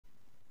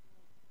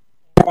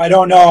I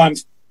don't know. I'm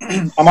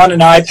on an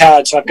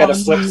iPad, so I've got to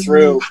flip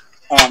through.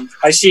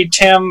 I see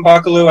Tim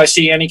Buckaloo. I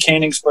see Annie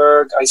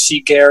Koenigsberg. I see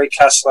Gary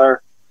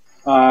Kessler.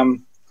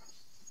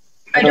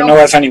 I don't know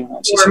if anyone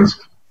else is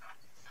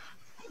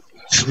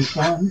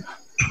here.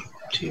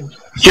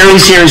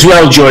 Gary's here as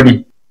well,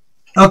 Jordan.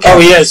 Okay. Oh,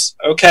 he is.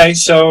 Okay,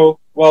 so,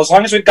 well, as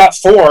long as we've got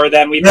 4,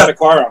 then we've got a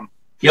quorum.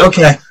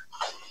 Okay.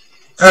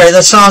 All right,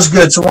 that sounds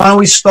good. So why don't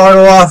we start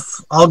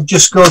off? I'll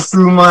just go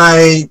through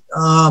my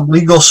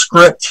legal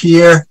script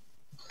here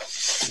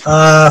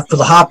for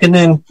the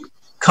Hopkinton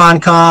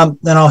Concom.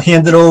 Then I'll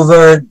hand it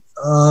over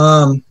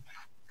to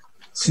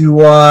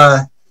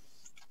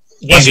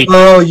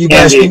Westboro. You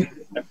guys can,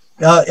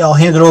 I'll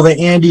hand it over to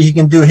Andy. He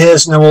can do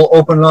his, and then we'll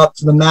open it up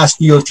to the Mass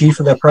DOT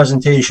for their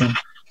presentation.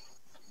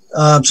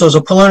 So as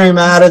a preliminary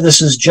matter,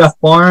 this is Jeff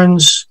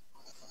Barnes,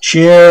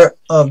 Chair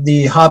of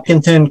the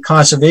Hopkinton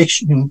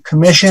Conservation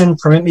Commission.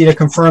 Permit me to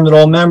confirm that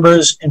all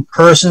members and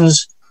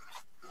persons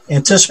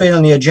anticipated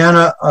on the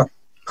agenda are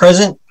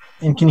present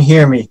and can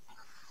hear me.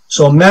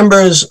 So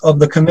members of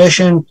the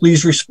commission,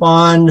 please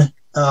respond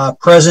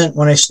present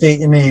when I state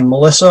your name.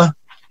 Melissa?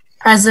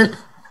 Present.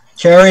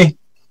 Carrie?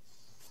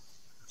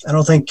 I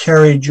don't think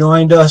Carrie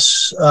joined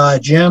us.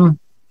 Jim?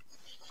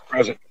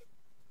 Present.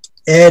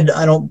 Ed,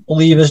 I don't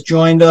believe has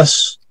joined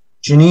us.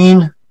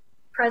 Janine?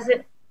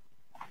 Present.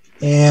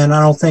 And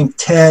I don't think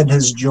Ted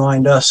has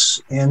joined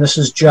us. And this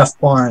is Jeff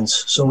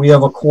Barnes. So we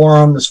have a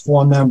quorum. There's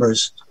 4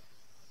 members.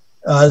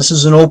 This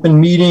is an open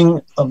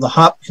meeting of the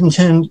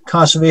Hopkinton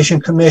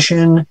Conservation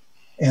Commission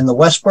and the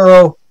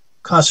Westboro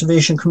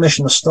Conservation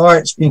Commission to start.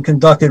 It's being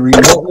conducted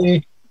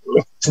remotely,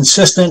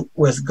 consistent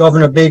with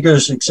Governor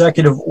Baker's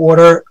executive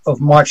order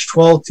of March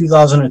 12,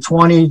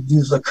 2020,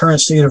 due to the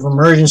current state of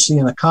emergency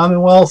in the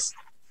Commonwealth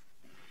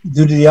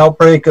due to the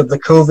outbreak of the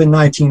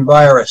COVID-19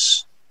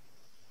 virus.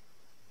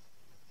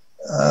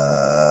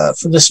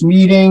 For this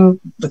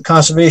meeting, the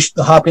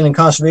Hopkinton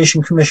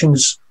Conservation Commission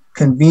is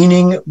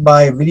convening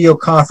by video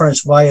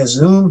conference via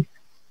Zoom,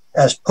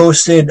 as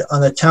posted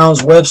on the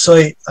town's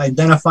website,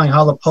 identifying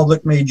how the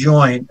public may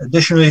join.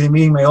 Additionally, the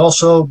meeting may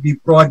also be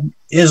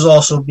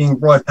being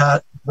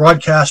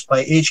broadcast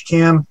by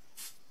HCAM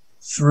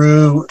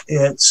through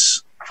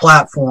its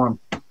platform.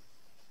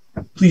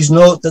 Please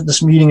note that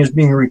this meeting is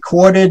being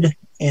recorded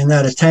and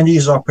that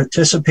attendees are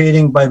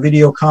participating by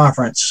video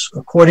conference.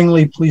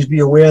 Accordingly, please be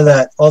aware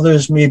that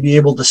others may be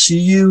able to see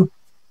you,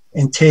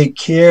 and take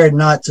care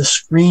not to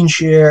screen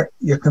share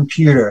your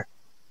computer.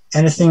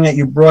 Anything that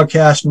you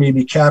broadcast may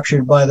be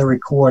captured by the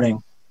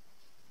recording.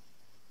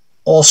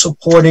 All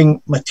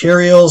supporting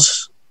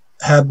materials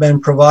have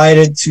been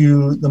provided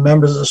to the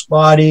members of this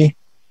body,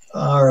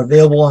 are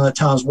available on the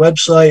town's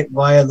website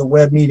via the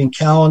web meeting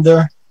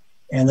calendar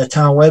and the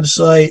town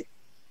website.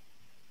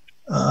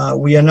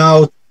 We are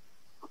now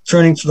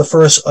turning to the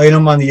first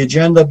item on the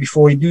agenda.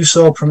 Before we do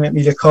so, permit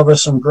me to cover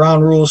some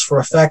ground rules for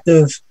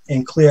effective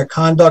and clear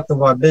conduct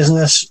of our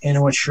business and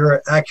to ensure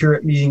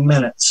accurate meeting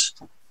minutes.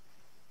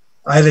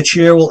 I, the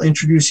chair, will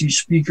introduce each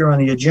speaker on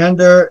the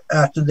agenda.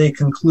 After they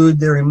conclude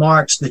their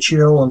remarks, the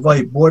chair will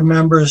invite board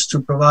members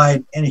to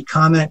provide any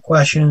comment,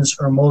 questions,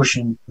 or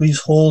motion. Please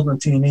hold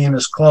until your name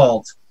is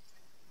called.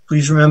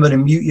 Please remember to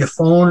mute your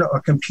phone or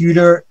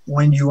computer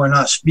when you are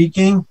not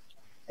speaking.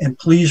 And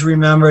please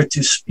remember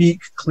to speak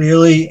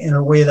clearly in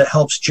a way that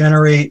helps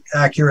generate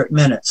accurate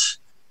minutes.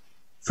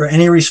 For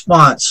any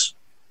response,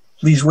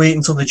 please wait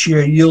until the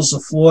chair yields the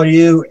floor to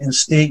you and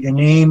state your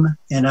name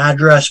and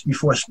address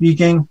before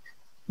speaking.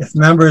 If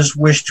members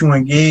wish to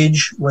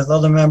engage with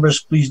other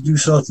members, please do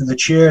so through the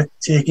chair,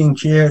 taking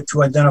care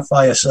to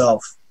identify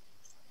yourself.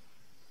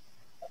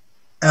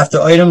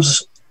 After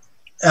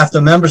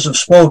members have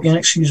spoken,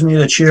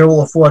 the chair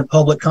will afford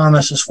public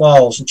comments as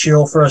follows. The chair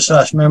will first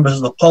ask members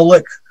of the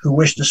public who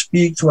wish to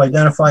speak to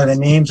identify their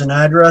names and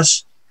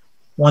address.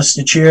 Once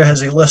the chair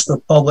has a list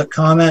of public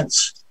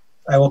comments,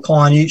 I will call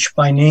on each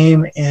by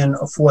name and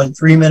afford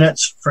 3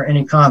 minutes for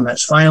any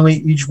comments. Finally,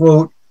 each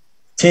vote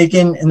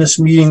taken in this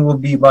meeting will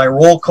be by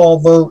roll call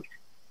vote.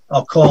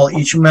 I'll call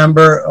each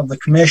member of the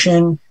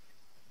commission,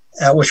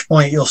 at which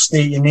point you'll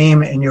state your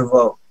name and your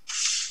vote.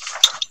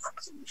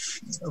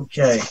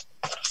 Okay.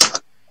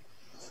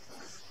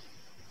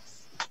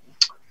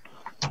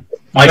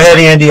 Go ahead,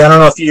 Andy. I don't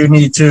know if you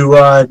need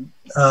to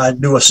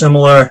do a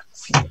similar.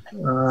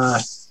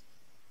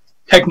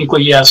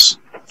 Technically, yes.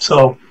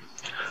 So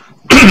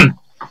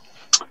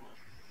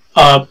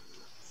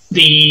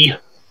the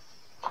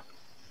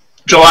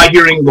July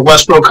hearing of the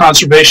Westboro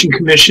Conservation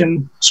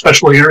Commission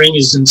special hearing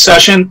is in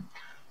session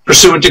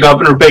pursuant to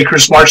Governor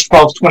Baker's March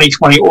 12,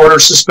 2020 order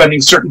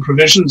suspending certain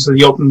provisions of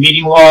the Open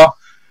Meeting Law,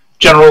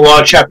 General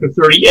Law, Chapter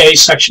 30A,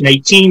 Section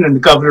 18, and the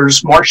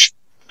Governor's March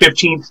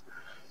 15,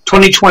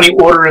 2020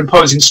 order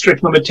imposing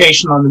strict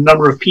limitation on the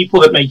number of people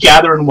that may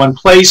gather in one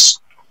place.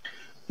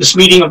 This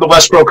meeting of the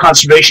Westboro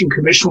Conservation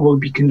Commission will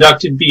be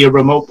conducted via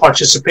remote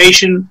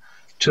participation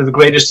to the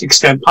greatest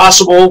extent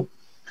possible.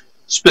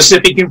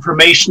 Specific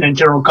information and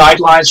general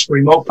guidelines for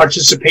remote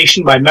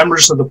participation by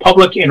members of the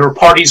public and or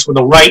parties with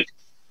a right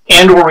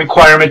and or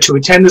requirement to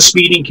attend this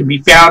meeting can be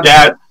found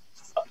at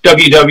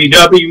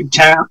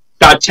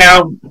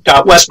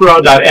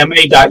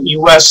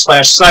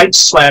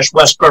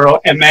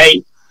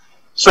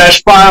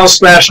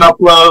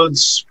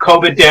www.town.westboro.ma.us/sites/westboro.ma/files/uploads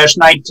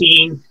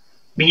COVID-19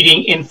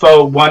 meeting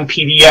info 1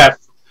 PDF.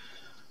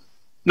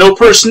 No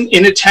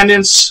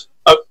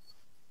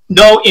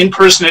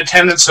in-person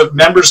attendance of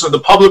members of the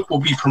public will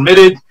be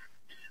permitted,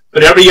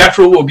 but every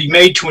effort will be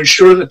made to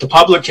ensure that the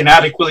public can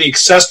adequately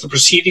access the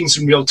proceedings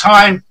in real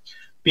time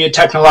via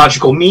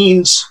technological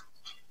means.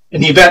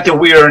 In the event that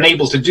we are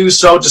unable to do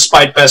so,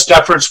 despite best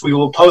efforts, we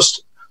will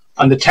post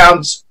on the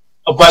Towns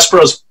of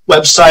Westboro's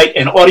website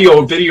an audio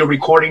or video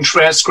recording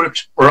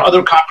transcript or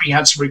other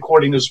comprehensive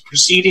recording of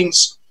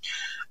proceedings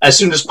as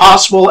soon as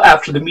possible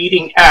after the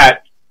meeting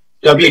at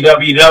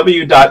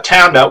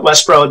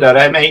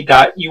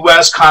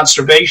www.town.westboro.ma.us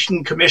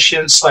Conservation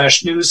Commission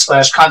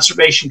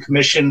 /news/Conservation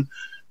Commission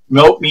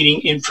remote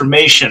meeting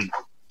information.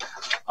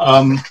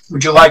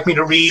 Would you like me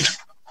to read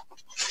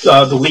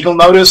the legal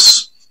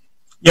notice?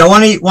 Yeah,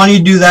 why don't you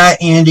do that,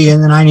 Andy,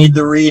 and then I need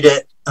to read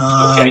it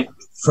Okay.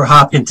 for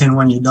Hopkinton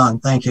when you're done.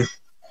 Thank you.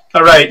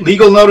 All right.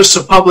 Legal notice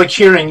of public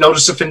hearing,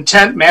 notice of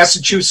intent,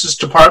 Massachusetts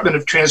Department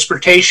of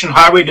Transportation,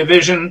 Highway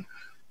Division,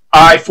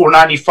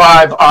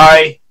 I-495,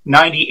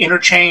 I-90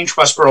 interchange,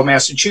 Westboro,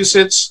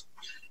 Massachusetts.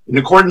 In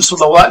accordance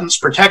with the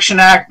Wetlands Protection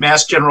Act,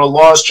 Mass General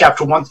Laws,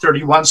 Chapter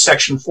 131,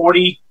 Section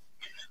 40,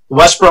 the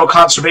Westboro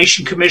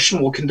Conservation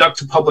Commission will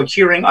conduct a public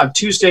hearing on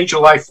Tuesday,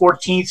 July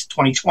 14th,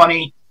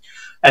 2020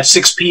 at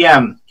 6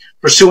 p.m.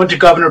 pursuant to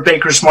Governor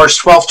Baker's March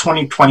 12,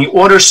 2020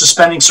 order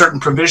suspending certain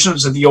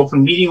provisions of the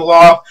Open Meeting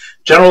Law,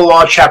 General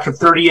Law, Chapter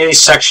 30A,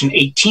 Section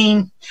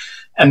 18,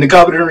 and the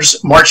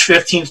Governor's March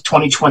 15,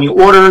 2020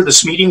 order.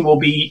 This meeting will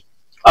be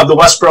of the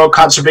Westboro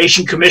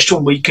Conservation Commission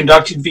will be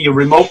conducted via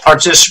remote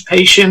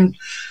participation.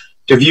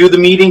 To view the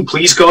meeting,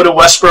 please go to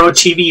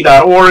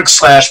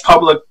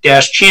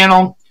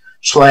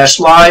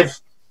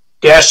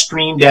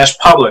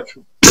westborotv.org/public-channel/live-stream-public.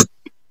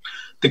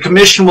 The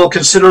Commission will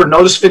consider a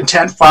notice of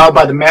intent filed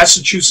by the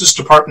Massachusetts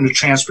Department of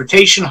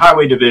Transportation,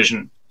 Highway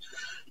Division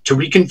to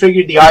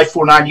reconfigure the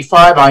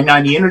I-495,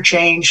 I-90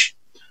 interchange.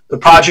 The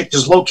project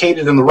is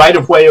located in the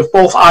right-of-way of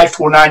both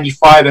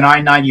I-495 and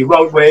I-90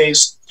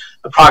 roadways,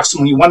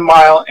 approximately 1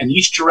 mile in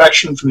each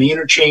direction from the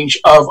interchange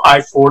of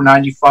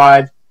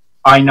I-495,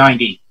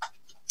 I-90.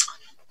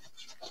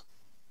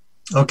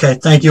 Okay,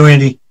 thank you,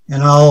 Andy.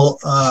 And I'll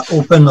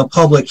open the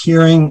public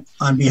hearing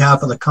on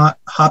behalf of the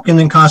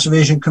Hopkinton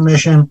Conservation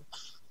Commission.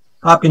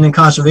 Hopkinton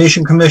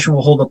Conservation Commission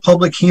will hold a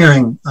public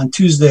hearing on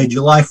Tuesday,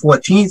 July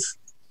 14th,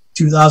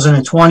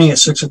 2020 at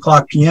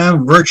 6:00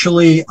 p.m.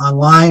 virtually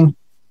online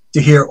to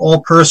hear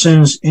all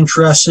persons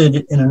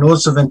interested in a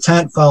notice of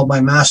intent filed by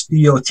Mass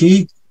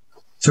DOT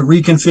to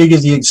reconfigure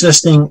the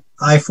existing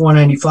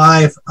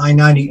I-495,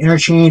 I-90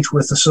 interchange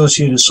with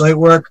associated site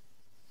work.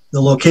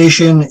 The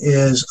location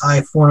is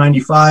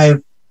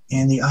I-495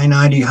 and the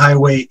I-90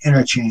 highway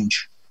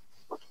interchange.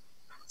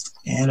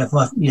 And if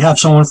you have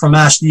someone from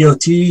Mass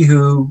DOT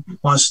who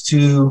wants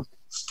to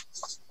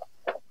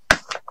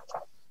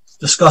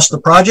discuss the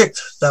project,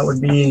 that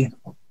would be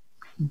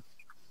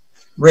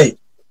great.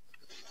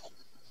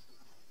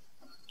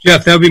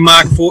 Jeff, that would be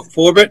Mark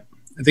Forbett.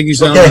 I think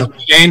he's on Okay. the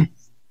chain.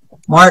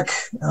 Mark,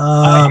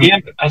 I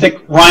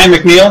think Ryan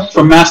McNeil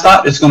from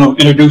MassDOT is going to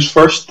introduce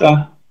first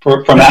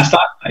for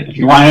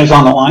MassDOT. Ryan is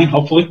on the line,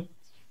 hopefully.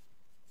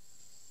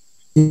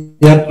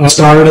 Yep, I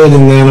started,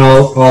 and then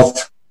I'll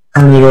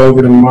turn it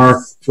over to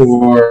Mark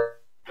for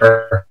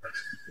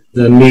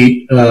the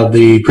meat of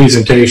the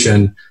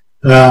presentation.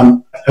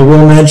 I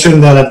will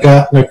mention that I've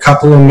gotten a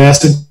couple of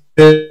messages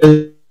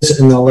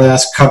in the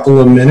last couple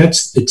of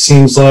minutes. It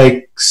seems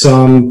like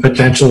some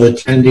potential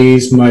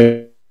attendees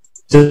might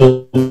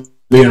still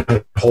be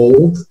on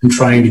hold and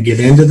trying to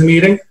get into the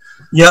meeting.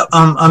 yep,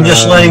 I'm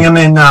just letting him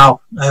in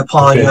now. I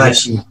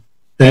apologize.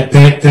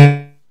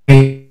 Okay.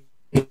 Thank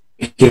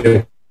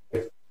you.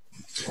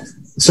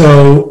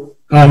 So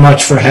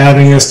much for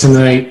having us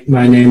tonight.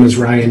 My name is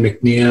Ryan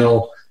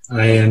McNeil.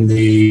 I am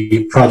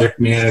the project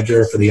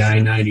manager for the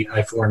I-90,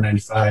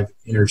 I-495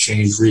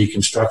 interchange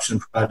reconstruction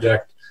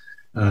project.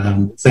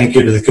 Thank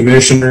you to the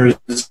commissioners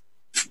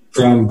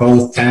from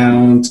both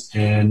towns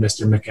and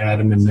Mr.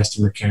 McAdam and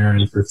Mr.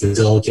 McCarron for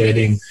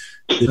facilitating.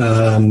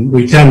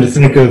 We tend to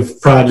think of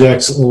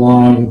projects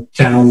along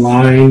town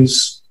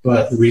lines,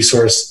 but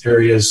resource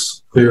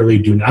areas clearly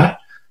do not.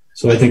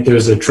 So I think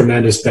there's a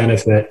tremendous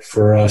benefit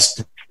for us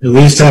to at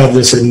least have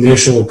this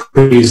initial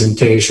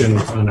presentation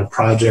on a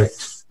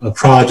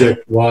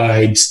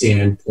project-wide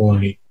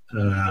standpoint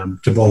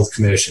to both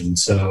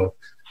commissions. So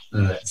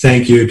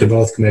thank you to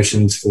both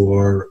commissions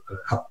for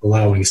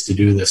allowing us to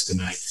do this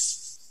tonight.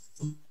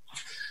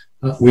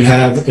 We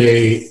have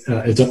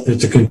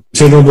it's a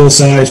considerable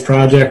size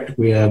project.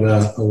 We have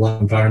a lot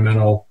of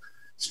environmental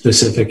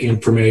specific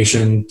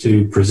information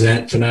to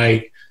present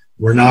tonight.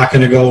 We're not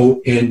going to go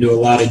into a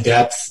lot of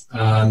depth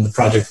on the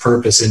project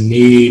purpose and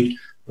need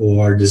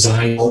or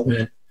design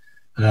development.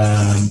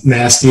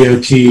 Mass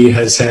DOT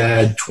has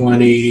had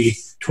 20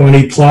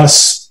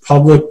 plus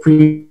public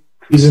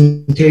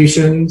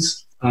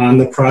presentations on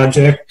the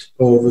project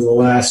over the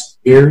last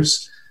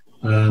years.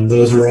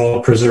 Those are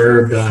all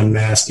preserved on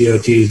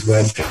MassDOT's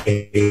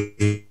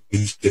webpage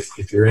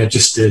if you're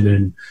interested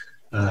in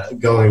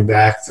going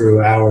back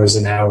through hours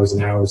and hours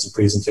and hours of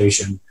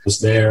presentation. Was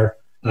there.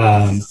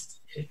 In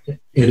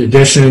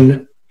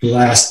addition,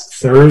 last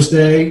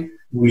Thursday,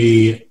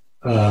 we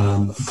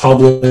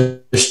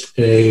published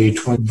a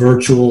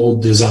virtual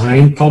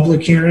design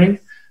public hearing.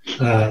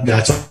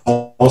 That's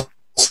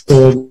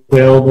also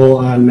available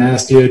on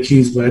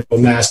MassDOT's website.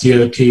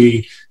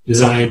 MassDOT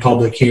Design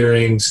Public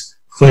Hearings.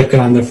 Click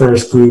on the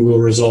first Google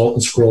result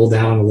and scroll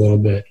down a little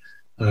bit.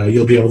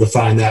 You'll be able to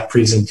find that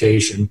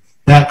presentation.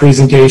 That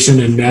presentation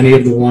and many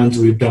of the ones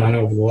we've done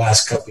over the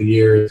last couple of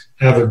years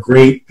have a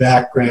great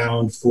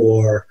background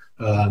for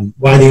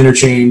why the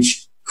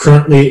interchange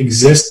currently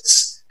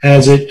exists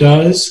as it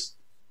does,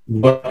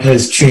 what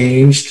has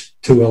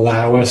changed to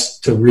allow us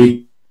to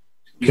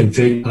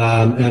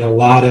reconfigure, and a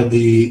lot of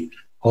the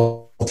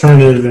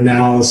alternative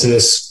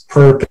analysis,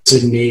 purpose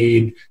and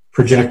need,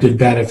 projected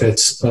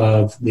benefits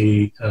of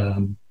the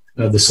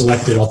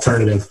selected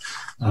alternative.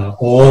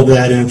 All of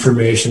that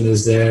information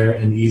is there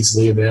and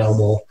easily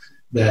available.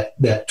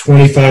 That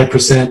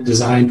 25%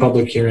 design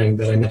public hearing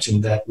that I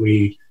mentioned that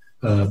we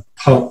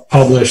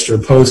published or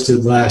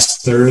posted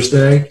last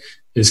Thursday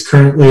is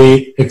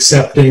currently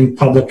accepting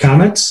public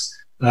comments,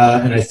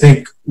 and I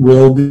think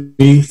will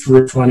be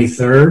through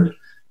 23rd.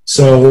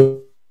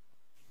 So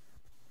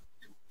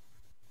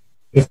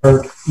if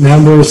our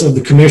members of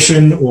the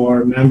commission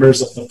or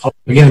members of the public,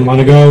 again,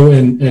 want to go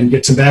and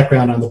get some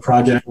background on the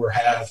project or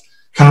have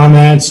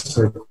comments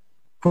or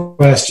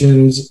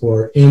questions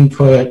or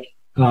input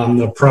on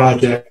the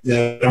project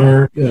that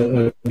aren't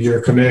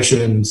your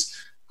commissions,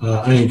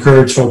 I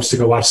encourage folks to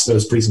go watch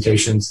those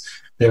presentations.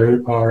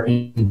 There are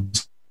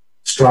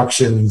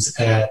instructions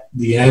at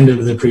the end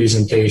of the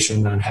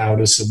presentation on how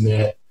to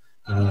submit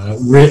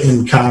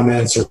written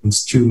comments or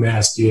to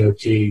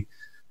MassDOT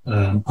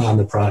on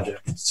the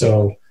project.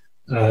 So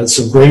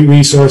some great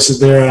resources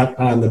there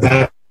on the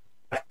back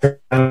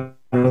of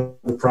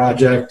the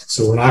project.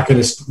 So we're not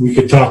going to, we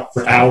could talk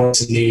for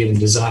hours in need and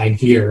design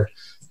here,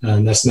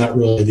 and that's not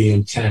really the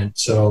intent.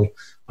 So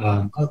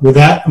with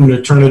that, I'm going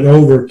to turn it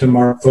over to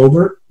Mark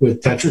Fobert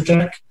with Tetra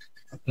Tech.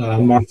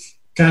 Mark,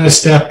 kind of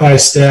step by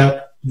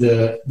step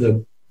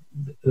the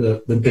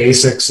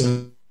basics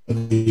of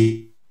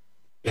the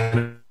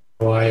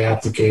NOI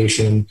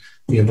application,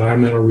 the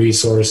environmental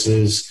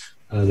resources,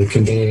 the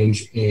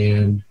change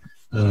and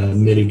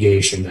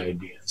mitigation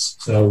ideas.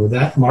 So with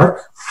that,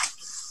 Mark.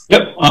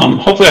 Yep.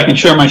 Hopefully I can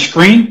share my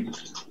screen.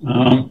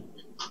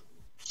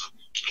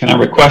 Can I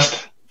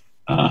request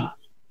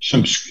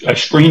some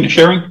screen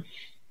sharing?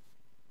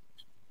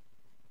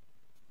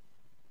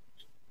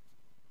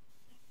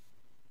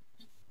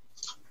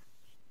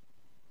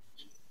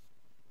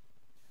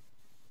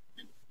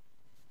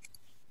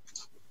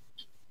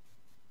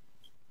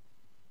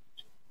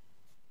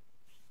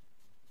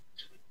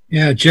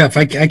 Yeah, Jeff,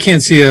 I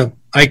can't see a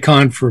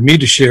icon for me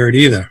to share it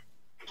either.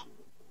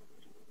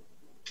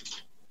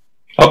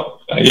 Oh,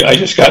 I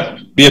just got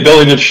the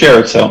ability to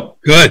share it, so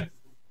good.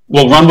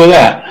 We'll run with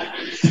that.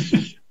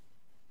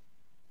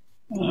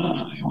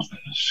 I want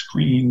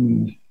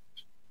screen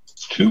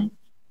 2.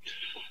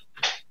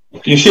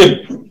 You see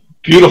a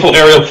beautiful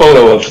aerial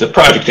photo of the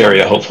project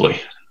area,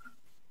 hopefully.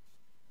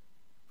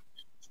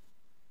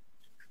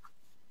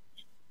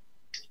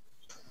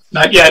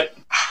 Not yet.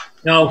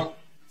 No,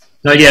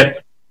 not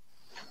yet.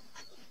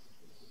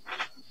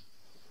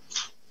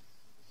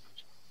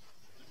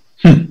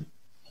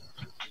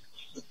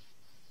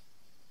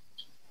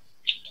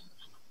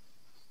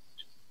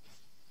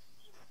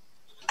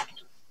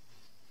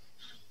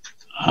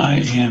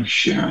 I am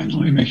sharing.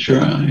 Let me make sure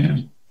I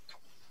am.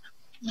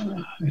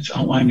 It's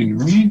outlined in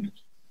green.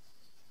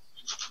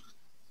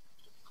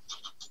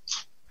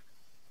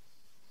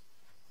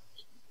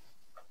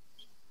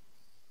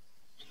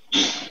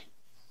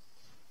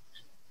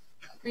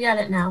 We got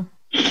it now.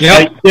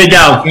 Yeah, Good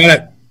now. got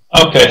it.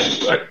 Okay.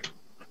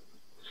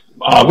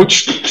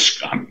 Which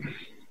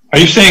are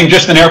you seeing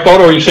just an air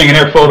photo, or are you seeing an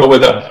air photo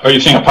with a? Are you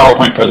seeing a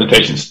PowerPoint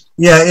presentation?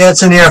 Yeah,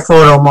 it's an air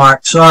photo,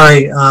 Mark.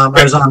 Sorry, I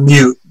was on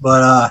mute,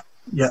 but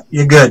yeah,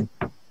 you're good.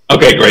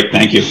 Okay, great,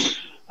 thank you. So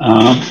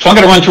I'm going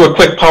to run through a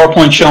quick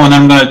PowerPoint show, and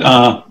I'm going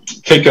to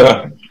take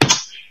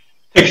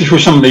you through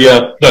some of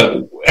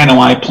the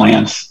NOI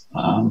plans.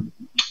 Of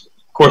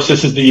course,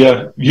 this is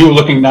the view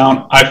looking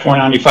down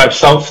I-495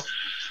 south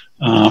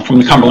from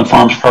the Cumberland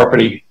Farms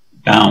property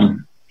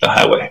down the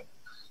highway.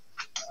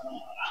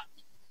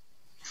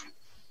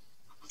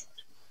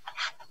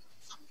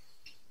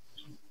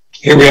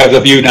 Here we have the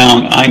view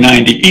down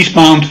I-90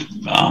 eastbound.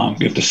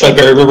 We have the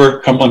Sudbury River,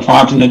 Cumberland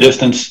Farms in the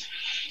distance.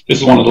 This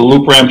is one of the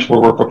loop ramps where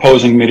we're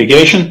proposing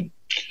mitigation,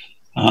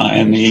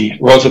 and the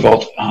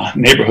Roosevelt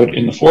neighborhood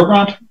in the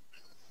foreground.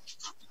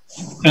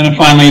 And then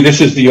finally, this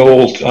is the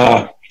old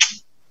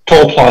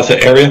toll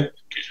plaza area,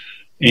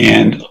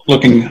 and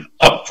looking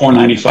up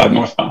 495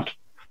 northbound.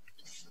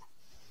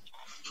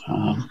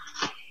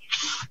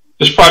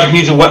 This project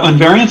needs a wetland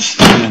variance,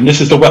 and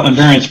this is the wetland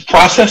variance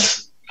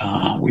process.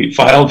 We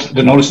filed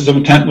the notices of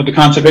intent with the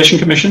Conservation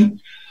Commission.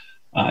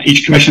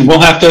 Each commission will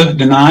have to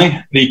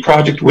deny the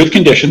project with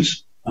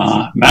conditions.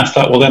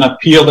 MassDOT will then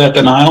appeal that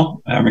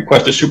denial and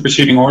request a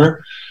superseding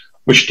order,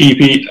 which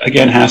DEP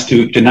again has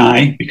to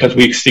deny because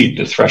we exceed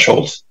the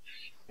thresholds.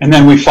 And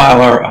then we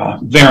file our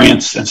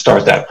variance and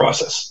start that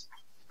process.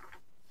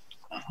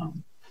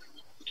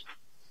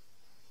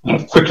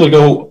 I'll quickly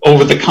go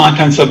over the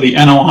contents of the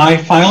NOI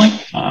filing.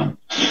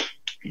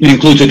 It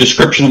includes a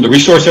description of the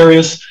resource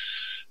areas,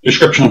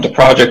 description of the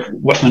project,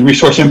 wetland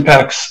resource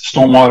impacts,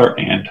 stormwater,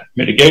 and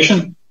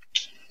mitigation.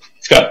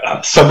 It's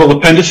got several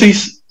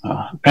appendices.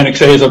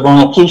 Appendix A is a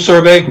vernal pool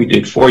survey. We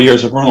did 4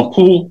 years of vernal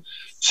pool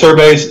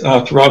surveys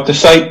throughout the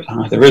site.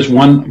 There is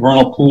one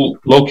vernal pool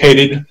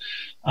located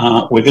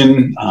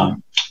within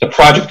the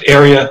project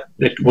area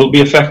that will be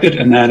affected,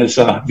 and that is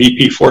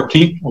VP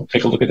 14. We'll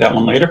take a look at that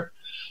one later.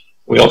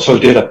 We also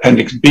did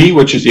Appendix B,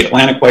 which is the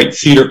Atlantic white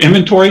cedar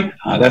inventory.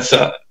 That's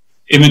an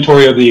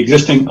inventory of the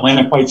existing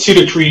Atlantic white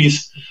cedar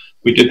trees.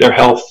 We did their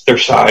health, their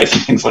size,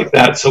 and things like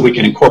that, so we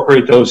can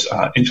incorporate those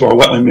into our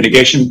wetland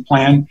mitigation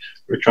plan.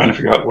 We're trying to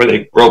figure out where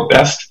they grow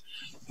best.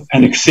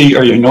 Appendix C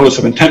are your notice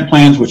of intent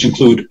plans, which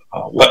include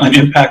wetland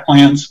impact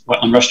plans,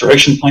 wetland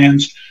restoration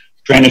plans,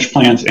 drainage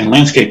plans, and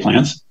landscape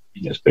plans.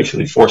 There's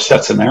basically 4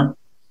 sets in there.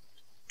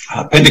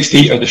 Appendix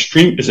D are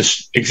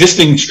the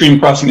existing stream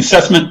crossing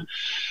assessment.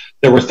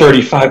 There were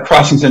 35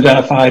 crossings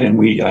identified, and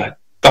we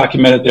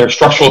documented their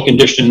structural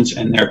conditions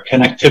and their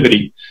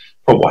connectivity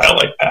for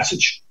wildlife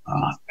passage.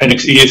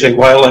 Appendix E is a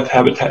wildlife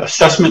habitat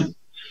assessment.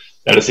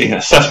 That is an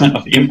assessment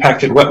of the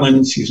impacted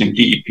wetlands using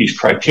DEP's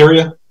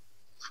criteria.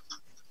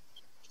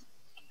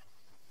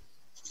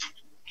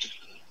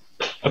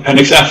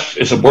 Appendix F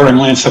is a bordering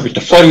land subject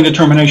to flooding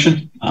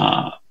determination.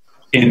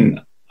 In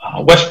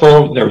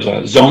Westboro,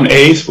 there's zone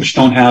A's, which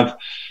don't have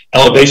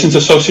elevations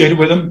associated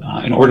with them.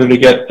 In order to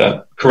get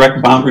the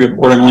correct boundary of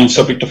bordering land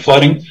subject to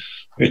flooding,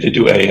 we had to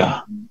do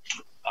a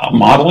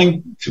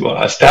modeling to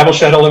establish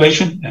that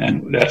elevation,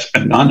 and that's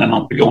been done, and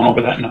I'll be going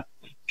over that in a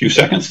few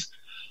seconds.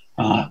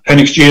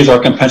 Appendix G is our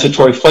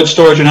compensatory flood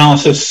storage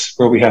analysis,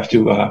 where we have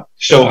to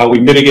show how we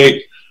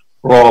mitigate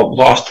for all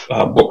lost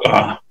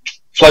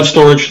flood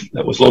storage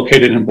that was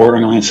located in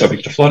bordering land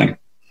subject to flooding.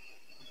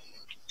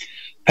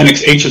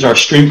 Appendix H is our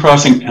stream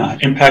crossing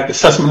impact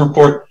assessment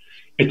report.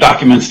 It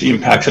documents the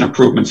impacts and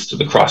improvements to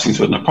the crossings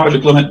within the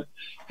project limit.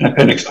 And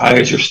Appendix I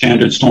is your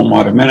standard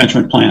stormwater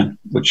management plan,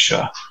 which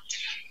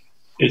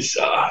is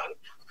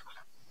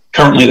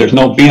currently there's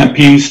no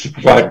BMPs to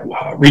provide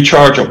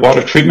recharge or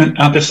water treatment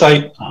at the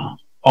site.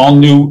 All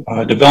new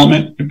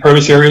development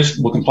impervious areas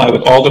will comply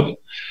with all the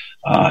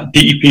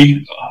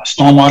DEP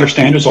stormwater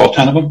standards, all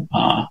 10 of them.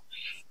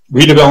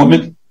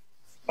 Redevelopment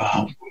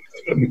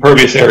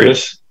impervious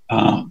areas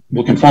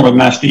will conform with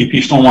Mass DEP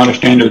stormwater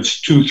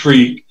standards 2,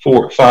 3,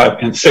 4, 5,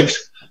 and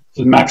 6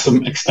 to the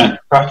maximum extent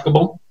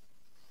practicable.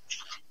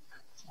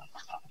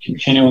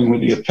 Continuing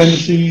with the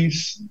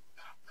appendices.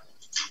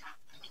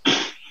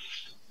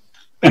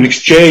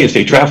 Appendix J is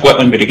a draft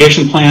wetland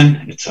mitigation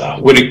plan. It's a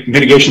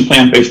mitigation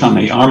plan based on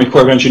the Army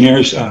Corps of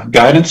Engineers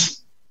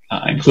guidance.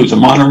 Includes a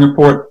monitoring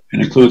report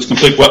and includes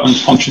complete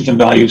wetlands functions and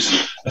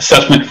values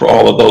assessment for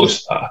all of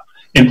those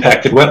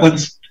impacted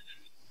wetlands.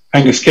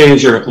 Appendix K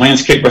is your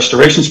landscape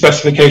restoration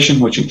specification,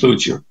 which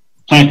includes your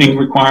planting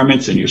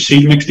requirements and your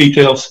seed mix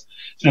details.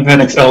 And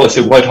Appendix L is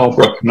a Whitehall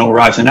Brook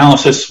no-rise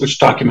analysis, which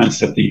documents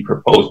that the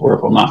proposed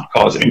work will not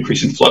cause an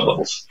increase in flood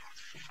levels.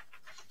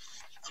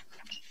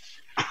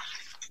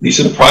 These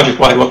are the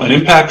project-wide wetland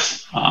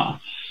impacts. The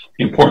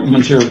important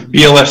ones here,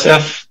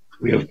 BLSF,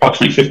 we have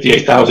approximately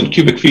 58,000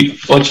 cubic feet of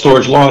flood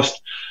storage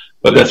lost,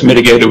 but that's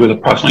mitigated with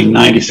approximately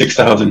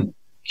 96,000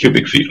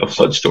 cubic feet of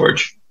flood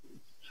storage.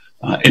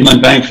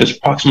 Inland Banks is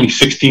approximately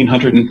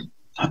 1,600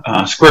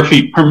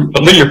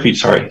 linear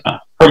feet,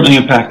 permanently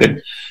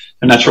impacted,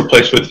 and that's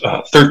replaced with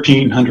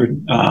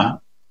 1,300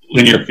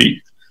 linear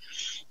feet.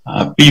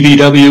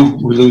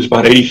 BVW, we lose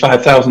about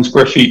 85,000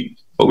 square feet,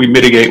 but we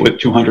mitigate with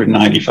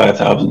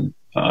 295,000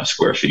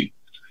 square feet.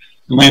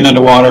 Land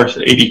underwater is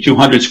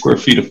 8,200 square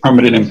feet of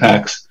permanent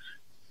impacts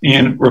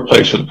and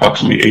replaced with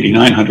approximately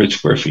 8,900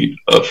 square feet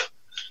of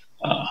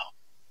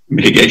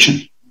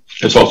mitigation.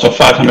 There's also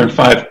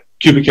 505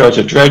 cubic yards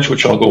of dredge,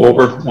 which I'll go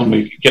over when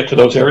we get to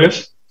those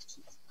areas.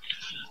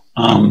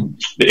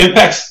 The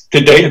impacts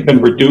to date have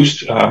been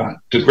reduced to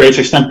the greatest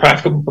extent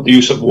practicable with the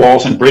use of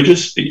walls and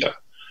bridges. The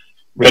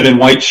red and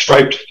white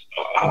striped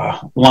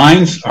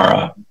lines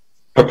are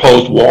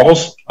proposed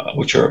walls,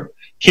 which are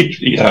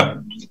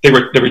they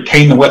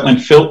retain the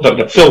wetland fill,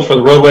 the fill for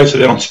the roadway, so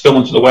they don't spill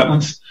into the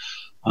wetlands.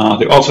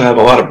 They also have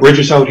a lot of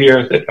bridges out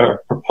here that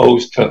are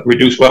proposed to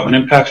reduce wetland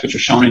impacts, which are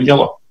shown in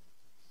yellow.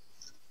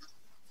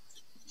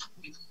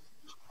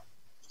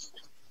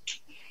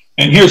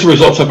 And here's the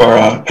results of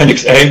our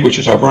Appendix A, which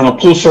is our vernal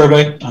pool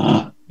survey.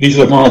 These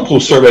are the vernal pool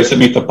surveys that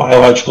meet the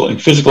biological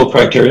and physical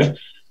criteria.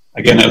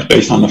 Again, that was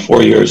based on the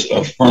 4 years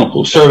of vernal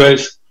pool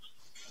surveys.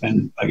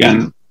 And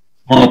again,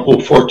 vernal pool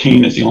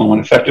 14 is the only one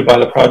affected by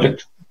the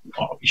project.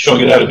 I'll be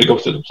showing you that as we go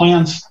through the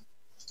plans.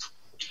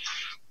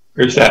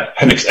 Here's that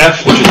Appendix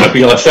F, which is the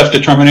BLSF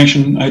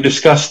determination I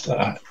discussed.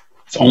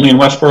 It's only in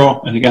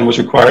Westboro, and again was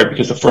required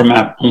because the firm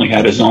map only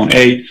had a Zone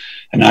A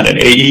and not an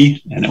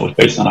AE, and it was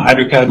based on a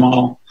HydroCAD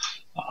model.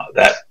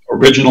 That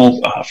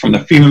original from the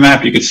FEMA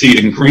map, you can see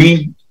it in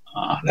green.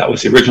 That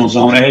was the original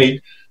Zone A.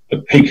 The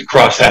pink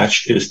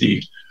crosshatch is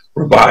the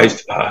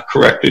revised,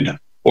 corrected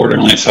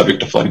borderland subject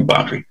to flooding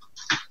boundary.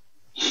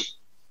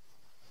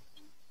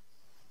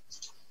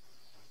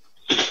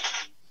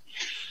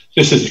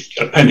 This is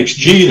Appendix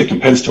G, the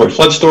compensatory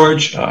flood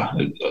storage.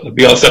 The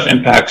BLSF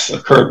impacts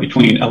occur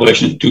between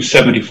elevations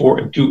 274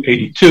 and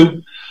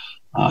 282.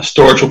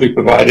 Storage will be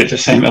provided at the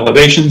same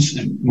elevations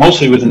and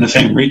mostly within the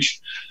same reach.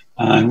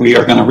 And we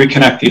are going to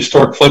reconnect the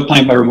historic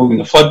floodplain by removing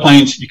the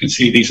floodplains. You can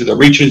see these are the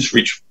reaches,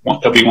 reach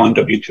W1,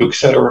 W2, et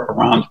cetera,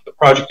 around the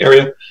project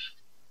area.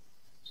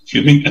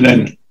 Excuse me. And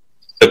then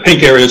the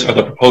pink areas are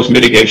the proposed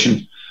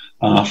mitigation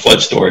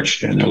flood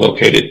storage, and they're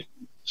located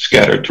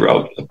scattered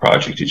throughout the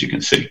project, as you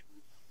can see.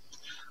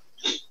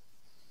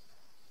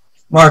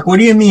 Mark, what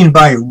do you mean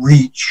by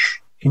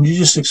reach? Can you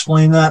just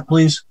explain that,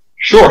 please?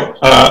 Sure.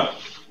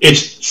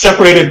 It's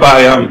separated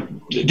by,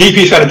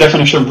 DEP's got a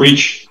definition of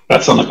reach.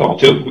 That's on the call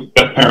too. We've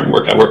got parent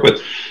work I work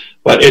with.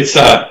 But it's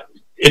a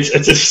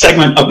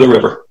segment of the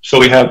river. So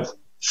we have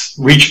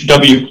reach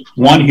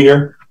W1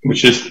 here,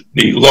 which is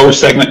the lower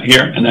segment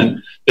here. And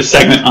then the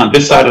segment on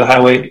this side of the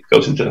highway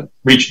goes into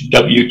reach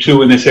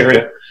W2 in this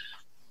area.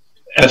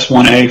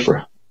 S1A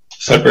for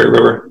Sudbury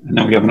River. And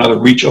then we have another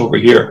reach over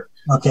here.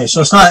 Okay, so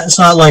it's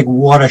not like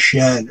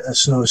watershed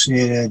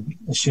associated.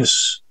 It's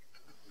just.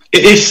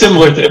 It is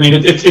similar to. I mean,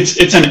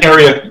 it's an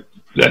area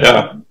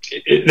that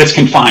that's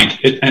confined,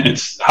 and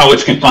it's how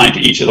it's confined to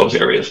each of those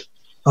areas.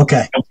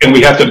 Okay. And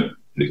we have to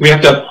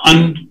have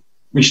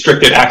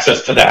unrestricted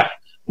access to that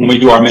when we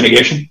do our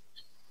mitigation.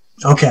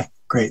 Okay,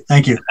 great.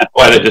 Thank you. That's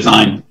why the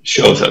design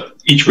shows up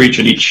each reach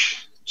and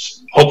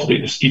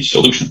hopefully each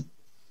solution.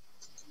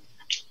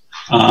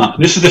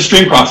 This is the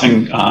stream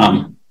crossing.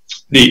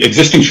 The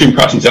existing stream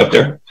crossings out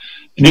there.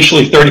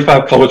 Initially,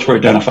 35 culverts were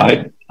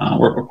identified.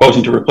 We're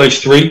proposing to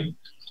replace 3.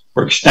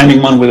 We're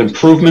extending one with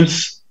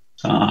improvements.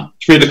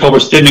 3 of the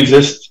culverts didn't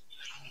exist.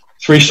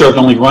 3 served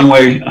only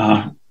runway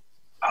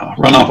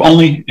runoff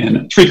only,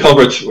 and 3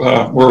 culverts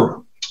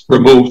were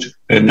removed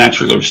and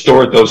naturally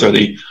restored. Those are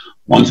the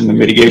ones in the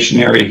mitigation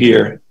area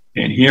here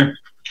and here.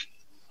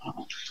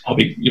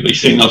 You'll be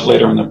seeing those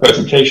later in the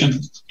presentation.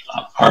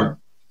 Our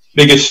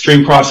biggest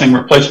stream crossing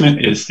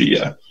replacement is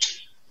the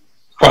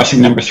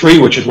crossing number 3,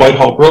 which is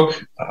Whitehall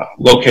Brook,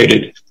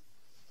 located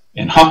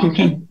in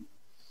Hopkinton.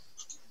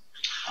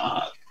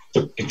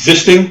 The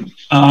existing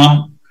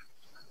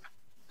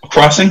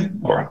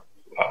crossing or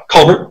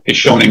culvert is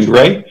shown in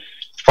gray.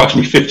 It's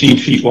approximately 15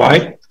 feet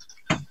wide.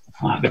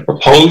 The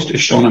proposed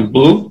is shown in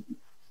blue.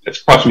 It's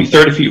approximately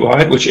 30 feet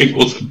wide, which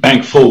equals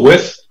bank full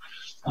width.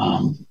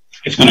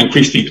 It's going to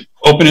increase the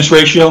openness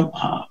ratio.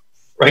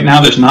 Right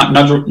now, there's no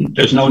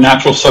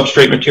natural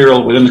substrate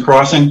material within the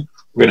crossing.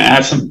 We're going to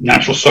add some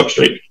natural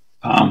substrate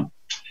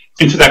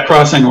into that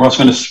crossing. We're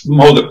also going to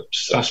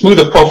smooth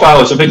the profile.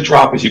 There's a big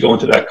drop as you go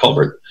into that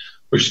culvert,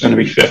 which is going to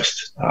be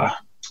fixed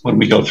when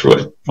we go through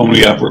it, when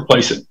we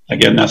replace it.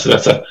 Again, that's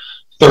a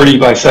 30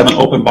 by 7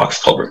 open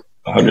box culvert,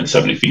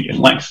 170 feet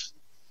in length.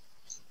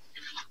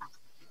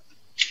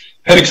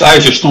 Appendix I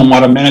is your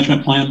stormwater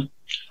management plan.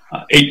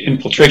 8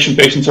 infiltration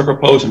basins are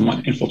proposed and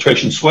 1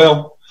 infiltration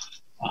swale.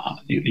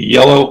 The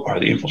yellow are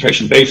the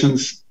infiltration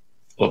basins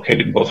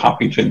located in both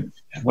Hopkinton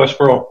and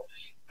Westboro.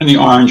 And the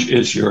orange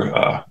is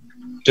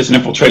just an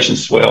infiltration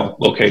swale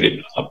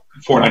located up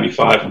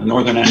 495 on the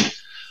northern end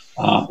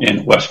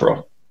in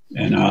Westboro.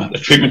 And the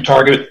treatment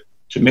target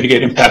to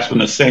mitigate impacts from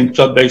the same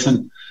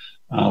subbasin.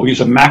 We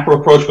use a macro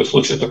approach, which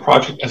looks at the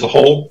project as a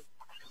whole.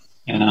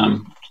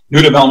 And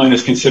new development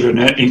is considered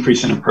an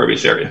increase in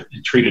impervious area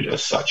and treated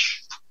as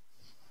such.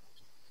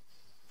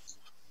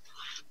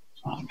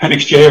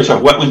 Appendix J is our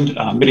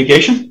wetland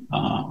mitigation.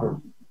 We're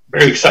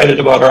very excited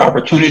about our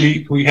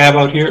opportunity we have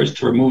out here is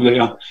to remove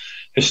the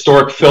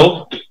historic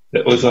fill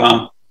that was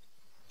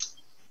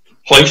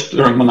placed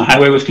during when the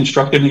highway was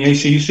constructed in the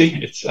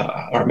ACEC.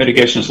 Our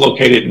mitigation is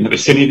located in the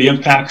vicinity of the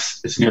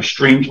impacts. It's near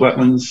streams,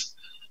 wetlands,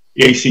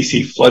 the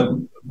ACC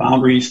flood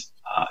boundaries.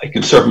 It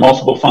can serve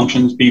multiple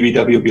functions: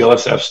 BVW,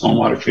 BLSF,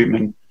 stormwater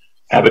treatment,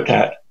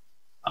 habitat.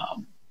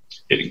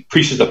 It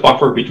increases the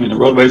buffer between the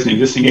roadways and the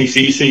existing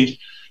ACEC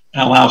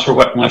and allows for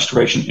wetland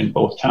restoration in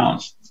both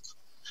towns.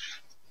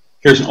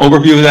 Here's an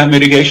overview of that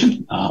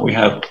mitigation. We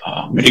have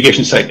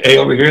mitigation site A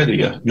over here,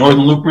 the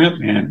northern loop ramp,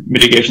 and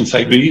mitigation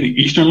site B,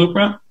 the eastern loop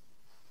ramp.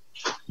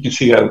 You can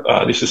see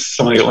this is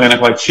some of the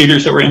Atlantic White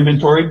cedars that were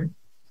inventoried.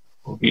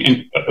 Will be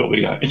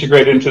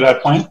integrated into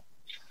that plan.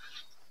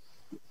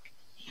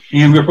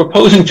 And we're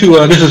proposing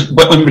to, this is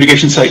wetland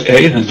mitigation site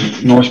A,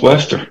 the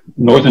northwest or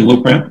northern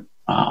loop ramp.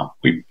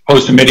 We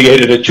propose to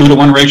mitigate it at a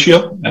 2-to-1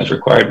 ratio as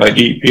required by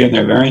DEP in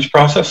their variance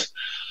process.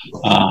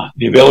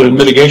 The available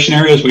mitigation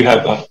areas, we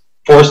have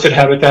forested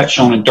habitat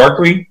shown in dark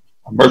green,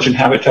 emergent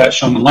habitat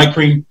shown in light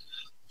green,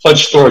 flood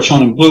storage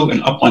shown in blue,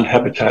 and upland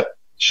habitat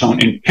shown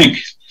in pink.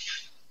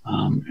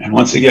 And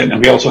once again,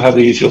 and we also have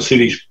these, you'll see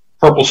these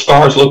purple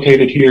stars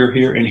located here,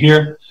 here, and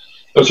here.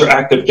 Those are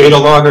active data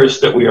loggers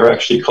that we are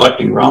actually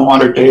collecting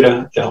groundwater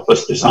data to help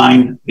us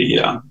design the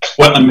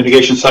wetland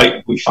mitigation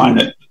site. We find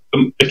that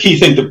the key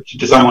thing to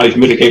design one of these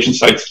mitigation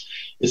sites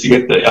is to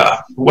get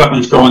the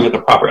wetlands growing at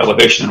the proper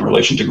elevation in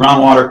relation to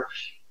groundwater.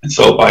 And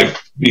so by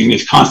doing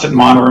this constant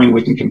monitoring,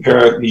 we can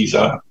compare these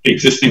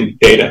existing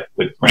data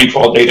with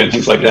rainfall data and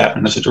things like that.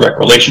 And there's a direct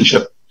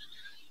relationship,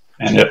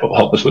 and it will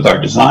help us with our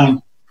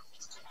design.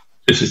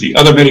 This is the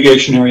other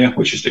mitigation area,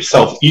 which is the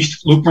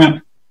southeast loop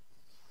ramp.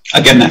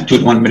 Again, that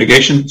 2-to-1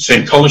 mitigation,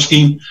 same color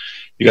scheme.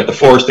 You got the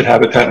forested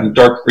habitat in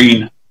dark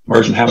green,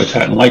 emergent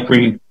habitat in light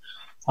green,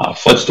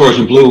 flood storage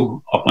in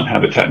blue, upland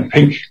habitat in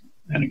pink.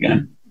 And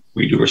again,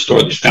 we do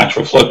restore these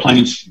natural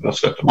floodplains. We've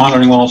also got the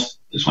monitoring walls.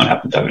 This one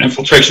happens to have an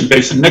infiltration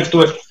basin next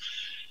to it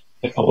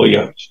that I'll be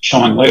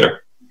showing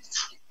later.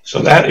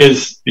 So that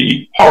is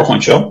the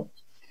PowerPoint show.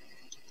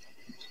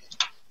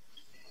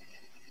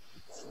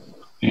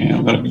 And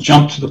I'm going to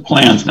jump to the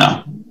plans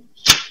now.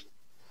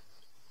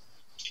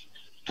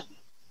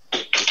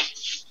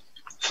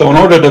 So in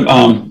order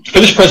to, for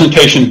this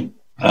presentation,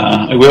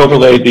 we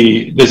overlaid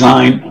the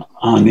design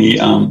on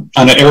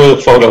an aerial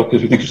photo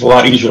because we think it's a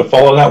lot easier to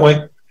follow that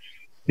way.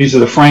 These are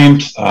the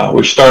frames.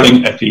 We're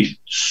starting at the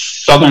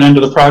southern end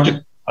of the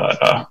project,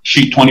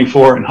 sheet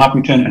 24 in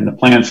Hopkinton, and the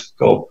plans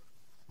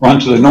run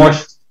to the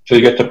north till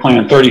you get to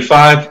plan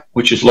 35,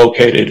 which is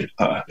located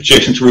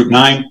adjacent to Route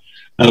 9.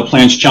 And the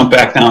plans jump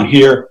back down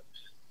here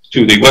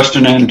to the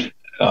western end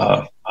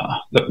of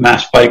the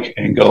Mass Pike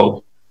and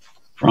go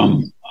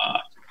from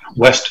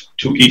west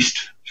to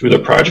east through the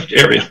project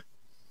area.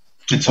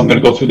 And so I'm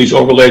going to go through these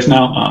overlays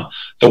now.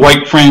 The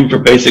white frames are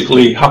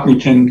basically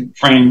Hopkinton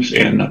frames,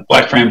 and the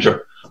black frames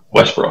are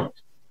Westboro.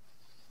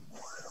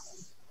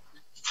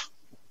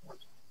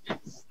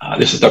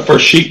 This is the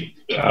first sheet.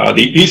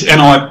 These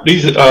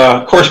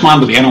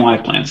correspond with the NOI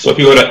plans. So if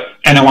you go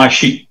to NOI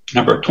sheet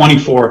number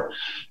 24,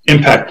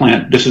 impact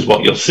plan, this is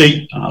what you'll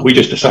see. We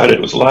just decided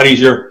it was a lot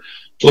easier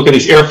to look at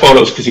these air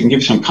photos because you can give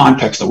you some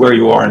context of where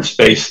you are in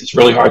space. It's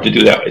really hard to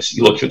do that as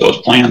you look through those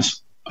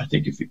plans. I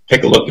think if you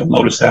take a look, you'll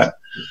notice that.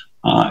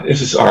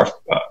 This is our,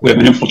 we have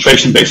an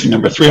infiltration basin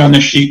number 3 on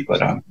this sheet,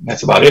 but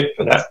that's about it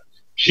for that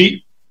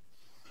sheet.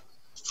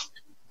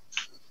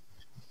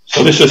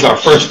 So this is our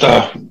first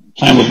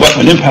plan with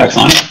wetland impacts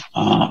on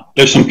it.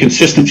 There's some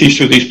consistencies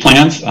through these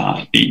plans.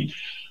 The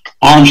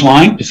orange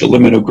line is the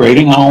limit of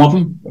grading on all of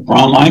them. The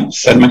brown line,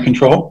 sediment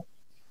control.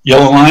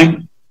 Yellow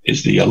line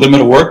is the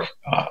limit of work.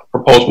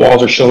 Proposed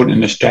walls are shown in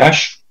this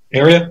dash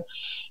area.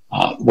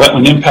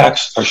 Wetland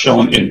impacts are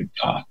shown in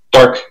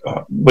dark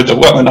with the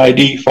wetland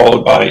ID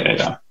followed by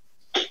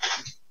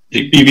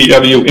the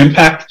BVW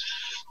impact.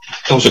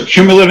 Those are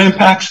cumulative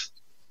impacts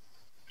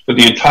for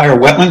the entire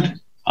wetland.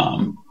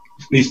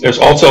 There's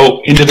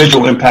also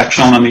individual impacts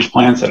shown on these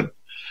plans that I'm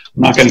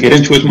not going to get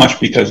into as much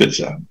because it's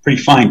a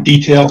pretty fine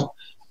detail.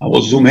 I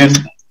will zoom in.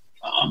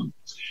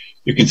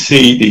 You can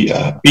see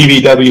the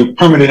BVW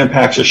permanent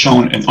impacts are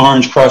shown in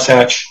orange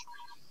crosshatch.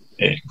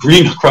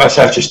 Green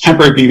crosshatch is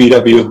temporary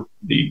BVW.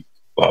 The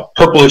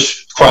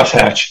purplish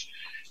crosshatch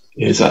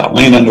is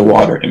land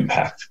underwater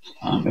impact.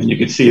 And you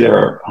can see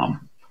there are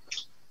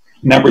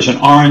numbers in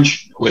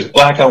orange with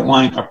black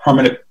outline are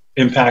permanent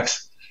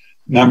impacts.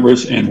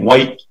 Numbers in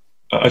white,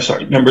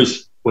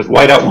 numbers with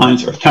white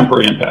outlines are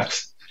temporary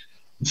impacts.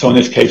 And so in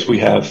this case, we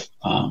have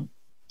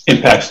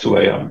impacts to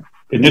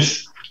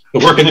the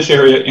work in this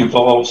area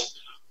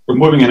involves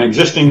removing an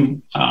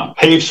existing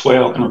paved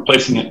swale and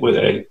replacing it with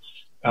a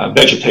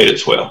vegetated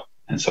swale.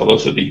 And so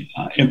those are the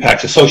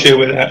impacts associated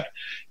with that.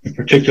 In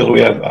particular,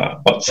 we have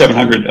about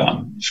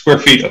 700 square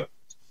feet of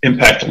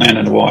impact to land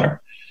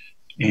underwater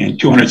and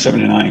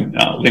 279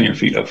 linear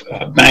feet of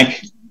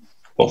bank.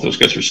 Both those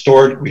gets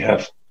restored. We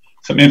have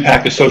some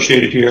impact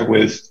associated here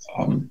with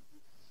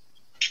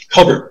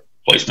culvert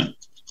placement.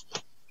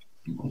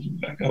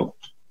 Back out.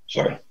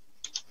 Sorry.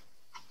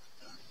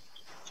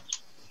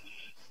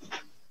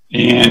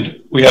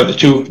 And we have the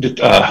two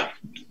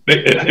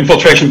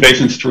infiltration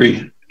basins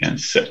 3 and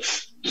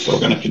 6. So we're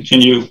going to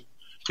continue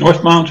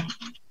northbound.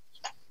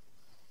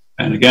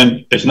 And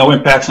again, there's no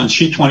impacts on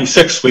sheet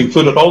 26. We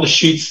included all the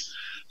sheets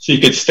so you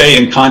could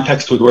stay in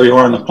context with where you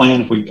are on the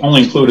plan. If we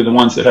only included the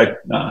ones that had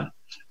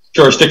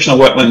jurisdictional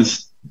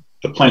wetlands,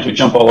 the plans would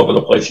jump all over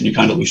the place and you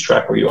kind of lose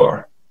track where you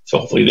are. So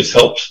hopefully this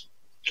helps.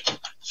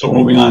 So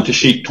moving on to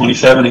sheet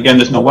 27. Again,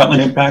 there's no wetland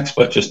impacts,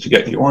 but just to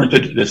get you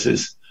oriented, this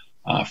is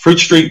Fruit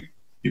Street.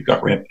 You've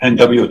got ramp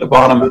NW at the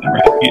bottom and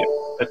ramp E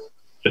at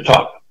the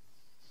top.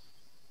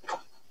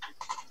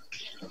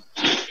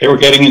 Okay, we're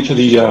getting into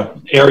the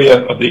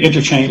area of the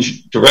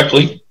interchange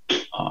directly.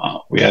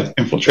 We have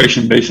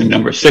infiltration basin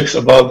number 6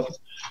 above,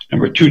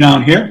 number 2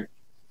 down here.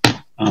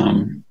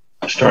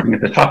 Starting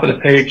at the top of the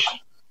page,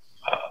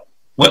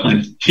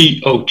 wetland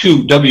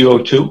T02,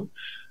 W02,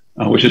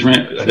 which is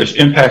there's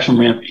impacts from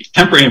ramp,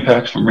 temporary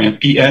impacts from ramp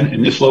EN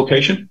in this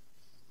location.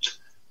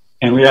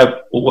 And we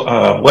have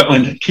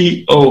wetland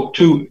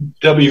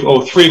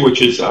TO2W03,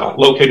 which is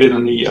located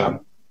on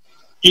the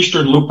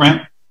eastern loop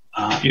ramp.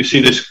 You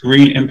see this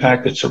green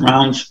impact that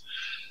surrounds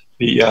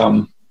the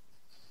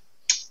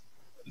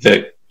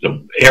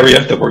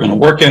area that we're going to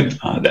work in.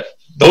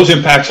 Those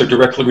impacts are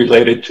directly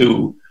related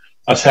to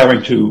us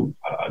having to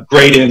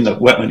grade in the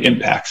wetland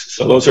impacts.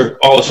 So those are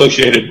all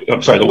associated,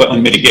 I'm sorry, the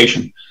wetland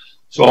mitigation.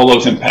 So all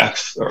those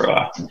impacts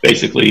are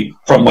basically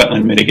from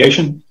wetland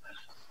mitigation.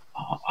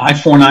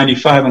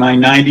 I-495 and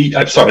I-90,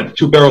 I'm sorry, the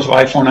two barrels of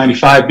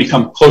I-495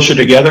 become closer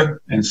together.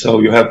 And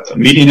so you have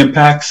median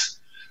impacts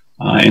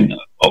in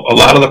a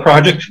lot of the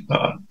project.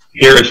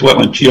 Here is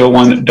wetland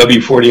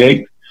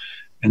TO1W48.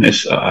 And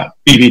this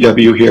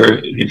BVW here,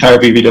 the entire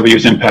BVW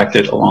is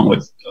impacted along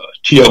with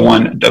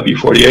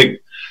TO1W48.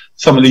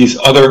 Some of these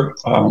other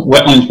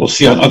wetlands we'll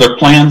see on other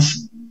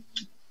plans.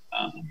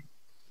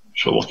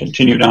 So we'll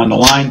continue down the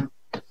line.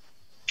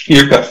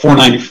 Here you've got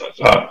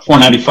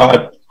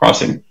 495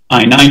 crossing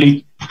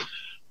I-90.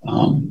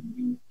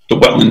 The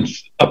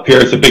wetlands up here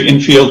is the big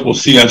infield we'll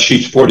see on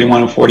sheets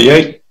 41 and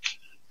 48.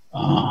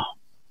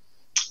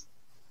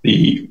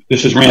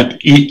 This is ramp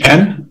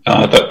EN.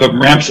 The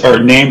ramps are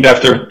named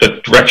after the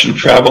direction of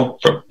travel,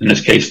 in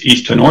this case,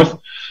 east to north.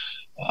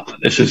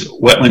 This is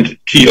wetland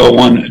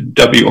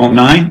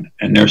TO1W09,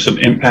 and there's some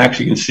impacts.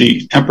 You can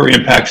see temporary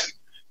impacts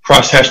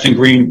cross-hatched in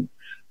green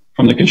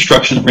from the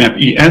construction of ramp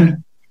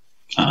EN.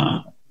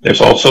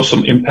 There's also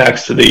some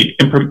impacts to the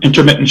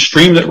intermittent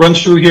stream that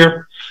runs through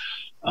here.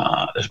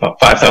 There's about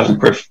 5,000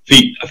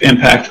 feet of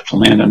impact to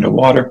land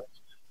underwater.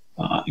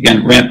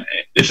 Again,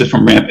 this is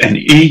from ramp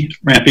NE.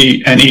 Ramp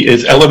NE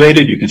is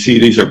elevated. You can see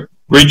these are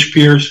bridge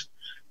piers.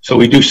 So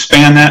we do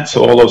span that,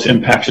 so all those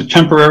impacts are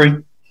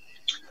temporary.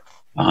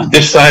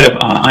 This side of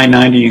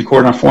I-90 and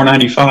corridor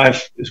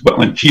 495 is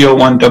wetland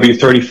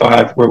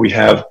TO1W35, where we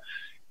have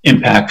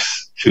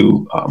impacts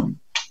to,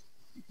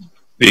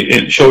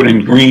 it showed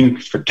in green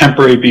for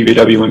temporary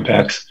BVW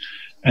impacts,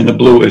 and the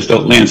blue is the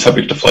land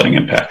subject to flooding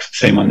impacts.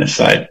 Same on this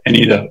side.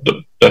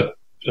 The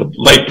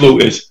light blue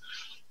is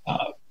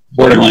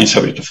borderline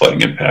subject to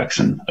flooding impacts,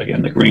 and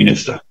again, the green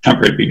is the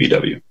temporary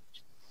BVW.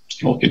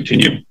 We'll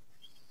continue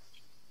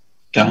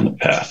down the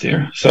path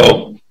here.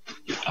 So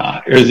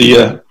here's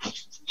the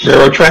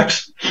railroad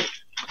tracks.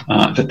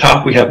 At the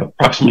top, we have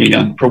approximately,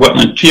 for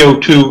wetland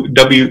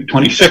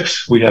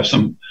TO2W26, we have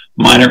some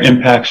minor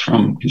impacts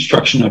from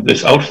construction of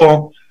this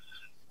outfall.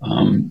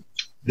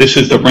 This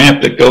is the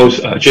ramp that goes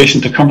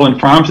adjacent to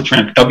Cumberland Farms. It's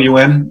ramp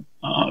WN.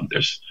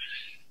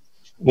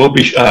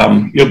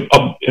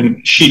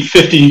 In sheet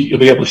 50, you'll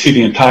be able to see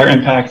the entire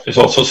impact. There's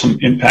also some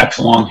impacts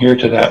along here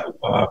to that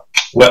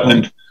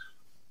wetland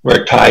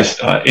where it ties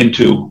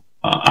into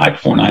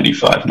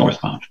I-495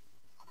 northbound.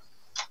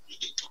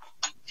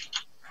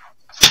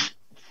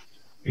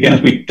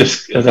 Again,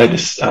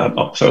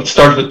 so it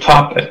started at the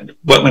top at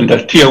wetland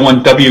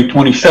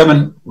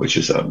TO1W27, which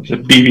is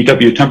the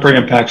BVW temporary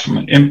impacts from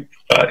an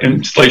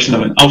installation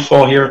of an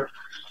outfall here.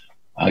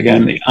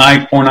 Again, the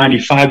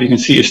I-495 you can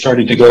see is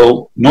starting to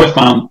go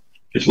northbound.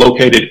 It's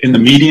located in the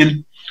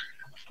median.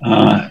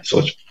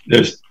 So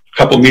there's a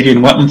couple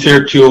median wetlands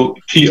here,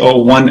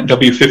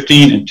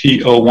 TO1W15 and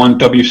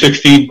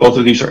TO1W16. Both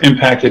of these are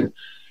impacted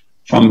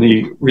from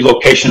the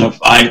relocation of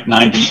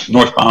I-90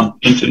 northbound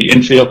into the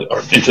infield,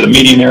 or into the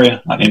median area,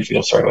 not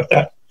infield, sorry about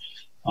that.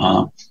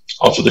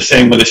 Also the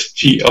same with this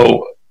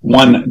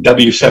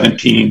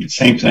TO1W17,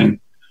 same thing.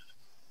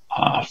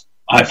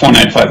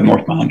 I-495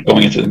 northbound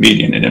going into the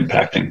median and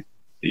impacting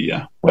the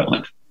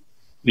wetland.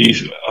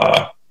 These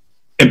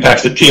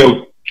impacts to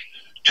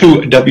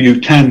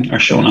TO2W10 are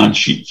shown on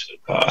sheets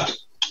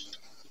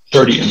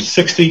 30 and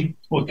 60.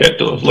 We'll get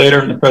to those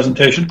later in the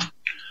presentation.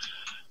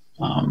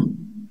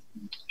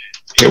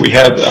 Here we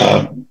have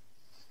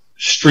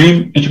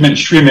intermittent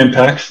stream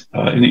impacts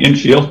in the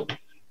infield.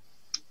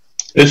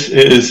 This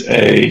is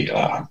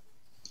a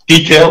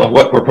detail of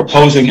what we're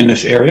proposing in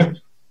this area.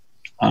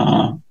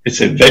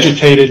 It's a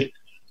vegetated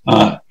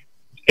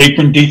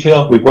apron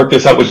detail. We worked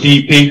this out with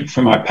DEP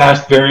from our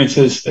past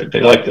variances. They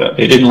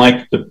didn't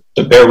like the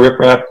bare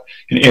riprap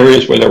in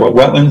areas where there were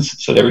wetlands,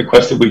 so they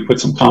requested we put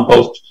some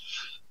compost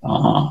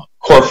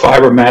core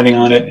fiber matting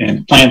on it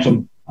and plant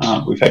them.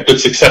 We've had good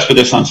success with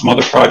this on some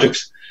other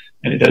projects,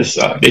 and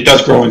it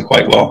does grow in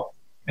quite well,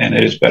 and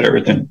it is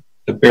better than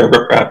the bare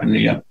riprap in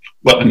the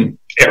wetland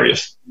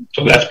areas.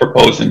 So that's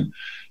proposed in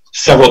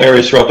several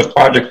areas throughout the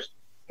project,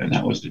 and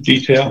that was the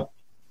detail.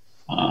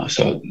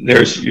 So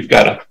you've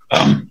got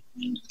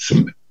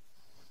some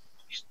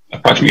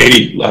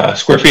approximately 80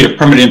 square feet of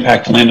permanent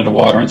impact to land in the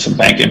water and some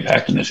bank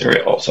impact in this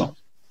area also.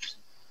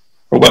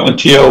 For wetland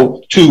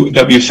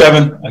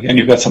TO2W7, again,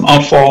 you've got some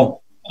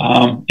outfall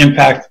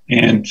impact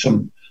and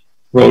some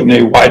road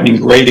and widening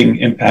grading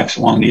impacts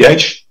along the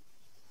edge.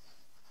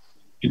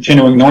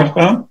 Continuing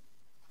northbound,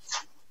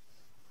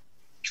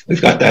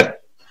 we've got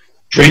that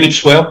drainage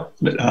swale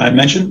that I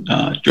mentioned,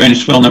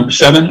 drainage swale number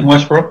 7 in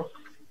Westboro.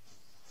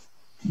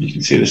 You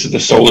can see this is the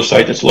solar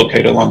site that's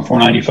located along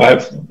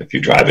 495. If you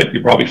drive it,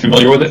 you're probably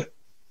familiar with it.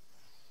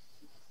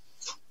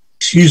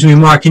 excuse me,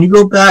 Mark, can you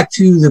go back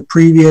to the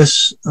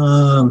previous,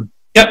 Yep,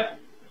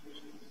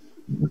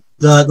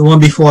 the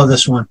one before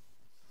this one?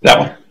 that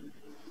one.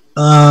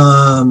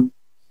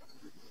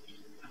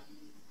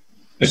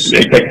 It's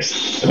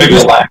a big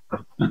lag.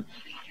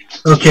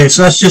 Okay,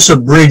 so that's just a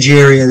bridge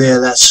area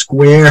there, that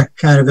square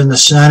kind of in the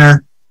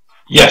center.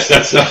 Yes,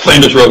 that's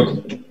Flanders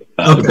Road,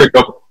 the bridge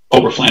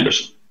over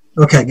Flanders.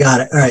 Okay,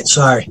 got it. All right,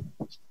 sorry.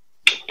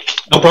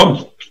 No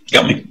problem.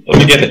 Got me. Let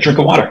me get a drink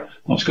of water.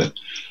 That was good.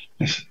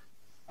 Nice.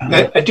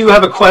 I do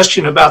have a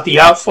question about the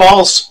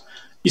outfalls.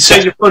 You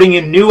said you're putting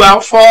in new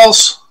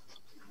outfalls.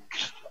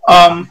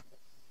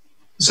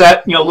 Is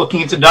that,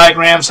 looking at the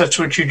diagrams, that's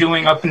what you're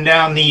doing up and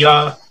down the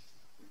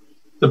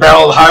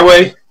barrel of the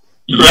highway?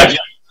 Yes,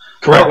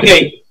 correct.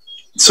 Okay,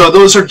 so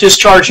those are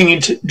discharging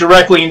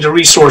directly into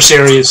resource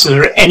areas. Is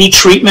there any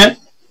treatment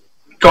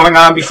going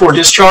on before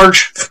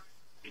discharge?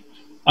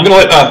 I'm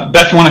going to let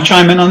Beth, you want to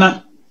chime in on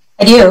that?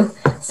 I do.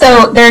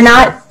 So they're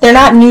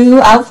not new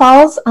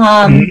outfalls.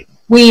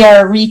 We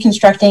are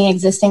reconstructing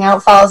existing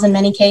outfalls in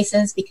many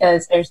cases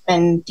because there's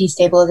been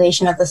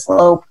destabilization of the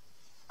slope.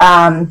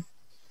 In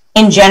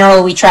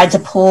general, we tried to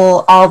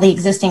pull all the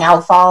existing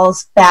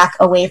outfalls back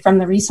away from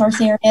the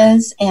resource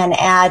areas and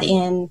add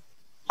in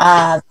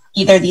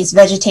either these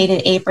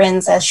vegetated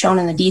aprons as shown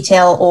in the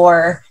detail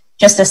or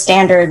just a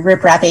standard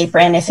riprap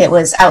apron if it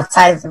was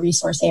outside of the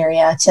resource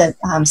area to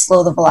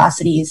slow the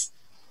velocities.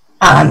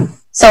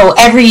 So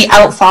every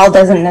outfall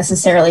doesn't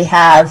necessarily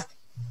have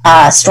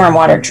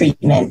stormwater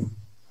treatment,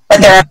 but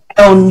there are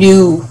no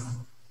new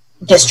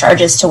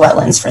discharges to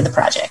wetlands for the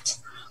project.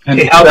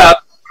 Okay, how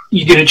about,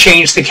 you going to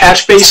change the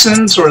catch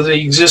basins or the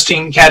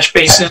existing catch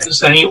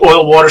basins? Any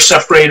oil water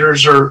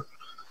separators or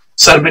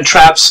sediment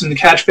traps in the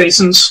catch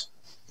basins?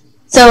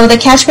 So the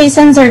catch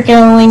basins are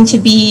going to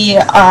be,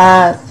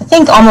 I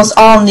think, almost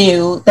all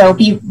new. They'll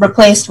be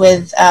replaced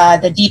with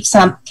the deep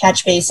sump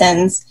catch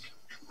basins.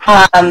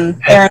 There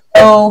are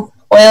no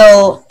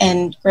oil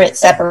and grit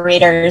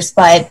separators,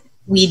 but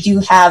we do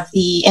have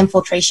the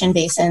infiltration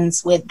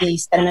basins with the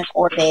sediment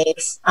ore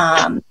bays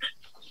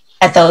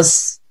at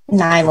those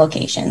 9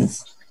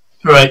 locations.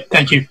 Right,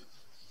 thank you.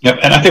 Yep,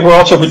 and I think we're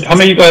also, how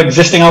many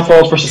existing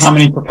outfalls versus how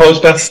many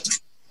proposed, Beth?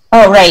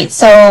 Oh, right.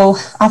 So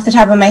off the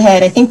top of my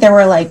head, I think there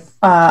were like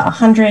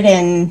 100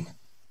 and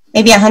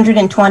maybe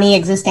 120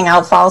 existing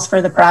outfalls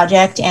for the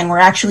project, and we're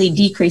actually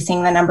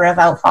decreasing the number of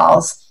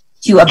outfalls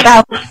to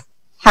about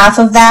half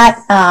of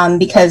that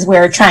because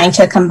we're trying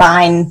to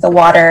combine the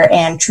water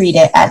and treat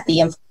it at the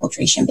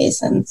infiltration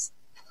basins.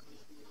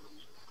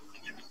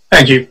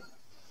 Thank you.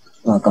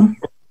 Welcome.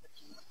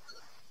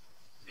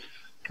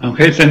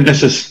 Okay, then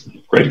this is a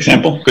great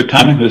example. Good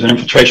timing. There's an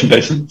infiltration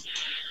basin.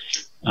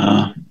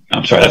 I'm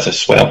sorry, that's a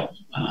swale.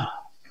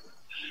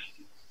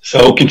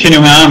 So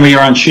continuing on, we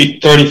are on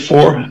sheet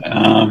 34.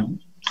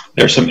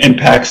 There's some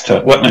impacts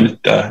to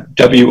wetland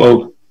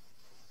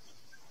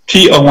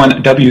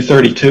T01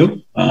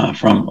 W32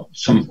 from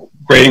some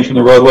grading from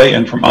the roadway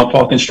and from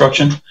outfall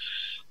construction.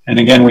 And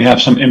again, we have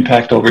some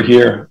impact over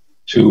here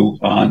to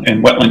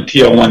in wetland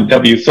T01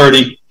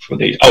 W30 for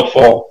the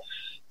outfall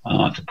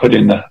to put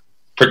in the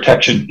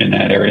protection in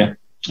that area.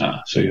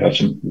 So you have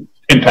some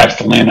impacts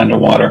to land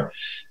underwater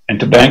and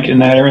to bank in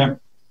that area.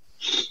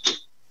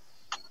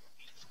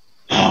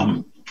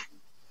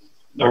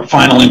 Our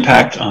final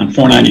impact on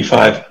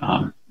 495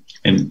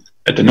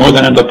 at the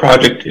northern end of the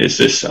project is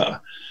this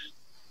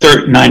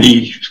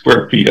 90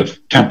 square feet of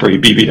temporary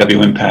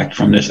BVW impact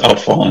from this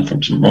outfall and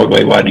from some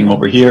roadway widening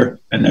over here.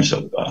 And there's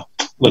a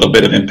little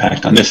bit of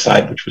impact on this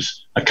side, which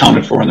was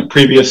accounted for in the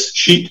previous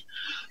sheet.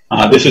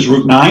 This is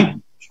Route 9.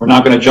 We're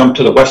now going to jump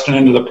to the western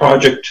end of the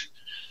project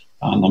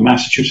on the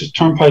Massachusetts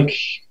Turnpike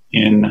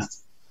in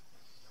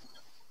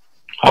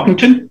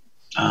Hopkinton.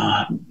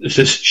 This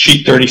is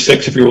sheet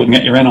 36 if you're looking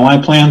at your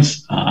NOI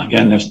plans.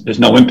 Again, there's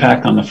no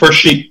impact on the first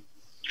sheet.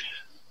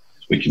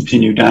 As we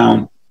continue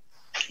down,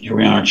 here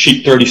we are on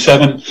sheet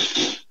 37.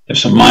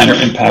 There's some minor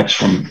impacts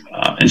from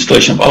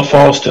installation of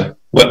outfalls to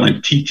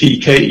wetland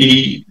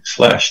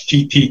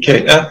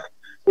TTKE/TTKF.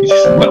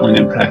 There's some wetland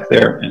impact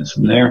there and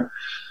some there.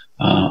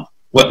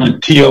 Wetland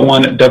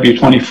T01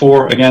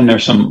 W24. Again,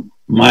 there's some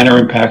minor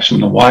impacts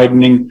from the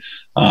widening,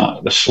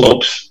 the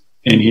slopes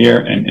in here,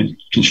 and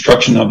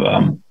construction of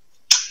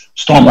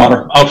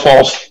stormwater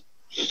outfalls.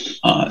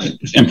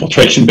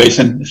 Infiltration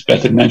basin, as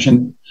Beth had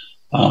mentioned,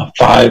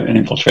 5 and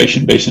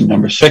infiltration basin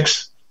number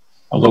 6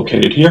 are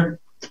located here.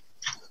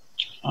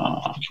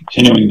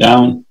 Continuing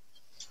down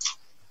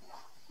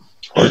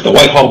towards the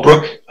Whitehall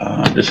Brook.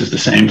 This is the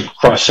same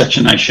cross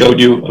section I showed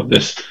you of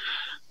this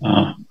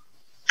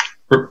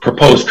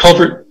proposed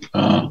culvert.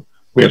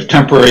 We have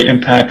temporary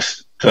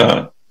impacts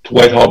to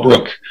Whitehall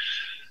Brook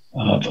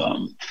of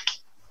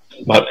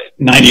about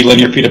 90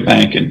 linear feet of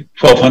bank and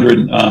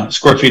 1,200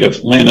 square feet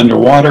of land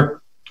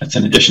underwater. That's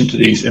in addition to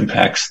these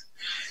impacts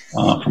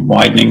from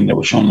widening that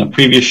was shown on the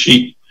previous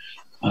sheet.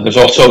 There's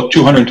also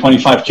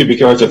 225 cubic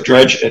yards of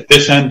dredge at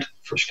this end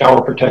for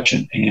scour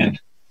protection and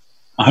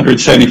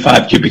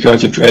 175 cubic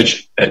yards of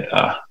dredge at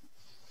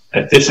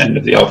this end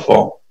of the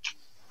outfall,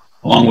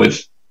 along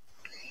with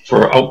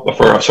for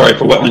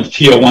wetlands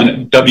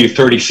TO1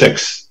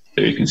 W36,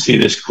 there you can see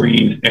this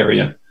green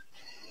area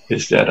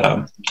is that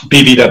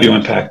BVW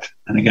impact,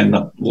 and again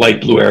the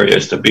light blue area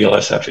is the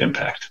BLSF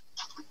impact.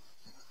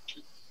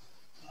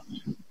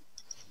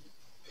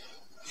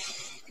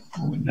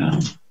 Moving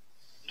down.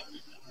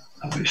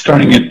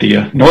 Starting at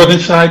the northern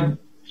side,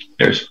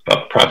 there's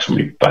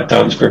approximately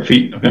 5,000 square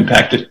feet of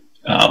impacted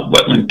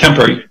wetland,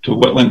 temporary to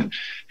wetland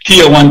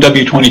TO1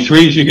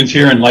 W23, as you can see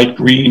here in light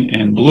green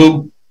and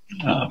blue,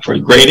 for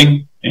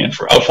grading and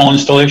for outfall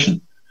installation.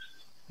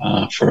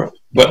 For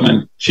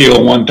wetland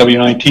TO1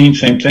 W19,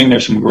 same thing,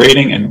 there's some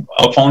grading and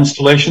outfall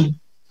installation.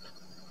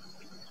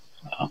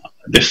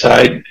 This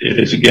side, it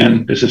is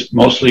again, this is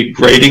mostly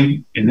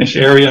grading in this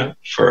area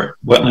for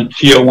wetland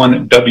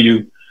TO1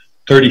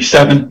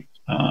 W37.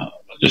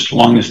 Just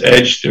along this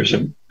edge, there's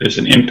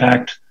an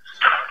impact.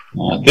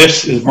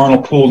 This is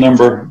vernal pool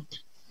number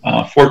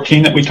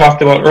 14 that we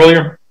talked about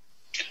earlier.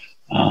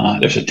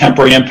 There's a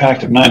temporary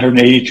impact of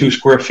 982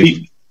 square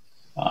feet.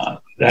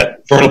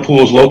 That vernal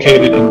pool is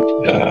located in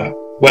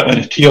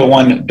wetland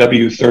TO1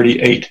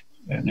 W38,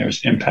 and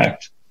there's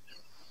impact.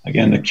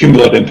 Again, the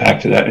cumulative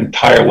impact of that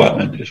entire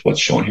wetland is what's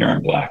shown here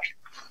in black,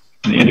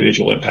 and the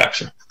individual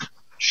impacts are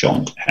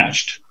shown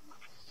hatched.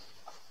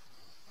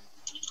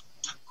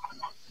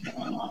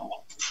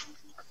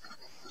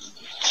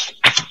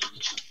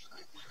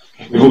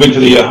 We move into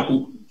the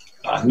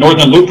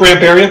northern loop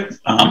ramp area.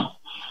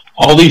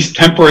 All these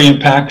temporary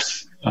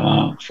impacts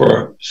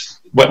for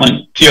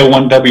wetland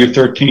TO1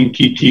 W13,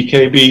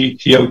 TTKB,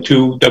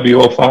 TO2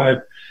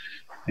 W05,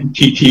 and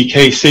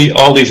TTKC,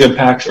 all these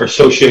impacts are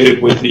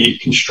associated with the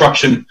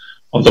construction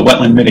of the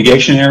wetland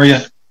mitigation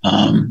area.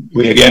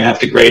 We again have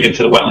to grade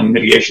into the wetland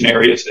mitigation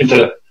areas, into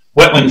the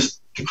wetlands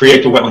to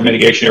create the wetland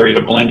mitigation area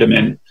to blend them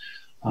in.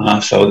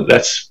 So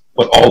that's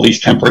what all these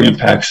temporary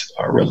impacts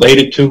are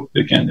related to.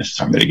 Again, this is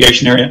our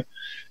mitigation area.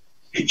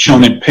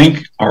 Shown in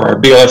pink are our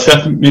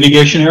BLSF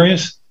mitigation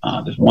areas.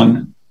 There's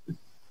 1,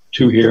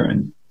 2 here,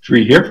 and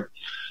 3 here.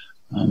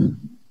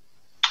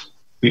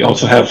 We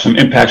also have some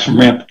impacts from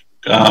ramp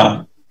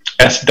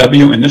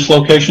SW in this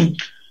location,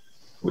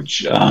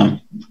 which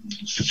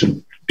is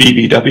some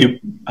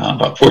BVW,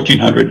 about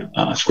 1,400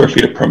 square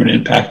feet of permanent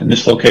impact in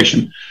this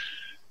location.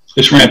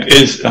 This ramp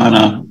is on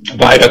a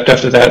viaduct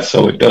after that,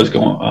 so it does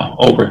go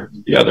over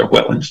the other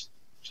wetlands.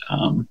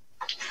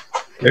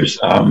 There's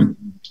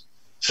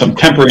some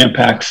temporary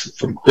impacts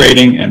from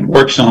grading and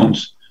work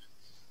zones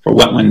for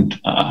wetland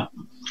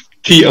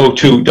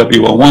TO2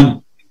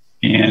 W01,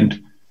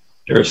 and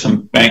there are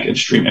some bank and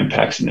stream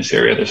impacts in this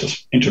area. There's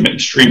this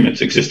intermittent stream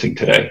that's existing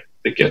today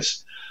that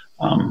gets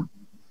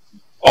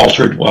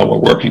altered while we're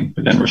working,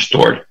 but then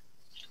restored.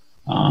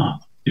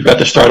 You've got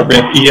the start of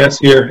ramp ES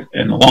here,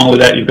 and along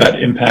with that, you've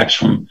got impacts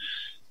to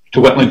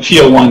wetland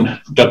TO1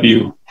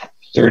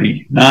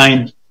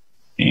 W39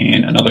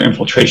 and another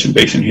infiltration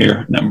basin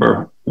here,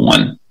 number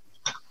 1.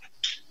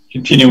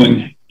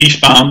 Continuing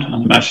eastbound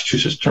on the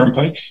Massachusetts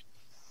Turnpike,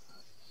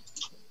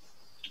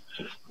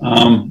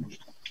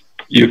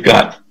 you've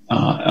got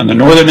on the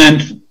northern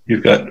end,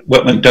 you've got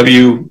wetland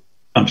TO1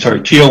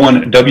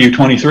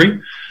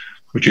 W23,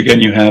 which again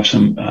you have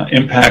some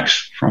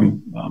impacts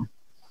from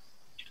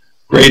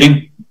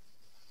grading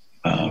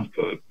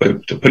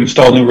to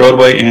install new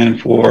roadway and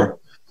for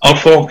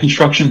outfall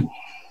construction.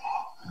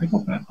 I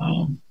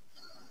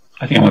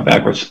think I went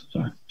backwards.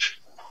 Sorry.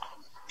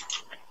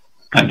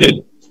 I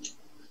did.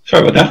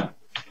 Sorry about that.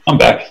 I'm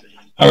back.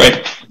 All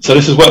right. So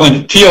this is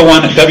wetland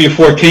TO1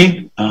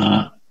 W14,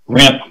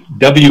 ramp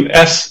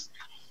WS.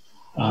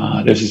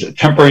 There's a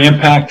temporary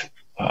impact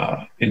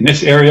in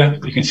this area.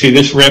 You can see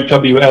this ramp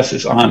WS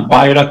is on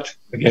viaduct.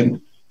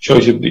 Again,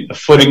 shows you the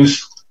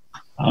footings.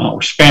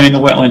 We're spanning the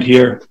wetland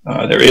here.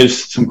 There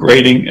is some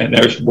grading, and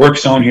there's work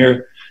zone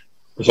here.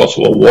 There's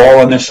also a wall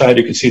on this side.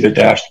 You can see the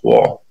dashed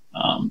wall.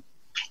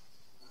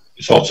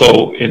 It's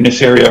also in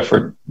this area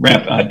for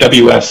ramp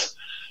WS,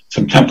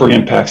 some temporary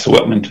impacts to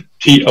wetland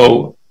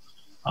TO1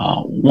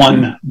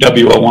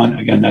 W01.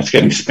 Again, that's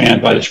getting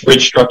spanned by this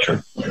bridge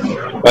structure.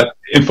 But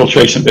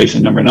infiltration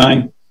basin number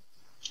 9.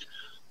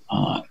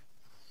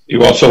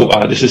 You also,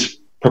 this is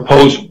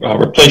proposed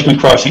replacement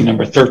crossing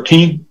number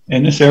 13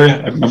 in this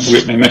area. I remember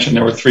we mentioned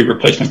there were 3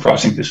 replacement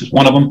crossings. This is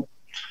one of them.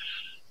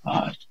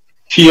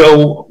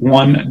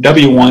 TO1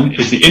 W1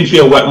 is the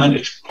infield wetland.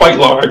 It's quite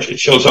large. It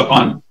shows up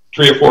on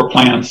 3 or 4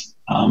 plans.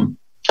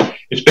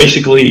 It's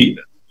basically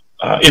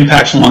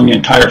impacts along the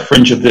entire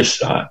fringe of this,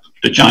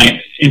 the giant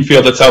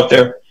infield that's out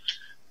there.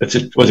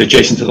 Was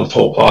adjacent to the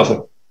toll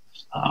plaza.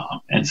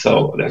 And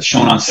so that's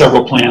shown on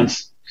several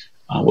plans.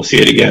 We'll see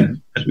it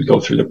again as we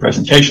go through the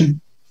presentation.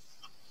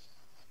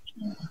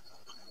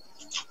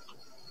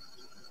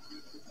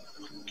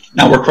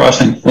 Now we're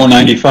crossing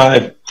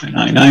 495 and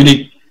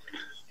I-90.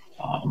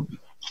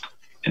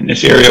 In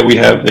this area, we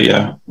have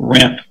the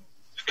ramp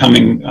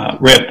coming,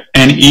 ramp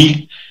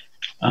NE.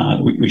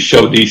 We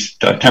showed these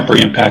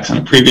temporary impacts on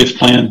a previous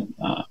plan,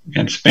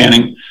 again,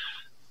 spanning.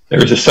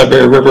 There is a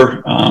Sudbury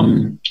River,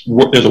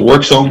 there's a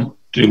work zone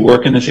to do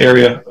work in this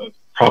area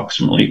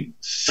approximately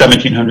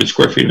 1,700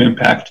 square feet of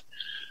impact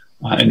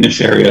in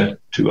this area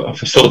to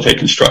facilitate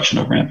construction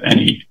of ramp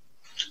NE.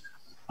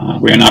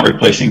 We are not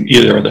replacing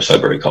either of the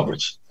Sudbury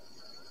culverts.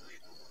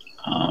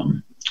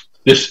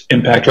 This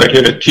impact right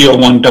here, the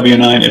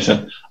T01W9, is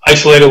an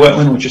isolated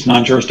wetland, which is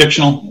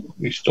non-jurisdictional.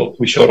 We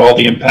showed all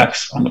the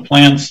impacts on the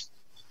plans.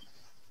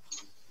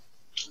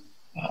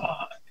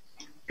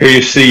 Here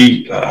you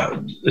see,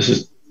 this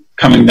is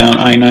coming down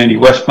I-90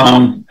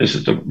 westbound. This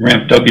is the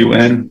ramp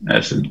WN,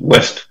 that's in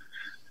west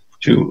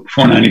to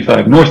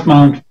 495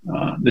 northbound.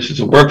 This is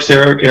a works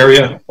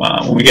area.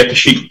 When we get to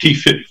sheet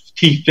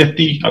sheet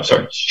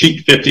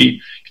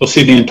 50, you'll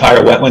see the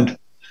entire wetland.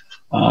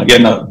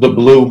 Again, the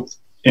blue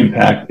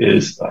impact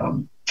is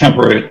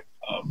temporary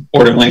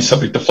border lane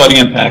subject to flooding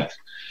impact.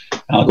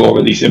 I'll go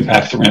over these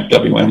impacts to ramp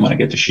WN when I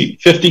get to sheet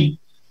 50.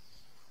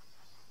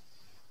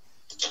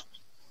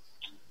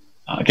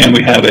 Again,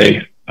 we have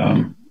a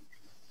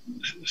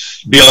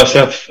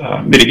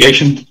BLSF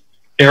mitigation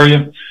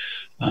area,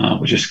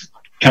 which is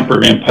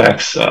temporary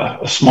impacts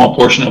a small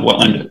portion of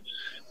wetland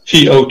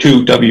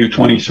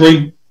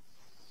T02W23.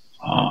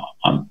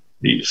 On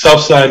the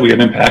south side, we have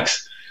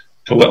impacts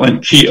to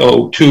wetland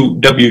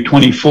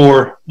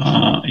T02W24.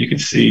 You can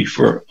see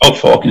for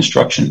outfall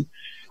construction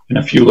in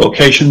a few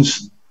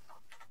locations.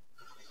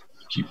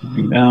 Keep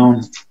moving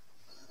down.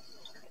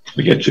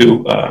 We get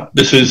to,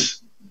 this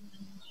is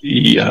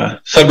the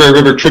Sudbury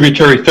River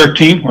Tributary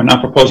 13. We're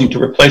not proposing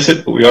to replace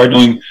it, but we are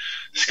doing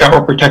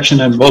scour protection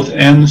on both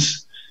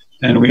ends,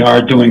 and we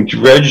are doing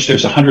dredge.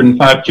 There's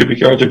 105 cubic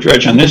yards of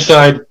dredge on this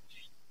side,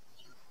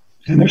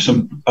 and there's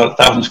about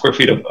 1,000 square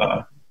feet of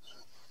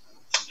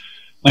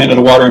land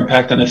and water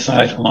impact on this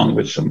side, along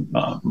with some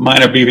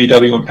minor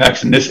BVW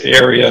impacts in this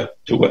area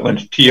to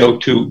wetland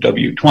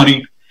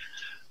T02W20.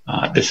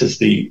 This is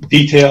the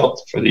detail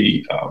for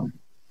the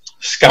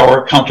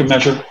scour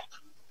countermeasure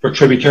for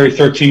Tributary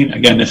 13.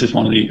 Again, this is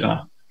one of the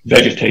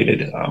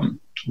vegetated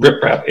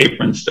riprap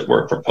aprons that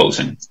we're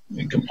proposing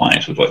in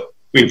compliance with what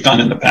we've done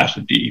in the past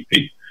with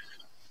DEP.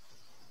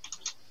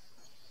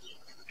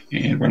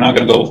 And we're now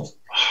going to go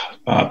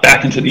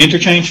back into the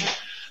interchange.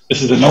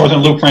 This is the northern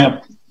loop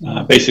ramp.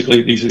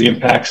 Basically, these are the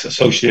impacts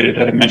associated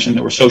that I mentioned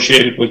that were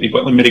associated with the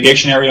wetland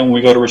mitigation area when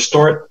we go to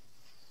restore it.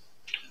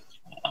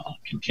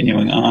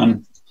 Continuing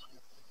on,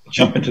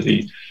 jump into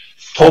the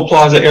toll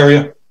plaza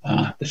area.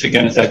 This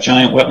again is that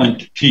giant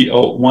wetland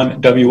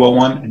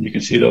T01W01, and you can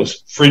see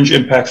those fringe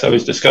impacts I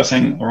was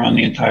discussing around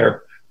the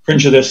entire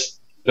fringe of this,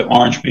 the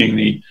orange being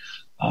the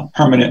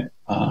permanent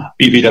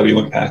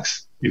BVW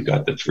impacts. You've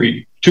got the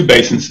two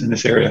basins in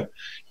this area.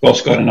 You've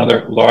also got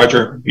another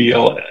larger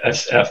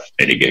BLSF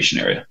mitigation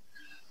area.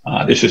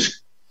 This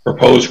is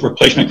proposed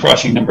replacement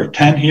crossing number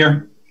 10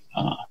 here.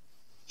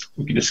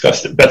 We can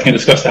discuss it. Beth can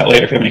discuss that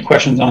later if you have any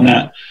questions on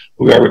that.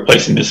 We are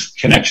replacing this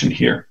connection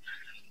here.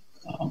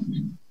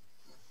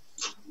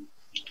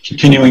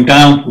 Continuing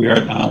down, we are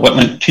at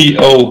wetland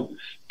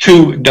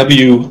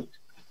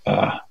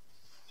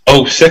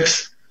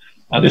T02W06.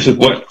 This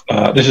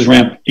is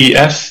ramp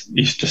ES,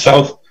 east to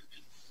south,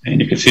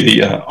 and you can see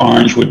the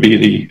orange would be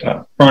the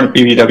permanent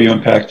BVW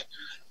impact.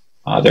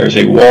 There's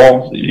a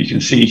wall that you can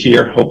see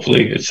here.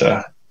 Hopefully, it's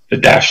the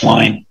dash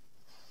line,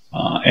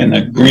 and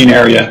the green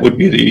area would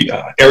be the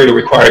area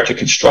required to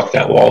construct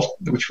that wall,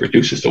 which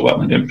reduces the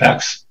wetland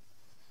impacts.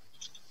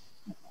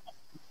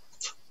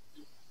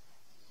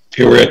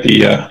 Here we're at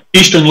the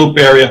eastern loop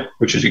area,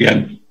 which is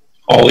again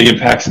all the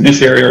impacts in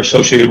this area are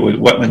associated with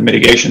wetland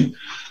mitigation.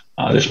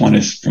 This one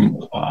is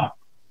from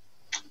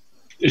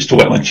is to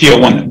wetland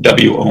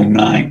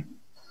T01W09,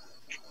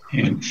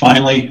 and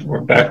finally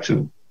we're back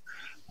to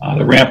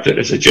the ramp that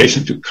is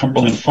adjacent to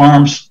Cumberland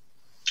Farms,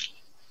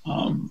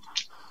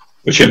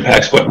 which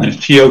impacts wetland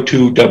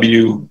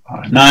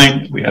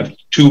T02W9. We have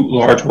two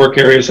large work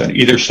areas on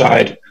either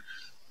side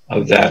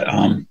of that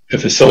to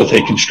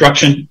facilitate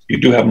construction. You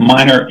do have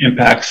minor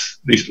impacts.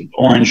 These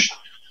orange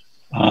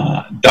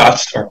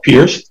dots are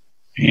piers,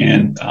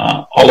 and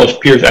all those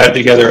piers added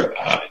together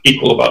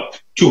equal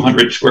about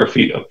 200 square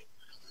feet of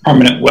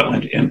permanent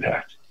wetland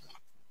impact.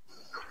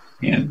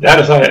 And that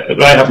is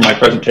what I have in my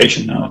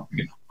presentation now.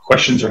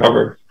 Questions or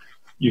however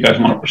you guys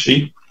want to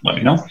proceed, let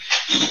me know.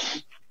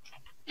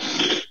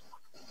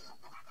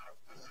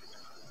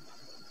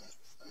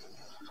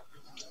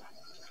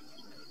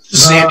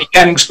 This is Andy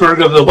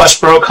Kenningsburg of the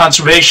Westboro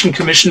Conservation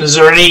Commission. Are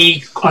there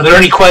any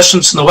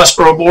questions from the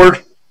Westboro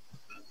board?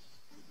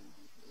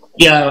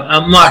 Yeah,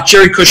 Mark,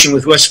 Jerry Cushing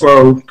with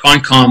Westboro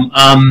Concom.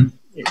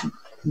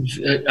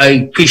 I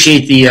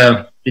appreciate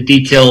the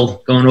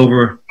detail going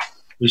over.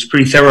 It was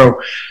pretty thorough.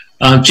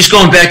 Just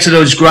going back to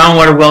those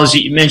groundwater wells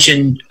that you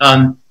mentioned,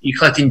 you're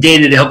collecting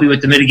data to help you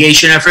with the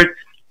mitigation effort.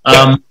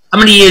 How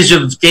many years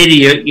of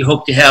data you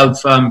hope to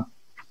have on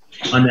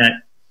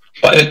that?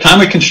 By the time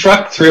we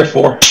construct, 3 or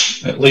 4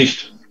 at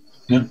least.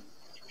 Yeah.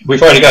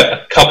 We've already got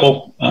a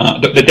couple.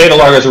 The data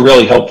loggers are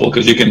really helpful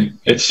because you can.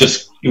 It's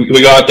just you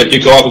go out with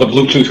a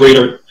Bluetooth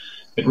reader.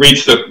 It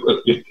reads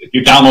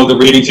you download the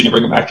readings and you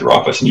bring them back to your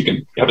office, and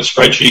you have a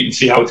spreadsheet and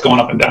see how it's going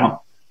up and down.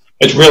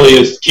 It really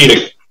is key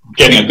to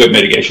getting a good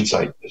mitigation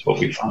site is what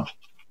we found.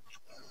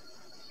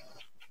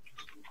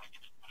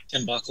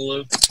 Tim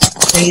Buckaloo.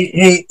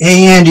 Hey,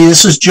 Andy,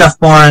 this is Jeff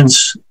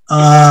Barnes.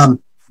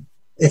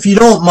 If you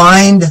don't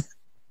mind,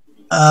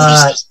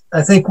 I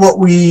think what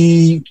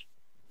the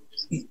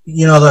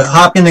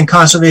Hopkinton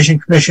Conservation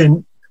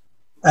Commission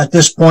at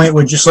this point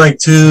would just like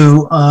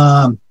to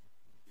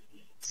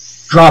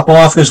drop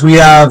off, because we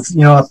have,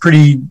 a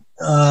pretty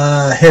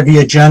heavy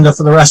agenda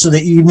for the rest of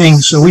the evening.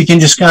 So we can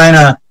just kind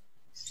of,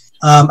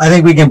 I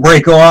think we can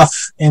break off,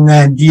 and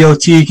then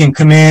DOT can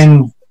come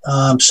in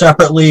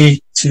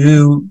separately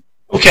to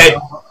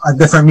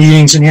different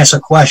meetings and answer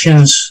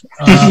questions.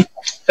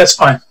 That's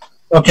fine.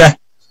 Okay.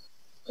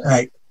 All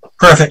right.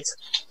 Perfect.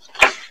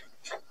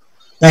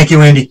 Thank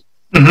you, Andy.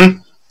 All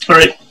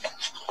right.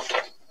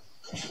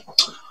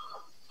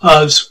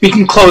 So we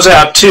can close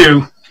out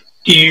too.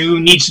 Do you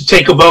need to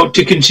take a vote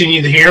to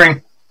continue the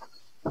hearing?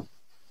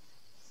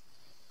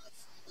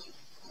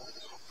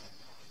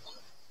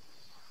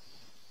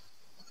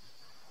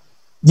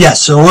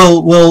 Yes.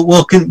 So we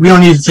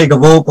don't need to take a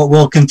vote, but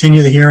we'll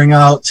continue the hearing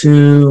out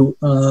to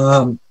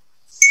our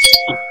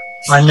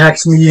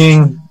next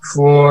meeting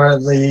for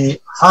the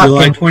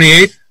July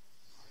 28th,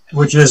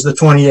 which is the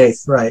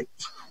 28th, right?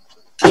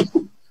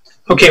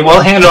 Okay,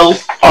 we'll handle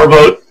our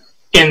vote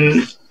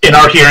in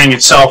our hearing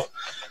itself.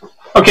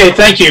 Okay,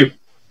 thank you.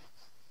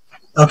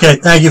 Okay,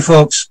 thank you,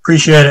 folks.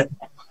 Appreciate it.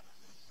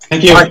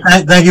 Thank you. All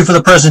right, thank you for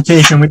the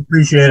presentation. We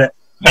appreciate it.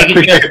 I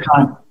appreciate your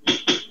time.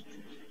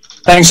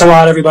 Thanks a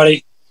lot,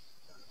 everybody.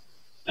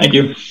 Thank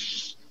you.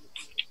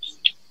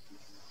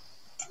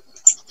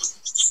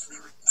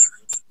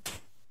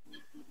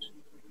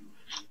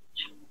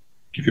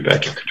 Give you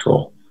back your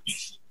control.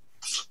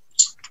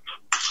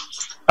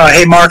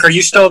 Hey, Mark, are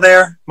you still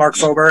there? Mark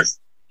Fobert?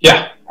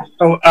 Yeah.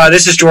 Oh,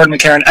 this is Jordan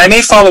McCarran. I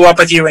may follow up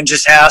with you and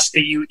just ask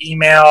that you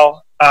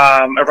email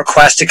a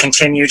request to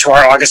continue to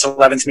our August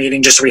 11th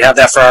meeting, just so we have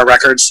that for our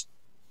records.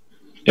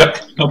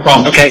 Yep, no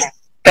problem. Okay,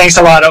 thanks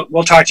a lot.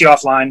 We'll talk to you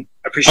offline.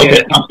 Appreciate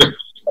it.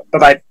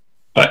 Bye-bye.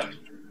 Bye.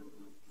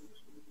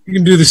 you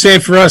can do the same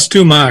for us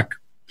too,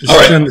 Mark. Just All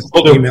right, send us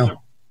we'll an do.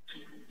 email.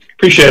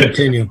 Appreciate it.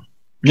 Continue.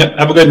 Yep,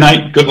 have a good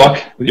night. Good luck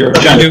with your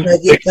agenda.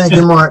 Thank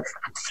you, Mark.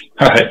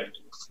 All right,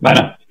 bye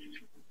now.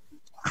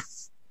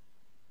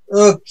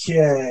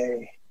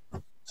 Okay.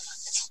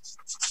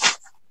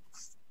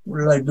 What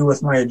did I do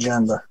with my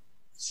agenda?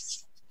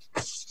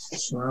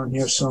 It's around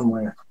here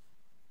somewhere.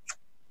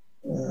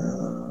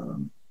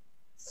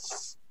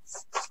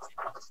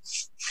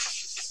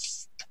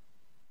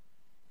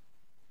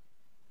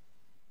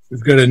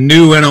 We've got a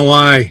new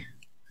NOI.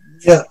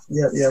 Yeah.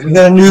 We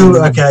got a new,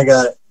 okay, I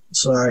got it.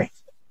 Sorry.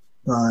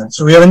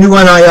 So we have a new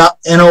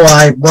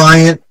NOI,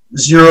 Bryant,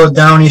 0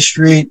 Downey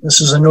Street.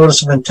 This is a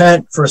notice of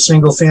intent for a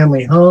single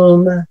family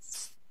home.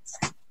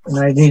 And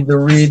I need to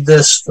read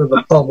this for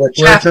the public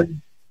record.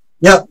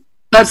 Yep.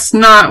 That's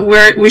not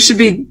where we should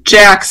be.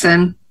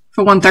 Jackson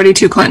for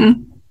 132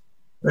 Clinton.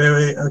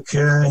 Wait,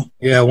 okay.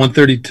 Yeah,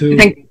 132. I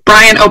think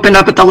Brian opened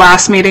up at the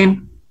last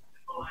meeting.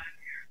 All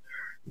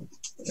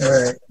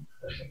right.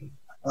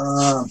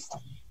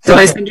 Did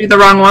I send you the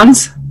wrong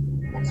ones?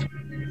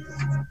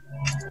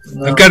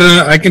 I've got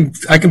I can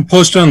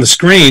post it on the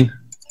screen.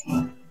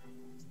 All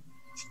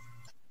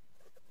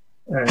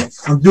right.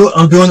 I'm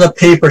doing the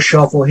paper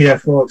shuffle here,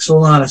 folks.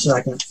 Hold on a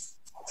second.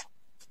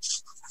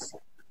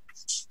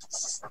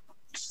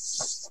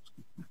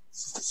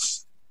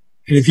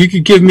 And if you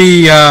could give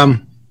me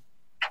an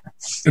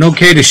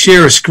okay to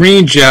share a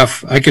screen,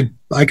 Jeff, I could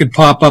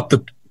pop up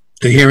the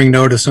hearing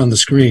notice on the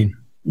screen.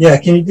 Yeah,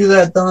 can you do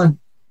that, Don?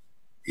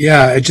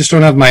 Yeah, I just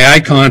don't have my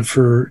icon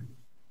for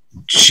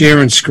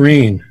sharing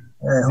screen.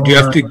 Right, Do you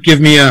have to give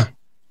me a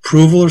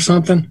approval or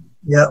something?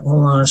 Yeah,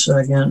 hold on a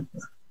second.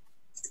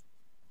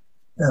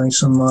 Having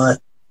some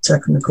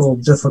technical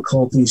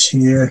difficulties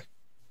here.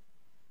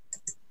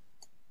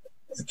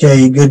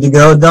 Okay, you good to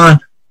go, Don?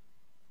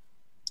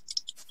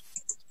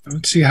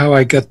 Let's see how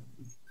I get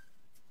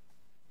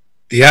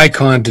the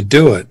icon to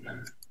do it.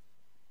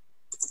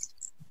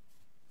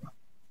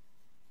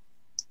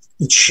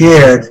 It's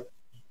shared.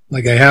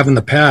 Like I have in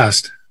the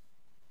past.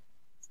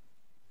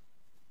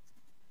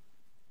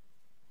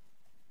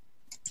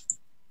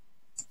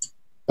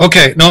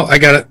 Okay, no, I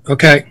got it.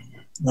 Okay.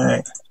 All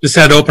right. Just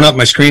had to open up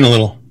my screen a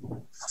little.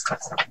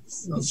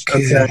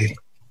 Okay.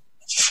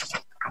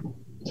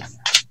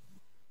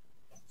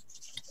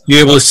 You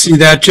able to see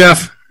that,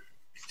 Jeff?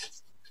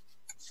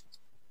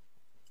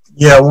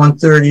 Yeah,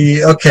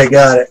 130. Okay,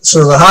 got it.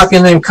 So the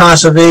Hopkinton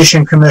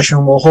Conservation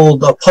Commission will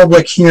hold a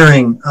public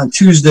hearing on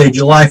Tuesday,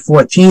 July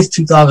 14th,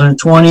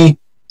 2020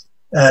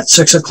 at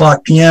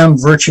 6:00 p.m.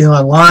 virtually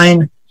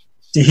online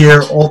to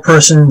hear all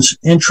persons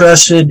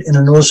interested in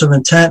a notice of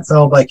intent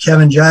filed by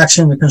Kevin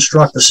Jackson to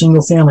construct a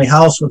single-family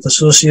house with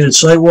associated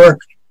site work.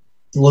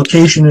 The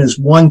location is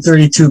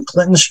 132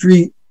 Clinton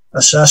Street,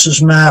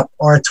 Assessors Map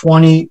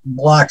R20,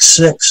 Block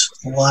 6,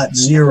 Lot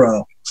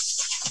 0.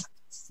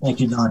 Thank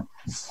you, Don.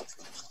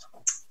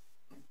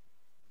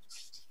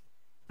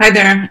 Hi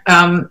there.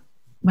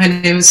 My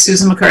name is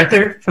Susan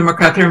MacArthur from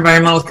MacArthur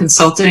Environmental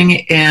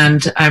Consulting,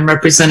 and I'm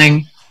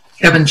representing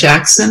Kevin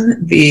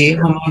Jackson, the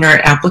homeowner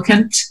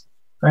applicant.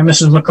 Hi,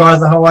 Mrs.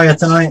 MacArthur. How are you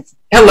tonight?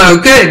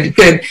 Hello. Good.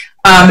 Good.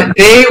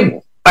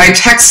 I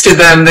texted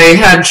them. They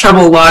had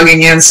trouble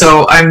logging in,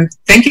 so I'm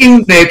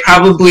thinking they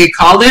probably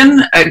called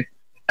in.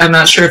 I'm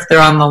not sure if they're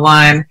on the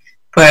line,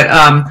 but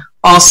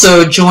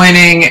also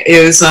joining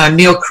is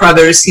Neil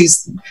Crothers.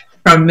 He's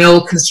from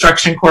Mill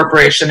Construction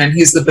Corporation, and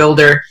he's the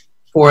builder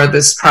for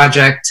this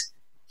project.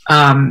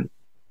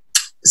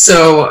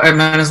 So I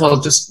might as well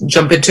just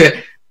jump into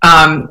it.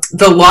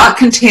 The lot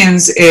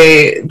contains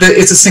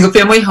it's a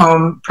single-family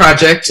home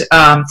project.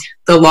 The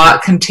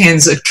lot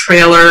contains a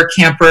trailer,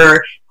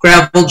 camper,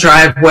 gravel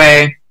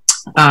driveway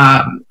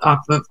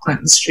off of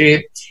Clinton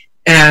Street,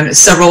 and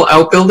several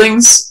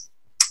outbuildings.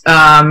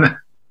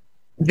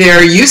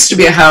 There used to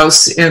be a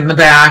house in the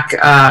back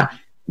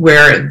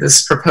where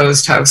this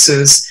proposed house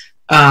is,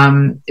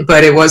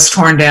 but it was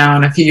torn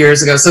down a few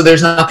years ago, so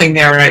there's nothing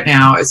there right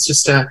now. It's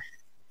just a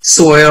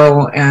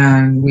soil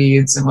and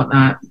weeds and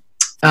whatnot.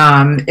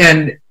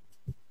 And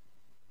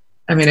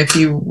I mean, if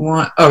you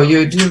want, oh,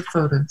 you do have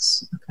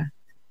photos. Okay.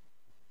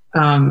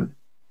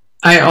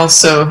 I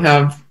also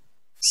have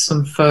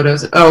some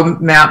photos. Oh,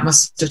 Matt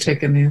must have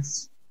taken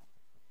these.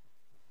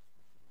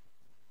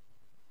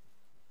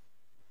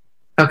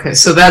 Okay,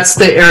 so that's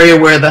the area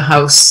where the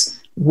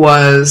house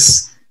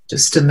was,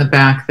 just in the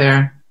back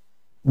there.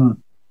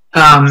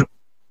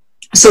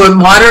 So it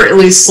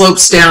moderately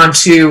slopes down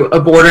to a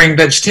bordering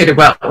vegetated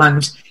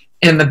wetland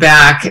in the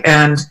back.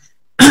 And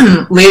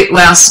late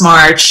last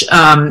March,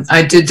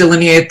 I did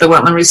delineate the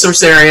wetland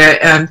resource area,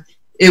 and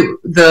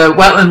the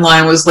wetland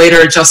line was later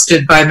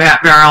adjusted by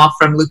Matt Merrill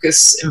from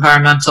Lucas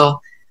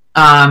Environmental,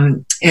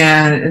 and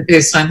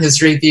based on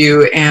his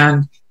review.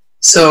 And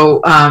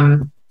so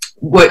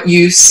what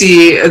you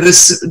see,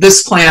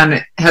 this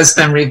plan has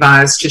been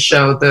revised to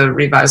show the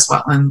revised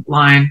wetland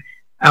line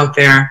out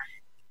there.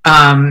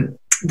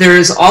 There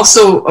is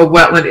also a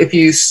wetland, if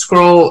you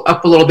scroll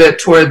up a little bit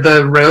toward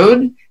the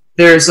road,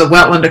 there's a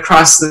wetland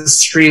across the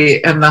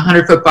street, and the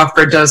 100-foot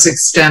buffer does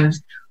extend,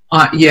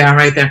 yeah,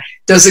 right there,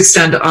 does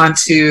extend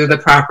onto the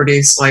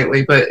property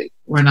slightly, but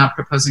we're not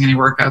proposing any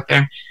work out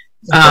there.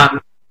 Okay.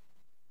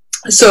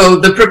 So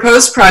the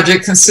proposed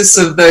project consists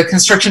of the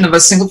construction of a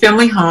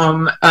single-family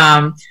home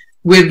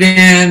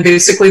within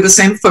basically the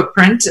same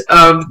footprint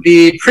of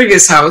the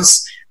previous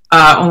house,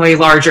 only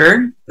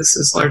larger. This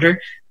is larger.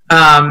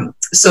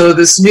 So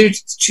this new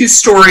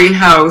 2-story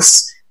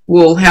house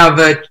will have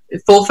a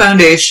full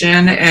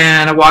foundation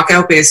and a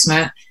walkout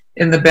basement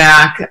in the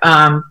back.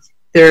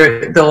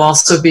 There'll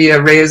also be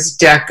a raised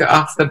deck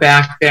off the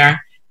back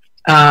there.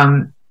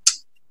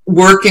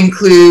 Work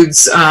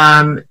includes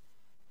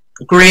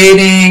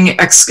grading,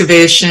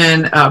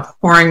 excavation,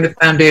 pouring the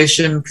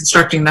foundation,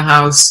 constructing the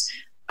house,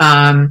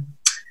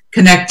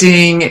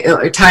 connecting,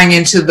 tying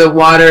into the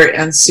water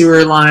and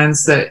sewer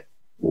lines that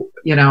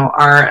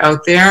are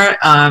out there.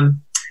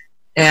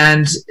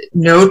 And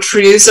no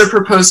trees are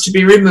proposed to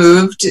be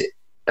removed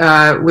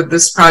with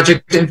this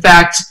project. In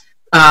fact,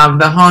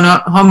 the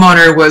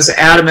homeowner was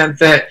adamant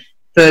that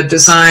the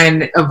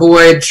design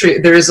avoid tree.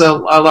 There is a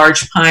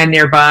large pine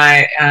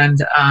nearby,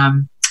 and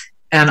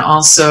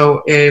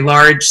also a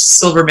large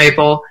silver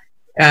maple,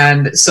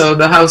 and so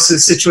the house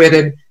is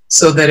situated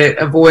so that it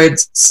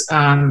avoids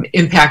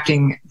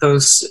impacting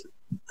those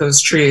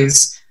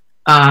trees.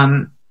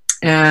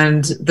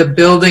 And the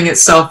building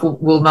itself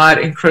will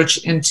not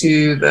encroach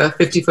into the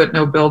 50-foot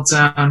no-build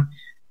zone.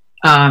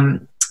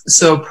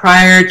 So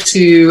prior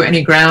to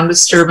any ground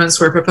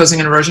disturbance, we're proposing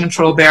an erosion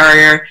control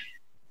barrier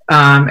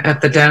at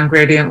the down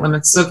gradient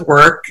limits of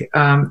work.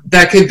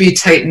 That could be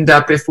tightened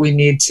up if we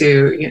need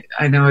to.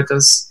 I know it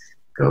does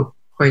go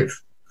quite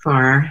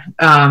far.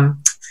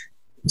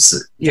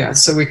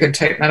 So we could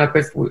tighten that up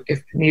if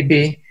need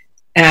be.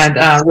 And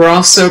we're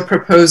also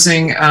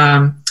proposing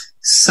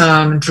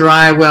some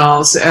dry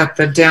wells at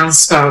the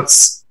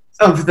downspouts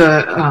of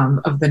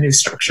the new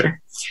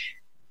structure,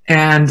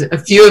 and a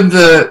few of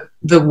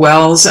the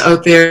wells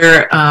out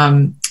there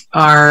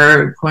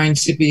are going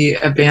to be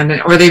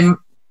abandoned, or they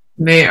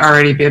may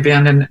already be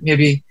abandoned.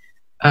 Maybe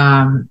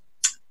the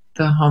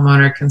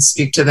homeowner can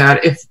speak to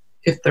that if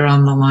they're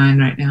on the line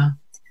right now.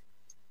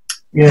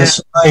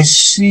 Yes, I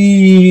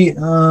see.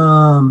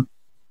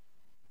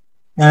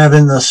 Kind of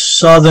in the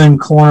southern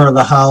corner of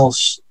the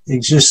house,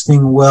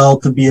 existing well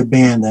to be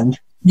abandoned.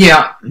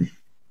 Yeah.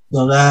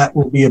 So that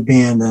will be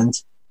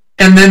abandoned.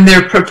 And then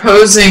they're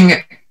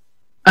proposing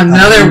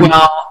another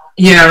well.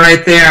 Yeah,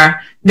 right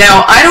there.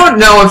 Now, I don't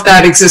know if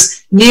that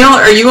exists. Neil,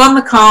 are you on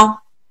the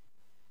call?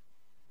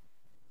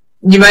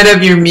 You might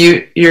have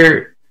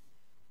your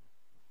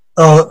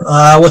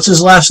Oh, what's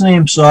his last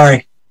name?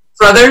 Sorry.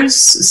 Crothers,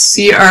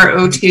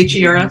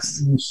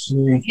 C-R-O-T-H-E-R-S. Let me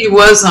see. He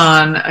was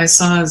on. I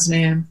saw his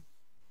name.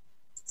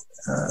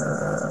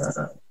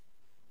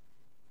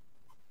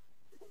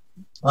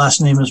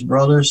 Last name is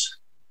Brothers.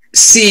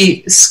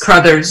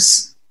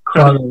 Crothers.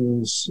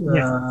 Crothers.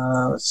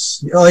 Yeah. Let's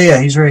see. Oh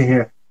yeah, he's right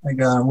here. I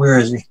got him. Where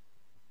is he?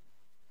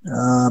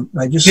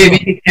 I just Maybe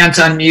he can't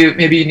unmute.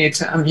 Maybe you need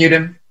to unmute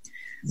him.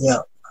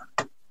 Yeah.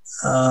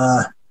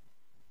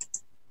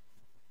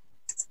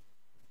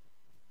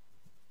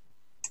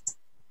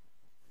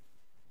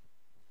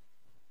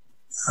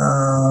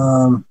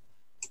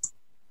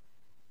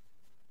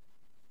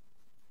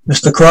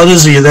 Mr.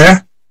 Crothers, are you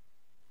there?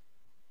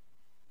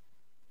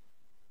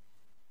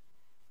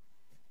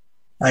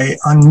 I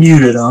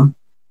unmuted him.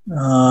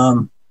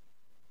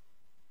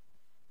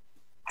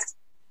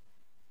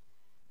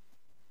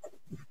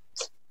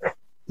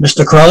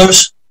 Mr.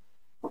 Crothers?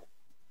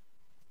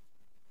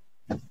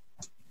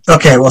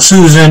 Okay, well,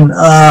 Susan,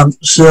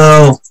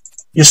 so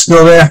you're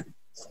still there?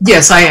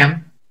 Yes, I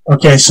am.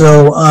 Okay,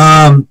 so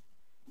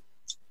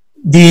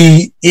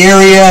the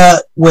area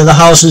where the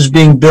house is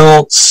being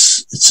built,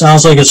 it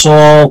sounds like it's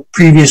all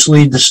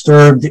previously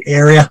disturbed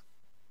area.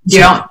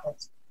 Yeah,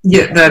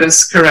 yeah, that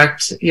is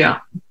correct. Yeah.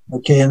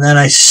 Okay, and then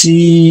I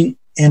see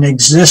an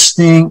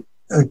existing.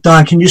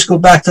 Don, can you just go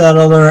back to that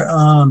other?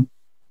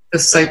 The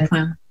site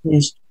plan,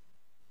 please.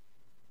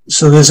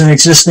 So there's an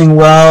existing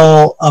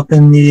well up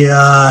in the.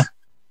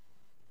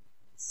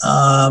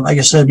 I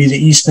guess that'd be the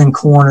eastern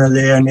corner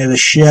there near the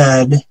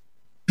shed.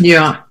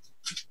 Yeah.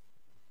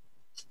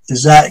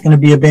 Is that going to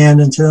be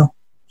abandoned too?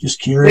 Just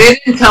curious. They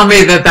didn't tell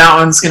me that that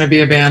one's going to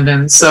be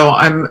abandoned, so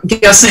I'm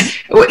guessing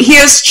he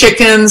has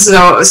chickens,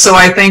 so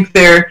I think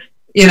they're,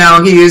 you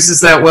know, he uses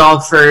that well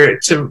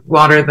to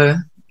water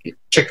the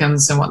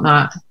chickens and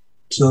whatnot.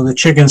 So the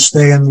chickens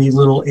stay in the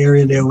little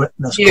area there with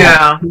this.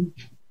 Yeah.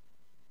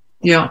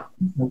 Yeah.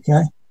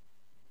 Okay.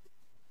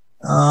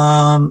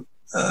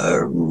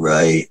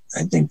 Right.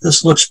 I think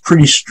this looks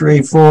pretty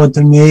straightforward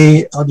to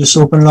me. I'll just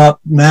open it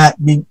up.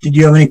 Matt, did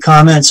you have any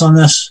comments on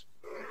this?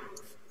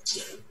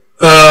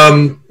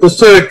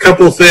 Just a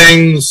couple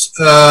things.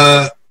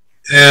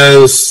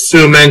 As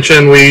Sue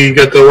mentioned, we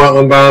got the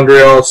wetland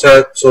boundary all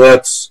set, so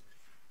that's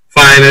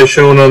fine as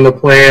shown on the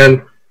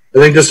plan. I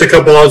think just a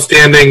couple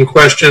outstanding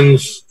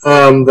questions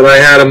that I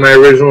had in my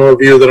original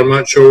review that I'm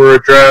not sure were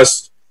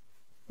addressed.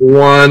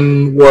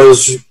 One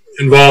was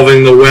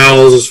involving the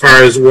wells as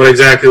far as what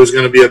exactly was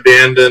going to be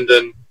abandoned,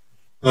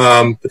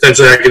 and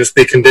potentially that can just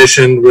be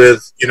conditioned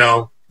with, you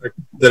know,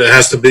 that it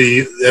has to be,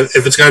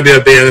 if it's going to be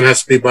abandoned, it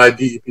has to be by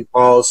DEP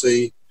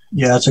policy.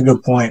 Yeah, that's a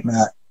good point,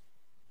 Matt.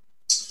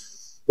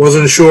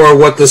 Wasn't sure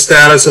what the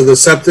status of the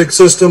septic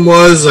system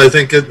was. I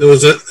think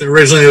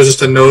originally there was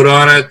just a note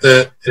on it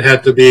that it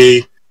had to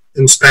be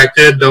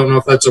inspected. Don't know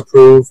if that's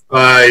approved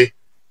by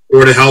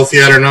Board of Health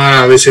yet or not.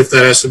 Obviously, if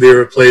that has to be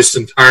replaced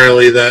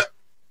entirely, that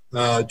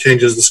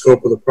changes the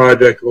scope of the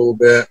project a little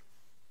bit.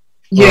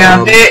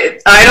 Yeah,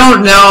 I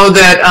don't know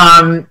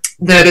that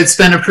that it's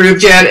been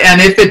approved yet,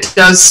 and if it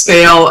does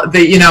fail,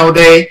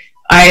 I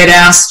had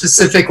asked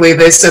specifically.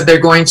 They said they're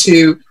going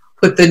to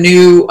put the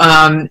new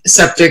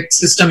septic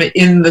system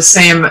in the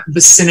same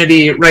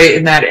vicinity, right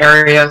in that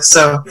area.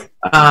 So,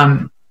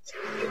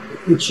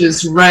 which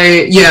is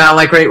right, yeah,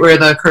 like right where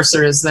the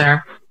cursor is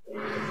there.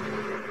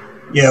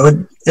 Yeah,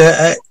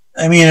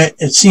 I mean,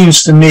 it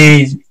seems to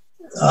me,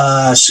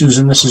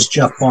 Susan, this is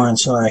Jeff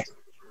Barnes, sorry.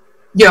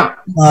 Yeah.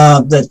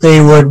 That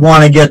they would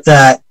want to get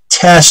that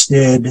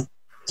tested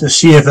to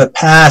see if it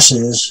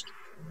passes,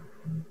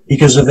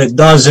 because if it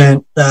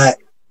doesn't, that,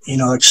 you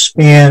know,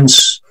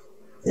 expands.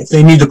 If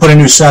they need to put a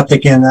new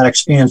septic in, that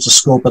expands the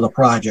scope of the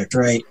project,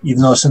 right?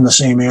 Even though it's in the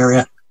same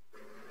area.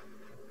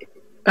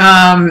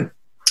 Yeah,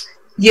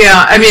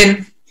 I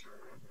mean,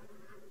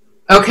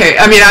 okay.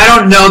 I mean, I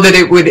don't know that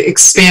it would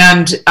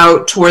expand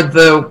out toward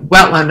the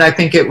wetland. I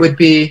think it would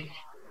be,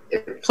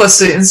 plus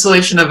the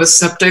installation of a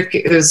septic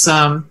is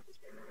an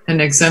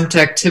exempt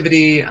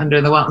activity under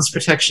the Wetlands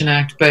Protection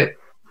Act, but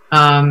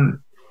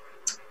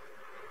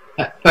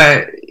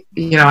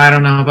you know, I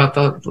don't know about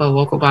the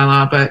local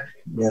bylaw, but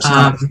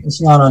yeah,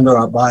 it's not under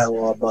our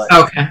bylaw, but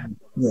okay.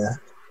 Yeah.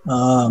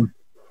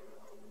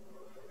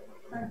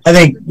 I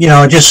think, you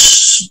know, I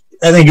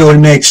think it would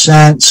make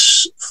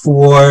sense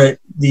for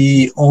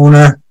the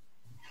owner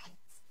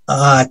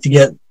to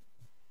get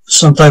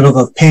some type of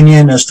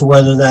opinion as to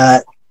whether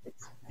that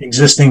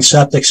existing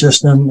septic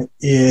system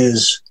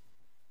is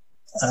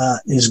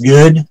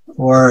good,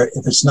 or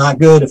if it's not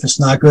good. If it's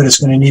not good, it's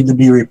going to need to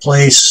be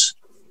replaced.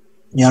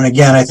 You know, and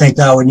again, I think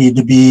that would need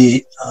to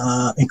be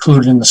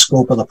included in the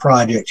scope of the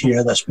project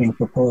here that's being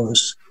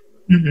proposed.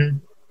 Mm-hmm.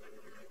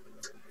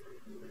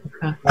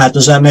 Okay. Matt,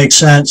 does that make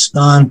sense,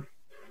 Don?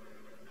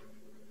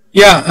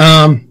 Yeah,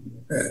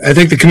 I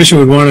think the commission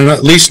would want to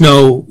at least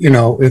know, you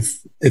know,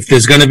 if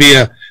there's going to be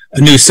a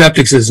new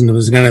septic system that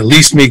was going to at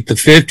least meet the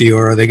 50,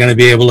 or are they going to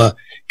be able to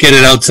get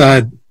it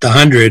outside the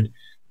 100?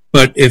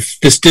 But if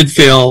this did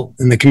fail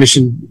and the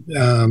commission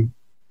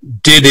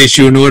did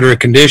issue an order of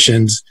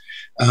conditions,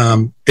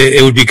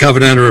 it would be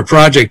covered under a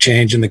project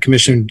change, and the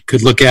commission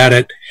could look at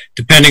it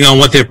depending on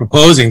what they're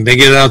proposing. They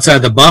get it outside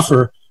the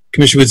buffer,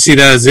 commission would see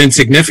that as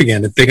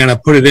insignificant. If they're going to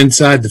put it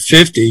inside the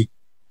 50,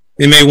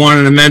 they may want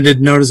an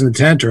amended notice of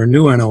intent or a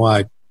new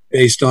NOI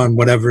based on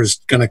whatever is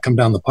going to come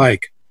down the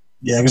pike.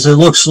 Yeah, because it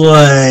looks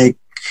like.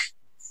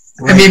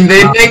 I mean,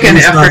 they make an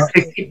effort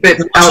to keep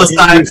it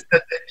outside.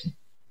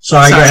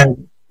 Sorry. Go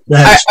ahead.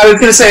 I was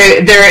going to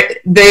say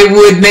they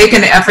would make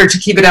an effort to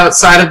keep it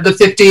outside of the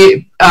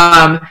 50.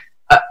 A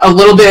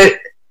little bit.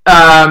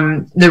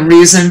 The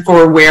reason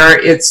for where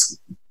it's,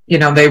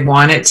 they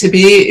want it to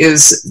be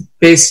is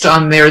based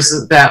on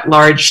there's that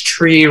large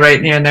tree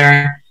right near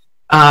there.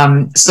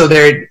 So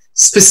they're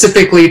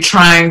specifically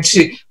trying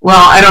to.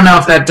 Well, I don't know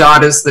if that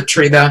dot is the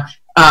tree though.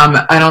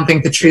 I don't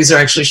think the trees are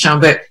actually shown,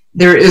 but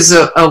there is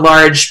a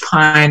large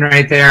pine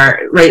right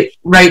there,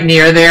 right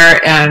near there,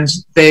 and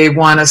they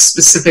want to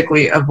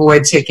specifically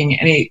avoid taking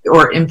any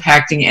or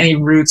impacting any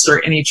roots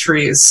or any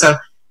trees. So,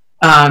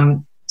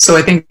 so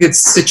I think it's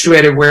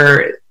situated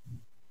where,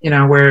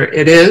 where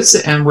it is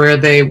and where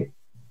they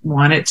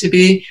want it to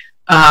be.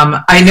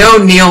 I know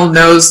Neil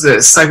knows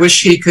this. I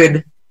wish he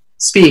could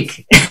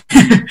speak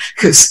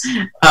because,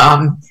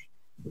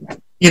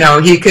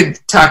 he could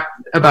talk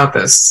about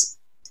this.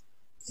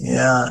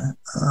 Yeah.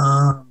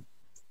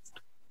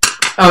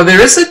 Oh,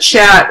 there is a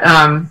chat.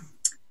 I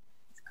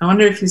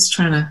wonder if he's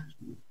trying to.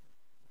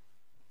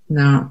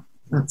 No,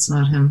 that's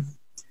not him.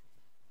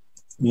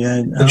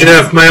 Yeah.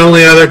 Jeff, my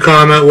only other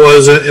comment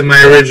was in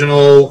my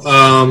original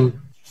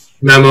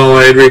memo,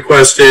 I had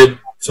requested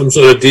some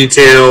sort of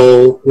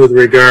detail with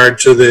regard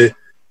to the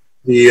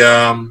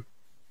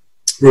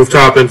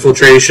rooftop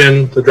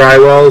infiltration, the dry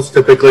wells.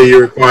 Typically,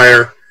 you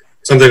require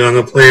something on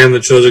the plan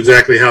that shows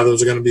exactly how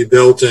those are going to be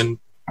built and,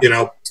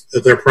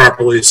 that they're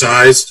properly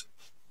sized.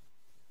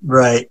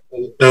 Right.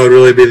 That would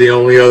really be the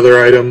only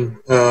other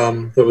item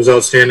that was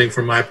outstanding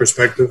from my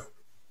perspective.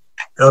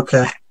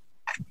 Okay.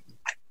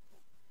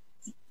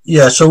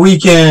 Yeah, so we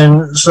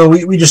just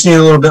need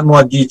a little bit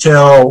more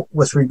detail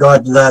with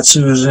regard to that,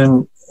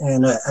 Susan.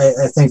 And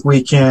I think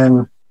we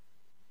can,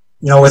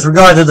 with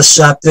regard to the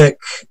septic,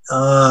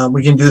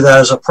 we can do that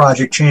as a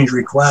project change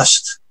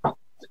request,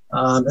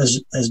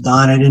 as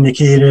Don had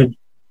indicated.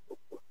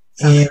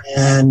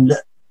 And,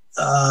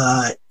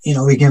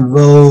 we can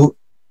vote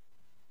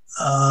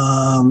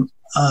on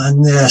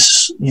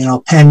this,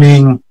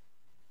 pending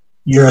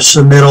your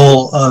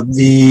submittal of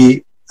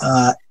the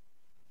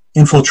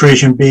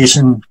infiltration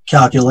basin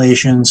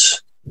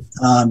calculations.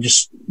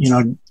 Just,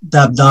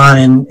 have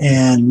Don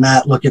and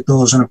Matt look at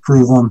those and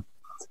approve them.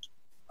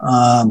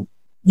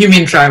 You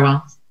mean dry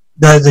well?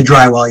 The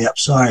dry well, yep,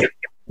 sorry.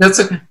 That's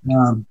okay.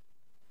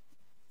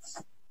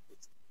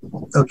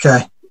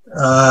 Okay.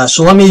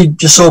 So let me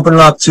just open it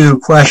up to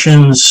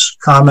questions,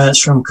 comments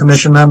from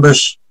commission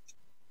members.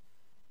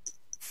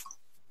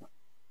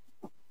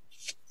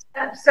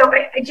 So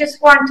I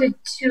just wanted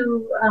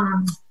to,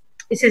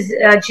 this is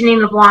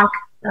Janine LeBlanc,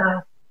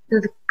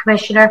 the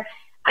commissioner.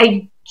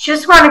 I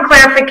just want a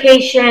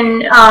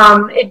clarification.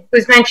 It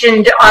was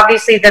mentioned,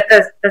 obviously, that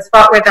the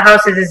spot where the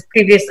house is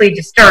previously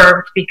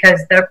disturbed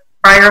because the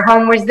prior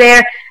home was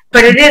there,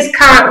 but it is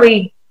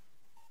currently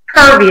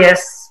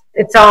pervious.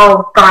 It's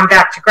all gone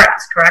back to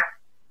grass, correct?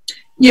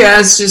 Yeah,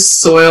 it's just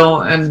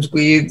soil and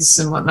weeds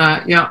and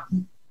whatnot. Yeah.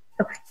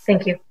 Okay,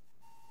 thank you.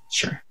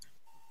 Sure.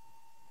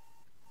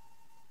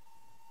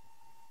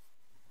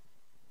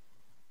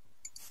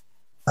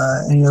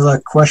 Any other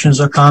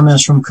questions or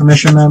comments from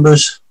commission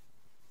members?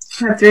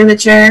 Through the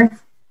chair.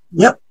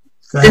 Yep.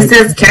 This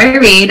is Carrie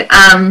Reed.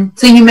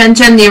 So you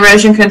mentioned the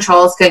erosion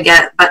controls could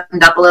get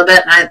buttoned up a little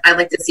bit, and I'd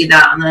like to see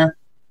that on the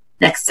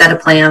next set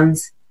of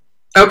plans.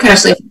 Okay.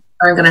 Especially if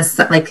I'm going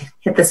to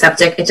hit the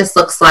septic. It just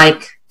looks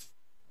like,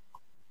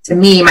 to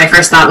me, my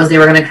first thought was they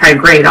were going to try to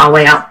grade all the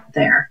way out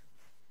there.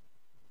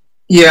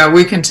 Yeah,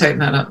 we can tighten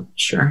that up.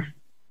 Sure.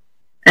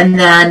 And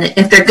then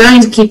if they're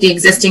going to keep the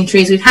existing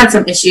trees, we've had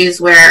some issues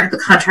where the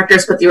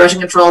contractors put the erosion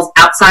controls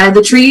outside of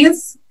the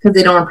trees because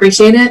they don't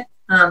appreciate it.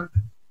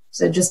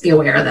 So just be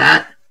aware of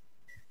that.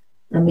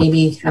 And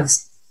maybe have,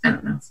 I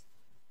don't know.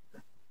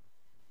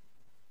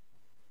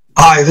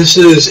 Hi, this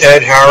is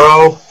Ed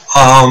Harrow.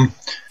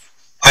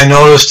 I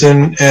noticed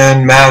in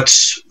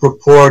Matt's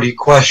report, he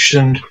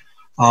questioned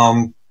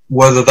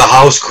whether the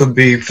house could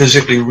be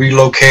physically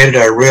relocated.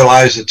 I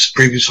realize it's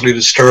previously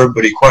disturbed,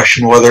 but he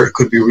questioned whether it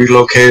could be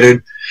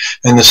relocated.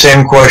 And the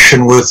same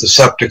question with the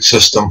septic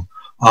system.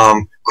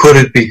 Could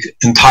it be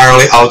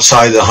entirely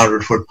outside the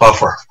 100-foot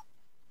buffer?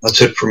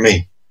 That's it for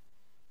me.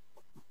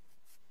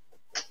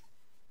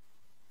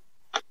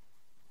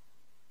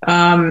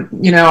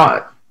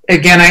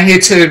 Again, I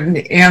hate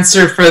to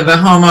answer for the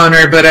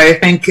homeowner, but I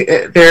think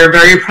they're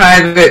very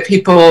private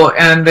people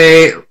and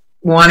they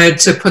wanted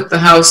to put the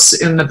house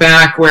in the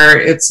back where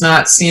it's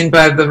not seen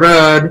by the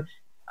road.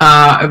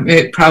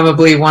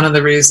 Probably one of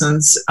the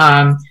reasons,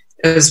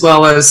 as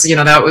well as,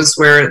 that was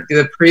where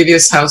the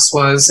previous house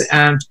was,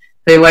 and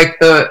they like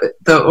the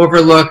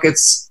overlook.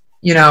 It's,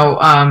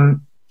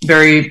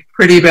 very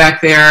pretty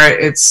back there.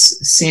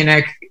 It's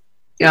scenic,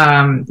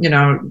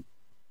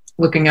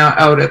 looking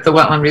out at the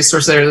wetland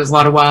resource area. There's a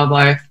lot of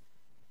wildlife.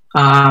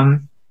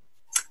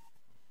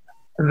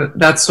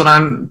 That's what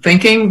I'm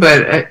thinking,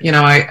 but,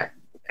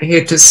 I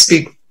hate to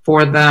speak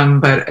for them,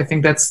 but I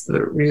think that's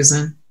the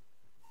reason.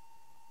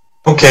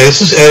 Okay,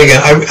 this is Ed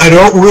again. I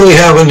don't really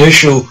have an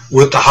issue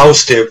with the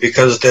house there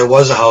because there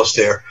was a house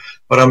there.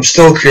 but I'm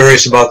still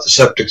curious about the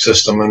septic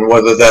system and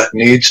whether that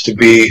needs to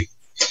be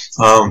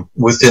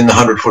within the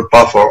 100-foot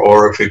buffer,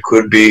 or if it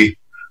could be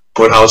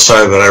put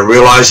outside of it. I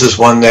realize there's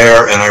one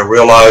there, and I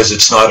realize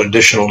it's not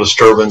additional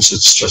disturbance.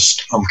 It's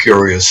just, I'm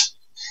curious.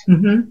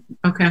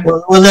 Okay.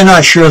 Well, they're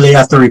not sure they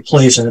have to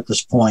replace it at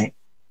this point.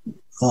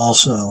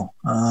 Also,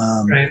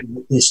 right.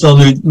 They still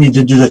need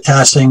to do the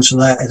testing, so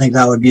that I think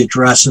that would be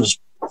addressed as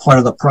part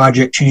of the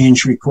project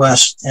change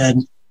request.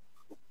 And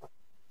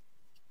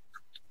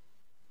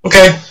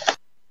okay.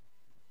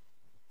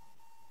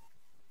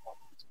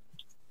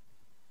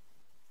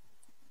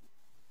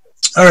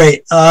 All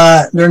right.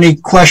 Are there any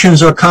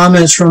questions or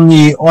comments from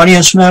the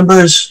audience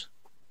members?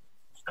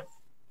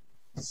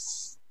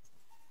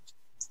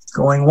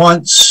 Going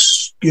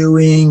once,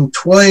 going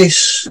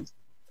twice.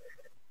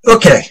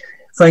 Okay.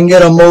 If I can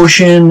get a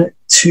motion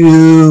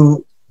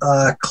to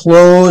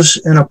close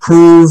and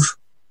approve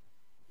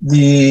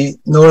the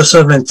notice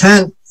of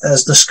intent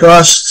as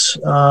discussed,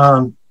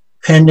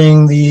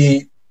 pending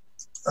the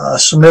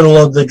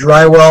submittal of the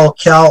dry well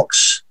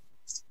calcs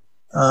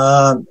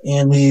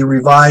and the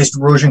revised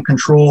erosion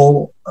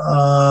control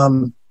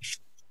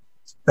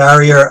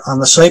barrier on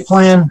the site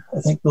plan.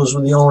 I think those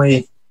were the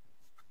only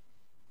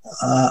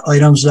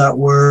items that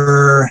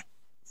were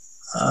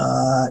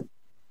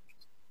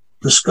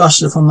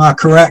discussed, if I'm not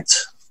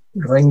correct.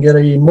 If I can get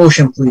a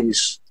motion,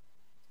 please.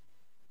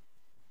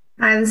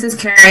 Hi, this is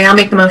Carrie. I'll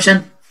make the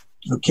motion.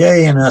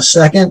 Okay, and a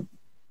second.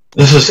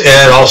 This is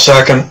Ed. I'll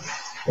second.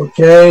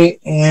 Okay,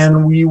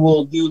 and we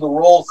will do the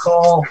roll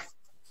call.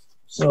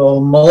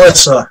 So,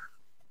 Melissa.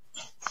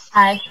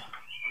 Aye.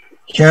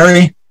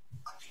 Carrie.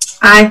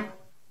 Aye.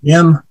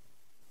 Jim.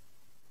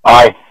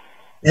 Aye.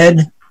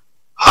 Ed.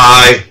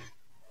 Aye.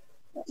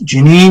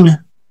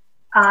 Janine.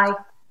 Aye.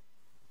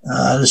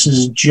 This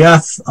is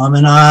Jeff. I'm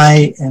an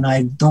aye, and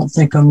I don't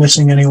think I'm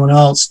missing anyone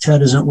else.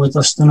 Ted isn't with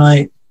us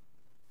tonight.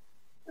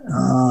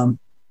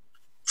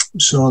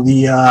 So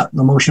the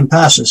motion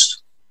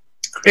passes.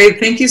 Great.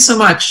 Thank you so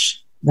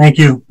much. Thank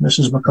you,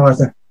 Mrs.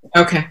 MacArthur.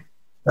 Okay.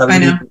 Have a Bye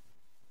good now.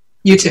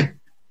 You too.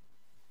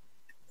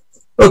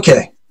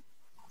 Okay.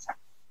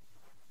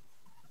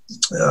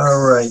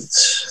 All right.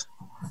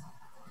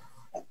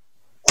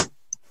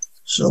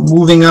 So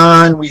moving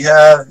on, we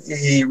have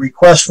a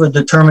request for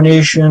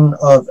determination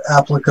of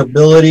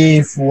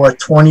applicability for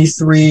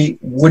 23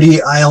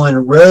 Woody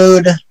Island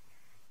Road.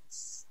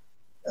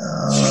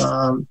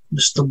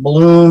 Mr.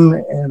 Bloom,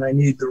 and I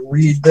need to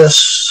read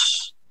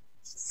this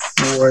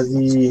for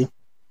the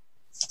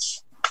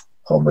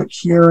public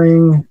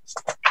hearing.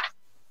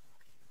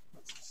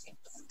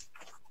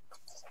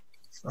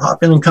 The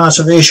Hopkinton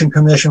Conservation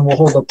Commission will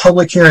hold a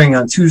public hearing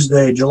on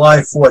Tuesday, July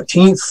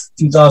 14th,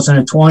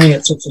 2020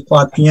 at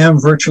 6:00 p.m.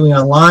 virtually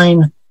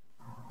online.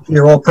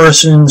 Hear all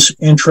persons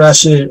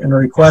interested in a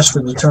request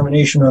for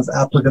determination of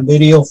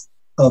applicability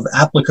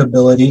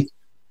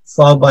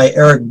filed by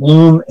Eric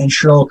Bloom and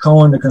Cheryl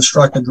Cohen to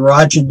construct a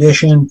garage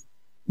addition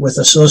with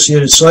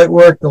associated site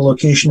work. The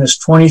location is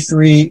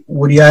 23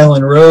 Woody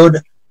Island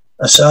Road,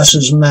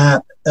 Assessors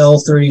Map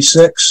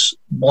L36,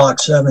 Block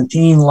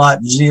 17,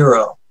 Lot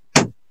 0.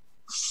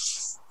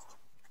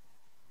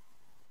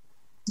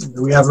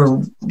 Do we have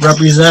a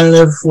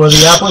representative for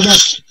the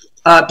applicant?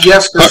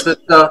 Yes,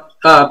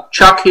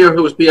 Chuck here,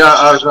 who is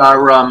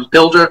our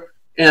builder,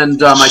 and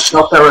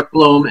myself, Eric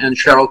Bloom, and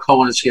Cheryl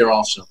Cohen is here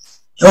also.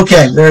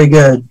 Okay, very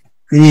good.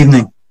 Good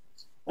evening.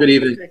 Good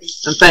evening,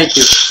 and thank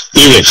you.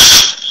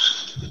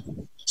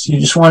 So you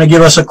just want to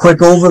give us a quick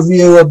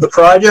overview of the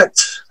project?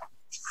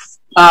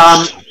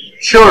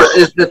 Sure.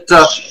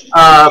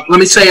 Let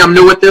me say I'm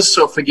new at this,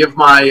 so forgive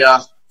my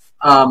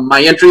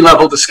my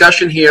entry-level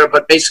discussion here,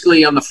 but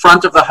basically on the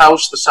front of the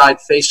house, the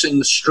side facing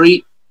the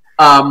street,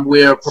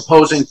 we're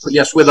proposing,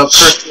 yes, with a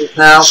person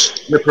now,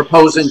 we're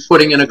proposing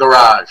putting in a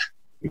garage.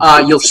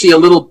 You'll see a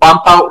little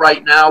bump out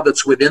right now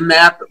that's within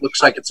that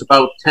looks like it's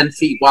about 10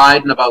 feet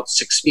wide and about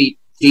 6 feet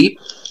deep.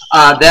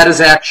 That is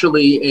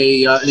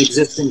actually an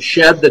existing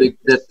shed that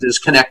is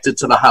connected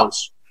to the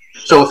house.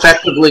 So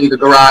effectively, the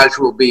garage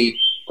will be,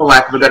 for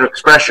lack of a better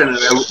expression,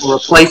 a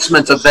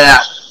replacement of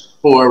that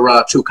for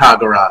a two-car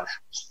garage.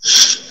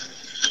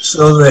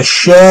 So the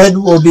shed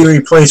will be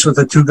replaced with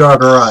a two-car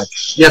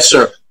garage? Yes,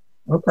 sir.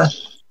 Okay.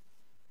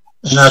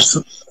 And that's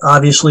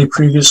obviously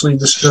previously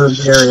disturbed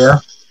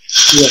area.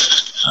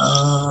 Yes.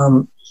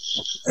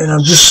 And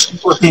I'm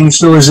just looking,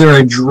 so is there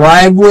a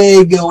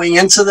driveway going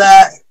into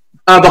that?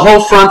 The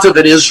whole front of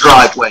it is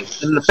driveway.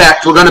 And in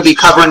fact, we're going to be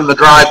covering the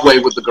driveway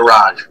with the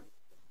garage.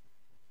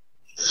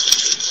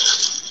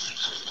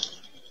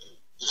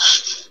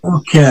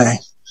 Okay.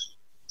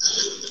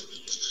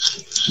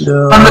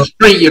 On the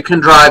street, you can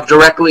drive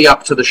directly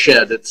up to the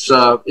shed. It's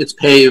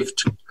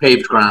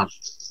paved ground.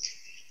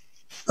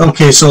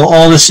 Okay, so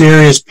all this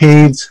area is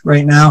paved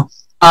right now?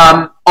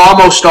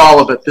 Almost all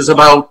of it. There's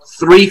about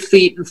 3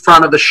 feet in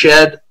front of the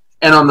shed,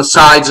 and on the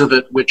sides of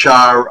it, which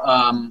are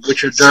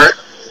dirt.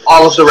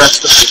 All of the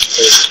rest of it is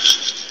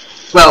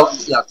paved. Well,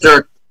 yeah,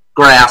 dirt,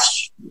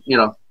 grass, you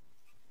know.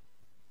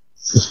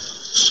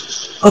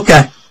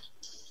 Okay.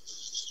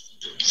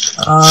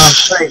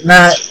 Right,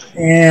 Matt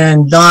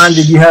and Don,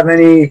 did you have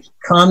any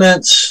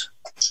comments?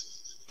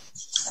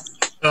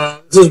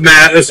 This is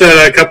Matt. I just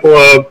had a couple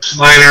of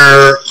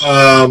minor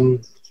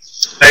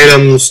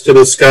items to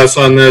discuss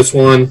on this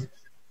one.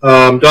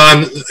 Don,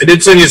 I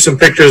did send you some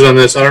pictures on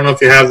this. I don't know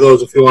if you have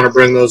those, if you want to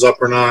bring those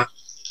up or not.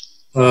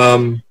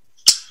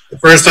 The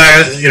first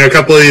time, a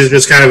couple of these are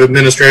just kind of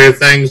administrative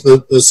things.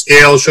 The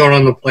scale shown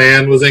on the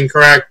plan was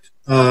incorrect.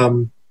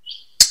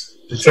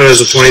 It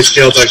shows a 20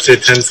 scale, it's actually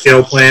a 10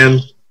 scale plan.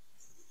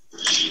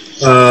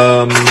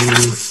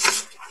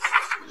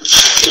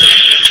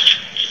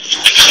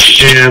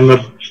 And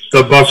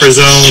the buffer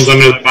zones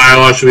under the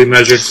bylaw should be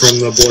measured from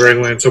the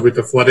bordering land subject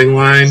to flooding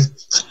line,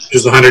 which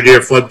is the 100-year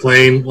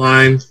floodplain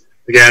line.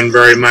 Again,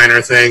 very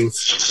minor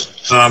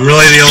things.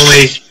 Really the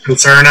only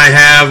concern I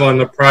have on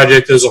the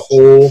project as a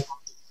whole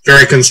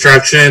during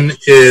construction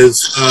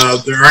is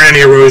there aren't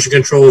any erosion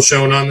controls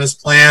shown on this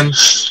plan.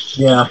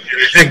 Yeah.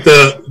 I think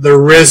the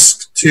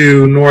risk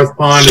to North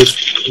Pond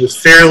is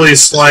fairly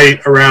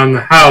slight around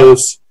the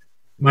house.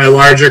 My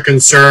larger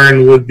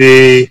concern would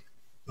be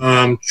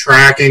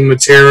tracking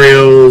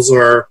materials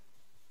or,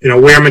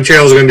 where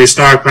materials are going to be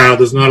stockpiled.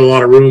 There's not a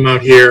lot of room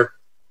out here.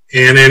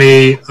 And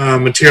any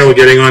material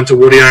getting onto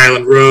Woody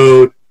Island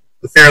Road,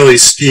 the fairly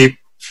steep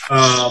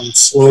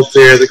slope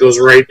there that goes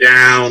right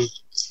down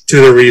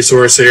to the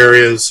resource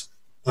areas.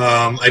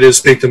 I did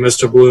speak to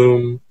Mr.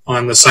 Bloom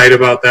on the site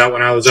about that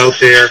when I was out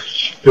there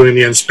doing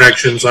the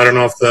inspections. I don't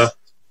know if the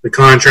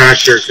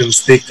contractor can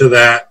speak to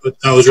that, but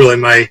that was really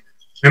my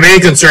main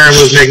concern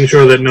was making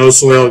sure that no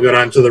soil got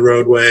onto the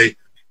roadway,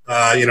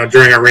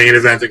 during a rain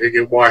event that could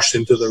get washed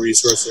into the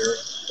resource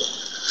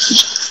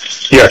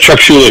area. Yeah, Chuck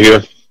Schuler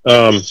here.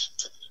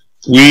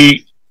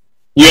 We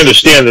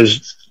understand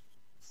there's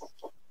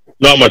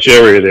not much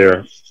area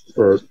there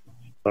for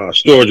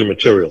storage of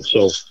material,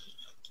 so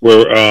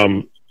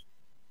we're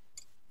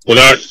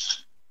not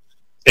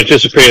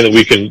anticipating that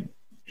we can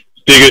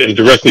dig it and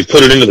directly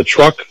put it into the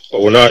truck,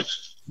 but we're not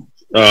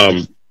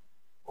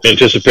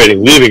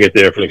anticipating leaving it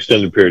there for an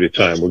extended period of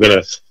time. We're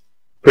going to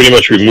pretty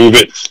much remove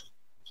it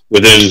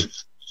within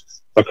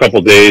a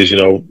couple days.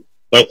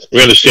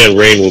 We understand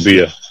rain will be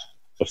a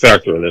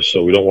factor in this,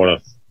 so we don't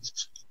want to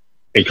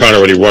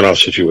encounter any runoff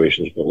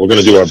situations, but we're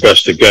going to do our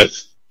best to get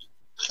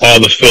all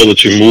the fill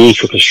that's removed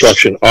for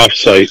construction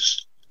off-site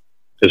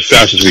as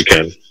fast as we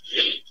can.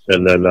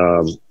 And then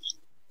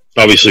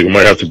obviously we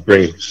might have to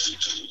bring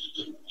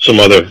some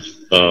other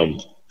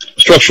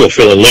structural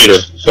fill in later,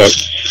 but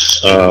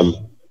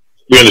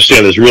we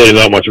understand there's really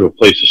not much of a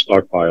place to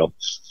stockpile.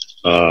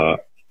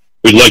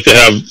 We'd like to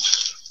have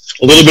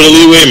a little bit of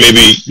leeway,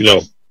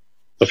 maybe,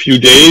 a few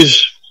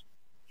days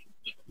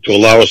to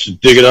allow us to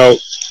dig it out,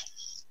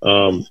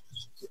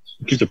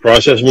 keep the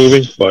process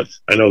moving, but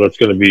I know that's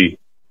going to be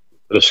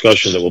a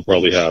discussion that we'll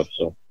probably have.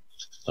 So,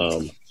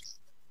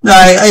 no,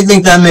 I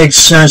think that makes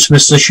sense,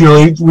 Mr.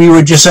 Schuler. We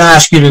would just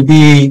ask you to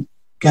be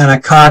kind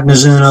of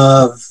cognizant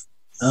of,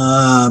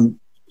 when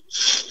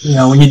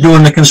you're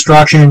doing the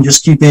construction,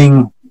 just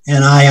keeping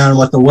an eye on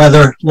what the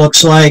weather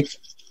looks like.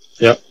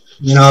 Yep.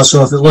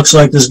 So if it looks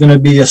like there's going to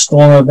be a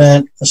storm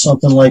event or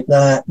something like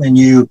that, then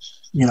you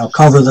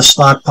cover the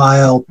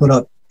stockpile, put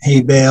up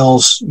hay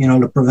bales,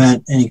 to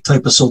prevent any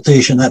type of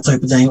siltation, that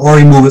type of thing, or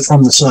remove it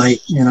from the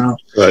site,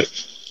 Right.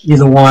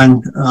 Either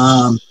one.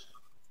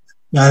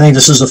 I think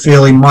this is a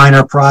fairly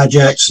minor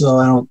project, so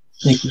I don't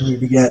think we need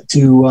to get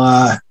too,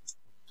 I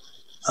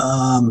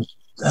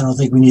don't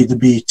think we need to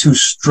be too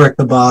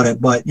strict about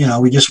it, but,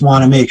 we just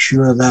want to make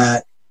sure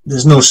that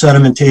there's no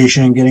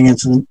sedimentation getting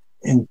into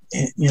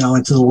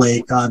the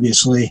lake,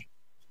 obviously.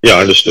 Yeah,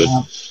 understood.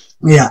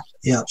 Yeah.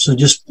 So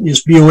just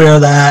be aware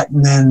of that.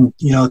 And then,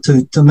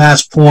 to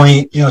Matt's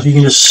point, if you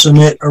can just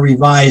submit a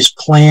revised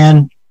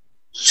plan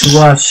to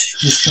us,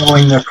 just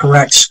showing the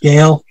correct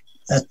scale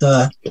at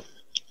the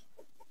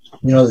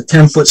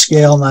 10-foot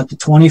scale, not the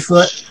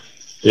 20-foot.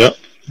 Yep.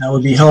 That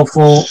would be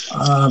helpful.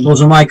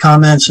 Those are my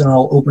comments, and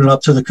I'll open it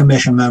up to the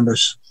commission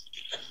members.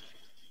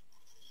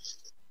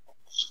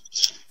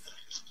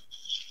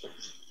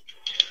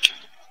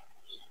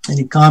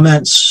 Any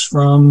comments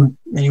from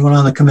anyone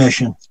on the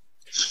commission?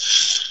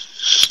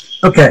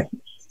 Okay.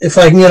 If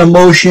I can get a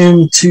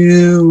motion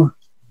to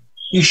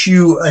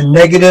issue a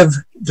negative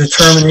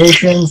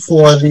determination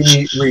for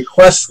the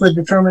request for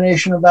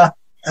determination of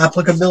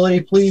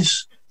applicability,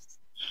 please.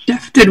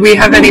 Did we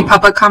have any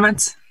public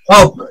comments?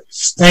 Oh,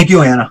 thank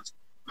you, Anna.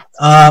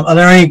 Are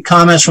there any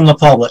comments from the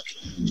public?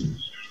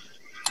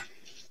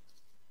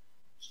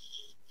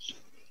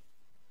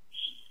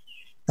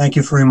 Thank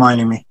you for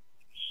reminding me.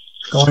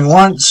 Going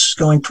once,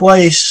 going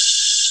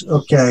twice.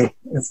 Okay.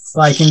 If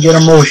I can get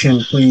a motion,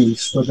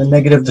 please, for the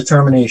negative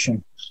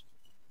determination.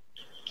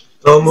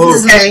 So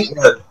moved.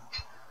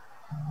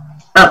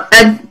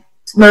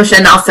 Ed's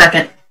motion, I'll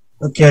second.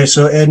 Okay,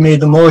 so Ed made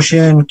the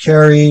motion,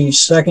 Carrie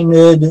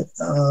seconded,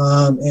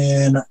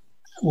 and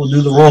we'll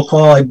do the roll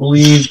call. I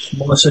believe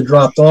Melissa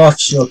dropped off,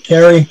 so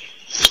Carrie.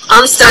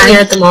 I'm still here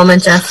at the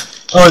moment,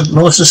 Jeff. Oh,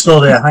 Melissa's still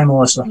there. Hi,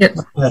 Melissa. Yep.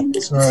 Okay,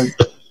 so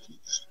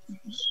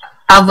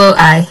I'll vote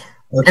aye.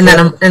 Okay. And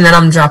then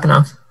I'm dropping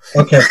off.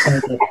 Okay.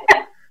 Thank you.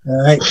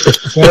 All right.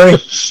 Carrie?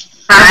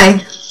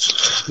 Aye.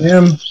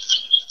 Jim?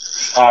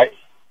 Aye.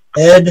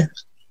 Ed?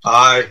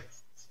 Aye.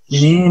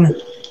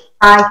 Janine?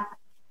 Aye.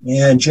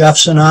 And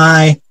Jeff's an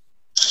aye.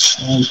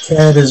 And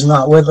Ted is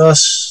not with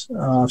us,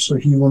 so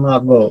he will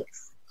not vote.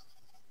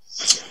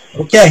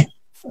 Okay.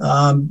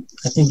 I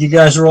think you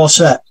guys are all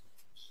set.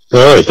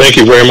 All right. Thank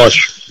you very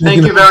much.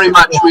 Thank you very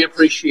much. We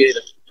appreciate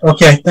it.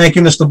 Okay. Thank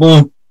you, Mr.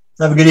 Bloom.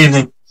 Have a good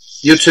evening.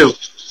 You too.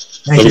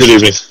 Thank Have a good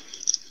evening.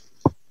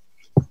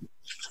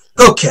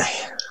 Okay.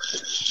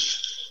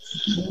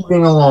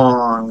 Moving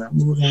along.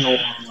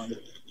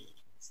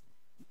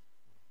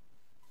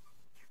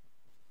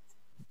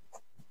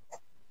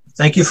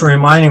 Thank you for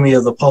reminding me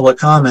of the public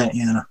comment,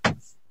 Anna. I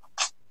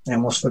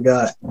almost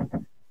forgot.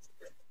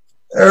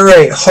 All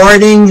right,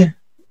 Harding,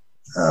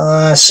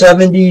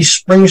 70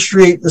 Spring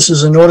Street. This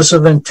is a notice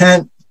of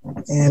intent,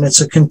 and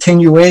it's a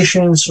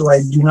continuation, so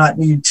I do not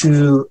need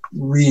to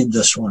read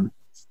this one.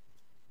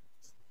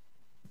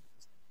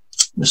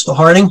 Mr.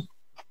 Harding?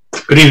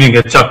 Good evening.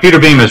 It's Peter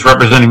Bemis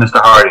representing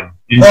Mr. Harding.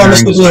 Oh,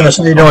 Mr. Bemis,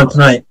 how are you doing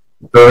tonight?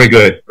 Very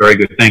good. Very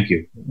good. Thank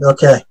you.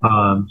 Okay.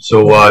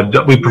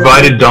 We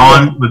provided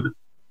Don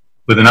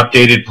with an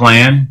updated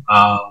plan,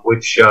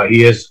 which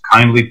he has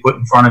kindly put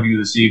in front of you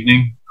this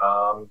evening.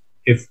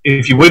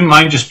 If you wouldn't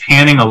mind just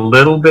panning a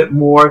little bit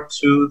more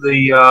to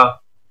the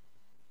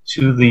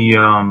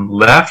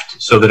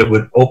left so that it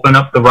would open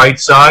up the right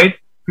side.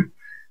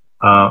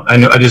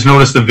 I just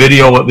noticed the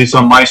video, at least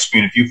on my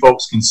screen. If you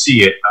folks can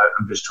see it,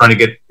 I'm just trying to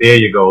get, there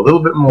you go, a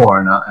little bit more,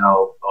 and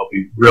I'll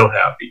be real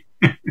happy.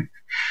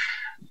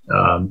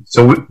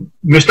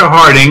 Mr.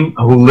 Harding,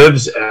 who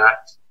lives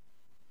at,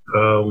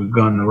 we've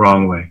gone the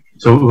wrong way.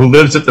 So who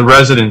lives at the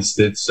residence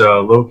that's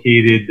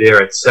located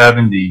there at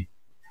 70,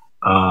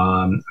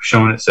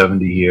 shown at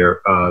 70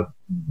 here,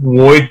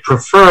 would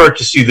prefer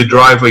to see the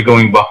driveway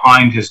going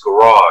behind his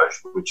garage,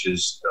 which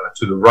is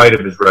to the right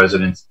of his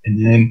residence,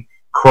 and then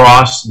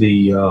cross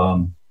the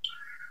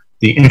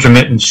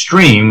intermittent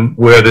stream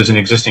where there's an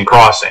existing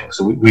crossing.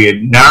 So we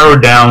had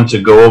narrowed down to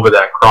go over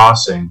that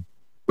crossing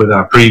with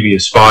our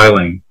previous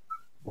filing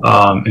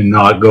and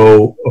not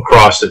go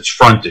across its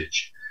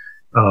frontage.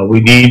 We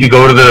need to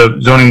go to the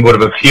Zoning Board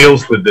of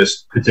Appeals with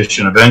this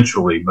petition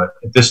eventually, but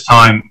at this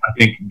time, I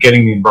think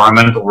getting the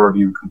environmental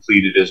review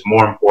completed is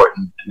more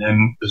important. And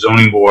then the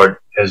Zoning Board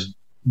has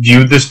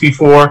viewed this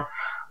before,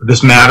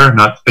 this matter,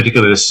 not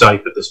particularly this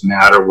site, but this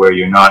matter where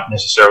you're not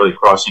necessarily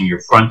crossing your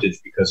frontage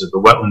because of the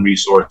wetland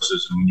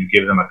resources, and when you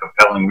give them a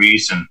compelling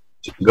reason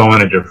to go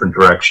in a different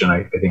direction,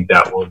 I think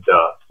that will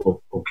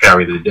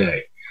carry the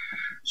day.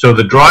 So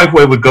the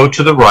driveway would go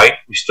to the right.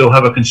 We still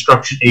have a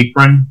construction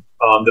apron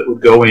that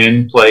would go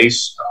in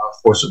place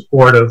for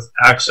support of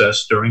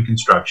access during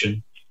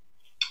construction.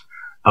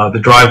 The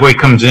driveway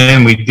comes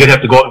in. We did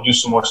have to go out and do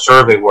some more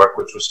survey work,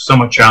 which was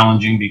somewhat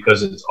challenging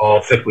because it's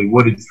all thickly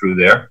wooded through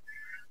there.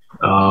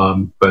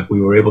 But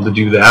we were able to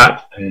do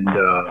that and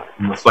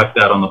reflect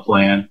that on the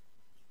plan.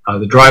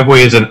 The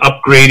driveway is an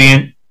up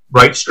gradient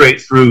right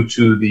straight through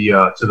to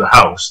the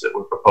house that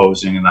we're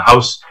proposing, and the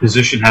house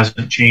position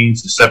hasn't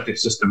changed. The septic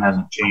system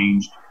hasn't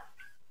changed.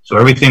 So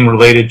everything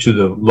related to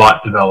the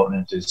lot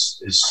development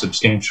is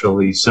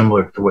substantially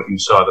similar to what you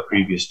saw the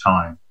previous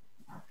time.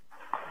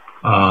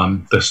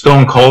 The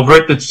stone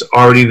culvert that's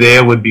already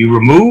there would be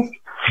removed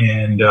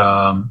and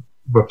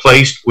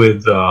replaced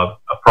with a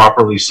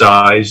properly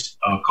sized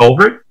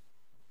culvert.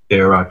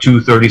 There are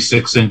two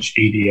 36-inch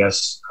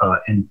ADS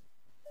and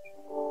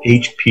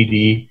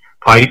HPD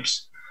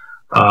pipes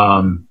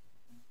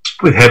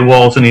with head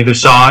walls on either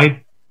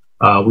side.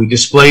 We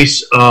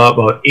displace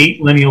about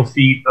 8 lineal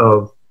feet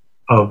of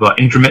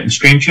intermittent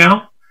stream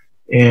channel,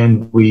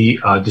 and we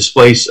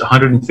displace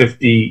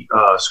 150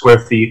 square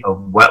feet of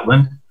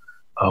wetland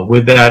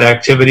with that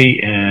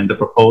activity, and the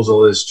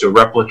proposal is to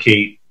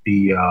replicate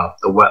the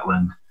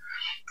wetland,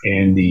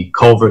 and the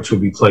culverts will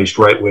be placed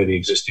right where the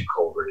existing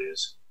culvert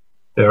is.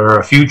 There are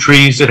a few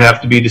trees that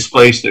have to be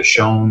displaced. They're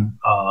shown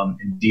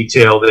in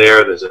detail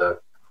there. There's a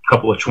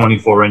couple of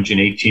 24-inch and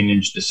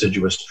 18-inch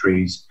deciduous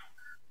trees.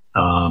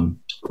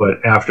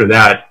 But after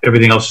that,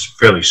 everything else is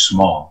fairly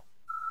small.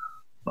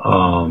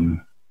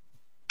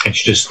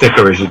 It's just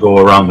thicker as you go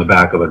around the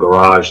back of the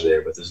garage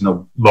there, but there's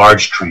no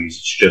large trees.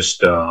 It's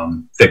just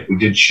thick. We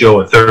did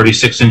show a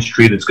 36-inch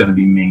tree that's going to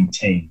be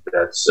maintained.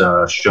 That's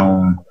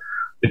shown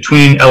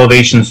between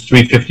elevations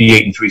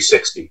 358 and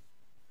 360.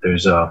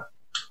 There's a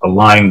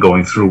line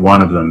going through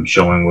one of them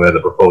showing where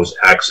the proposed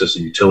access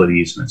and utility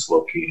easement is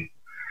located.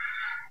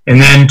 And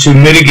then to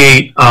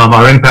mitigate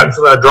our impact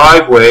for our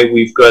driveway,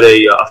 we've got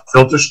a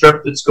filter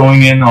strip that's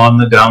going in on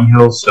the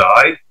downhill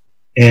side.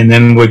 And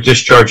then we're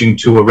discharging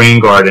to a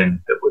rain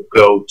garden that would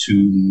go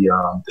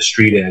to the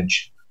street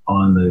edge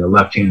on the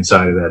left-hand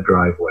side of that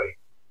driveway.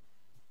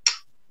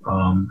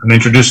 I'm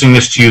introducing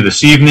this to you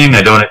this evening.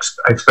 I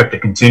expect to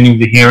continue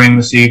the hearing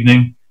this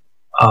evening.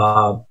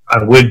 I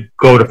would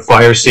go to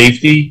fire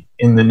safety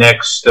in the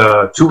next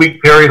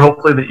 2-week period,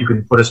 hopefully, that you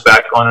can put us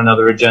back on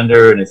another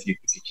agenda. And if you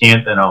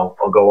can't, then I'll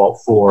go out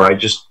for. I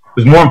just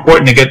was more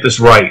important to get this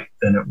right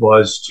than it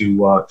was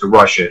to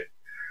rush it.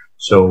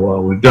 So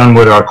we've done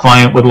what our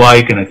client would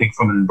like, and I think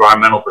from an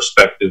environmental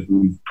perspective,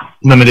 we've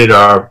limited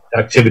our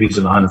activities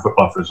in the 100-foot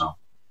buffer zone.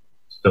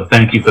 So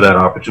thank you for that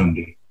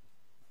opportunity.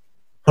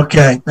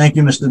 Okay, thank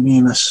you, Mr.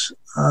 Bemis.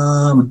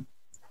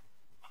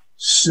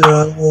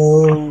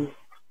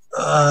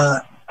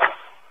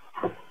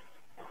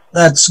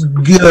 That's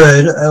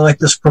good. I like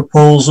this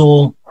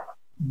proposal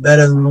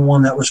better than the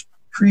one that was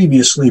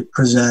previously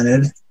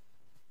presented.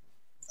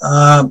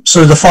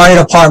 So the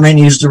fire department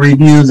needs to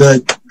review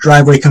the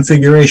driveway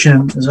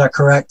configuration. Is that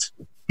correct?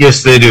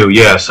 Yes, they do.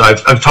 Yes,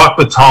 I've talked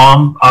with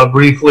Tom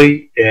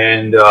briefly,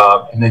 and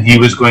then he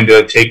was going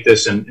to take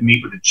this and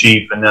meet with the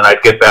chief, and then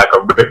I'd get back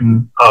a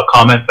written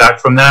comment back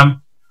from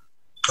them.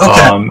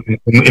 Okay.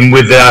 And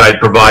with that, I'd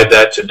provide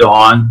that to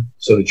Dawn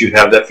so that you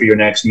have that for your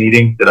next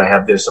meeting. That I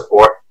have their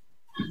support.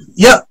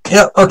 Yep.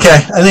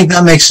 Okay. I think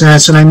that makes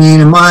sense. And I mean,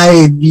 in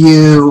my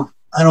view,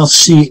 I don't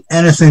see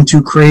anything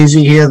too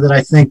crazy here that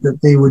I think that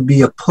they would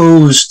be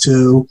opposed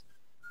to.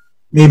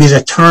 Maybe the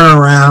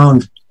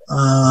turnaround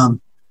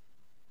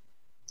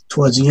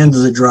towards the end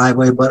of the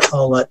driveway, but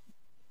I'll let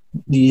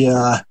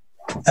the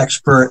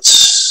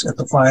experts at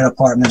the fire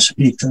department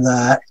speak to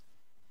that.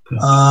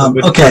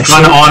 Okay.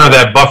 Trying to honor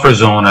that buffer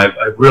zone. I've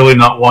really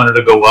not wanted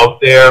to go out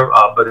there,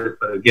 but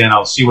again,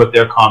 I'll see what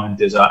their comment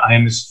is. I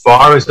am as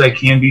far as I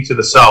can be to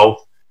the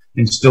south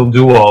and still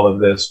do all of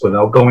this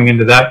without going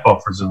into that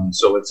buffer zone.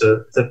 So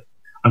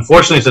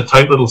unfortunately, it's a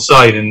tight little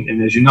site,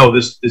 and as you know,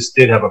 this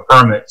did have a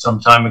permit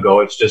some time ago.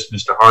 It's just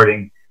Mr.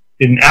 Harding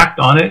didn't act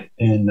on it,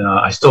 and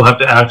I still have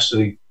to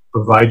actually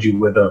provide you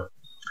with a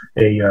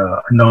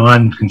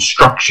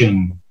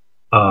non-construction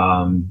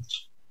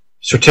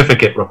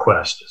certificate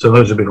request. So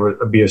those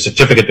would be a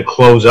certificate to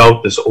close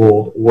out this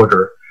old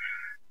order.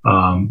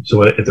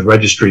 So at the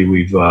registry,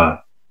 we've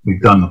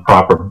done the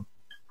proper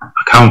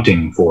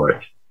accounting for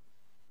it.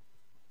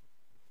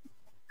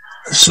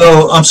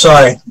 So I'm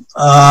sorry.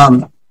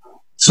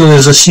 So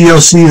there's a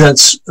COC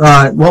that's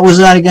what was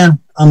that again?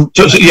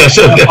 Yes,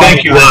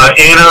 thank you,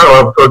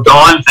 Anna or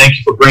Dawn. Thank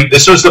you for bringing.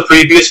 This was the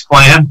previous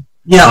plan.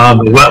 Yeah.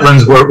 The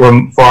wetlands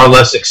were far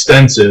less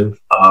extensive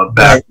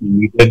back when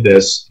we did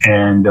this,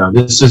 and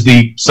this is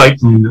the site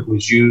plan that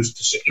was used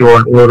to secure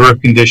an order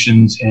of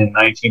conditions in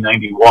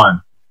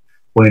 1991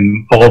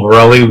 when Paul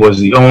Varelli was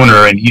the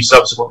owner, and he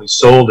subsequently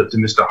sold it to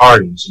Mr.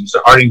 Harding. So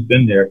Mr. Harding's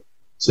been there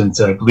since,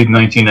 I believe,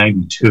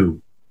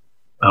 1992.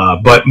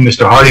 But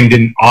Mr. Harding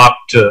didn't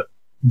opt to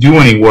do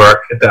any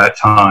work at that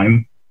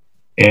time,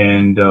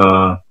 and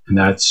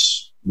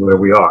that's where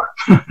we are.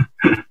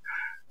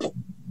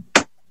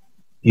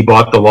 He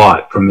bought the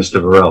lot from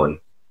Mr. Varelli,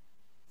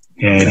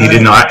 and he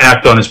did not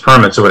act on his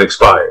permit, so it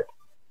expired.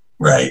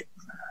 Right.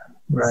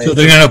 So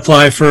they're going to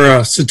apply for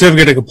a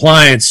certificate of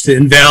compliance to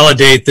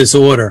invalidate this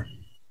order.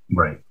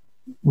 Right.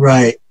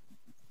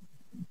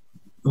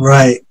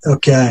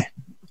 Okay.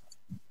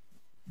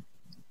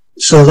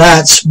 So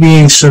that's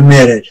being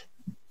submitted.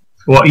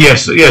 Well,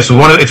 yes. It's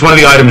one of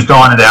the items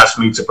Dawn had asked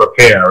me to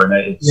prepare,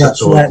 and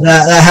so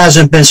that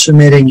hasn't been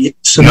submitted yet.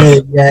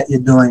 You're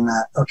doing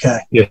that, okay?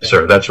 Yes,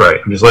 sir. That's right.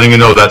 I'm just letting you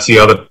know that's the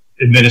other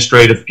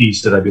administrative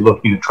piece that I'd be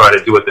looking to try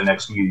to do at the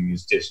next meeting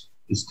is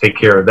take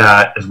care of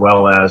that, as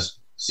well as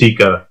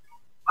seek I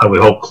would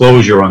hope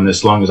closure on this,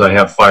 as long as I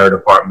have fire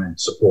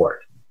department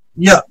support.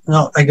 Yeah.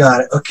 No, I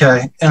got it.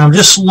 Okay. And I'm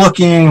just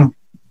looking.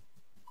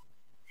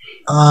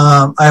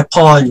 I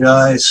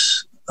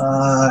apologize.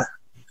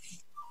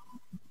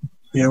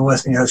 Bear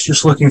with me. I was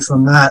just looking for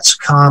Matt's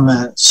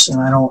comments, and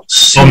I don't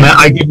see. Oh,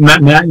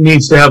 Matt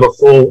needs to have a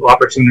full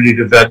opportunity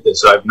to vet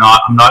this. I'm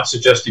not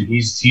suggesting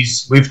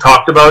we've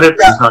talked about it,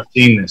 but he's not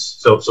seen this.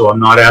 So I'm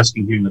not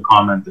asking him to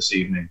comment this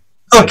evening.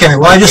 Okay.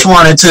 Well, I just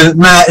wanted to,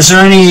 Matt, is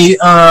there any,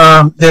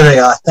 there they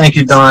are. Thank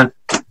you, Don.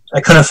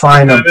 I couldn't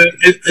find them.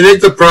 I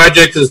think the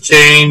project has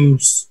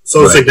changed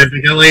so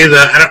significantly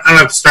that I don't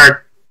have to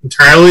start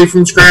entirely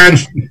from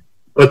scratch.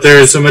 But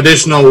there's some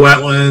additional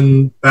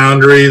wetland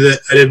boundary that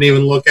I didn't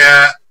even look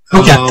at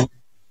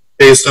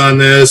based on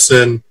this.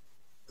 And,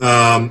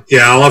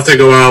 I'll have to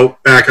go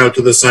back out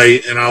to the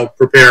site, and I'll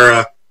prepare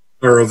a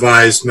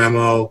revised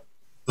memo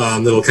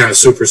that'll kind of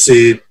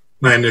supersede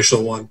my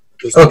initial one.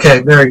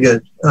 Okay, very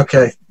good.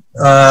 Okay.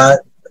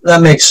 That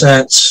makes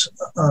sense.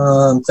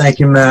 Thank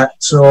you, Matt.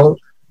 So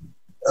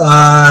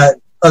are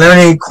there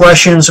any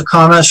questions or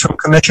comments from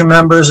commission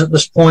members at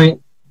this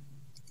point?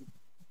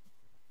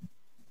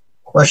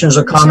 Questions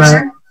or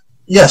comment?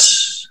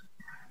 Yes.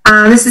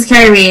 This is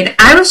Carrie Reed.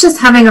 I was just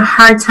having a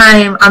hard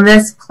time on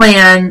this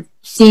plan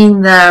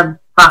seeing the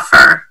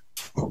buffer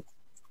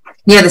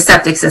near the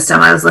septic system.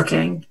 I was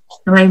looking.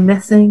 Am I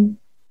missing?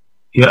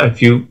 Yeah,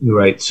 you're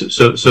right.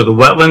 So the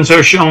wetlands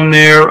are shown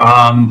there.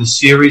 The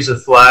series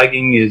of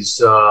flagging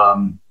is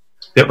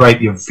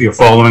right. You're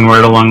following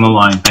right along the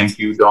line. Thank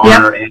you, Dawn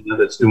or Anna,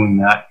 that's doing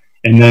that.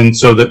 And then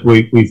so that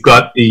we've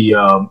got the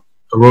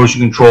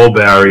erosion control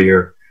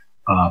barrier.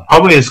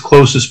 Probably its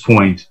closest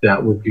point,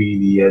 that would be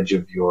the edge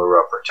of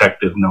your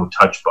protective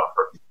no-touch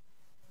buffer.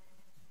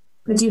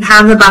 But do you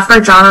have the buffer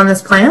drawn on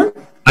this plan?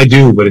 I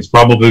do, but it's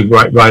probably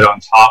right on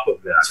top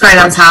of that. It's right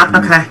on top.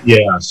 Okay.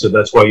 Yeah, so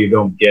that's why you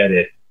don't get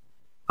it.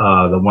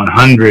 The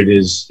 100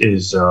 is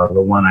the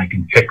one I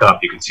can pick up.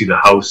 You can see the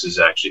house is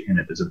actually in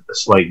it. There's a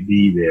slight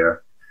V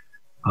there.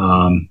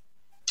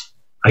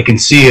 I can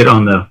see it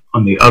on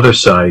the other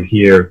side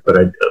here, but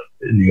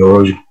in the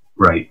erosion,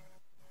 right.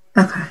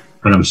 Okay.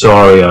 But I'm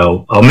sorry.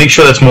 I'll make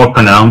sure that's more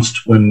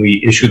pronounced when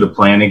we issue the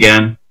plan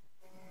again.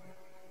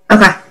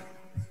 Okay.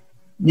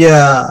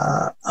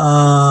 Yeah.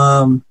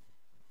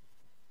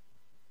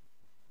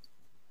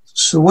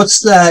 So what's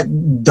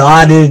that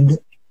dotted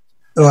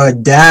or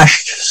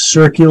dashed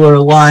circular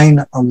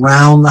line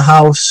around the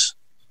house?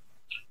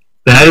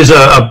 That is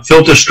a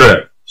filter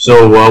strip.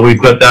 So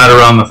we've got that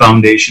around the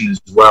foundation as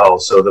well,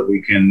 so that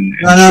we can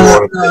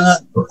ensure. No.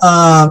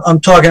 I'm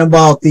talking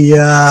about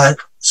the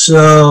it's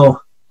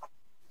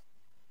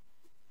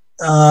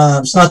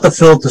not the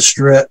filter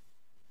strip.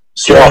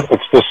 Jeff,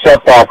 it's the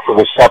setback for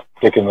the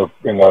septic in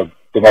the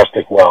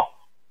domestic well.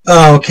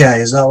 Oh,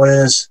 okay. Is that what it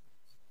is?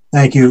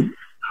 Thank you.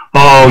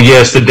 Oh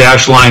yes, the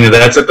dash line.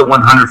 That's at the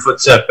 100-foot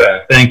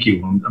setback. Thank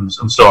you. I'm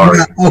sorry.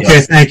 Yeah, okay,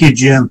 yeah. Thank you,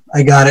 Jim.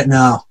 I got it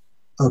now.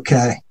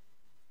 Okay.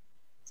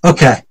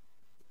 Okay.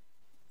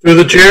 Through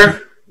the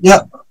chair?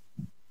 Yep.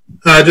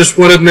 Just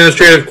one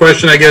administrative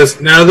question, I guess.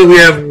 Now that we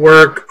have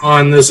work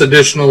on this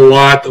additional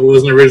lot that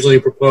wasn't originally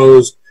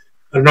proposed,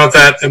 I don't know if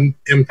that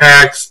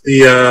impacts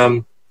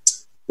the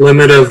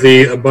limit of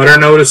the abutter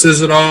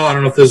notices at all. I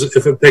don't know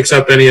if it picks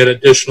up any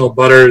additional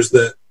butters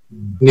that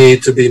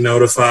need to be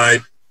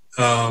notified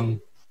prior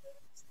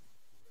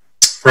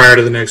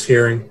to the next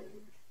hearing.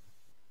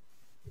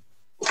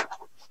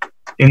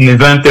 In the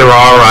event there are,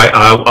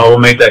 I will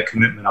make that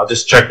commitment. I'll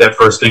just check that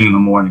first thing in the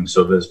morning,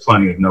 so there's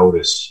plenty of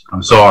notice.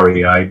 I'm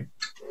sorry,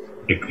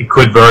 it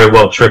could very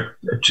well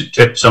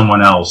tip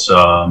someone else.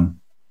 I'm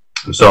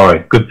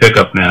sorry. Good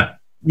pickup, Matt.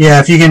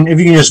 Yeah, if you can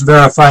just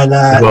verify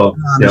that, well,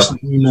 Mr.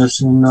 Bemis,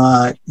 and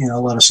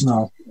let us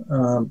know.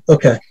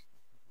 Okay.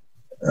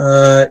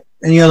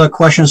 Any other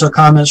questions or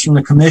comments from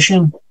the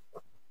commission?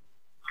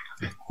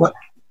 What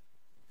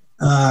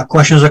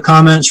questions or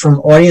comments from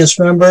audience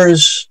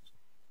members?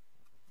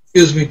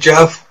 Excuse me,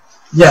 Jeff.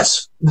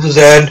 Yes. This is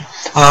Ed.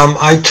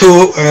 I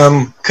too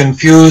am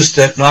confused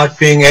at not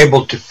being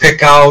able to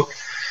pick out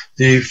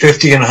the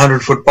 50 and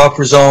 100-foot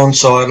buffer zone,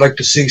 so I'd like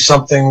to see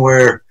something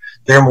where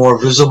they're more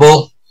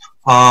visible.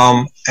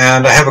 And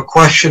I have a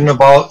question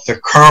about the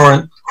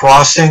current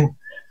crossing.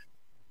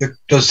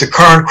 Does the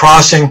current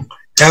crossing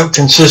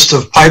consist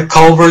of pipe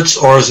culverts,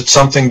 or is it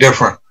something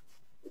different?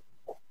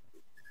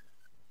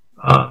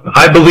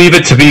 I believe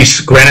it to be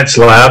granite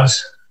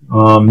slabs.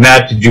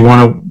 Matt, did you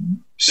want to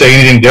say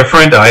anything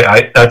different?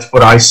 That's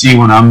what I see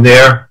when I'm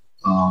there.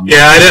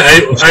 Yeah,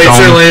 I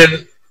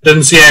certainly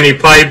didn't see any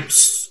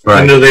pipes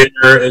under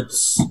there.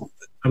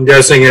 I'm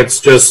guessing it's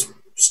just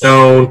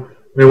stone.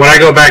 I mean, when I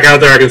go back out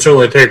there, I can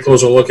certainly take a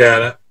closer look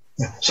at it.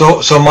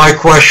 So my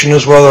question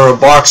is whether a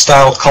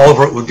box-style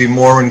culvert would be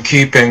more in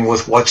keeping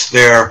with what's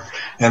there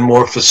and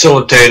more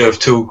facilitative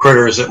to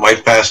critters that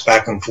might pass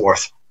back and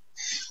forth.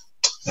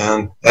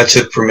 And that's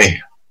it for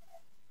me.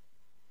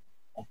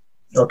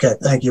 Okay,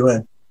 thank you,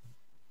 Ed.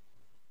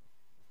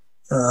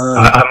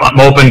 I'm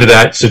open to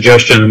that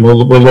suggestion, and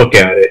we'll look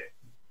at it.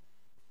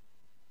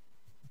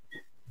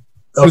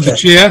 Okay. Through the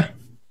chair?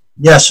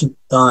 Yes,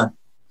 Don.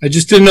 I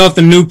just didn't know if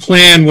the new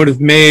plan would have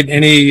made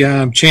any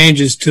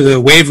changes to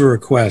the waiver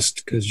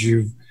request, because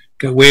you've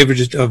got waiver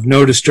just of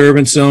no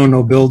disturbance zone,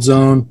 no build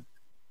zone.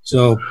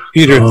 So,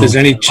 Peter, if there's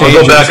any changes.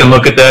 I'll go back and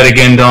look at that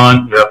again,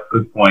 Don. Yep,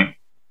 good point.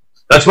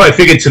 That's why I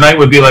figured tonight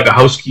would be like a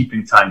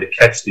housekeeping time to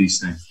catch these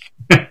things.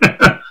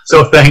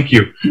 So thank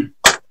you.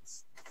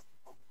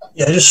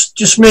 Yeah,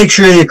 just make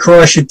sure you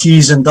cross your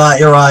T's and dot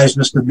your I's,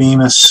 Mr.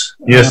 Bemis.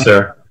 Yes,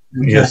 sir.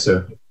 Okay. Yes,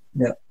 sir.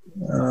 Yeah.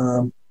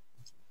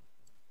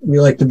 We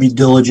like to be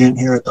diligent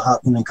here at the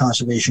Hopkinen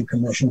Conservation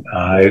Commission.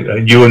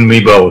 You and me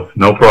both.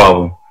 No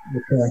problem.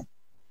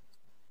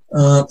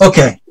 Okay.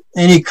 Okay.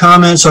 Any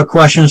comments or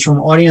questions from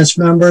audience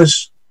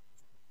members?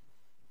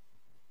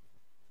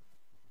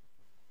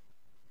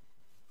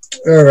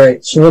 All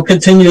right. So we'll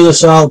continue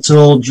this out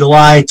till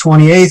July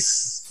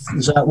 28th.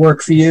 Does that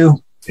work for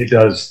you? It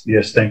does.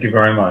 Yes. Thank you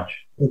very much.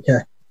 Okay.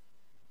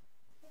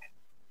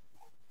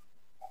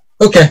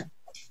 Okay.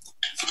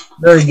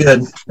 Very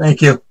good.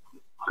 Thank you.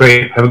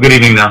 Great. Have a good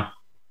evening now.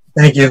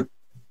 Thank you.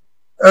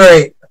 All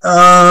right.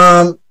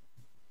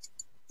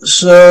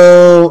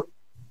 So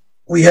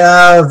we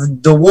have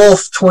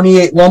DeWolf,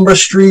 28 Lumber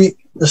Street.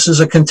 This is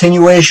a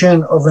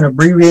continuation of an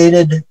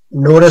abbreviated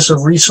notice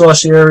of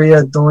resource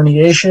area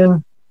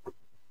delineation.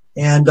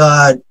 And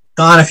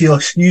Don, if you'll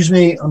excuse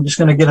me, I'm just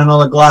going to get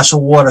another glass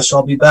of water, so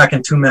I'll be back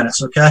in 2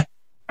 minutes, okay?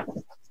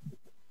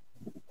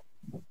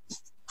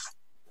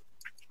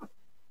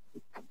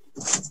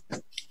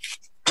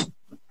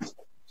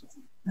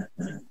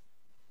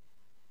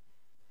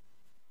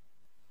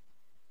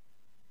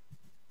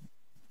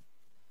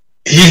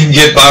 He can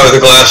get by with a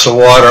glass of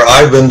water.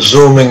 I've been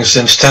Zooming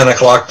since 10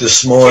 o'clock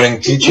this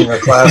morning, teaching a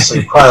class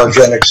in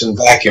cryogenics and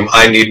vacuum.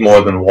 I need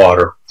more than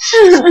water.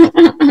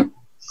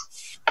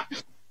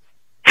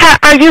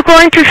 are you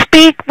going to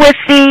speak with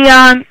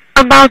the,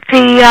 about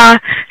the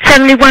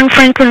 71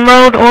 Franklin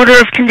Road order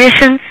of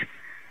conditions?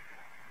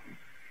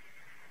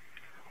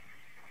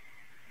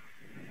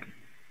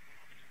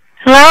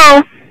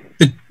 Hello?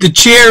 The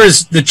chair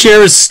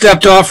is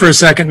stepped off for a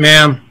second,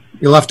 ma'am.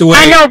 You'll have to wait.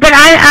 I know, but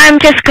I'm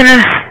just going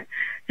to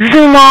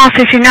zoom off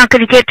if you're not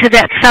going to get to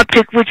that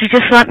subject. Would you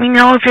just let me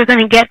know if you're going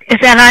to get, is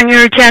that on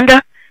your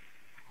agenda?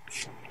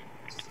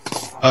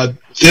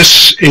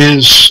 This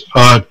is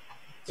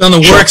it's on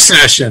the work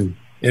session,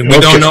 and we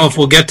don't know if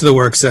we'll get to the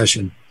work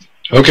session.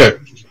 Okay.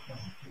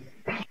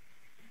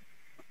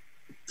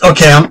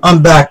 Okay,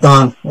 I'm back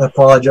on. I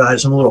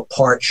apologize. I'm a little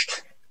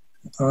parched.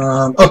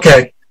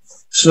 Okay,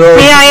 so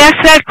may I ask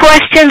that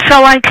question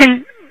so I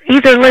can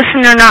either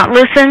listen or not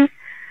listen?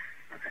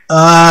 May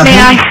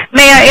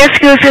I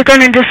ask you if you're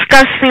going to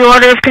discuss the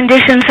order of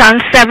conditions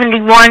on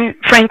 71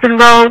 Franklin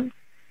Road?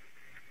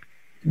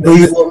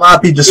 We will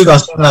not be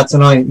discussing that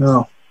tonight,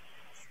 no.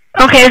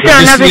 Okay, is there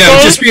another day? It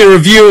would just be a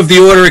review of the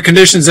order of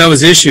conditions that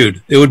was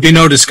issued. There would be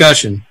no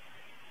discussion.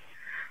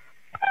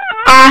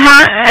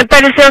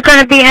 But is there going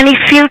to be any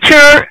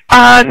future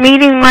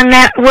meeting when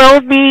that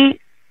will be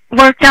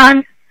worked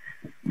on?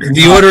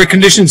 The order of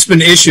conditions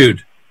been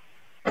issued.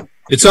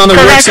 It's on the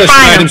work session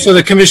item so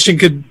the commission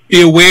could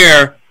be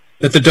aware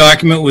that the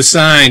document was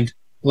signed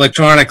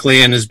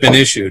electronically and has been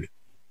issued.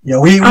 Yeah,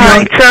 we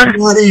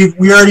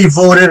already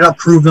voted and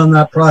approved on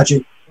that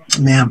project,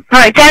 ma'am. All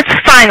right, that's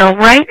final,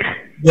 right?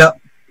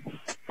 Yep.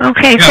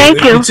 Okay,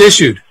 thank you. It's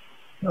issued.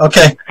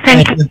 Okay.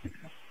 Thank you.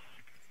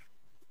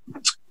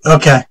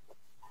 Okay.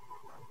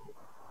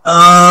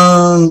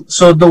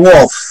 So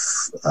DeWolf.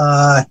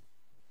 Hi,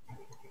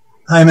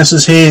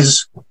 Mrs.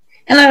 Hayes.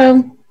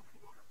 Hello.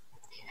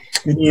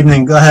 Good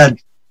evening. Go ahead.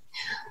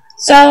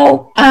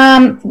 So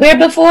we're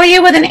before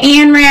you with an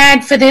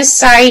ANRAD for this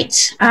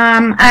site.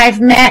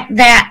 I've met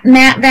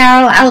Matt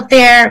Val out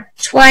there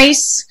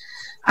twice.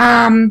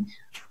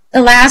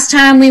 The last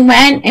time we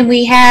went, and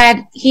he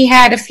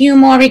had a few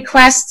more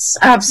requests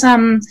of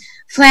some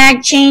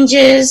flag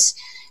changes,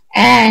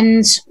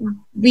 and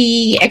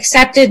we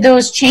accepted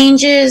those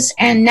changes.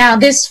 And now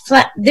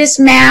this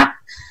map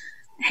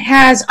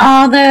has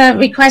all the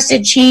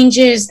requested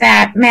changes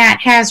that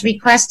Matt has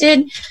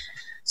requested.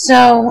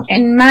 So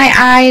in my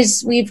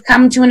eyes, we've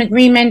come to an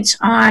agreement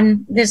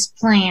on this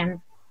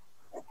plan.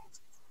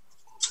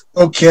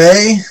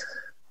 Okay,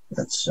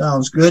 that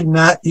sounds good.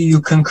 Matt, do you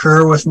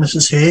concur with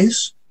Mrs.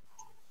 Hayes?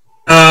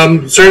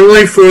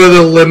 Certainly for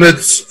the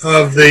limits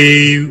of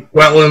the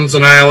wetlands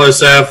and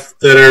ILSF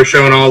that are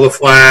showing all the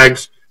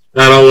flags,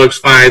 that all looks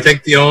fine. I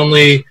think the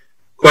only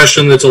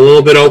question that's a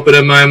little bit open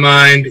in my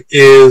mind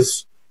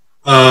is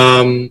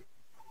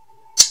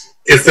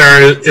if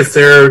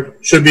there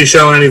should be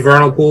shown any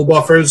vernal pool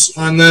buffers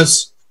on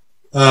this.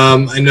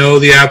 I know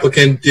the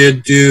applicant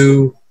did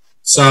do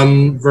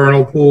some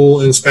vernal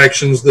pool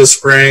inspections this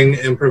spring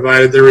and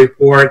provided their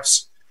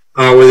reports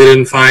where they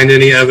didn't find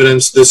any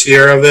evidence this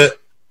year of it.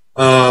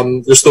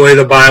 Just the way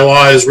the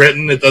bylaw is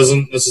written, it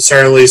doesn't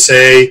necessarily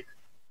say,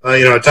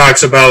 it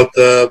talks about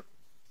the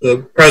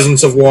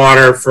presence of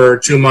water for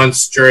 2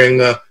 months during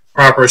the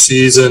proper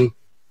season.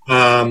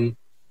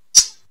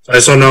 I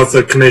just don't know if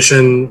the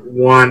commission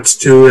wants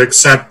to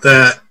accept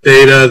that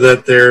data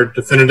that they're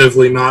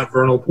definitively not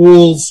vernal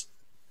pools,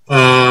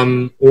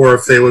 or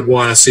if they would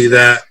want to see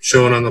that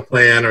shown on the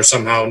plan or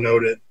somehow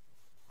noted.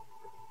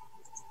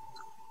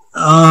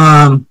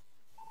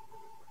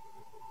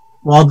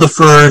 Well, I'll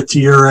defer to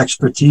your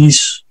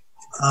expertise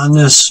on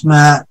this,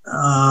 Matt.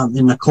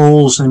 In the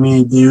Coles, I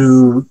mean,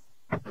 do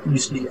you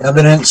see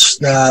evidence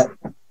that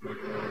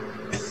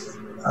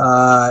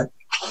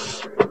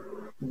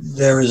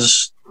there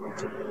is,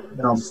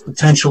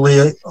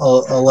 potentially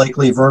a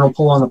likely vernal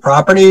pool on the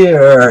property,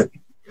 or?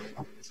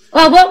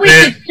 Well, what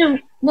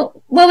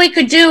we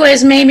could do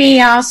is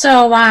maybe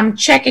also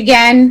check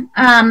again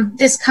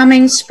this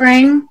coming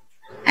spring.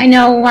 I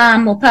know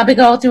we'll probably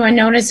go through a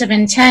notice of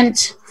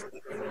intent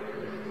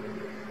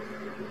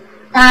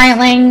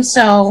filing,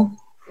 so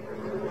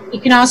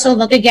you can also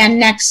look again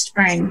next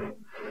spring.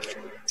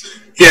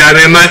 Yeah, I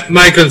mean,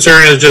 my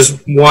concern is just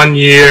 1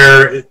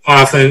 year.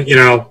 Often,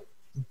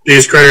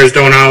 these critters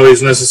don't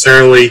always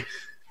necessarily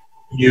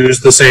use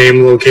the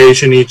same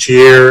location each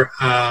year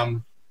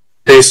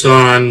based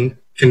on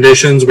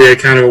conditions. We had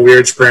kind of a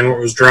weird spring where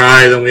it was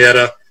dry, then we had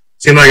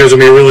seemed like it was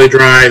going to be really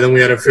dry, then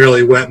we had a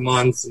fairly wet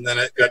month, and then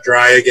it got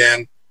dry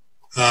again.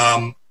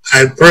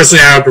 I would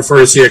prefer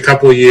to see a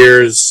couple of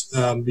years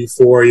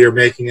before you're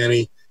making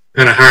any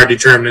kind of hard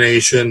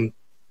determination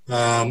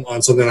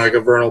on something like a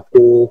vernal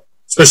pool,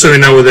 especially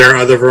when we know there are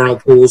other vernal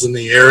pools in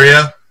the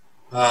area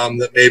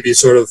that may be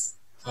sort of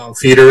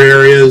feeder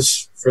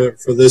areas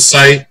for this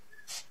site.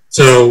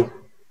 So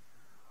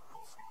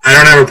I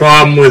don't have a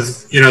problem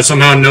with,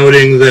 somehow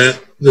noting that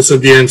this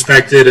would be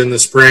inspected in the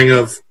spring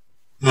of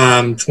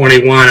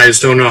 21. I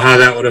just don't know how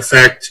that would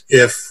affect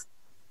if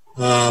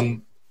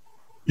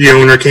the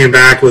owner came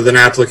back with an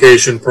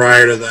application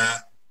prior to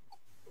that.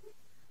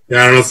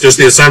 I don't know if just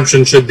the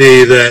assumption should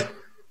be that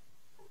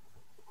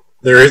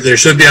There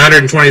should be a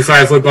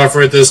 125-foot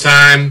buffer at this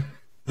time,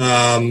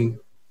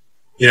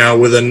 you know,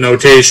 with a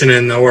notation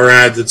in the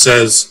ORAD that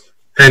says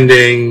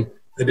pending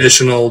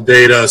additional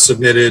data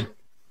submitted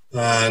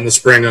in the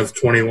spring of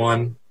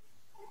 21.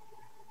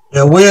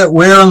 Yeah,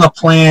 where on the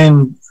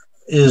plan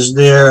is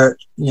there,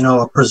 you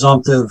know, a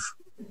presumptive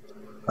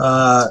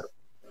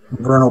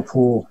vernal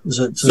pool? Is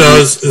it? So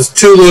there's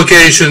two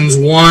locations,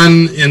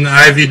 one in the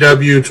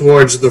IVW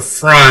towards the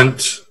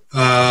front,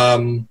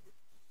 and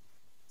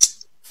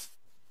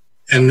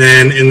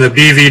then in the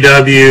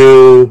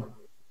BVW,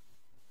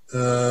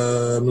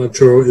 I'm not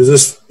sure, is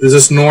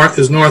this north?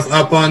 Is north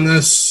up on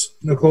this,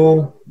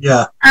 Nicole?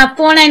 Yeah.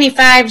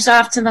 495's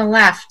off to the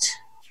left.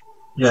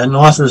 Yeah,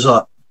 north is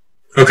up.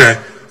 Okay.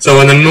 So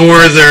in the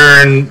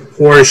northern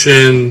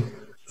portion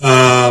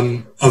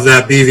of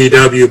that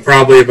BVW,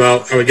 probably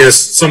about, I would guess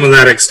some of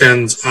that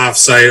extends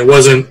off-site.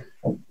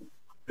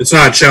 It's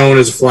not shown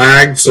as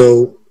flagged,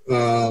 so,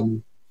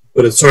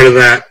 but it's sort of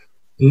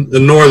the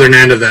northern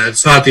end of that.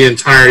 It's not the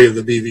entirety of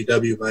the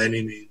BVW by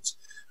any means,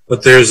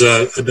 but there's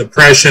a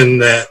depression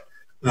that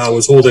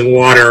was holding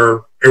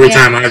water every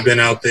time I've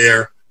been out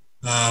there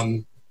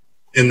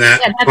in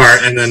that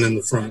part, and then in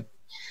the front.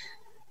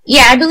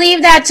 Yeah, I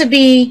believe that to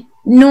be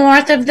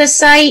north of the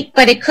site,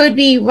 but it could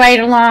be right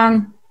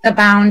along the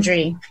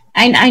boundary.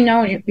 I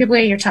know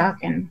where you're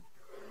talking.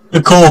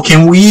 Nicole,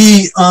 can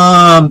we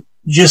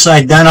just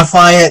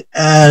identify it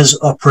as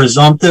a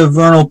presumptive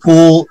vernal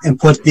pool and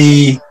put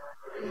the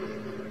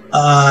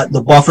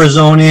buffer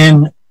zone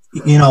in,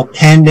 you know,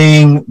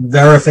 pending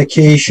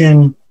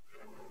verification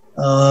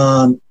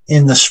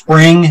in the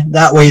spring?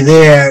 That way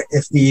there,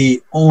 if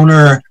the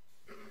owner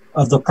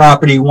of the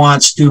property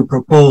wants to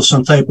propose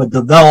some type of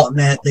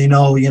development, they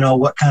know, you know,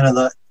 what kind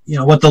of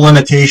what the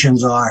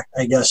limitations are,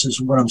 I guess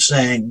is what I'm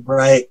saying,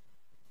 right?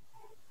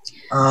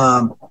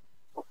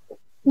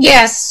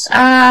 Yes.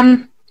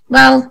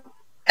 Well,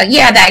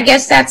 yeah, I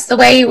guess that's the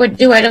way you would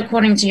do it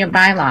according to your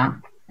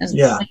bylaw.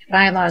 Yeah. Your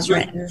bylaw is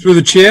written. Through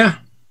the chair?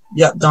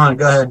 Yeah, Don,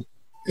 go ahead.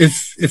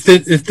 If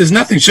there's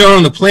nothing shown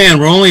on the plan,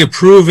 we're only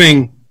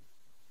approving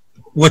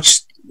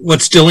what's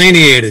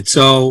delineated.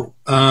 So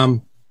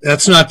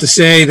that's not to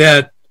say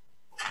that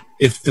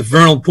if the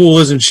vernal pool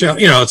isn't shown,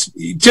 you know, it's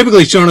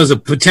typically shown as a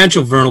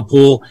potential vernal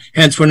pool.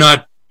 Hence, we're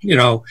not, you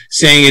know,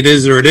 saying it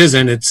is or it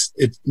isn't.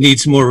 It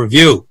needs more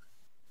review.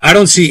 I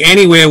don't see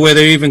anywhere where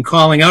they're even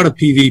calling out a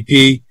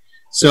PVP.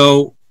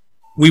 So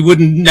we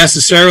wouldn't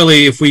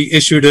necessarily, if we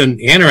issued an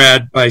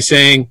ANRAD by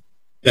saying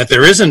that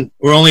there isn't,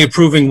 we're only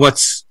approving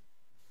what's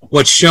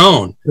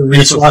shown. And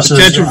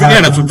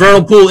if a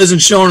vernal pool isn't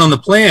shown on the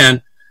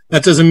plan,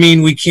 that doesn't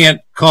mean we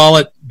can't call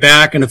it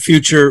back in a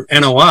future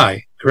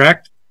NOI,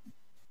 correct?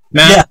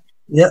 Matt?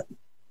 Yeah.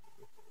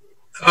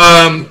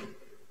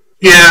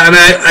 Yeah, and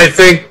I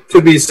think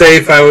to be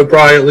safe, I would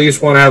probably at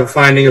least want to have a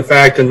finding of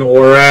fact in the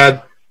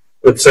ORAD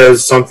that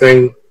says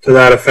something to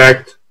that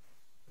effect.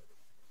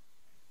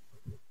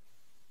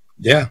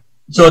 Yeah.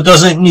 So it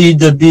doesn't need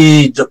to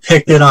be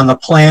depicted on the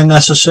plan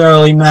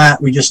necessarily, Matt.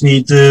 We just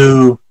need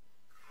to.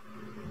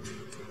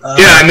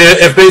 Yeah, I mean,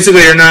 if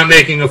basically you're not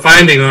making a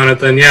finding on it,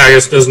 then yeah, I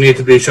guess it doesn't need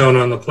to be shown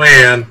on the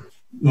plan.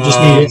 You just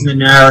need it in the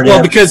narrative.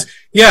 Well, because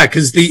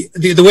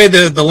the way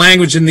the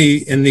language in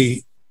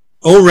the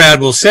ORAD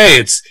will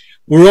say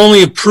we're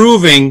only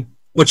approving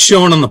what's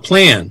shown on the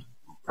plan.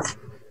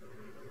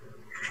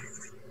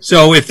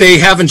 So if they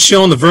haven't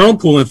shown the vernal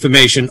pool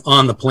information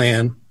on the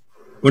plan,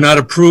 we're not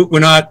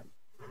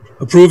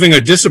approving or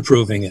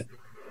disapproving it.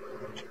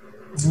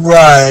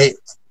 Right.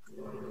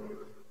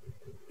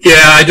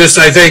 Yeah, I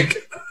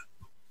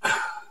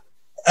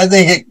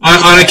think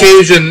on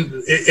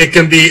occasion it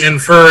can be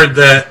inferred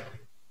that,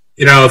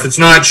 you know, if it's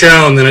not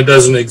shown, then it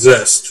doesn't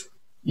exist.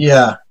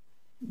 Yeah,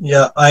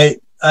 I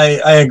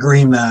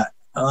agree, Matt.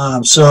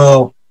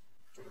 So,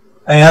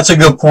 I mean, that's a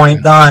good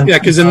point, Don. Yeah,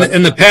 because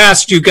in the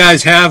past, you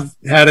guys have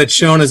had it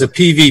shown as a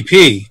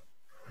PVP,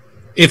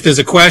 if there's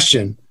a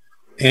question,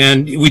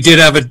 and we did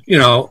have a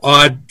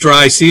odd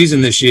dry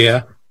season this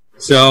year.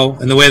 So,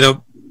 and the way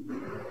the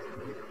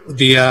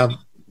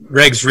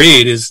regs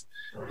read is,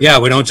 yeah,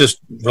 we don't just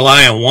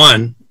rely on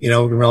one. You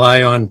know, we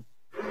rely on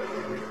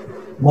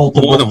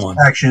multiple more than one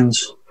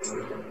actions.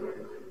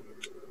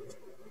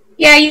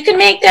 Yeah, you can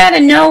make that a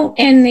note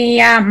in the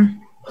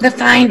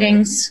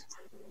findings.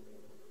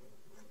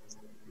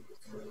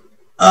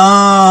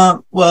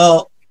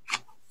 Well,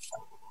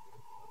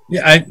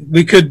 yeah,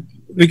 we could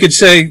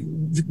say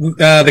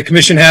the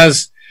commission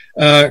has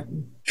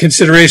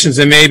considerations.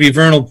 There may be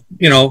vernal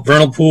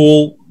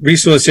pool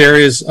resource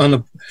areas on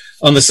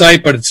the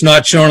site, but it's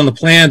not shown on the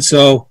plan,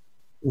 so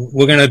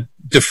we're going to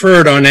defer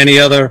it on any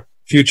other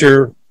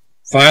future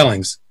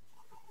filings.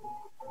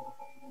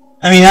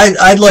 I mean,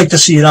 I'd like to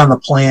see it on the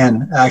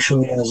plan,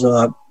 actually,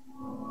 let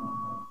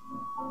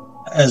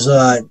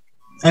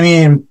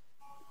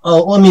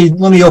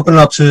me open it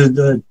up to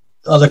the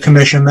other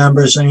commission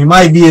members. I mean,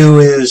 my view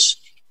is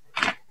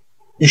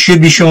it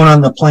should be shown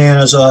on the plan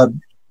as a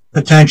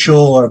potential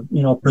or,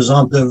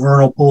 presumptive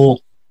vernal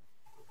pool,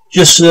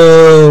 just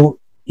so,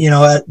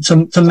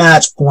 to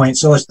Matt's point,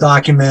 so it's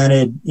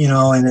documented,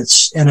 and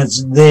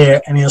it's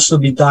there. I mean, it'll still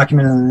be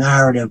documented in the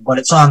narrative, but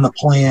it's on the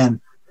plan.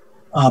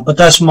 But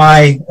that's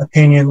my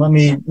opinion. Let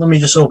me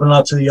just open it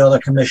up to the other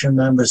commission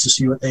members to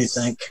see what they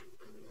think.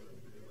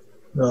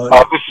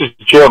 This is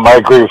Jim. I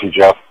agree with you,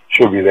 Jeff.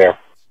 Should be there.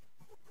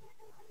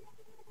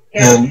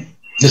 And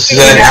this is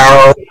Ed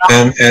Harrow,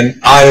 and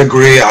I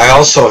agree. I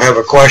also have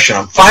a question.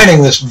 I'm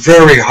finding this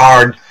very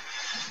hard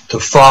to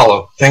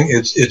follow.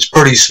 It's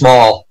pretty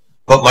small.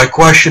 But my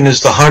question is,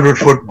 the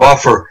 100-foot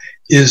buffer,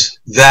 is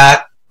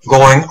that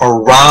going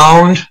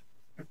around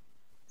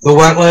the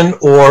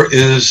wetland, or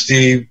is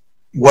the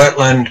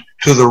wetland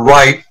to the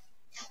right,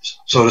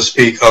 so to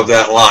speak, of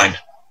that line?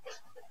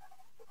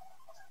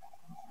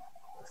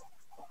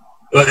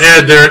 Well,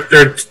 Ed,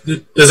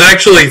 there's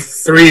actually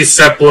three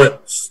separate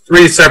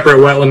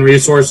wetland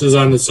resources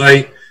on the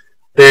site.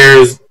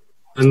 There's,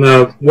 on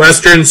the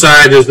western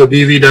side, is the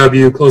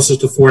BVW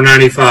closest to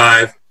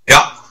 495.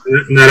 Yeah.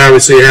 And that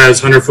obviously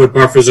has 100-foot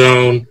buffer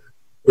zone,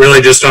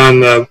 really just on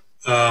the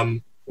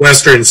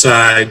western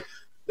side.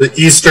 The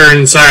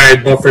eastern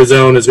side buffer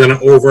zone is going to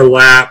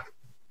overlap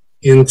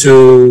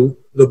into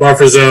the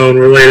buffer zone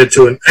related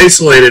to an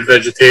isolated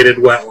vegetated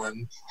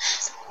wetland.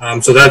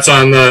 So that's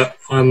on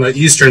the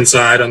eastern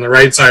side, on the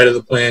right side of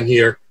the plan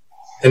here.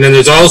 And then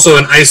there's also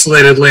an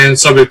isolated land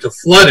subject to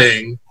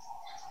flooding,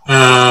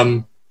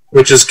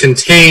 which is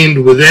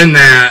contained within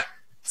that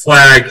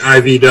flagged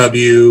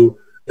IVW.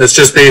 That's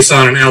just based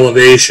on an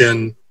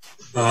elevation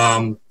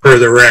per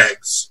the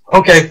regs.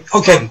 Okay.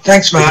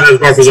 Thanks, Matt. There's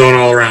buffer zone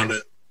all around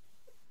it.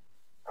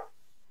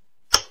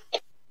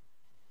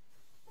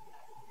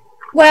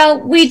 Well,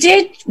 we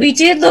did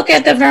look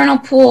at the vernal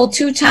pool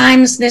 2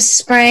 times this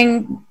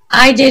spring.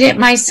 I did it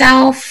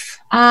myself,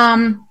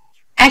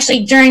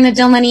 actually during the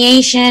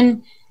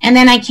delineation, and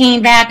then I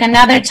came back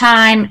another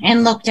time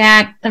and looked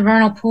at the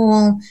vernal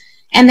pool.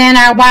 And then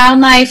our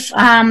wildlife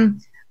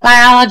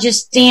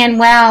biologist, Dan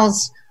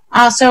Wells,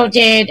 also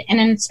did an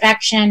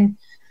inspection.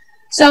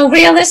 So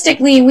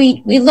realistically,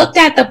 we looked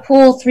at the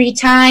pool 3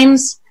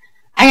 times.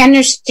 I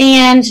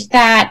understand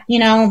that,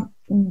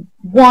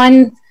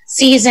 one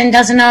season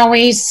doesn't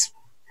always,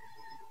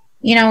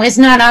 is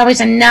not always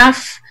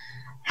enough.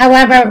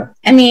 However,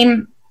 I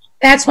mean,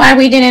 that's why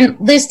we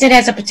didn't list it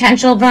as a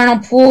potential vernal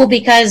pool,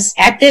 because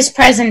at this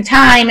present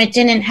time, it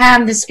didn't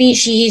have the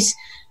species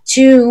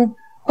to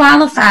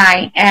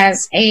qualify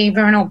as a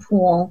vernal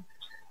pool.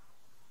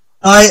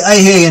 I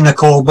hear you,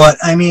 Nicole, but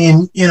I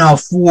mean,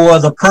 for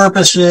the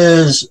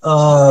purposes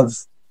of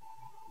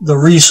the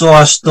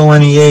resource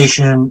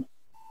delineation,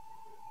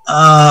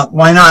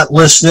 why not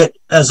list it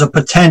as a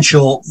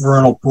potential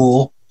vernal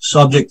pool,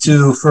 subject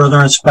to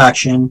further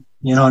inspection,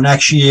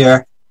 next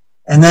year?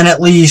 And then at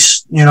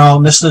least,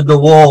 Mr.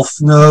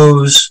 DeWolf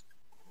knows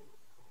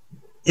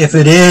if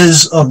it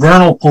is a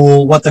vernal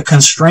pool, what the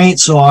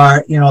constraints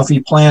are, if he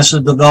plans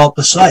to develop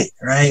the site,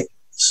 right?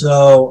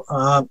 So,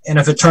 and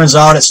if it turns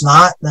out it's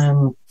not,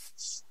 then,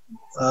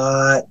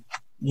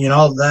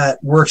 that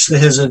works to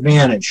his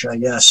advantage, I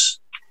guess.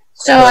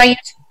 So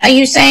are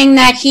you saying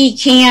that he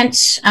can't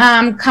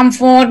come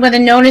forward with a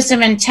notice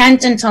of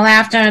intent until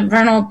after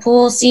vernal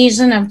pool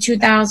season of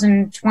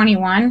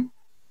 2021?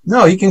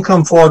 No, he can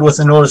come forward with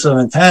a notice of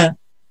intent.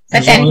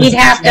 But then he'd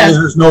have to.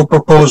 There's no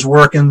proposed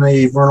work in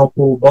the vernal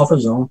pool buffer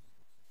zone,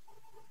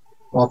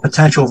 or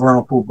potential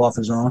vernal pool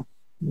buffer zone,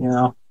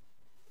 Yeah.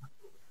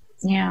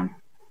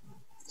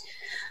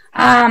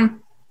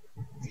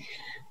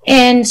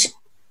 And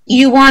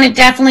you want it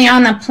definitely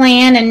on the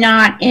plan and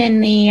not in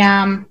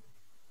the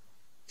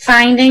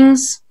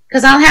findings,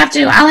 because I'll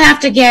have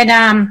to get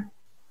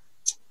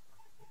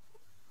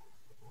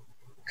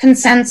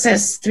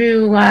consensus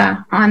through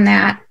on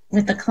that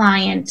with the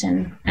client,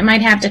 and I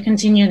might have to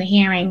continue the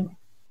hearing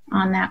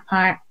on that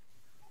part.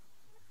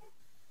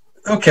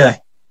 Okay.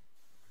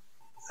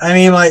 I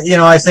mean,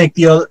 I think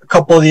a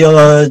couple of the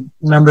other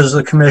members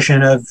of the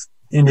commission have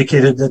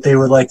indicated that they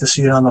would like to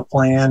see it on the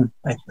plan.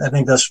 I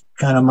think that's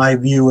kind of my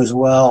view as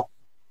well.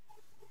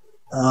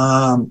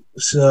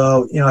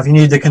 So, if you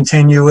need to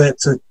continue it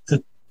to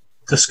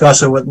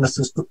discuss it with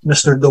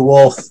Mr.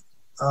 DeWolf,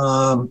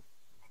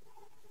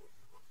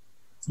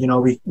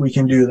 we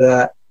can do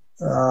that.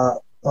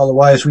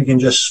 Otherwise, we can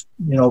just,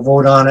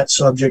 vote on it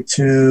subject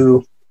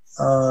to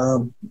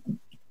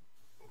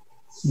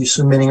you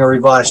submitting a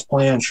revised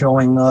plan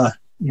showing,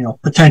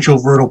 potential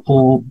vernal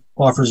pool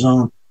buffer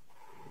zone.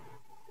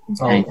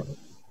 Okay.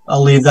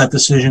 I'll leave that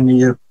decision to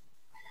you.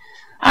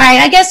 All right.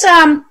 I guess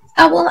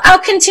I'll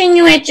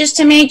continue it just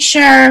to make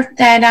sure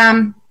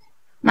that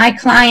my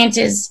client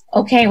is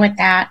okay with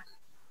that.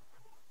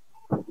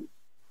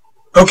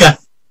 Okay.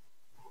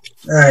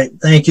 All right.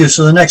 Thank you.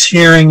 So the next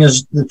hearing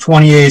is the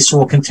 28th. So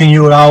we'll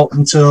continue it out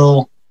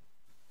until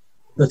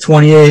the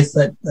 28th.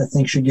 That I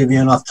think should give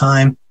you enough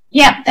time.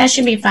 Yep, that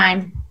should be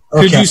fine.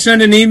 Okay. Could you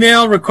send an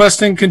email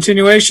requesting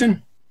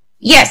continuation?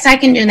 Yes, I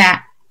can do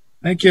that.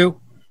 Thank you.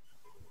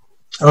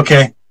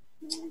 Okay.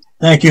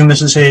 Thank you,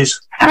 Mrs. Hayes.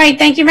 All right.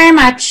 Thank you very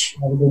much.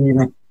 Have a good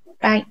evening.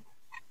 Bye.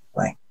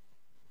 Bye.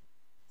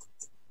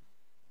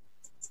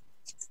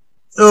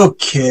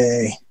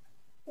 Okay.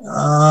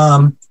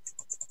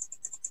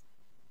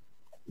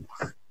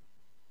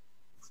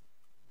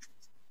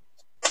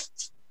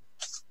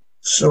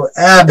 So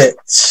Abbott.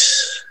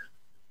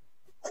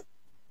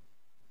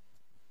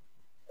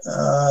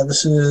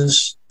 This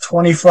is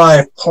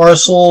 25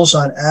 parcels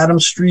on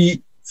Adams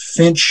Street,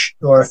 Fitch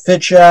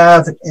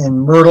Ave,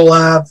 and Myrtle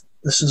Ave.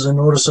 This is a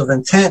notice of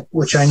intent,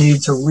 which I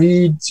need to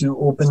read to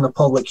open the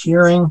public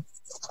hearing.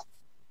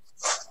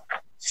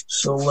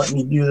 So let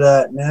me do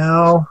that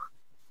now.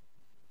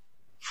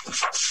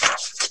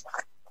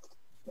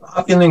 The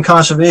Hopkinton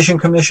Conservation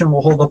Commission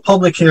will hold a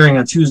public hearing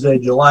on Tuesday,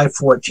 July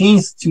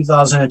 14th,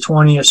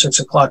 2020 at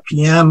 6:00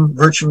 p.m.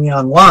 virtually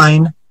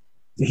online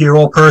to hear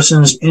all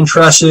persons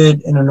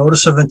interested in a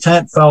notice of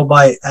intent filed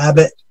by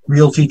Abbott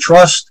Realty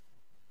Trust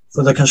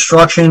for the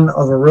construction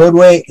of a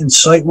roadway and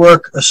site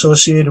work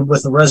associated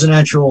with a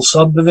residential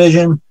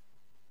subdivision.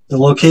 The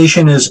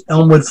location is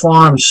Elmwood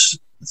Farms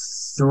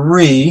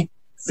 3,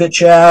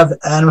 Fitch Ave,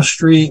 Adams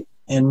Street,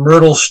 and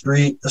Myrtle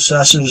Street,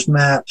 assessors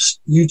maps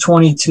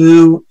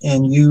U22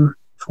 and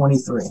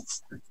U23.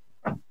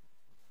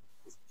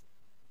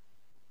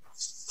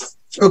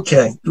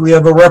 Okay, do we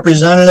have a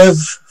representative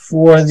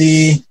for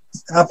the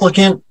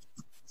applicant?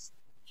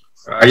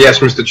 Yes,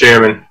 Mr.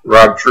 Chairman.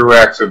 Rob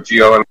Truax of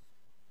GLM.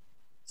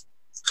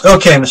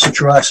 Okay, Mr.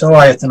 Truax, how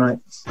are you tonight?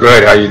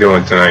 Good. How you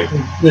doing tonight?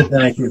 Good,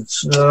 thank you.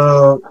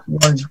 So, you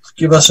want to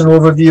give us an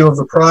overview of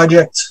the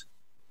project?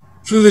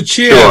 Through the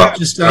chair, Sure. I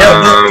just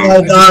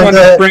want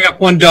to bring up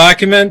one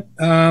document.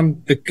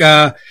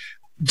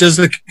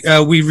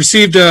 We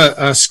received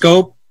a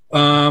scope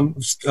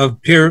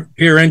of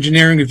peer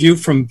engineering review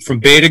from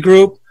Beta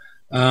Group.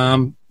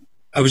 I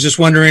was just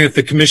wondering if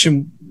the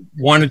commission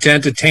wanted to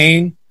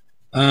entertain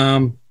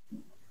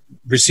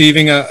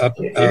receiving a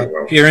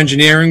peer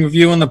engineering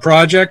review on the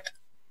project.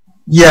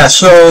 Yeah,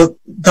 so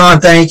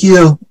Don, thank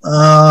you.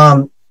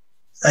 I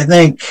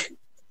think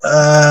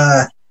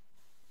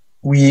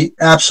we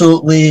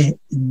absolutely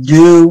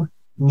do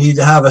need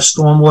to have a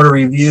stormwater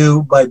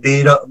review by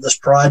Beta of this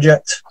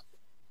project.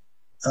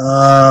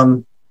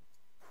 I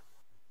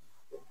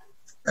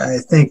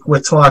think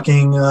we're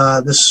talking,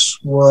 this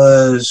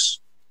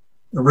was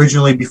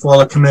originally before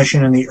the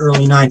commission in the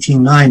early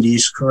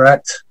 1990s,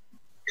 correct?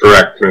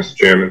 Correct, Mr.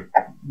 Chairman.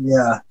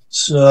 Yeah,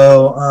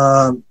 so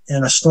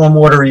in a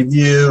stormwater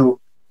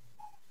review,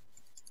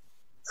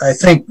 I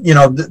think, you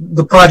know,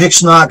 the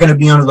project's not going to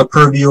be under the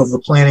purview of the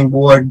planning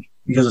board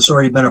because it's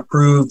already been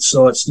approved,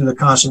 so it's through the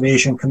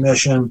Conservation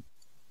Commission.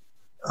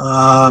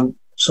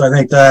 So I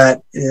think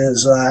that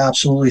is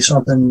absolutely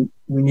something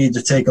we need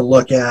to take a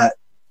look at.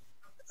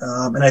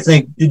 And I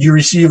think, did you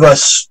receive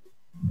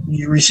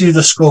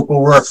the scope of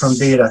work from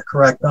Beta,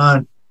 correct,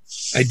 Don?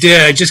 I did.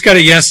 I just got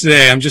it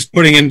yesterday. I'm just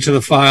putting it into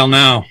the file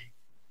now.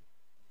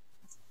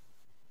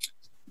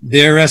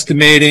 They're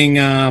estimating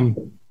a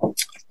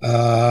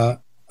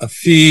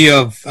fee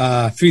of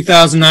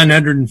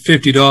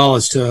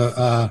 $3,950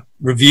 to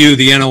review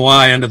the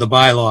NOI under the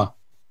bylaw.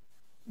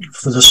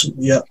 For this,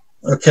 yeah,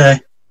 okay.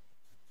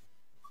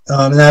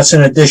 And that's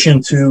in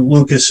addition to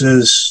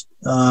Lucas's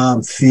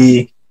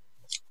fee.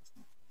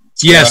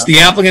 Yes, the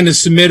applicant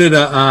has submitted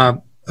a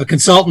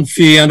consultant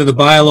fee under the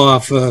bylaw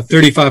for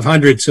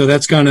 $3,500, so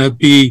that's going to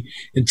be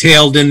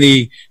entailed in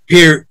the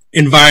peer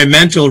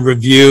environmental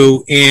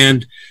review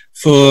and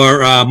for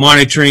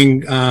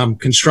monitoring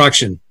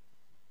construction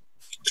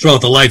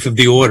throughout the life of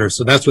the order.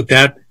 So that's what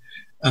that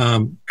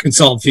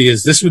consultant fee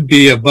is. This would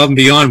be above and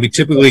beyond. We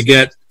typically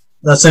get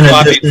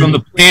copy from the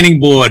planning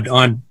board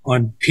on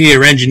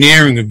peer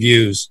engineering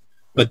reviews,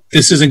 but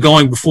this isn't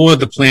going before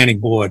the planning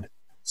board.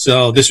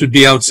 So this would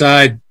be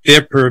outside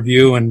their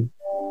purview, and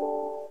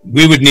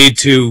we would need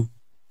to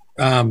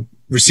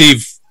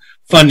receive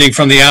funding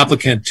from the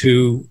applicant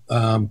to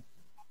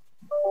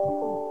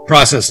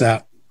process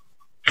that.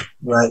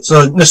 Right.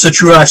 So, Mr.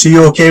 Truax, are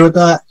you okay with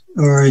that,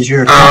 or is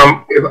your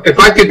if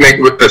I could make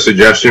a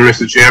suggestion,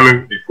 Mr.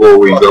 Chairman, before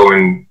we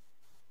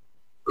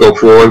go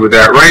forward with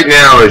that. Right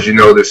now, as you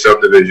know, this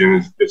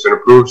subdivision it's an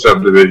approved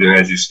subdivision,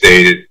 as you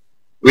stated.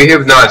 We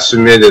have not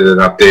submitted an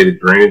updated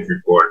drainage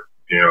report.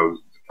 You know, the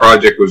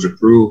project was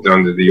approved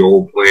under the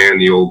old plan.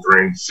 The old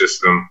drainage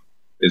system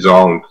is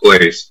all in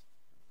place.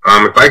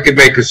 If I could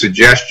make a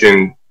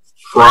suggestion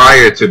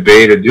prior to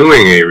Beta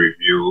doing a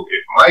review,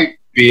 it might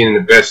be in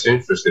the best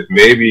interest if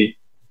maybe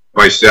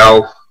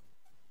myself,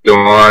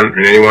 Dawn,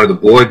 and any one of the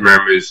board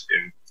members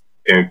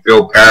and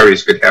Phil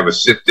Parries could have a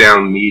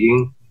sit-down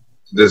meeting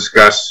to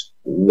discuss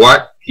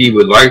what he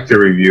would like to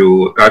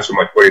review, not so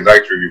much what he'd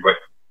like to review, but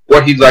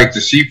what he'd like to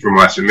see from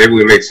us, and maybe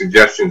we make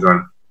suggestions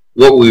on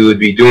what we would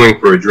be doing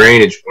for a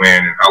drainage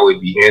plan and how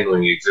we'd be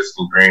handling the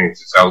existing drainage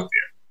that's out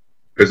there.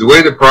 Because the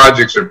way the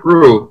project's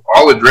approved,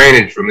 all the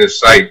drainage from this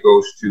site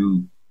goes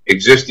to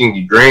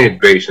existing drainage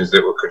basins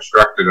that were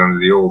constructed under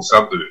the old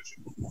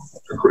subdivision.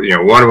 You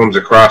know, one of them's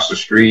across the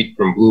street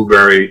from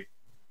Blueberry.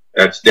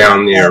 That's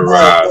down near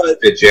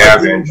Fitch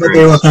Ave. But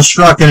they were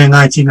constructed in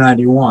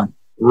 1991.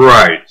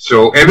 Right.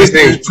 So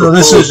everything's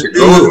proposed to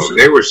go to them.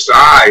 They were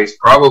sized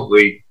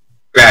probably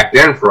back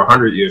then for a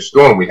 100-year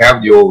storm. We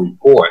have the old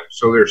report.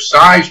 So they're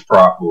sized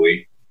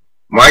properly.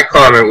 My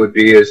comment would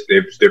be is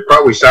they're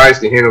probably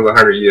sized to handle the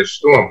 100-year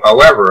storm.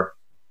 However,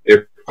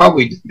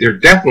 they're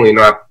definitely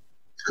not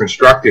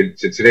constructed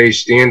to today's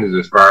standards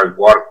as far as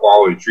water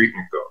quality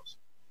treatment goes.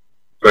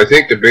 So I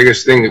think the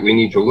biggest thing that we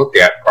need to look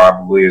at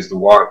probably is the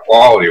water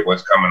quality of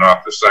what's coming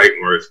off the site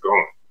and where it's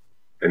going.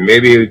 And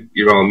maybe,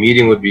 you know, a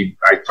meeting would be,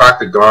 I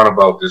talked to Don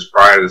about this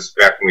prior to this,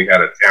 back when we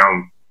had a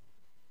town,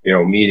 you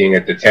know, meeting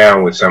at the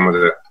town with some of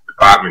the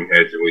department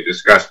heads, and we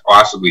discussed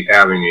possibly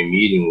having a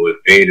meeting with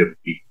Beta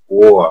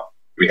before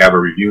we have a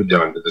review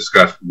done to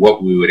discuss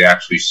what we would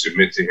actually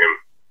submit to him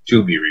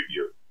to be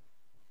reviewed.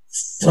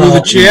 Through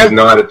the chair? We have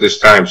not at this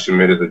time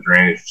submitted the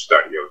drainage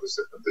study of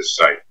this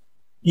site.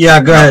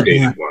 Yeah, go ahead.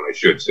 Updated one, I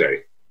should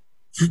say.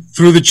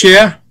 Through the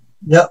chair?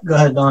 Yep, go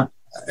ahead, Don.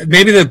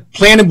 Maybe the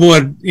planning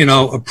board, you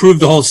know, approved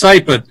the whole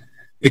site, but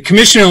the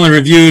commission only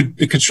reviewed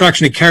the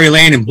construction of Kerry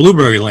Lane and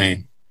Blueberry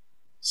Lane.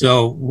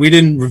 So we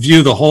didn't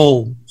review the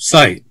whole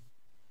site.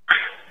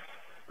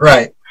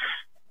 Right.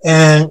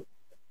 And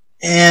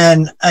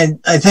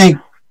I think,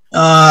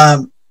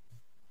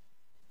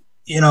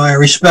 you know, I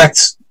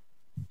respect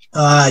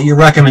your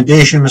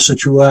recommendation, Mr.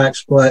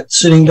 Truax, but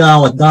sitting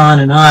down with Don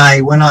and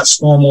we're not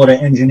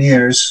stormwater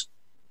engineers.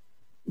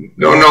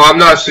 No, I'm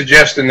not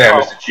suggesting that,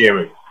 Mr.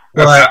 Chairman.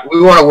 But we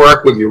want to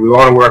work with you. We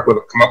want to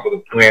come up with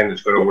a plan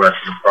that's going to work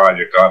for the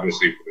project,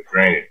 obviously, for the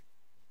drainage.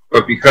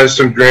 But because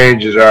some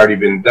drainage has already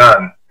been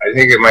done, I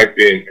think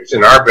it's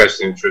in our best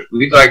interest.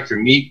 We'd like to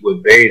meet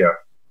with Beta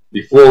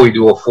before we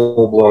do a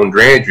full-blown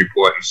drainage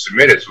report and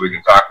submit it so we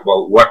can talk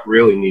about what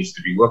really needs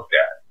to be looked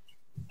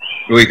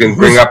at. We can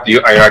bring up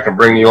I can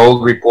bring the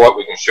old report,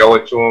 we can show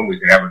it to them, we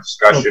can have a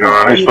discussion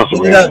on it.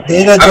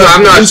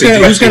 I'm not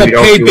Who's going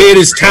to pay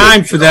Beta's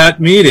time for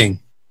that meeting?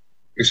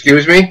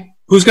 Excuse me?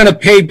 Who's going to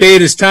pay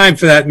Beta's time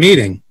for that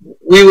meeting?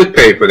 We would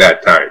pay for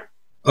that time.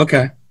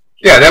 Okay.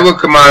 Yeah, that would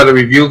come out of the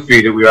review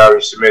fee that we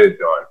already submitted,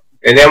 Don.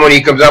 And then when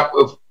he comes up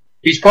with,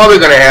 he's probably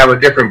going to have a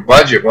different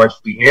budget once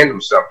we hand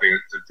him something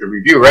to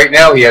review. Right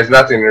now, he has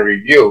nothing to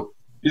review.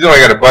 He's only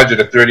got a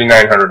budget of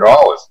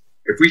 $3,900.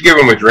 If we give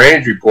him a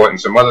drainage report and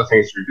some other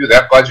things to review,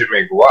 that budget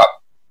may go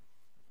up.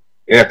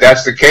 And if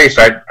that's the case,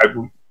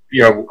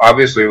 you know,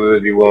 obviously we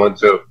would be willing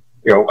to,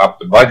 you know, up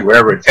the budget,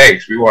 whatever it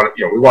takes. We want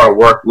to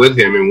work with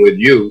him and with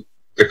you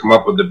to come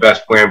up with the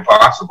best plan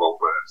possible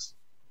for this.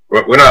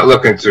 We're not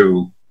looking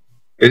to,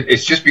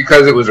 it's just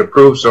because it was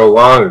approved so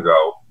long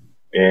ago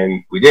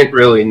and we didn't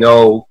really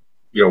know,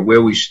 you know,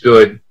 where we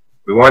stood.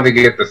 We wanted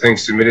to get the thing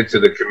submitted to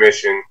the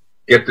commission,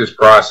 get this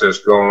process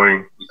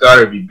going. We thought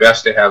it'd be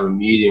best to have a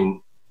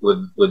meeting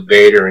with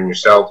Beta and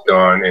yourself,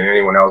 Don, and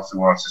anyone else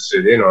who wants to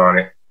sit in on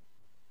it,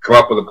 come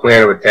up with a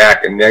plan of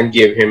attack, and then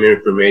give him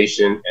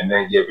information, and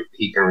then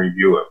he can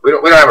review it. We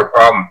don't have a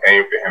problem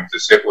paying for him to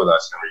sit with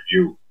us and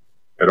review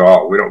at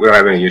all. We don't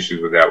have any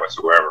issues with that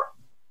whatsoever.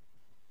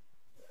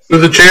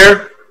 Through the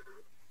chair?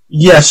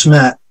 Yes,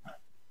 Matt.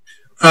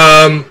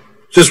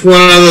 Just one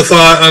other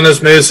thought on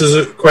this. Maybe this is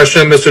a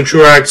question Mr.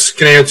 Truax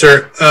can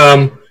answer.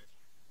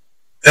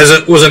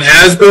 Was an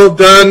as-built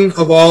done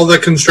of all the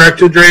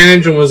constructed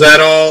drainage, and was that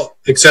all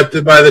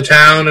accepted by the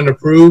town and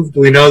approved?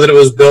 Do we know that it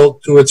was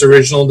built to its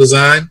original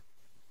design?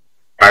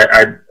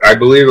 I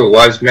believe it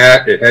was,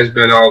 Matt. It has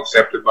been all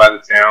accepted by the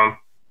town.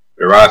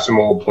 There are some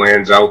old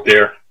plans out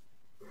there.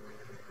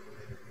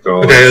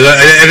 So, okay,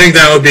 I think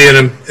that would be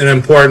an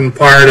important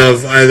part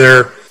of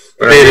either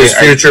Beta's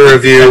future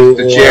review.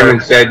 The chairman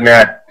said,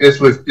 Matt,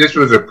 this was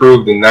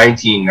approved in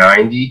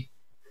 1990.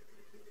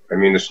 I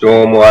mean, the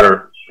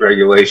stormwater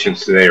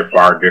regulations today are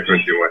far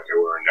different than what they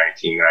were in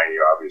 1990,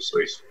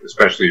 obviously,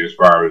 especially as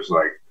far as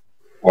like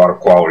water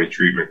quality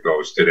treatment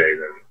goes today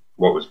than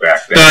what was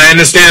back then. No, I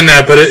understand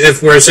that, but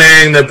if we're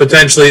saying that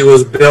potentially it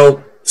was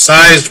built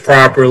sized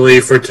properly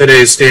for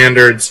today's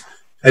standards,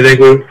 I think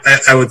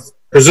I would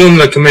presume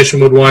the commission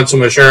would want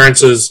some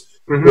assurances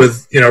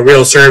with, you know,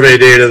 real survey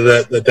data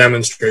that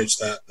demonstrates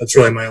that. That's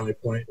really my only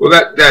point. Well,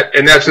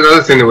 and that's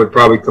another thing that would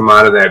probably come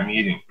out of that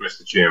meeting,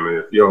 Mr. Chairman.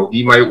 If, you know,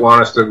 he might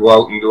want us to go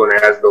out and do an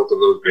as-built of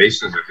those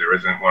basins if there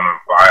isn't one on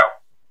file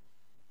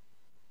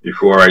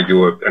before I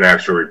do an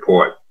actual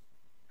report.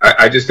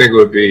 I just think it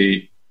would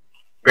be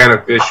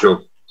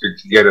beneficial to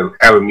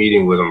have a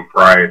meeting with him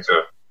prior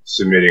to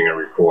submitting a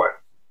report.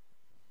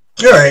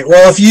 All right.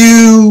 Well, if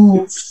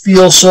you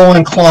feel so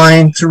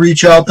inclined to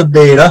reach out to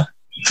Beta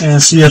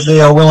and see if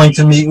they are willing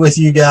to meet with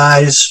you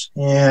guys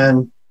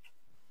and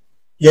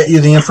get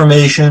you the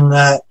information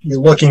that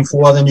you're looking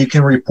for, then you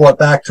can report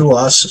back to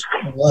us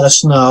and let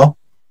us know.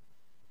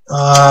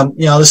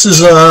 You know, this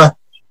is a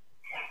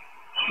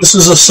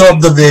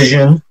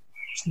subdivision,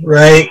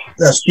 right,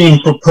 that's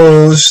being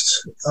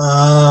proposed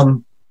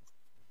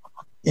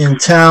in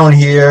town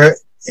here,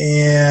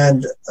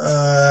 and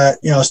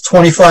you know, it's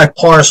 25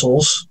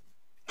 parcels.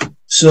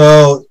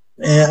 So,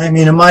 I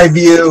mean, in my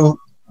view,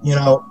 you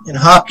know, in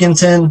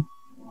Hopkinton,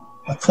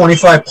 a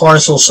 25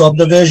 parcel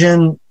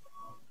subdivision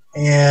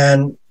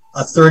and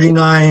a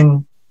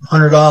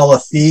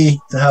 $3,900 fee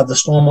to have the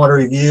stormwater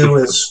review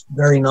is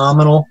very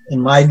nominal in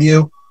my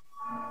view.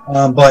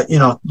 But, you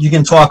know, you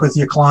can talk with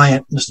your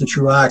client, Mr.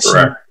 Truax.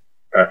 Correct.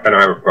 I don't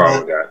have a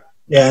problem with that.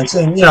 Yeah,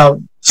 and you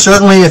know,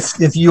 certainly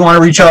if you want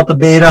to reach out to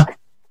Beta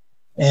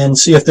and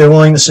see if they're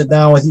willing to sit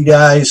down with you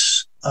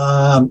guys,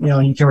 you know,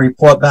 you can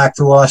report back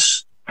to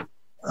us,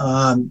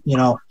 you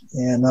know,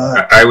 and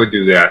I would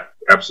do that.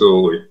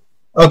 Absolutely.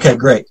 Okay,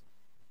 great.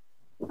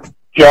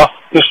 Jeff,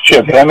 this is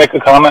Jim. Can I make a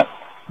comment?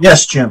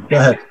 Yes, Jim, go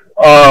ahead.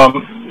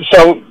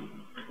 So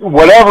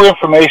whatever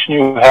information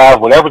you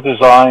have, whatever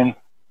design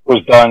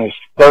was done is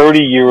 30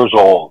 years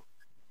old.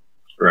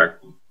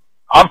 Correct.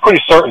 I'm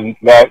pretty certain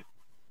that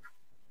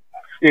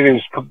it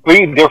is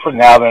completely different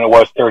now than it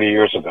was 30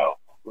 years ago,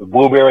 with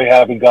Blueberry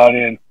having gone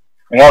in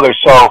and others.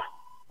 So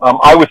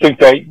I would think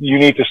that you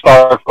need to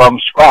start from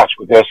scratch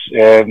with this,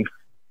 and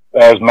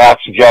as Matt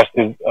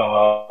suggested,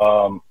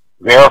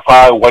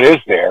 verify what is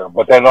there,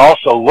 but then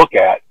also look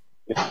at,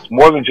 it's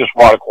more than just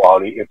water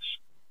quality,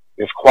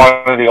 it's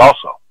quantity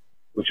also,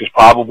 which has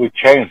probably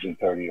changed in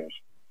 30 years.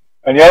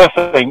 And the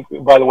other thing,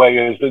 by the way,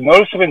 is the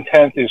notice of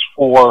intent is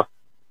for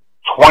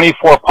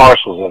 24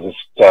 parcels, as it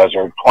says,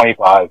 or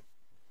 25.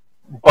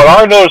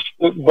 But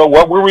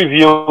what we're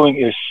reviewing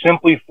is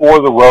simply for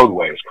the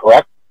roadways,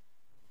 correct?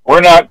 We're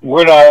not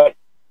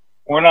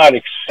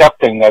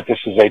accepting that this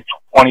is a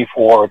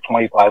 24 or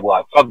 25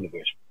 lot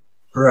subdivision.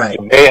 Right.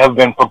 It may have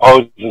been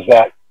proposed as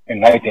that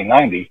in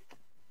 1990,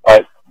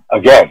 but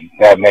again,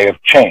 that may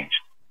have changed.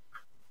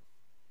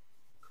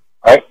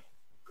 Right?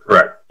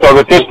 Correct. So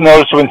that this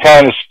notice of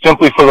intent is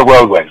simply for the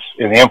roadways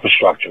and the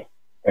infrastructure,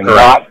 and Correct.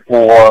 not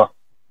for,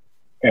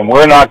 and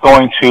we're not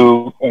going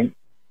to, and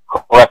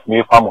correct me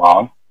if I'm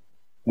wrong,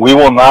 we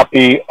will not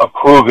be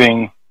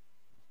approving,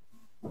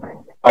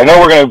 I know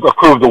we're going to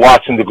approve the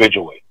lots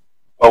individually,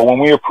 but when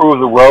we approve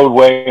the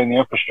roadway and the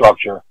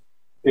infrastructure,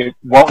 it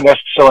won't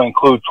necessarily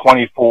include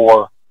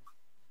 24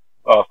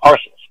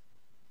 parcels.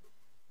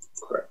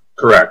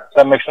 Correct.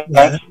 Does that make sense?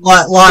 Yeah,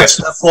 lots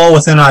that fall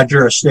within our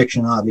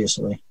jurisdiction,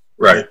 obviously.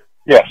 Right.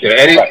 Yes.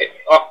 Yeah,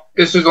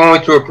 this is only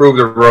to approve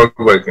the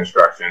roadway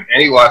construction.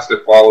 Any lots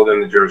that fall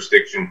within the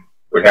jurisdiction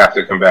would have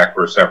to come back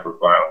for a separate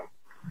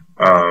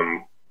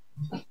filing.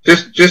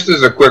 Just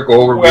as a quick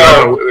overview,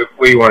 I don't know if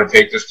we want to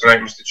take this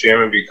tonight, Mr.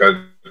 Chairman, because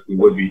we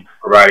would be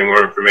providing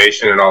more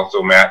information, and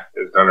also Matt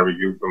has done a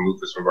review from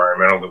Lucas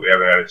Environmental that we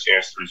haven't had a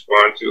chance to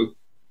respond to.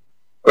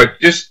 But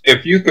just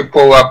if you could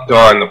pull up,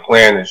 Don, the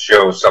plan that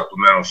shows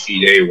supplemental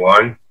sheet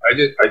A1,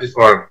 I just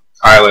want to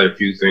highlight a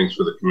few things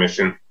for the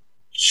commission.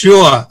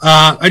 Sure.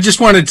 I just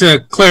wanted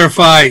to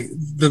clarify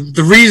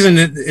the reason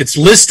it's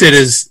listed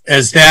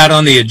as that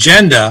on the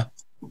agenda,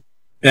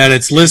 that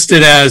it's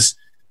listed as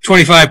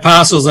 25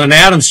 parcels on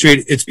Adams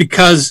Street. It's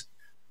because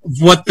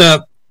of what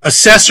the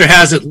assessor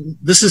has it.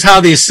 This is how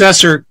the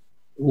assessor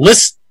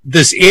lists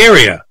this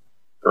area.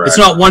 Correct. It's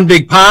not one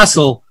big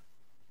parcel.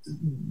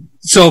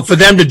 So for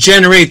them to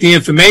generate the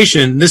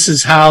information, this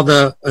is how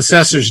the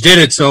assessors did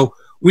it. So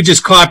we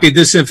just copied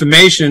this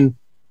information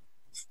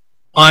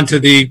onto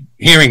the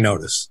hearing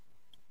notice.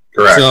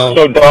 Correct.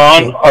 So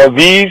Don, are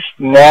these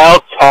now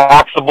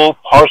taxable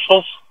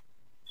parcels?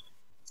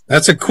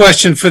 That's a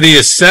question for the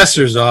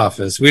assessor's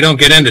office. We don't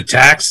get into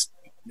tax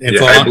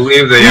info. Yeah, I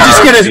believe they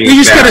We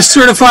just get a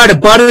certified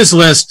abutters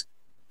list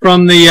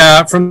from the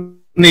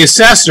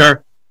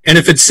assessor, and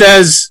if it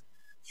says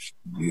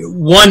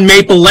 1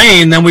 Maple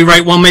Lane, then we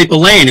write 1 Maple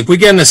Lane. If we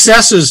get an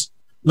assessor's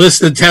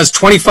list that has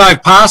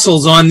 25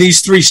 parcels on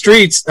these 3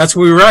 streets, that's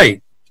what we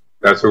write.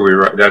 That's what we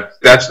write.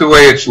 That's the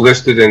way it's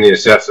listed in the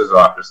assessor's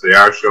office. They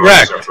are showing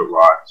separate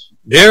lots.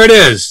 There it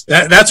is.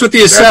 That's what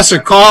the assessor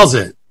calls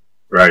it.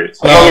 Right.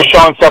 So they're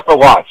showing separate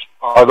lots.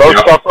 Are those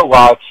separate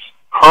lots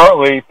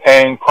currently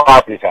paying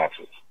property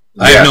taxes?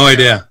 I have no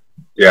idea.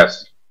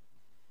 Yes.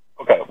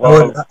 Okay.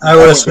 Well, I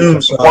would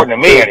assume so. Important to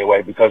me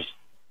anyway, because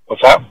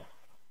what's that?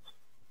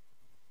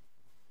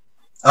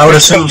 I would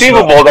It's assume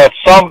conceivable so.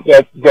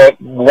 that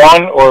that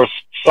one or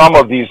some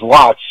of these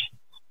lots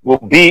will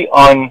be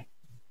unbuildable,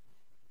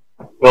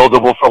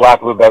 for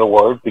lack of a better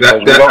word, because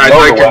we don't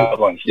know the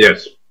wetlands.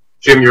 Yes,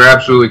 Jim, you're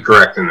absolutely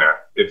correct in that.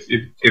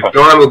 If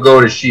Dawn will go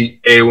to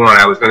sheet A1,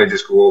 I was going to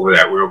just go over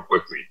that real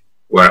quickly.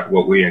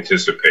 What we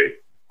anticipate.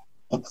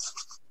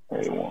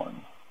 A1.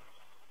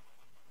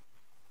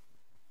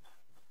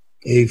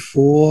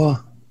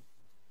 A4.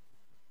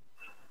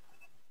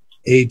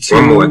 A2.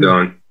 One more,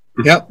 Don.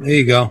 Yep, there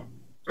you go.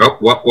 Oh,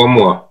 one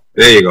more.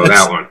 There you go,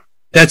 that one.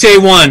 That's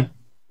A1.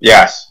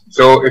 Yes.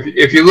 So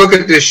if you look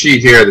at this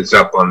sheet here that's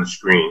up on the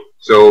screen,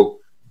 so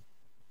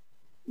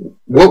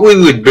what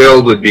we would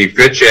build would be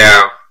Fitch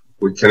Ave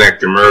would connect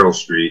to Myrtle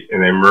Street,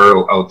 and then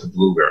Myrtle out to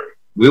Blueberry.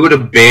 We would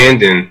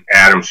abandon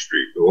Adams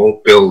Street. We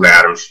won't build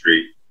Adams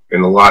Street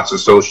and the lots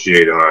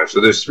associated on it. So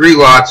there's 3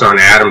 lots on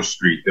Adams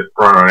Street that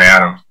front on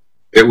Adams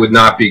that would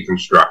not be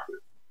constructed.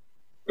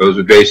 Those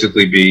would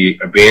basically be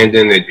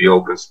abandoned. They'd be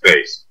open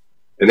space.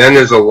 And then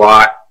there's a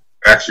lot,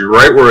 actually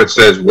right where it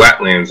says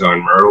wetlands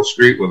on Myrtle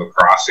Street, where the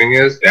crossing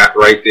is, that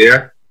right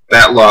there,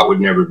 that lot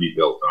would never be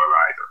built on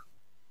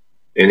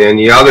either. And then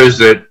the others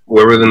that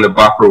were within the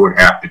buffer would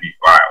have to be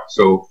filed.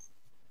 So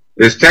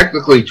There's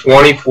technically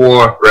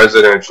 24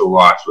 residential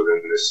lots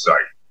within this site.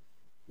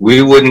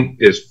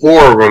 There's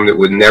 4 of them that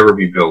would never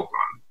be built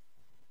on.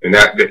 And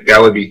that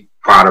would be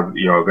part of,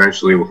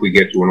 eventually if we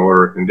get to an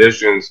order of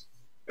conditions,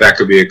 that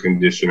could be a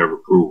condition of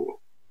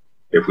approval.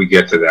 If we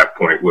get to that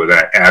point where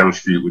that Adams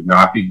Street would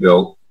not be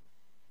built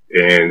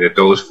and that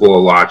those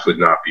 4 lots would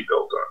not be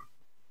built on.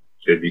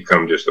 They'd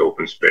become just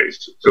open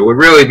space. So we'd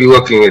really be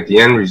looking at the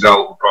end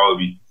result would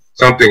probably be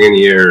something in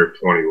the area of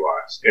 20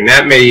 lots. And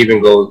that may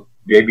even go,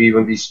 maybe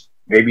even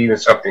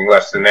something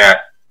less than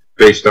that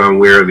based on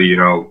where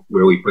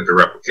where we put the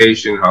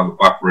replication, how the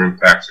buffer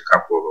impacts a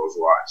couple of those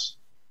lots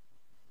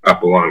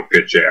up along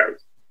Pitch Ave.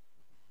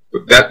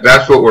 But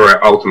that's what we're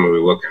ultimately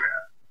looking at.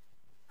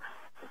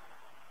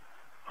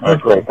 All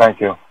right, great. Thank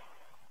you.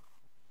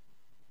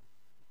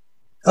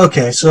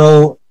 Okay,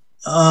 so,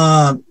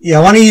 why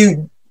don't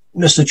you,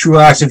 Mr.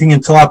 Truax, if you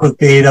can talk with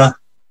Beta,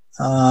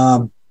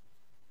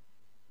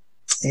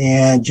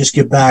 and just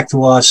get back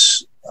to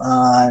us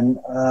on,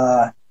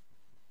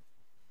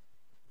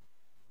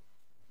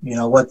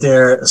 what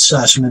their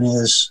assessment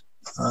is.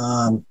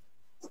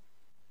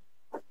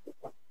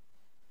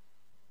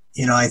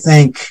 I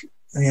think,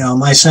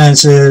 my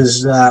sense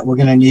is that we're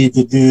going to need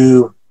to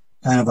do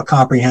kind of a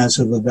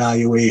comprehensive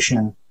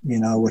evaluation,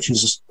 which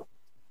is,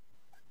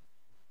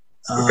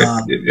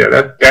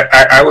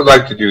 I would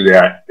like to do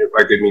that. If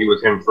I could meet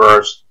with him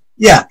first.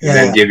 Yeah. And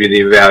then give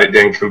you then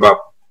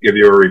give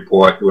you a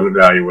report, do an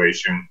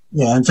evaluation.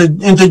 Yeah.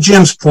 And to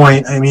Jim's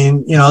point, I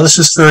mean, this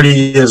is 30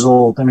 years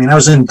old. I mean, I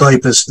was in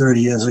diapers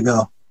 30 years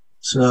ago.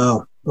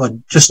 So,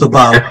 just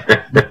about.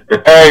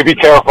 Hey, be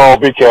careful.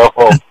 Be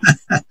careful.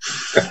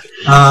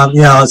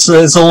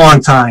 It's a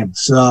long time.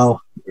 So.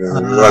 It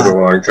was a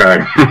long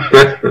time.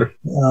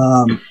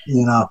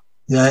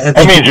 Yeah.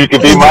 That means you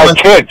could be my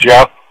kid,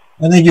 Jeff.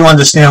 I think you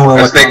understand what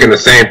I was thinking the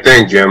same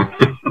thing, Jim.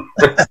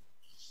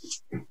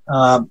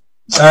 All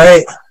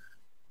right.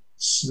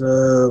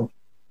 So,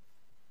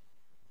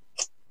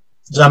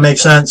 does that make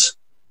sense?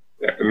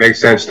 Yeah, it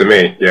makes sense to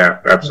me. Yeah,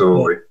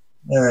 absolutely. Okay.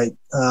 All right.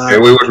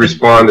 And we would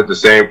respond at the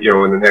same,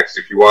 in the next,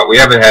 if you want. We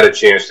haven't had a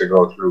chance to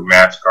go through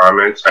Matt's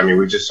comments. I mean,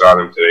 we just saw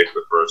them today for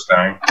the first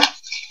time.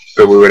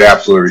 So we would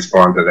absolutely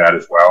respond to that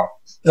as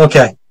well.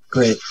 Okay,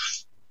 great.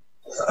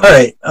 All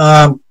right.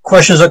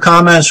 Questions or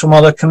comments from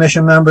other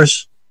commission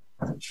members?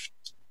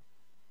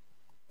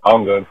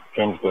 I'm good.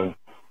 Jim's good.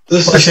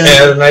 This is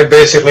Ed, and I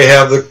basically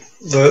have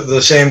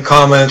the same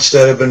comments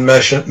that have been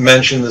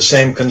mentioned, the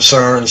same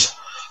concerns.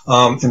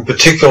 In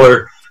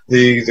particular,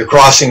 the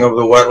crossing of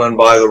the wetland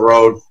by the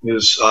road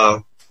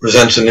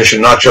presents an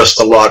issue, not just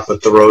the lot,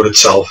 but the road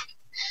itself.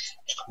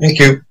 Thank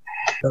you.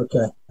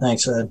 Okay,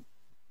 thanks, Ed.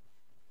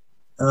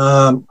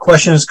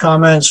 Questions,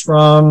 comments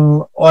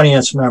from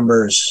audience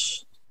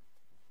members?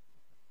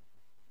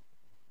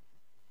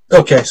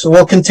 Okay, so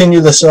we'll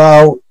continue this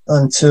out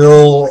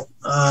until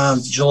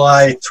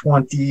July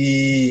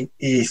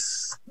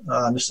 28th,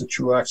 Mr.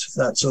 Truax, if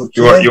that's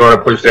okay. You want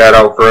to push that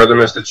out further,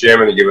 Mr.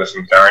 Chairman, to give us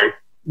some time?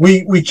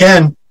 We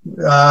can.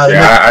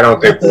 I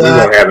don't think we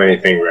won't have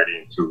anything ready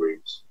in 2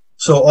 weeks.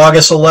 So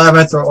August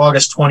 11th or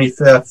August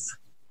 25th?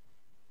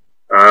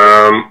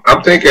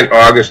 I'm thinking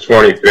August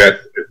 25th.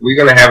 If we're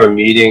going to have a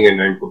meeting and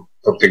then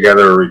put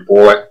together a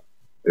report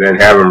and then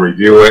have them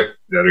review it,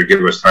 that'll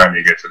give us time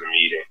to get to the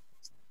meeting.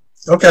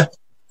 Okay.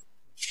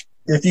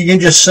 If you can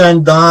just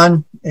send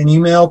Don an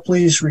email,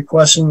 please,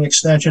 requesting the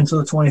extension to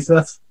the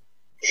 25th.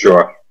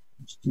 Sure.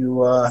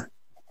 To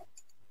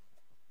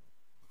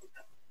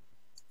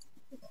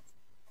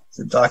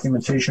for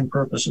documentation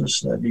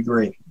purposes, that'd be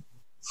great.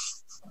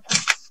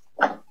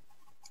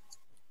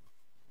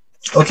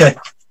 Okay.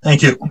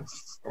 Thank you.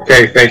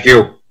 Okay. Thank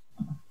you.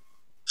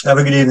 Have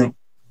a good evening.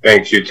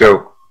 Thanks. You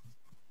too.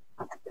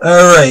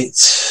 All right.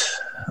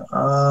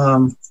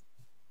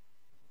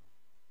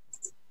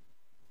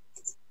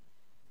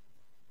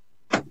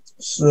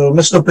 So,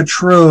 Mr.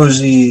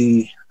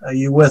 Petrozzi, are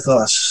you with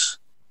us?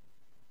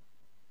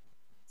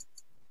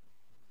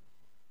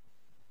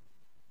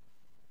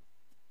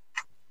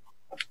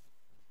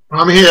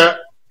 I'm here.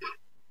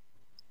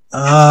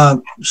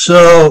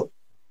 So,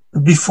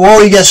 before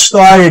we get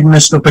started,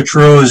 Mr.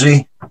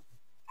 Petrozzi,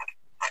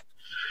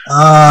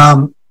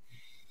 I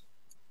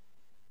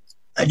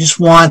just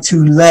want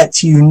to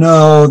let you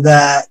know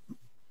that,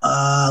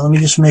 let me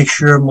just make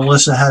sure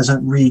Melissa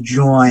hasn't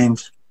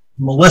rejoined.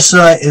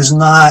 Melissa is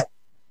not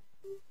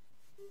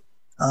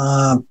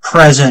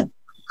present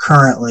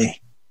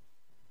currently.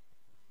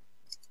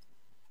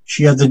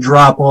 She had to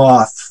drop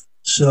off.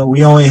 So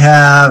we only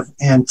have,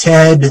 and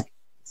Ted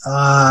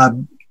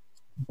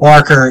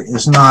Barker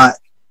is not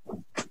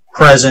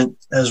present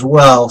as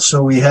well.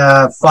 So we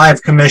have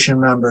 5 commission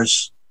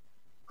members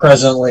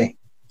presently.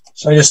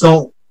 So I just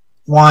don't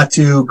want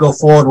to go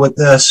forward with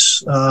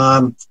this.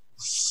 I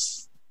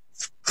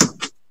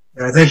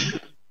think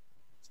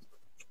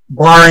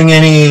barring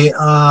any,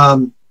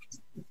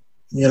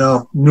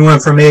 new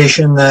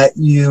information that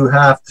you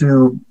have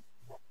to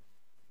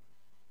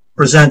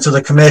present to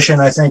the commission,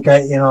 I think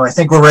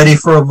we're ready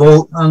for a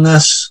vote on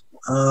this.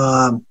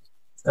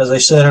 As I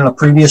said in a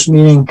previous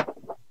meeting,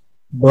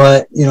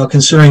 But, you know,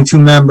 considering 2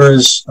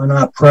 members are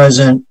not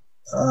present,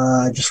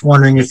 just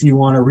wondering if you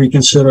want to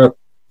reconsider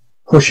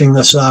pushing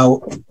this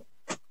out.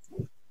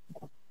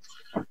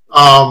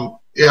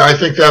 Yeah, I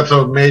think that's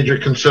a major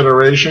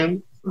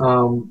consideration.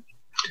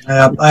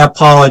 I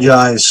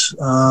apologize.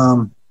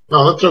 No,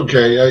 that's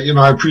okay. You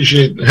know, I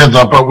appreciate the heads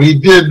up, but we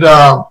did,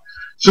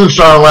 since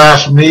our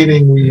last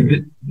meeting,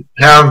 we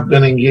have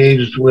been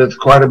engaged with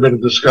quite a bit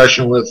of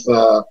discussion with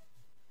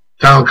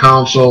town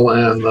council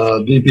and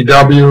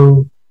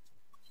DPW.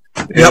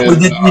 Yeah,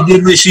 we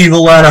did receive a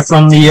letter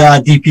from the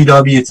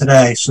DPW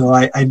today, so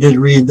I did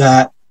read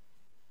that.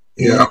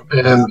 Yeah,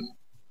 and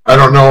I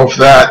don't know if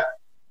that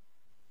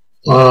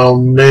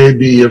may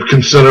be of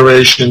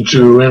consideration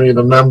to any of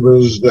the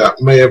members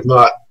that may have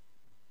not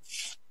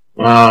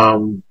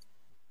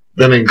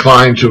been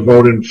inclined to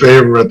vote in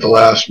favor at the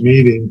last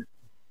meeting.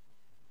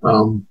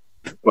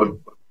 But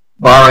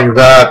barring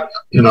that,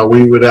 you know,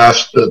 we would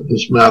ask that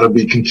this matter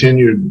be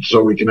continued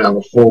so we can have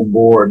a full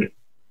board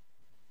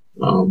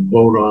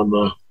vote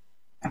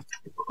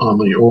on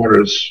the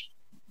orders.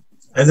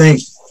 I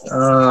think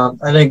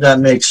that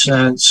makes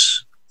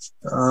sense.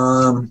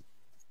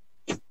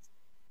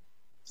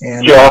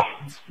 And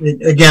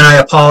again, I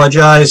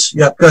apologize.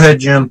 Yep, go ahead,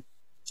 Jim.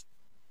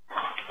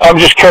 I'm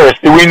just curious.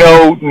 Do we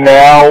know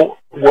now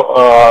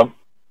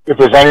if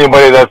there's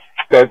anybody that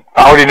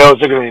already knows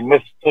they're going to be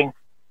missing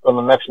from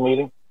the next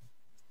meeting?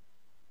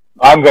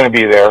 I'm going to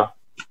be there.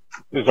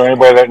 Is there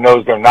anybody that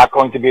knows they're not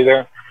going to be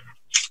there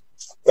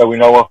that we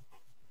know of?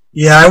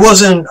 Yeah,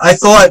 I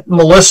thought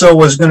Melissa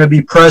was going to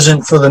be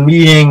present for the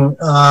meeting.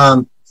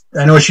 I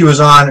know she was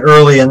on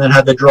early and then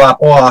had to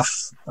drop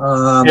off.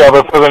 Yeah,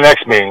 but for the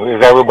next meeting,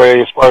 is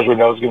everybody, as far as we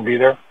know, is going to be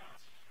there?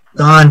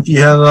 Don, do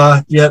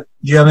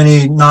you have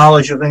any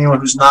knowledge of anyone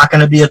who's not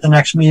going to be at the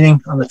next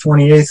meeting on the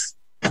 28th?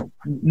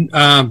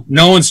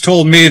 No one's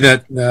told me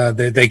that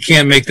they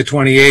can't make the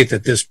 28th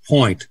at this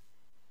point.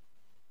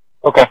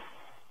 Okay.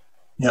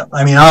 Yeah,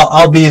 I mean,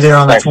 I'll be there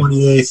on the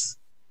 28th.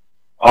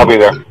 I'll be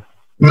there.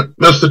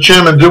 Mr.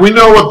 Chairman, do we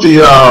know what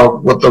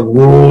the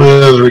rule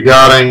is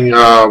regarding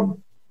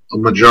a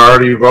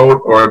majority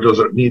vote, or does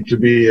it need to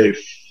be a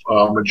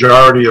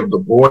majority of the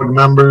board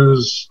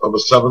members of a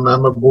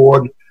 7-member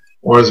board,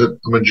 or is it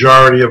a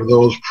majority of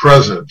those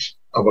present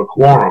of a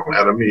quorum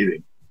at a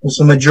meeting? It's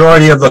a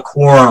majority of the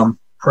quorum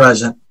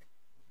present.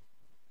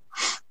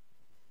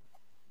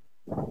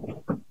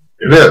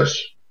 It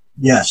is?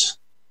 Yes.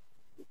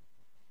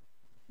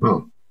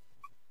 Oh.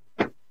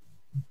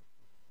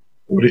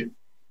 Could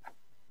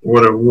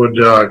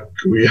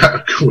we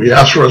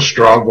ask for a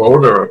straw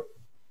vote, or?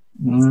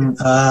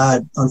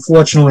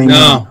 Unfortunately,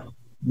 no.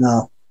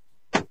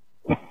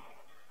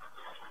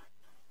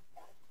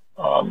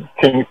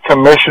 Can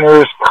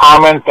commissioners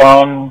comment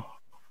on,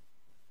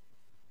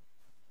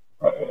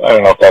 I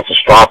don't know if that's a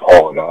straw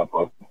poll or not,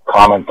 but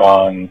comment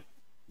on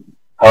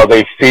how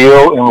they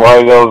feel in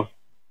light of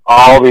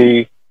all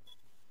the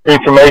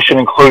information,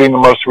 including the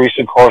most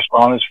recent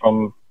correspondence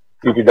from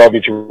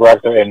DPW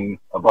director and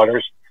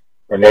abutters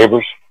or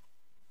neighbors?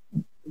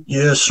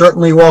 You're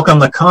certainly welcome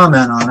to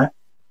comment on it.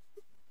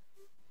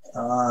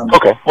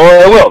 Okay,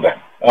 well, I will then.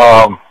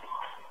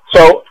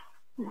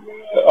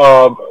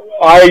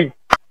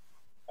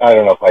 I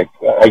don't know if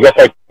I guess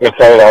I could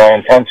say that I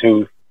intend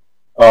to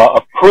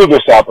approve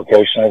this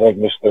application. I think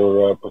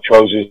Mr.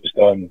 Petrosi's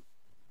done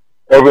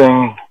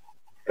everything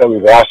that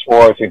we've asked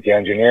for. I think the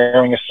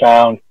engineering is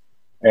sound.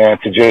 And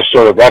to just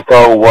sort of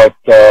echo what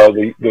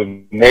the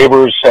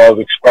neighbors have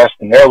expressed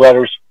in their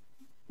letters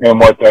and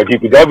what the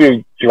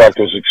DPW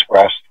directors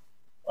expressed,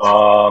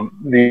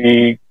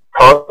 the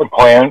current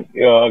plan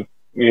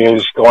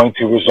is going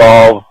to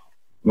resolve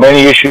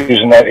many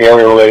issues in that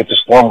area related to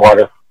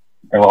stormwater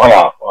and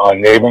runoff on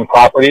neighboring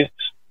properties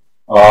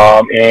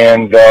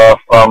and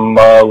from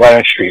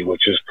Leonard Street,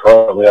 which is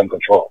currently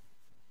uncontrolled.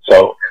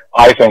 So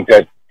I think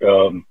that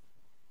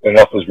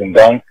enough has been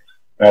done.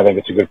 I think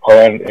it's a good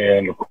plan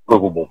and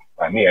approvable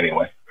by me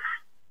anyway.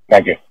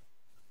 Thank you.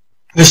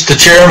 Mr.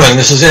 Chairman,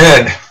 this is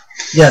Ed.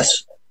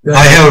 Yes.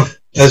 I have,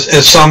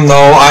 as some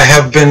know, I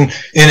have been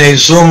in a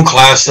Zoom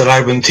class that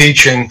I've been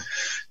teaching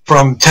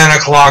from 10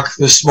 o'clock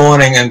this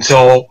morning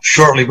until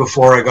shortly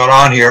before I got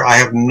on here. I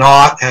have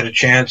not had a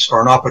chance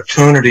or an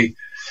opportunity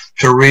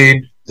to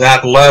read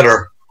that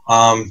letter.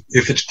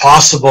 If it's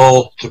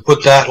possible to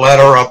put that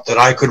letter up that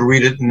I could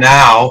read it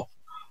now,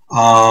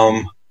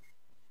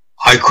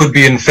 I could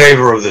be in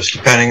favor of this,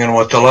 depending on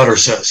what the letter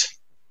says.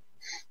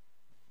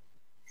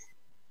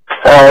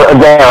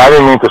 Again, I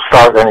didn't mean to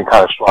start any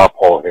kind of straw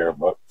poll here,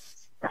 but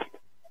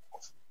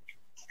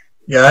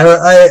yeah,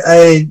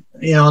 I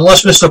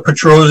unless Mr.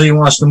 Petrosi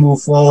wants to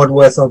move forward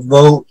with a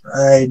vote,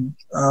 I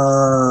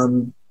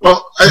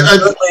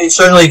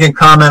certainly can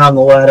comment on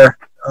the letter.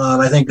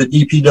 I think the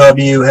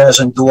DPW has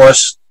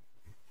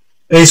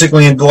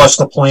basically endorsed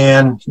the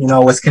plan,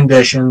 with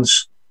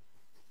conditions.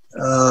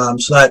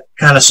 So that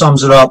kind of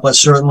sums it up, but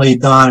certainly,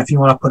 Don, if you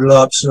want to put it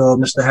up so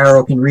Mr.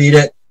 Harrow can read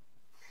it.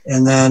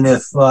 And then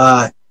if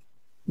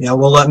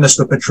we'll let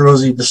Mr.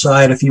 Petruzzi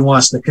decide if he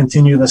wants to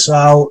continue this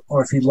out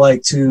or if he'd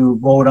like to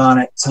vote on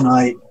it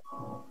tonight.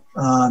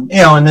 And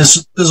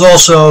there's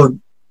also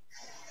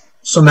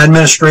some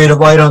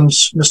administrative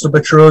items, Mr.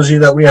 Petruzzi,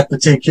 that we have to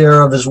take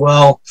care of as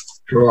well.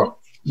 Sure.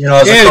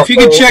 If you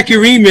can check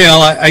your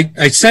email,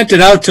 I sent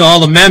it out to all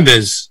the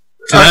members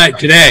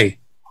today.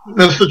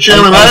 Mr.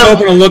 Chairman, I was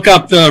hoping to look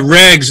up the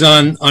regs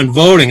on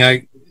voting.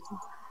 I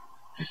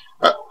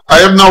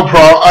have no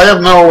problem. I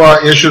have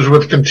no issues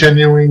with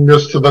continuing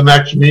this to the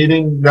next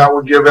meeting. That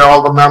would give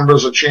all the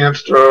members a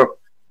chance to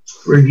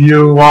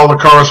review all the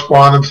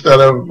correspondence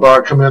that have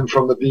come in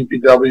from the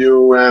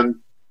DPW and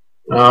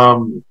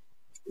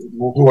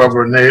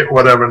whatever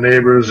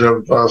neighbors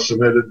have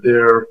submitted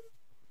their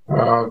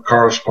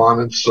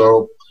correspondence.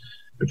 So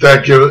if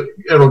that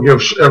it'll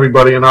give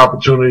everybody an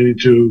opportunity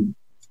to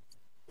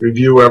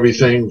review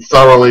everything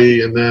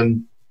thoroughly, and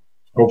then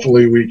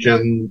hopefully we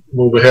can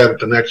move ahead at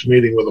the next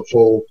meeting with a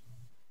full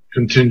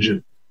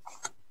contingent.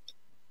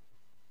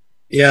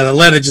 Yeah, the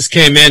letter just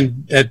came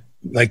in at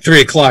like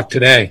 3 o'clock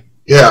today.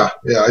 Yeah,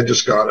 I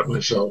just got it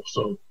myself.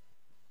 So,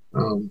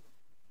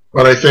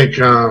 but I think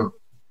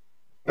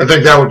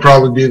that would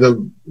probably be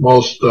the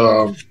most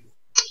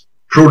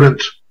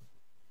prudent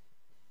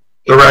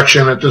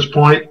direction at this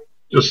point,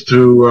 just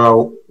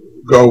to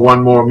go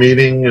one more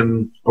meeting,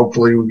 and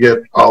hopefully we get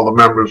all the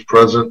members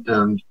present,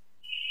 and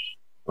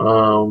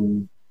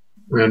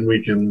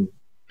we can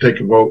take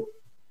a vote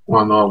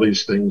on all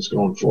these things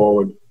going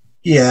forward.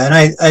 Yeah, and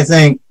I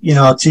think,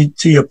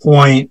 to your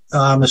point,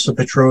 Mr.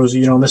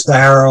 Petruzzi, Mr.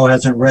 Harrow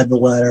hasn't read the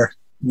letter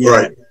yet.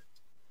 Right.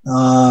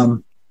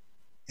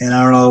 And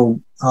I don't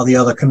know how the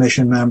other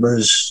commission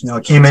members,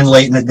 it came in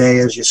late in the day,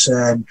 as you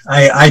said.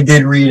 I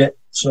did read it.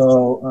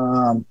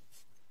 So,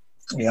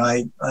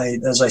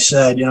 as I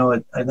said,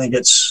 I think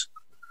it's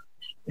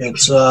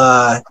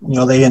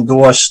they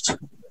endorsed,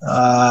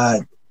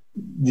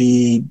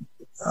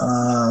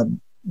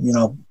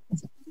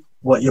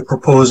 what you're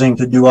proposing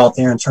to do out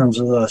there in terms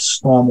of the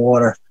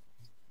stormwater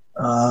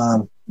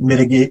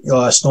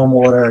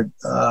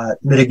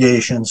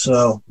mitigation.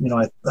 So,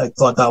 I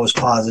thought that was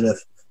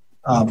positive.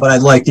 But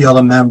I'd like the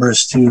other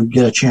members to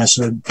get a chance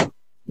to,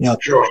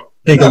 sure,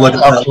 take a look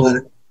at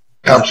that.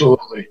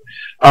 Absolutely.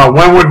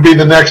 When would be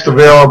the next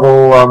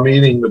available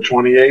meeting? The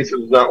 28th?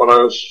 Is that what I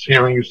was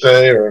hearing you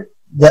say? Or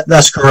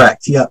that's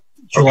correct. Yep,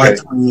 July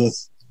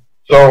 28th.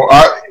 So,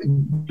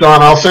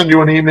 Don, I'll send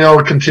you an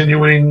email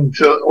continuing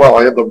to. Well,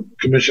 I have the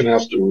commission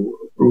has to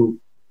approve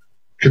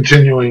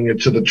continuing it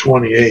to the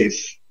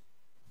 28th,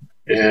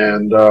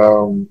 and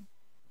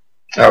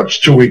it's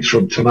 2 weeks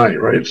from tonight,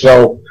 right?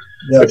 So,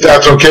 yep. If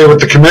that's okay with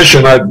the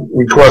commission, I'd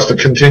request a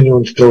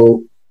continuance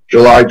till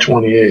July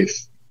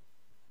 28th.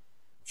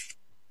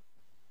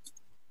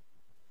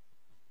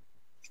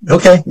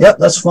 Okay, yep,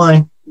 that's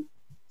fine.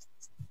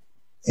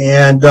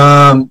 And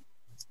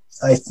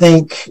I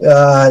think,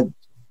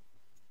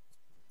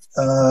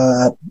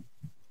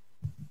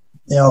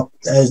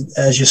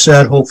 as you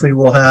said, hopefully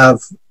we'll have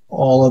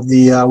all of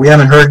the, we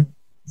haven't heard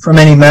from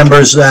any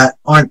members that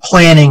aren't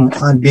planning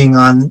on being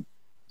on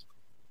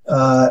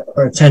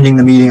or attending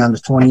the meeting on the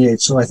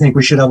 28th. So I think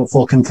we should have a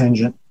full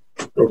contingent.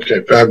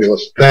 Okay,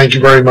 fabulous. Thank you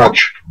very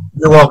much.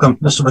 You're welcome,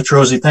 Mr.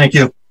 Petruzzi. Thank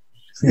you.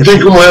 You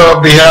think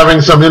we'll be having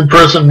some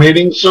in-person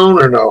meetings soon,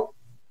 or no?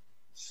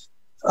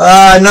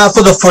 Not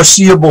for the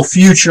foreseeable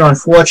future,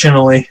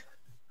 unfortunately.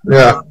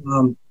 Yeah.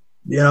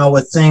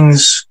 With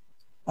things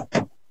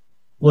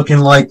looking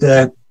like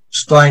they're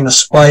starting to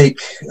spike,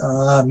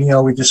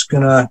 we're just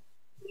gonna.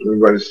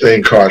 Everybody's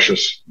staying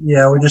cautious.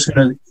 Yeah, we're just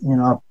gonna,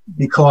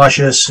 be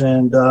cautious,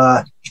 and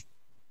I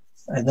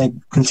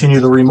think continue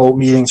the remote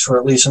meetings for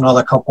at least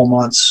another couple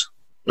months.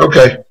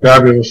 Okay,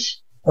 fabulous.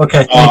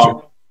 Okay, thank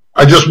you.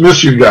 I just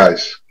miss you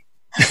guys.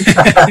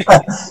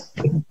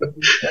 Thank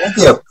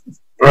you. All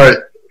right.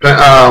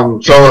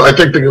 So I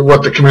think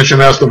what the commission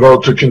has to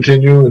vote to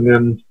continue, and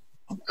then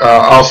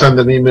I'll send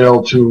an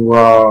email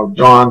to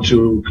Dawn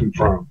to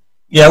confirm.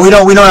 Yeah, we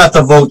don't have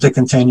to vote to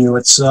continue.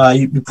 It's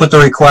you put the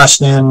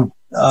request in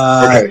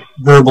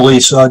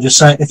verbally. So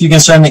just if you can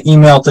send the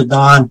email to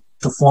Dawn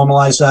to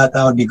formalize that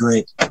would be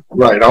great.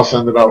 Right. I'll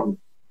send it out in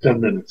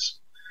 10 minutes.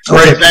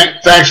 Great.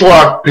 Thanks a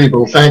lot,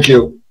 people. Thank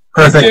you.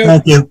 Perfect.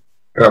 Thank you.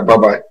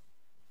 Bye-bye.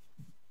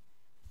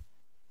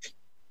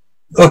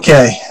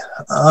 Okay.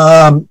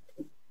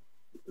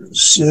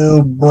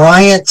 So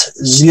Bryant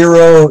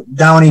 0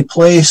 Downey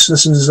Place.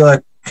 This is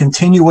a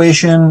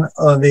continuation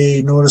of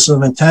a notice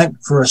of intent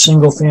for a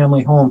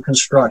single-family home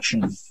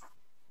construction.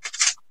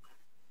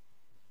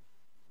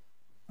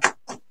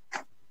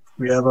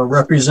 We have a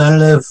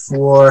representative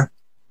for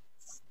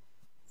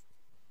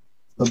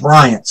the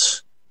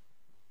Bryants.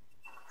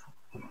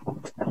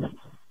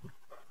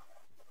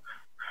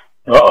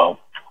 Uh-oh.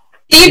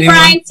 Steve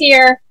Bryant's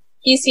here.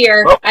 He's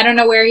here. Oh. I don't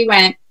know where he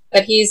went,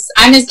 but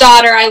I'm his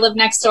daughter. I live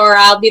next door.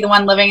 I'll be the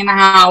one living in the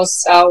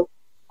house. So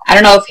I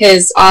don't know if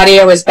his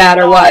audio is bad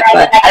or what,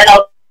 but I don't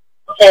know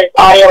if his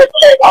audio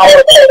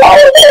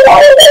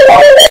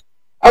is.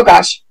 Oh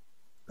gosh.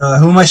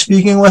 Who am I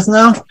speaking with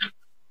now?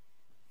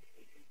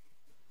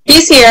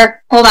 He's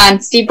here. Hold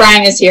on. Steve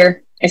Bryan is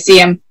here. I see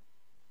him.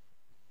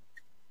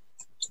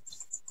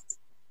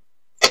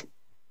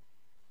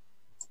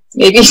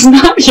 Maybe he's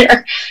not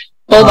here.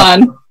 Hold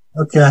on.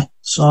 Okay.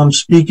 So I'm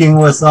speaking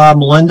with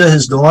Melinda,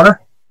 his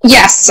daughter.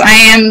 Yes, I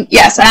am.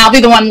 Yes, and I'll be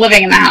the one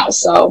living in the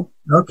house. So.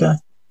 Okay.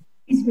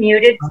 He's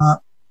muted.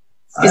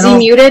 Is he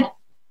muted?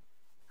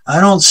 I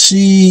don't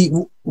see.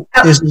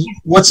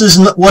 What's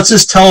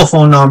his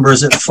telephone number?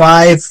 Is it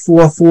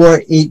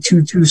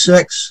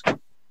 544-8226?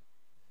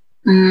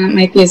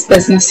 Might be his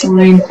business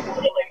line.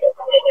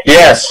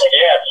 Yes.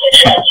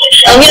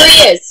 Oh, here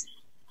he is.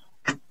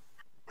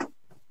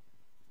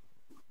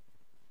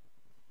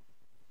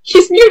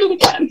 He's muted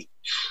again.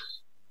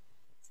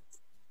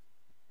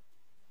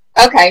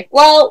 Okay,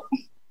 well.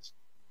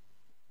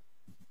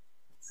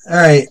 All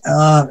right,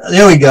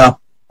 there we go.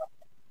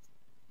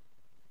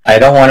 I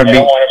don't want to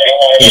be.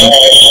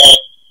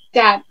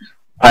 Dad.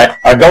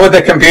 I'll go with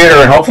the computer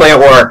and hopefully it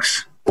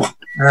works. All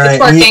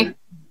right. It's working.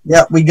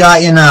 We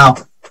got you now.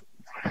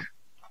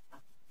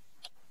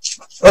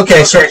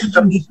 Okay, so if you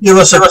can just give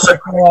us a quick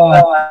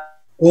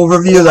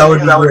overview, that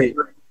would be great.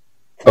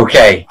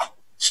 Okay,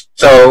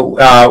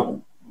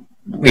 so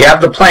we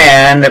have the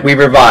plan that we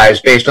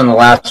revised based on the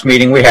last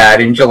meeting we had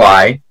in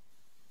July.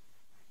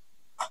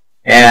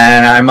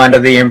 And I'm under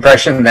the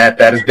impression that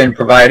that has been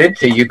provided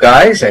to you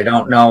guys. I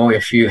don't know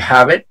if you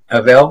have it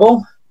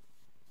available.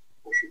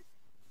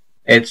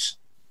 It's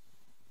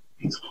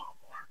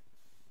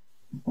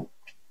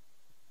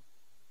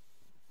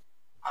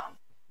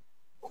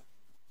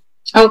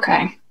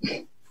okay.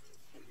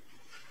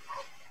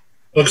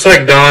 Looks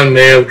like Don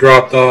may have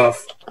dropped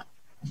off.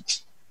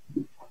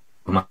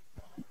 All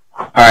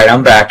right,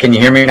 I'm back. Can you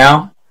hear me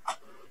now?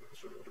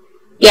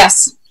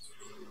 Yes.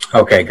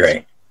 Okay,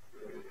 great.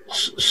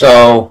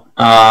 So,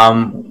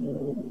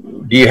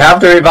 do you have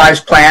the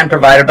revised plan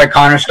provided by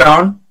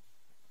Cornerstone?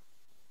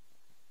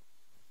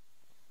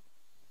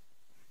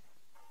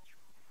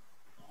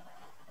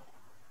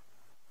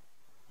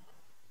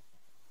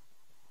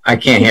 I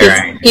can't hear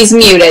anything. He's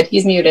muted.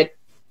 He's muted.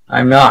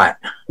 I'm not.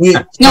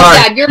 No,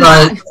 Dad, you're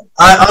not.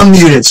 I'm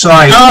muted.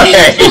 Sorry.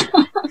 Okay.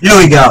 Here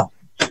we go.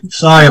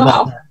 Sorry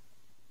about that.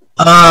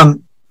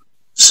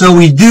 So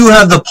we do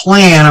have the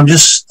plan.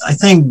 I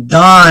think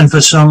Don, for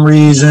some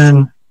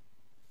reason,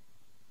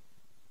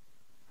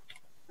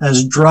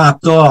 has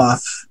dropped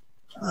off.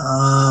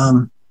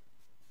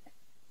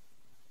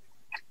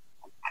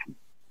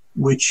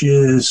 Which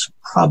is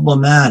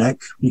problematic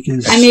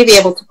because I may be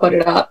able to put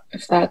it up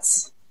if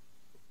that's.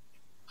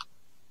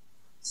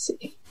 Let's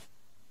see.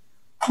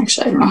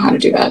 Actually, I don't know how to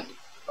do that.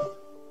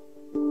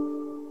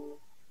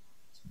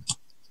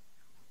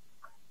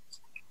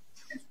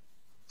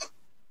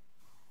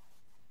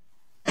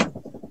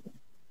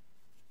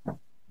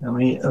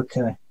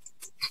 Okay.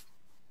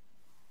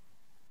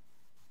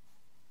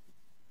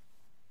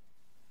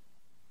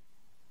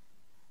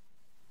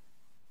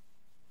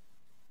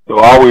 So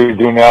all we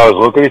do now is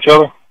look at each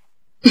other?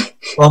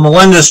 Well,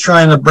 Melinda's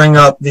trying to bring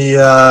up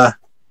the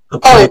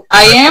Oh,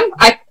 I am?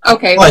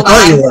 Okay, I hold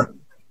thought on. you were.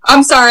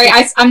 I'm sorry.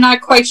 I'm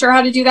not quite sure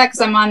how to do that because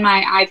I'm on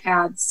my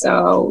iPad.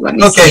 So let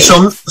me see. Okay,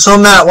 so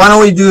Matt, why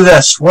don't we do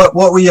this? What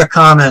were your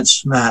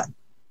comments, Matt?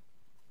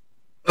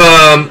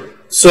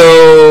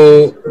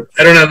 So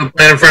I don't have the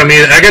plan in front of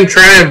me. I can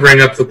try and bring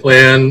up the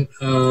plan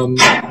on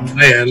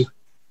my end.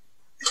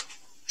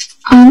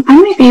 I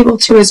might be able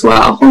to as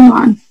well. Hold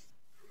on.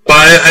 But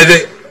I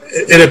think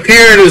it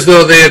appeared as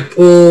though they had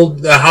pulled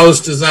the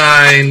house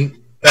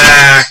design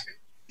back.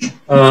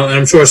 And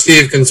I'm sure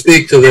Steve can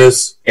speak to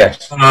this.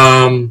 Yes.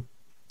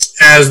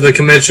 As the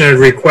commission had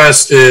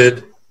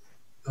requested.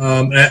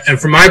 And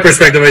from my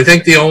perspective, I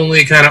think the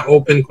only kind of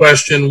open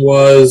question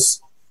was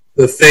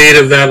the fate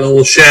of that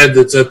little shed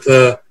that's at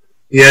the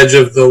edge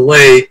of the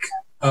lake.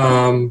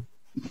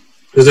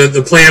 Because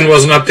the plan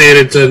wasn't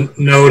updated to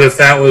note if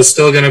that was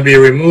still going to be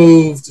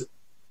removed.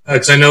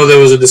 Because I know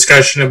there was a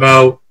discussion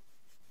about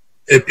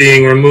it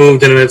being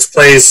removed and in its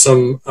place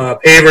some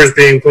pavers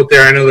being put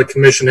there. I know the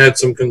commission had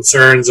some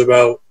concerns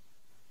about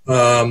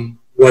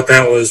what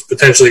that was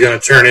potentially going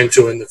to turn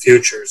into in the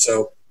future.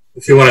 So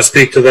if you want to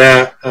speak to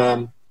that,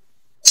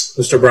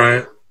 Mr.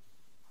 Bryant.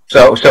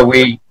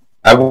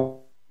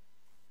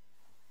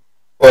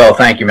 Well,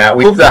 thank you, Matt.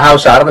 We moved the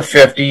house out of the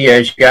 50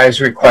 as you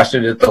guys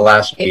requested at the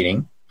last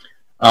meeting.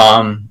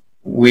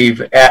 We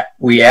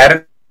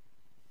added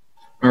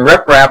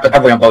riprap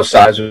heavily on both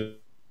sides for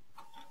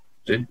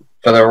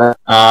the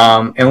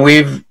and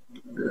we've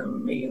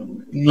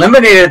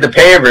eliminated the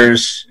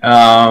pavers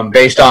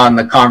based on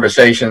the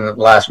conversation at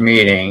the last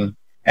meeting,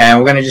 and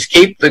we're going to just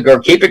keep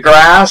it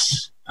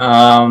grass.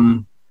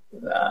 And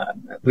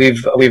we're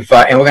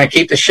going to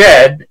keep the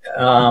shed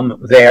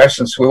there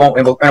since we're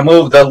going to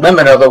move the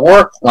limit of the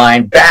work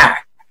line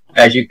back,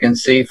 as you can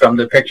see from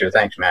the picture.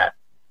 Thanks, Matt.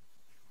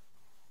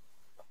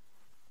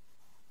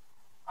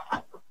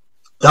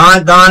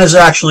 Don is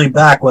actually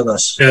back with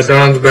us. Yeah,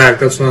 Don's back.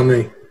 That's not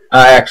me.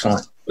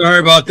 Excellent. Sorry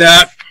about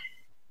that.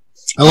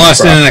 I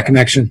lost internet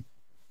connection.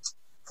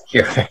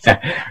 Yeah,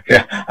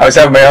 I was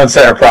having my own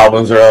set of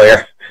problems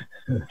earlier.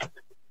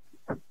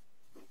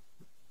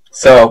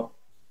 So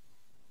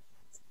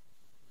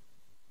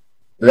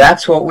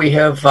that's what we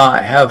have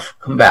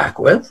come back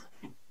with.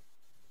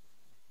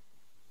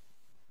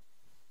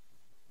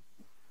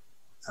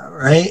 All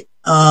right.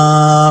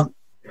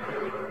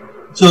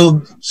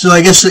 So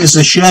I guess, is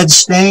the shed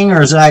staying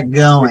or is that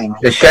going?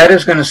 The shed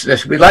is going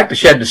to. We'd like the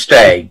shed to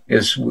stay.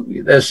 It's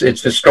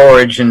for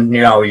storage, and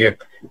you know,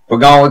 we're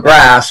going with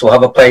grass. We'll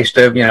have a place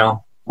to, you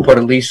know, put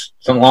at least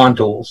some lawn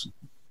tools.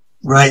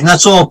 Right, and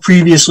that's all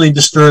previously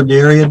disturbed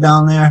area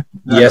down there?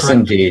 Yes, correct?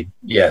 Indeed.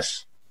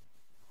 Yes.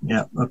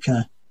 Yeah.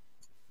 Okay.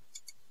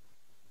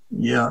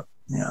 Yeah.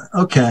 Yeah.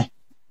 Okay.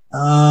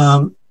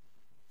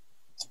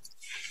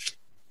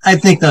 I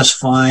think that's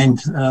fine.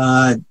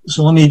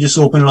 So let me just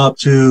open it up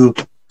to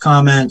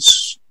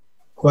comments,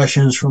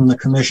 questions from the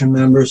commission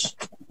members.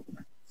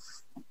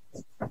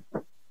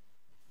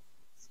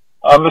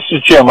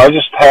 Mr. Jim, I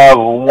just have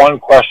one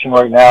question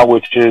right now,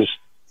 which is,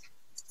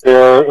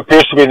 there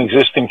appears to be an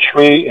existing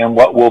tree in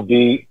what will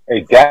be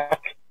a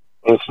deck,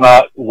 but it's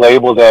not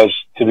labeled as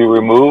to be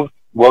removed.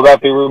 Will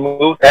that be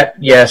removed?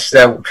 Yes,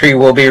 that tree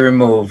will be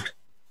removed.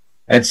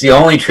 It's the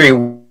only tree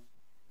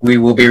we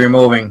will be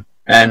removing,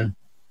 and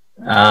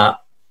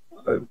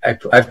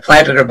I've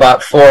planted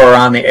about 4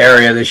 around the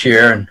area this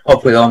year, and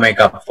hopefully they'll make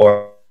up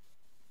for it.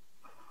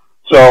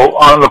 So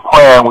on the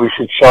plan, we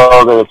should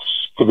show that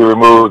it's to be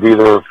removed,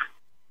 either,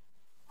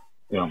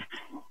 you know,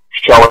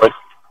 show it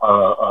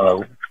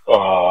on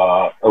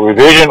a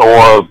revision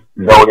or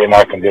note in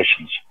our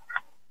conditions.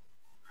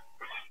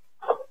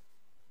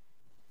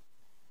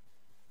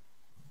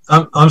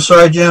 I'm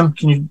sorry, Jim.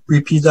 Can you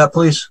repeat that,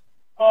 please?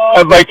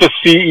 I'd like to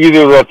see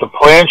either that the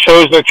plan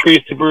shows that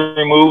trees to be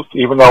removed,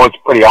 even though it's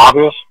pretty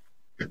obvious,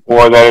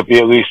 or that it be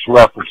at least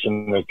referenced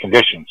in the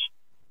conditions.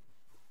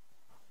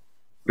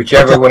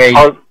 Whichever way.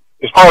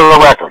 It's part of the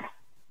record.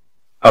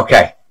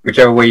 Okay,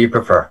 whichever way you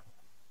prefer.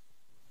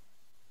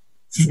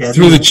 Yeah,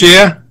 Through the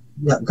chair?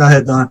 Yeah, go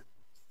ahead, Don.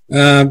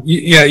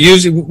 Yeah,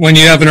 usually when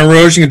you have an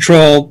erosion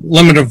control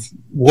limit of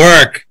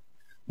work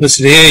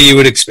listed here, you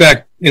would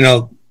expect, you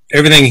know,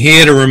 everything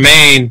here to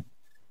remain.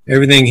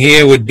 Everything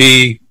here would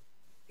be,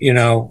 you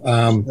know,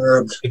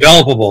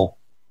 developable.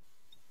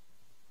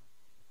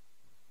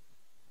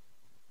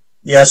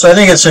 Yeah, so I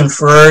think it's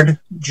inferred,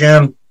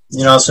 Jim,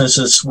 you know, since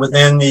it's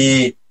within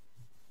the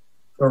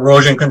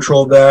erosion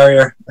control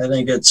barrier. I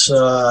think it's, you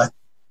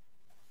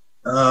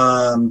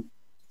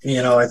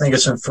know, I think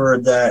it's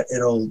inferred that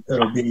it'll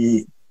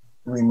be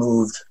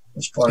removed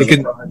as part of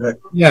the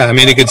project. Yeah, I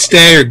mean, it could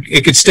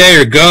stay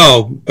or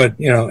go, but,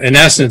 you know, in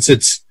essence,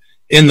 it's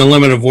in the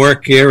limit of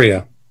work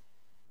area.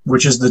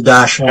 Which is the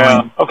dash line.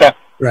 Yeah, okay.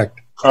 Correct.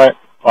 All right,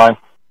 fine.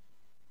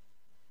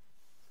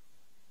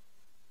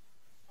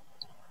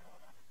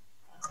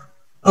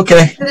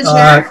 Okay.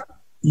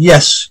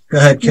 Yes, go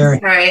ahead,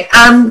 Carrie. All right.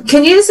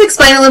 Can you just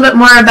explain a little bit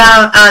more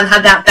about how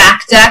that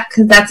back deck,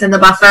 because that's in the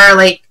buffer,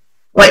 like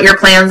what your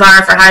plans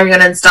are for how you're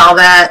going to install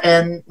that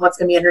and what's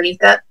going to be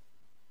underneath it?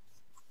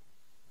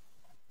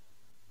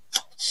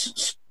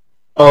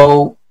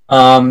 So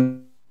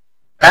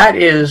that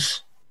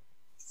is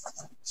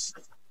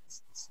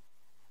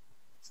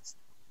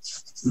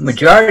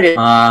majority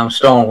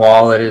stone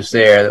wall that is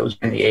there that was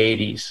in the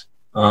 80s.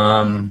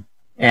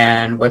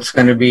 And what's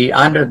going to be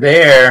under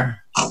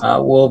there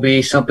will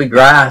be simply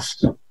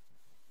grass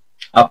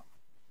up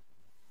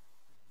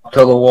to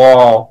the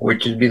wall,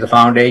 which would be the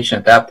foundation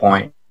at that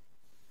point.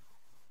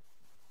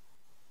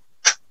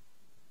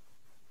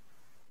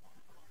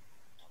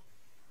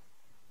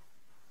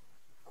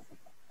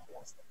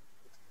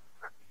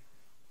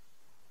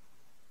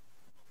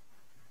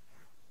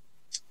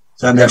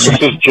 This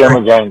is Jim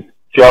again.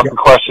 Jeff, a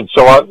question.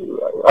 So I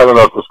don't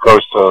know if this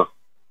goes to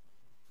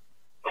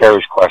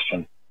Carrie's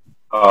question,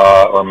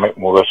 or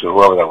Melissa,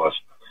 whoever that was.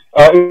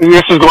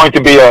 This is going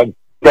to be a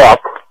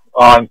deck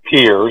on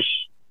piers,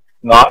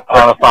 not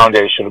on a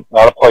foundation,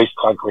 not a placed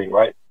concrete,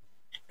 right?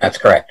 That's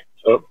correct.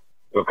 So,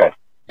 okay.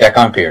 Deck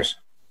on piers.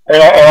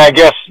 And I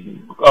guess,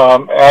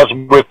 as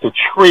with the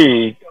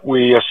tree,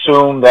 we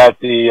assume that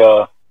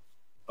the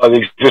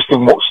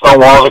existing stone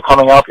walls are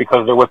coming out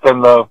because they're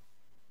within the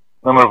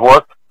limit of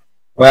work?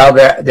 Well,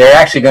 they're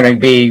actually going to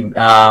be,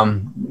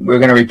 we're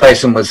going to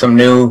replace them with some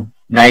new,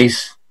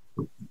 nice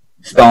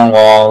stone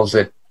walls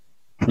that,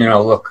 you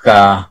know, look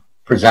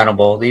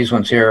presentable. These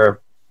ones here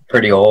are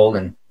pretty old,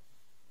 and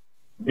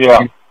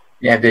yeah,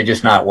 they're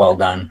just not well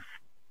done.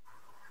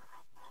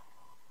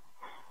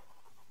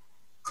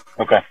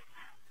 Okay.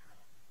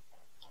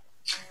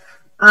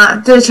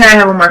 Through the chair, I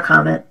have one more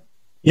comment.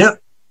 Yep.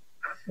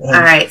 All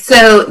right,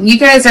 so you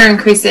guys are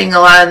increasing a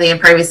lot of the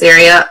impervious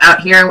area out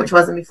here, which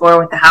wasn't before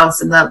with the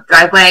house and the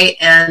driveway,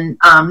 and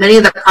many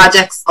of the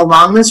projects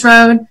along this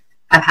road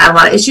have had a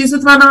lot of issues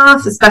with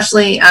runoff,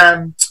 especially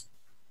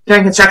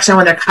during construction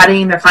when they're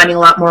cutting. They're finding a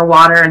lot more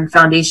water and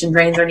foundation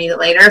drains are needed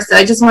later. So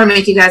I just want to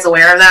make you guys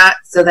aware of that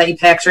so that you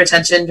pay extra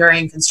attention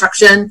during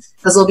construction,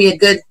 because there'll be a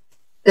good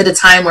bit of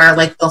time where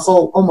like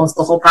almost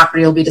the whole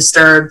property will be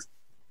disturbed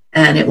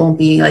and it won't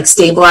be like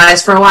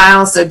stabilized for a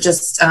while. So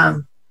just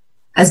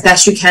as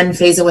best you can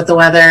phase it with the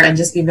weather and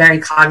just be very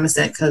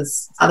cognizant,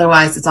 because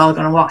otherwise it's all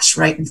going to wash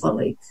right into the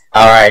lake.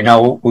 All right.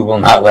 No, we will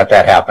not let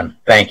that happen.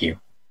 Thank you.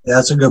 Yeah,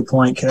 that's a good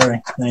point,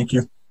 Carrie. Thank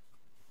you.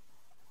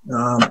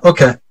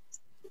 Okay.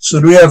 So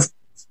do we have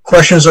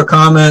questions or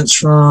comments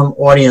from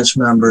audience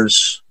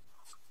members?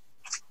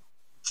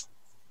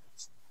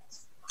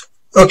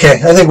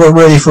 Okay, I think we're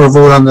ready for a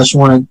vote on this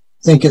one. I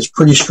think it's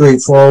pretty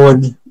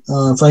straightforward.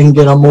 If I can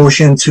get a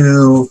motion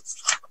to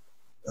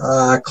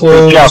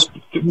close. Jeff,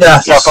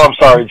 yes. Jeff, I'm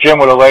sorry. Jim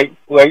with a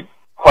late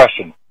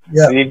question.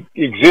 Yeah. The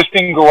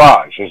existing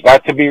garage, is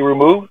that to be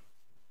removed?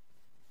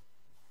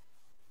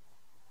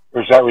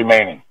 Or is that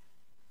remaining?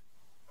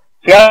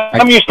 See,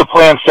 I'm used to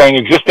plans saying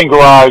existing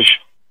garage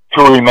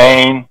to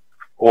remain,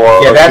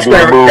 or yeah, that's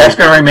going to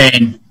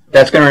remain.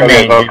 That's going to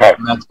remain. Okay.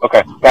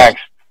 Okay.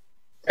 Thanks.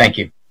 Thank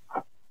you.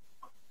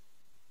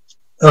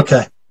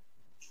 Okay.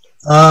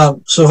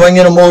 So if I can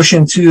get a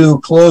motion to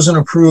close and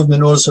approve the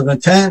notice of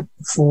intent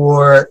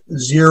for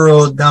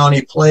 0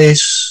 Downey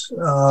Place,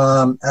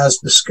 as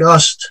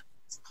discussed.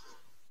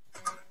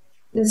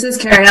 This is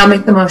Carrie. I'll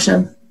make the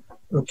motion.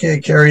 Okay,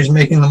 Carrie's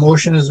making the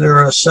motion. Is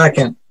there a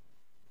second?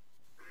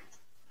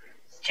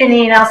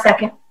 Janine, I'll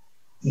second.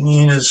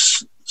 Janine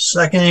is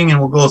seconding, and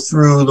we'll go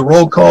through the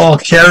roll call.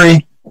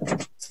 Carrie?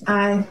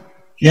 Aye.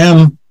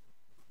 Jim?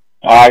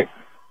 Aye.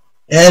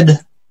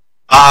 Ed?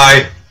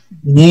 Aye.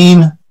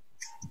 Janine?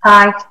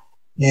 Aye.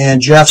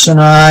 And Jeff's and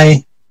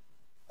I.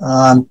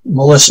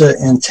 Melissa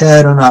and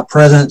Ted are not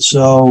present,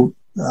 so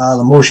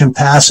the motion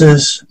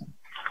passes.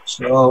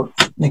 So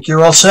I think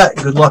you're all set.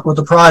 Good luck with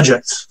the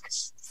project.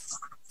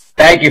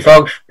 Thank you,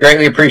 folks.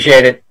 Greatly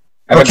appreciate it.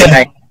 Have a good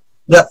night.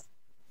 Yep.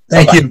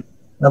 Thank Bye-bye. you.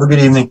 Have a good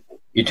evening.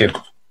 You too.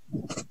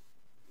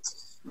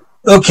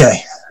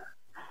 Okay.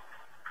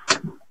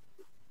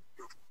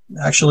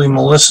 Actually,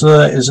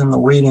 Melissa is in the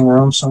waiting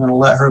room, so I'm going to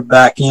let her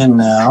back in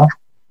now.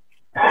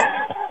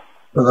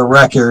 For the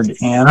record,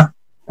 Anna.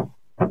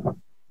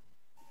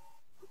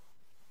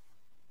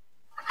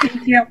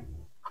 Thank you.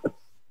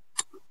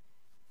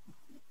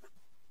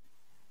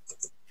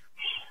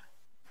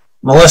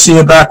 Melissa,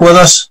 you back with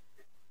us?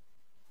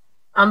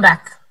 I'm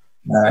back.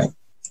 All right.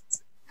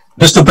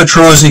 Mr.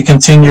 Petrozzi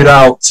continued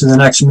out to the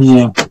next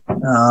meeting.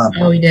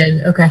 Oh, he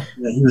did. Okay.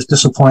 He was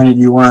disappointed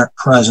you weren't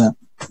present.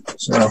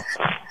 So,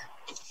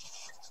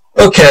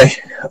 okay.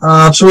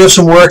 So we have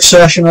some work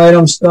session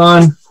items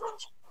done.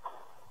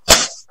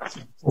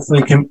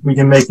 Hopefully we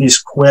can make these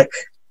quick.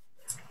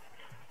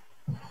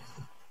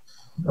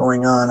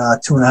 Going on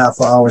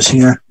 2.5 hours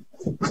here.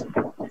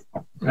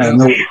 I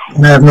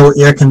have no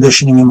air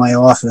conditioning in my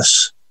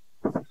office.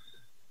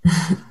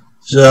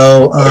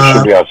 So I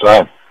should be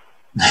outside.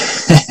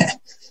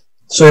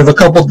 So we have a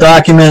couple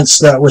documents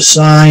that were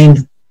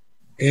signed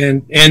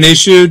and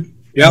issued.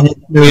 Yep.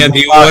 We had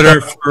the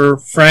order for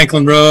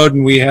Franklin Road,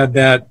 and we had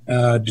that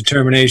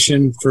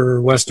determination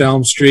for West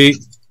Elm Street.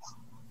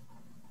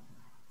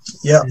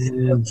 Yep.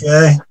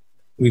 Okay.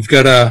 We've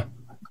got a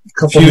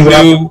couple few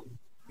new.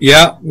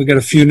 Yeah, we got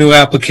a few new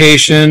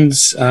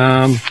applications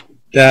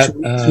that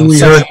some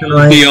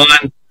will be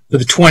on for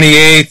the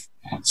 28th.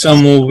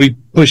 Some will be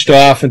pushed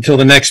off until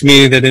the next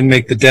meeting. They didn't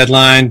make the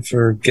deadline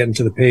for getting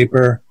to the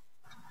paper.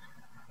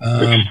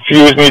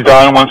 Excuse me,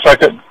 Don, 1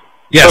 second.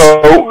 Yes.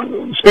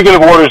 So, speaking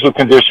of orders of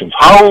conditions,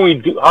 how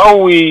are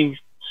we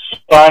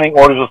signing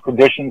orders of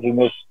conditions in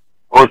this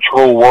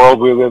virtual world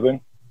we live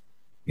in?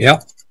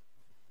 Yep.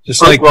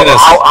 Just like this.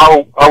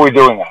 How are we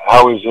doing that?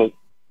 How is it?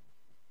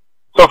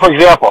 So, for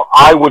example,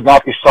 I would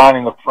not be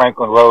signing the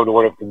Franklin Road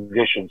order of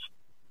conditions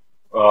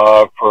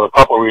for a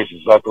couple of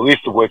reasons, not the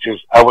least of which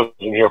is I wasn't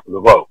here for the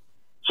vote.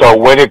 So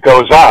when it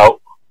goes out,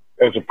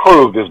 as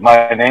approved, is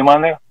my name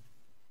on there?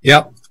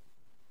 Yep.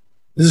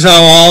 This is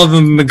how all of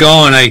them have been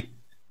going.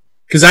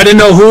 Because I didn't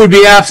know who would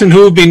be absent,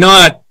 who would be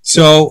not,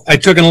 so I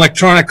took an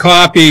electronic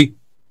copy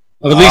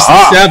of at least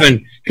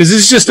 7, because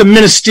this is just a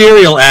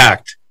ministerial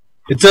act.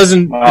 It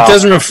doesn't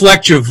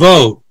reflect your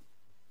vote,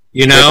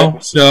 you know.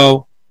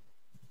 So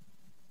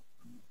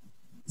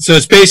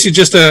it's basically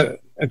just a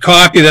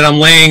copy that I'm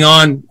laying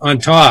on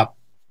top.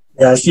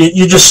 Yeah,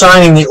 you're just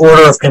signing the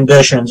order of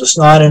conditions. It's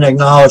not an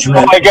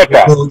acknowledgement. I get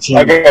that.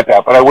 I get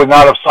that, but I would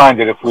not have signed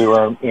it if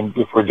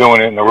we're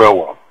doing it in the real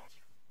world.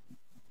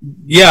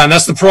 Yeah, and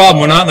that's the problem.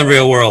 We're not in the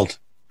real world.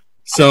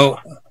 So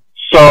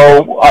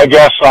I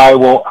guess I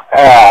will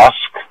ask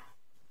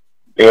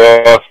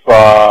if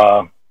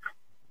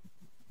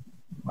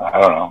I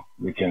don't know,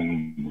 we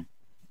can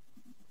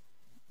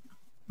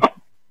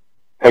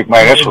take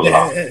my initials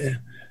off.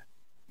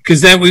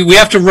 Because then we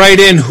have to write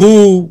in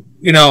who,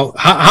 you know,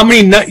 how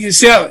many, you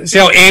see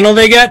how anal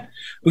they get?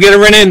 We got to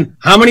write in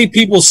how many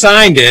people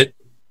signed it,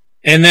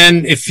 and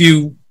then if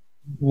you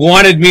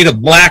wanted me to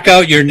black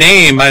out your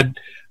name, I'd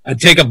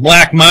take a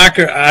black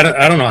marker. I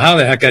don't know how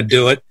the heck I'd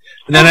do it.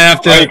 And then I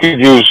have to.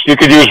 You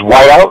could use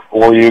whiteout,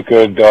 or you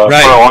could put a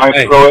line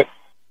through it.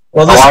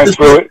 Well,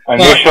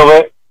 initial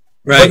it.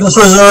 Right. But this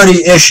was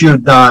already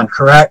issued, Don,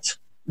 correct?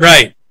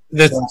 Right.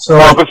 So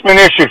if it's been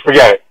issued,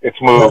 forget it. It's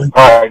moved.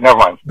 All right, never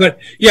mind. But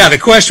yeah, the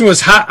question was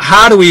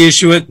how do we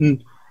issue it?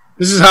 And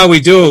this is how we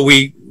do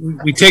it.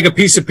 We take a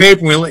piece of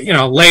paper, we lay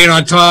it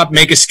on top,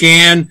 make a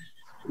scan,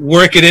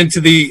 work it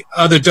into the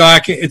other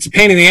document. It's a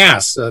pain in the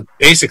ass,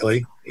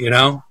 basically.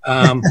 But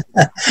signing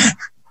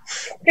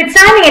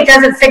it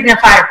doesn't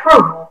signify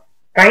approval,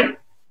 right?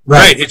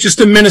 Right. It's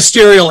just a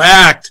ministerial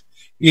act.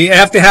 You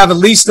have to have at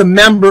least a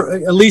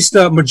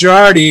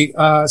majority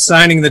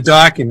signing the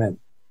document.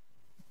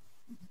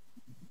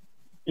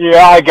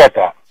 Yeah, I get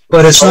that.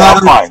 But it's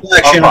not a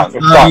reflection of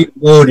how you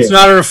voted. It's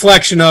not a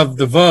reflection of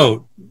the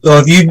vote. So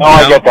if you,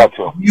 I get that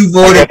too.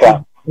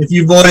 If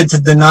you voted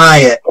to deny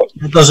it,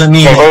 it doesn't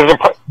mean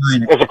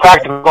it's a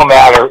practical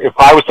matter. If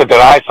I was to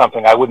deny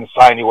something, I wouldn't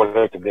sign the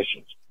order of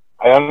conditions.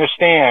 I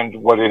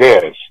understand what it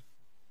is,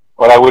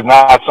 but I would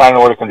not sign the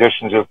order of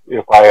conditions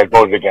if I had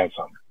voted against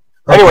them.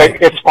 Anyway,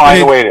 it's fine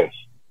the way it is.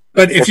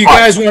 But if you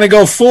guys want to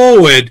go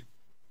forward,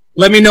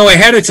 let me know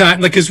ahead of time,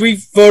 because we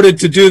voted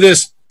to do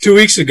this 3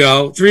 weeks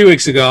ago,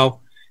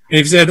 and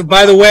if you said,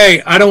 by the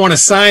way, I don't want to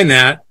sign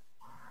that,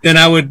 then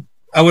I would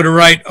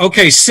write,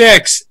 okay,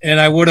 6, and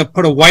I would have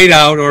put a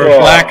whiteout or a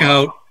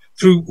blackout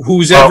through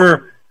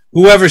whoever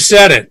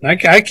said it. I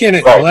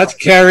can't. Well, that's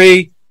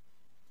Kerry.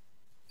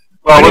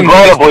 Well,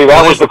 regrettably,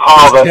 that was the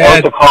call that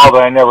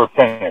I never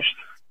finished.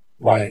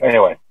 Right.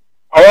 Anyway,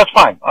 all right, that's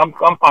fine. I'm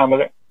fine with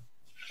it.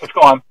 Let's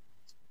go on.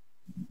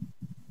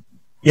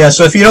 Yeah.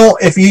 So if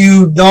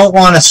you don't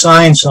want to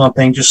sign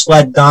something, just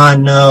let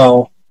Don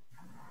know.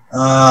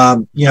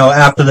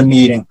 After the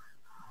meeting.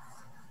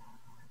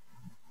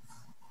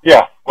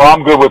 Yeah. Well,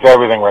 I'm good with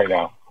everything right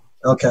now.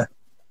 Okay.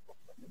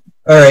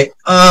 All right.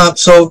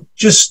 So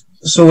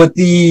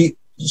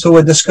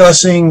we're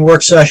discussing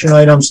work session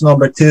items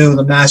number 2,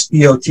 the Mass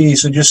DOT.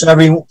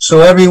 So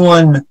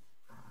everyone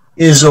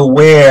is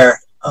aware,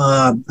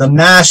 the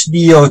Mass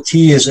DOT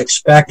is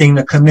expecting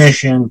the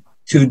commission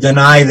to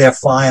deny their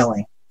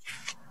filing.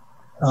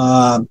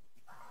 So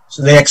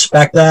they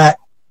expect that.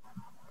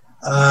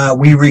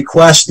 We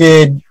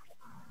requested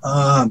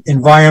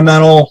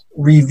environmental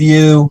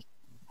review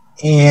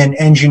and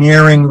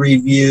engineering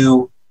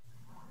review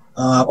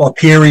or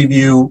peer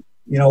review,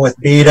 with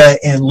Beta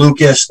and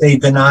Lucas. They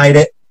denied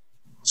it.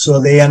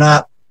 So they are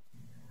not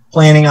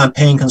planning on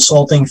paying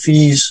consulting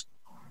fees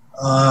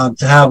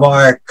to have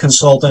our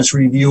consultants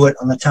review it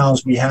on the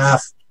town's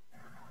behalf.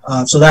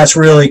 So that's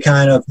really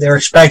they're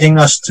expecting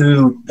us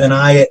to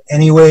deny it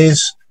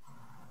anyways.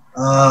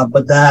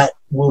 But that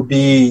will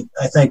be,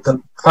 I think,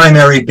 the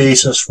primary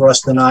basis for us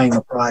denying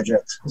the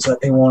project, is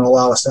that they won't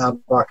allow us to have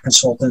our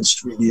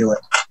consultants review it.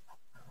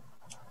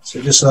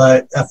 So just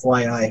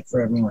FYI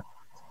for everyone.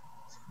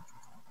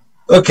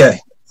 Okay.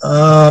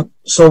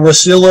 So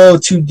Rosillo,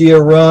 2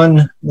 Deer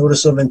Run,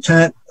 notice of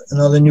intent,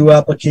 another new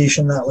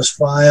application that was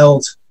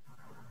filed.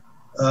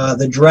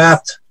 The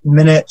draft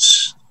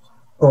minutes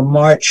for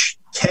March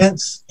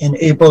 10th and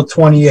April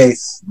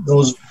 28th.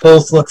 Those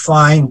both look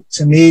fine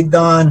to me,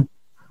 Don.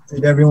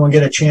 Did everyone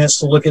get a chance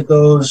to look at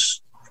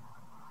those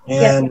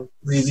and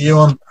review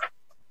them?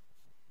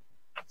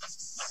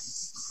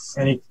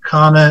 Any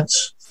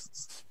comments?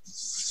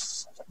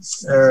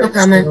 No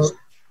comments.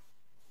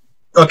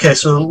 Okay,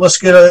 so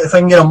let's if I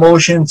can get a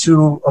motion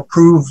to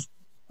approve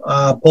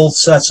both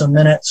sets of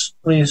minutes,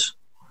 please.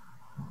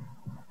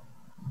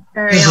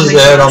 This is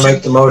Ed. I'll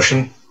make the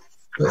motion.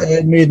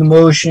 Ed made the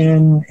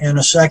motion, and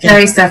a second.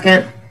 Terry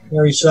second.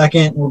 Terry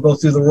second. We'll go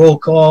through the roll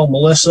call.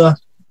 Melissa?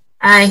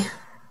 Aye.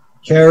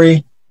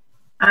 Carrie?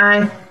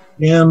 Aye.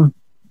 Jim?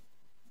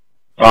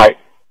 Aye.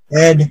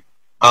 Ed?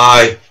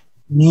 Aye.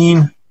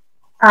 Neen?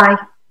 Aye.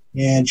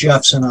 And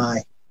Jeff's an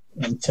aye.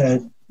 And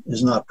Ted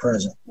is not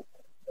present.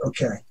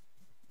 Okay.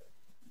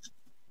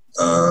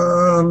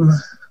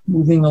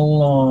 Moving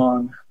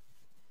along.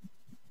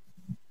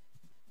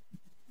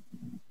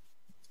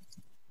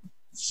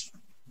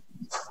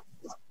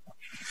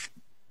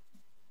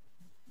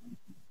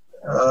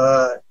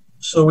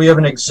 So we have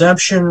an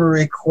exemption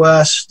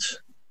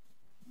request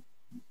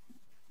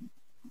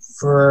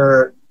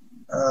for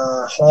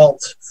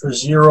halt for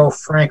 0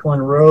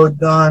 Franklin Road,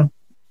 Don.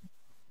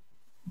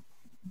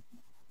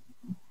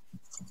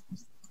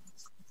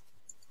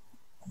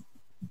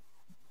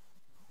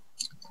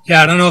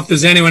 Yeah, I don't know if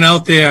there's anyone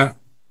out there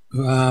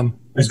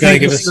who's going to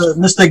give us...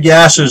 Mr.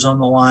 Gasser's on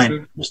the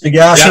line. Mr.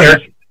 Gasser, yeah.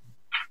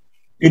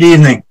 Good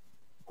evening.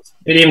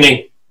 Good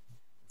evening.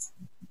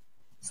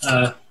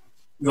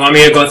 You want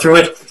me to go through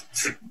it?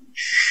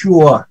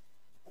 Sure.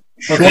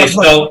 Okay,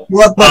 short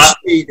but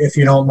sweet, if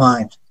you don't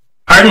mind.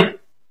 Pardon?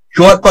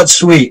 Short but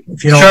sweet,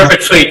 if you don't mind. Short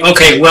but sweet.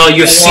 Okay, well,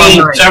 you've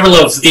seen several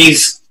of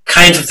these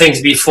kinds of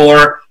things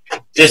before.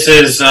 This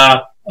is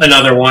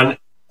another one.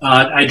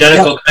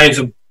 Identical kinds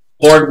of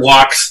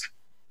boardwalks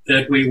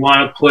that we want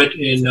to put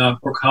in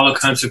Brook Hollow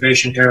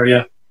Conservation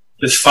Area.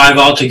 There's 5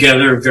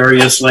 altogether,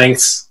 various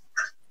lengths,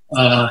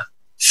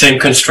 same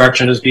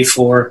construction as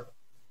before.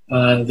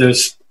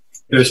 There's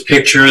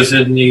pictures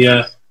in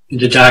the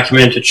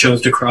document that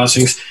shows the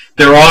crossings.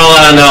 They're all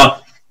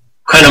on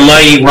kind of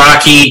muddy,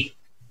 rocky,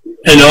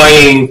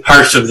 annoying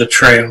parts of the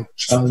trail.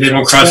 They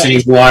don't cross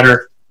any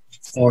water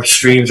or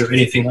streams or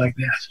anything like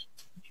that.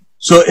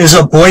 So is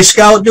a Boy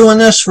Scout doing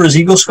this for his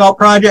Eagle Scout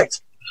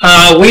project?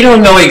 We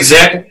don't know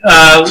exact.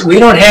 We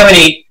don't have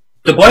any.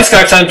 The Boy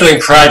Scouts aren't doing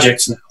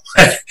projects now.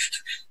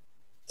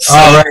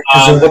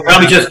 So we'll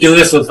probably just do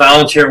this with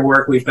volunteer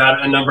work. We've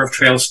got a number of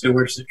trail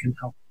stewards that can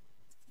help.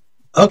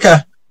 Okay.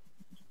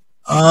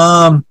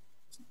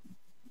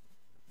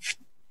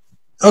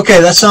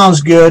 Okay, that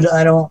sounds good.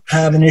 I don't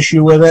have an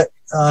issue with it.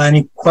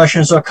 Any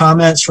questions or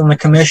comments from the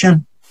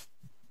commission?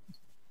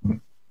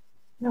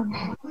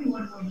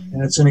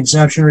 And it's an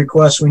exemption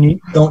request.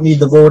 Don't need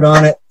to vote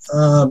on it.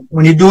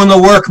 When you're doing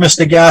the work,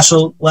 Mr.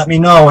 Gassel, let me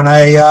know, and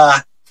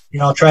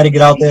I'll try to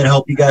get out there to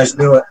help you guys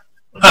do it.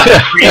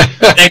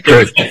 Thank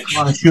you.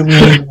 Shoot me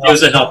an email. It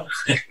was a help.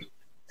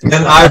 And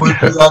I would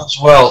do that as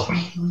well.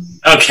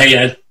 Okay,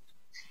 Ed.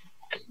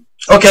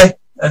 Okay.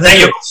 Thank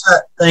you.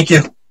 Thank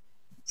you.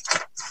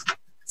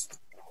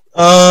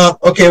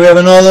 Okay, we have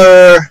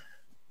another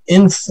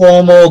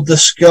informal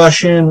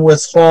discussion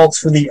with Halts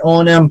for the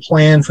O&M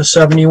plan for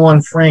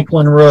 71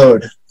 Franklin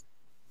Road.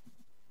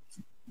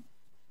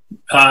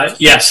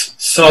 Yes.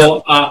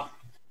 So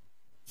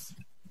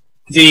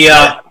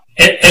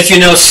as you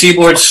know,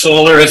 Seaboard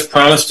Solar has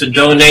promised to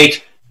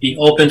donate the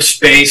open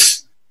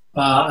space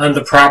on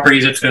the property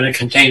that's going to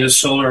contain the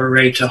solar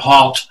array to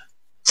Halt.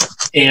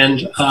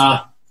 And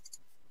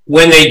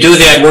when they do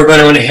that, we're going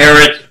to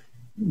inherit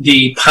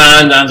the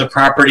pond on the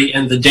property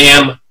and the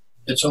dam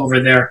that's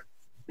over there.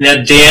 And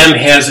that dam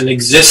has an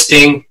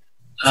existing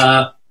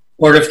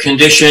Board of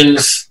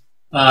Conditions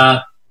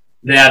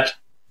that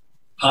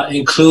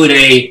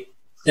include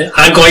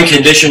ongoing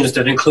conditions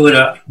that include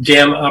a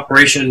dam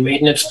operation and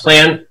maintenance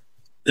plan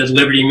that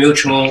Liberty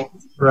Mutual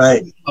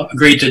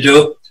agreed to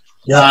do.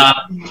 Yeah.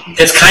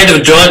 It's kind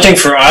of daunting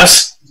for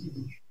us,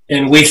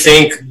 and we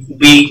think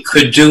we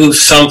could do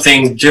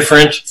something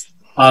different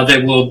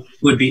that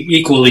would be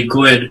equally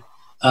good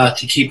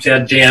to keep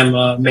that dam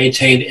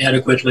maintained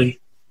adequately.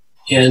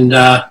 And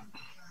I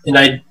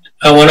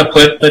want to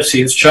put, let's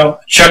see, it's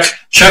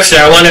Chuck's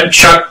there. I want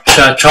Chuck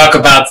to talk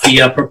about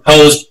the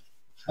proposed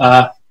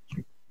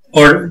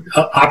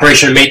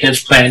operation and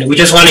maintenance plan. We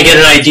just want to get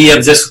an idea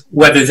of this,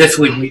 whether this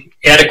would be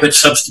adequate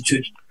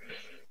substitute.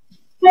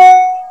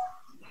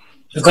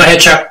 So go ahead,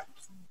 Chuck.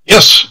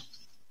 Yes.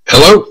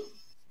 Hello.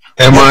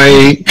 Am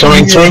I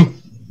coming through?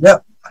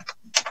 Yep.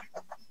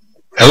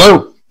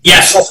 Hello.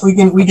 Yes. Yes, we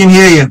can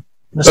hear you.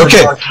 Mr.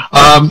 Okay.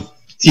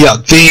 Yeah.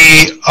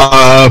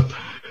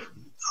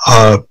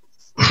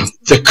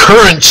 The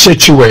current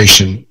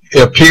situation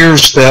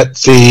appears that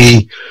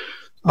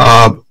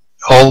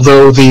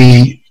although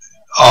the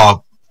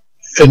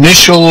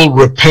initial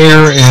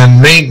repair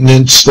and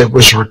maintenance that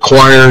was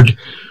required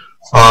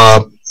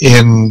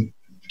in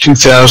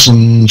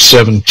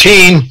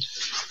 2017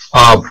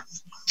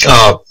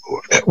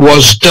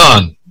 was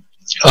done.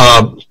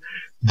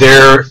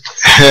 There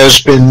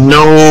has been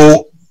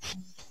no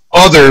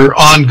other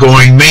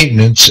ongoing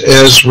maintenance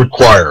as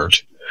required.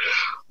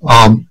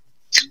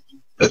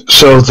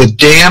 So the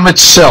dam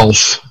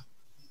itself,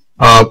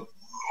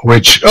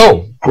 which,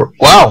 oh,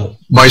 wow,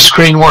 my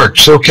screen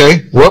works.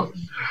 Okay, whoop.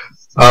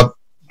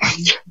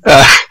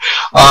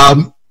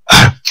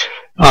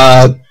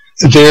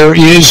 There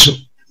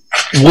is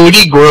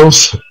woody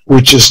growth,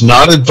 which is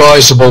not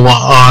advisable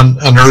on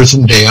an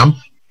earthen dam,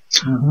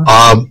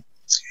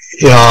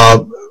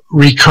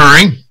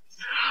 recurring.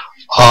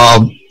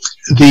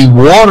 The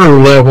water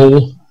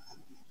level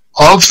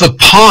of the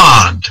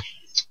pond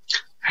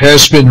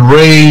has been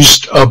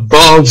raised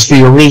above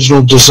the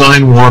original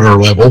design water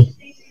level.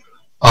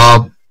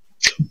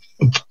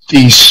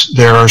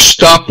 There are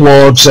stop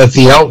logs at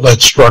the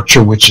outlet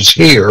structure, which is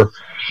here,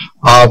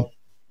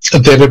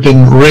 that have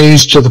been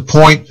raised to the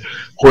point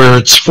where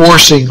it's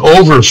forcing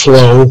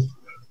overflow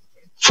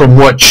from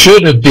what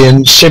should have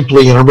been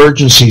simply an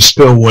emergency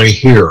spillway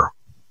here.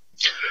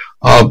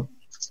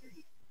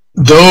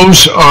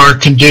 Those are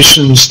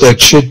conditions that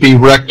should be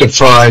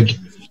rectified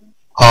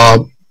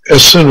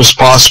as soon as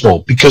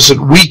possible because it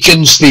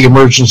weakens the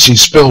emergency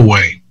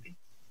spillway.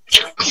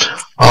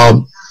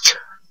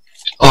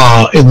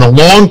 In the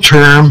long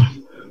term,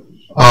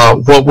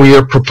 what we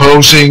are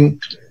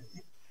proposing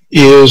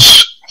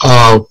is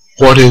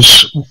what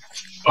is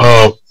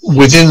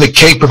within the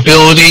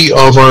capability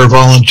of our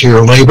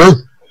volunteer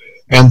labor,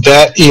 and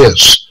that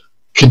is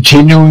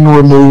continuing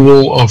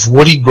removal of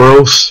woody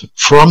growth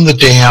from the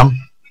dam,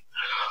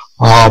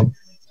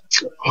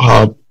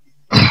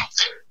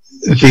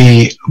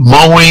 the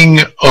mowing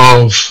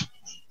of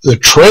the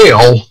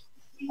trail,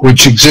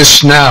 which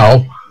exists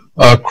now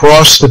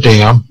across the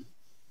dam,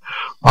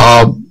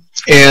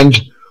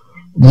 and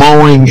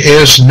mowing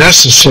as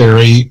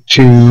necessary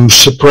to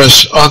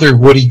suppress other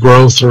woody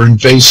growth or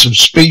invasive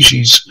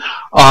species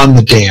on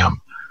the dam.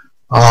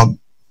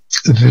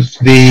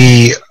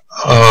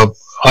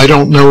 I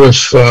don't know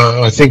if,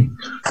 I think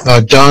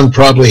Don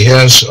probably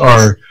has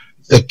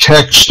the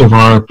text of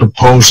our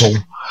proposal,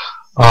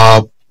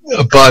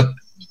 but,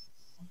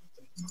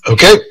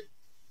 okay.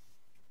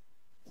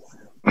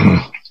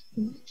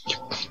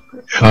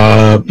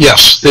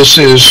 Yes, this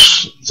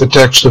is the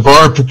text of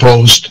our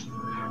proposed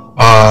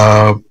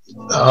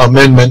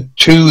amendment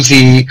to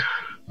the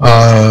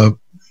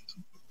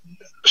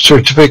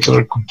certificate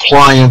of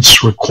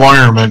compliance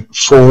requirement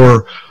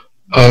for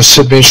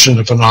submission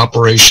of an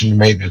operation and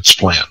maintenance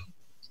plan.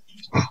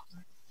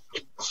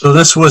 So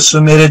this was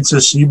submitted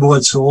to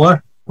Seaboard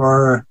Solar,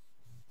 or?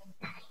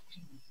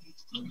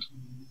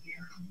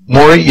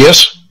 Maury,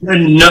 yes?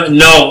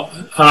 No.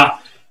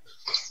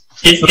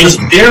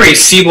 In theory,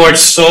 Seaboard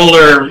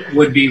Solar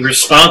would be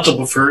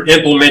responsible for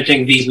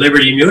implementing the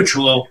Liberty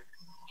Mutual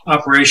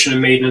operation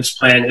and maintenance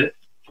plan.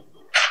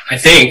 I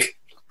think.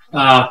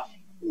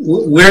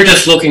 We're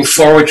just looking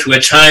forward to a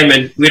time,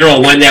 and we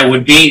don't know when that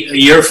would be, a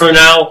year from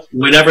now,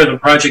 whenever the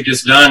project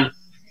is done,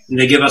 and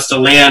they give us the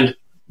land,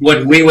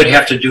 what we would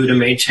have to do to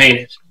maintain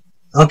it.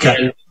 Okay.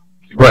 And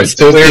right.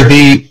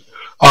 The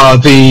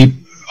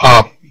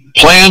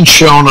plan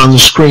shown on the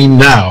screen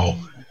now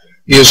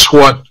is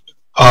what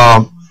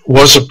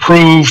was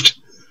approved.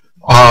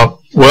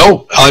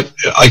 Well,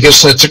 I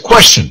guess that's a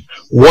question.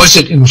 Was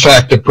it in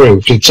fact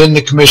approved? It's in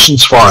the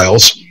Commission's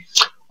files.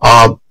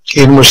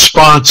 In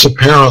response,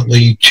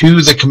 apparently,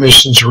 to the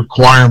Commission's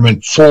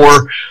requirement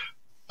for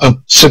a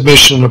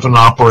submission of an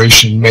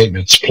operation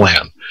maintenance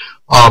plan.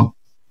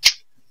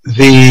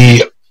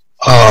 This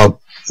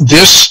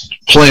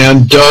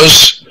plan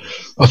does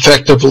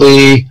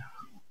effectively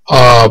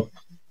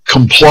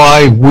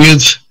comply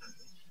with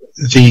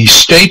the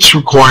state's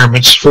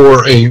requirements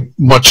for a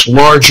much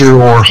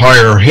larger or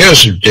higher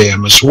hazard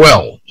dam as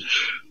well.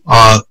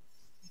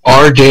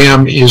 Our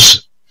dam,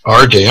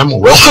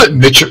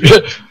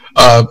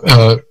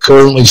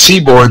 currently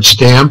Seaboard's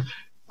dam,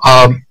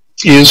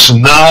 is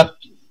not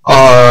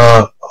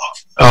a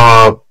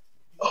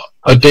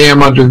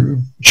dam under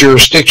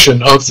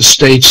jurisdiction of the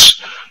state's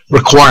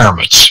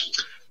requirements.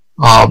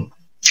 The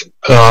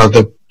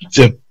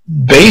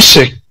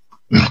basic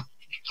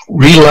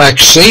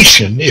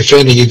relaxation, if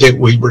any, that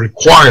we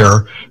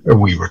require or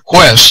we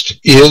request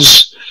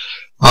is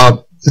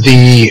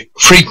the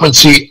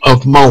frequency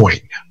of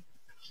mowing.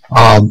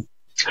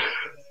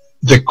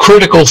 The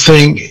critical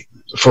thing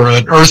for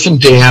an earthen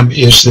dam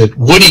is that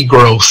woody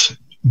growth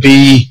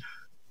be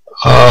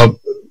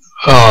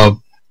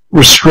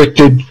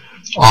restricted,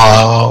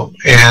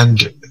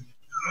 and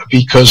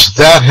because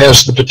that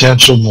has the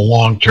potential in the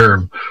long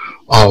term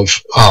of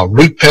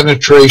root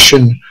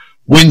penetration,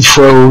 wind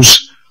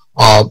throws,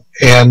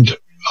 and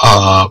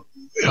other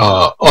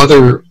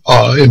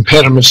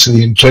impediments to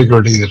the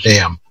integrity of the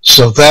dam.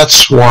 So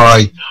that's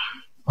why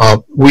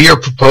we are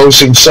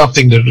proposing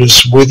something that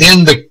is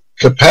within the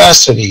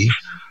capacity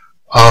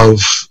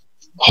of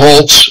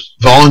HALT's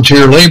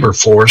volunteer labor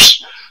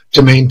force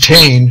to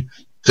maintain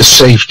the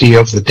safety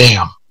of the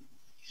dam.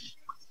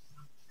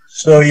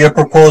 So you're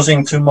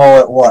proposing to mow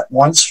it what,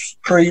 once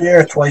per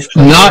year, twice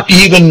per year? Not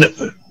even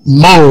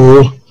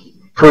mow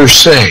per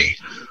se.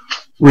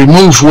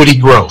 Remove woody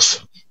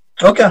growth.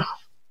 Okay.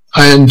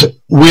 And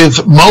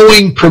with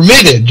mowing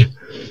permitted,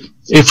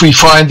 if we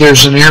find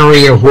there's an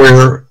area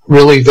where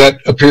really that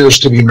appears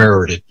to be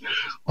merited.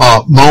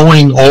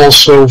 Mowing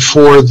also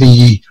for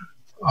the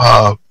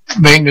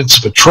maintenance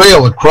of a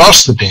trail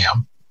across the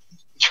dam.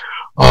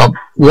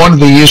 One of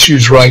the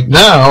issues right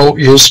now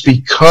is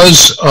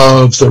because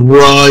of the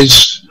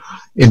rise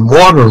in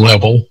water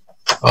level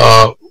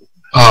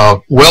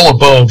well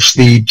above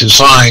the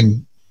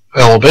design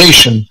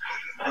elevation,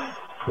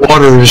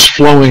 water is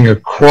flowing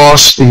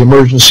across the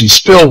emergency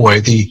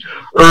spillway, the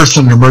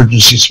earthen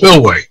emergency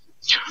spillway.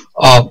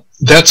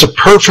 That's a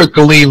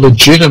perfectly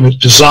legitimate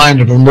design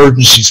of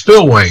emergency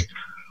spillway,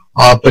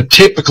 but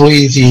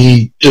typically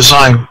the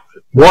design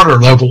water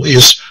level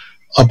is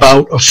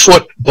about a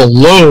foot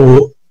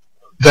below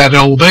that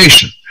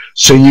elevation.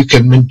 So you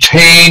can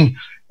maintain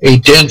a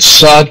dense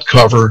sod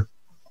cover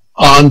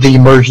on the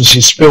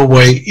emergency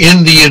spillway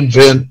in the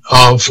event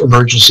of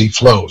emergency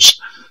flows.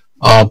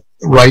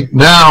 Right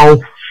now,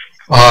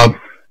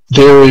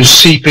 there is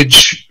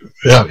seepage,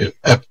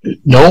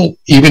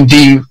 even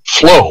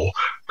deflow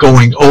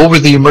going over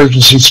the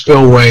emergency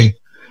spillway,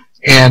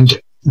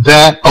 and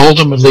that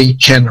ultimately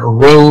can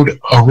erode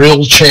a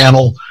rill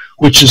channel,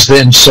 which is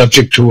then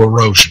subject to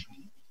erosion.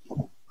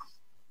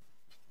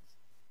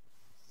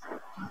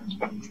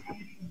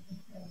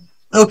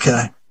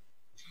 Okay.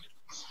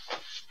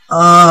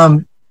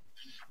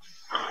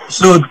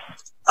 So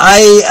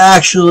I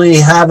actually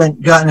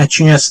haven't gotten a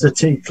chance to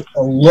take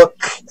a look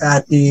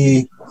at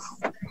the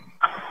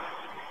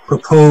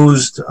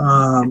proposed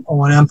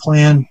O&M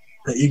plan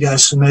that you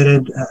guys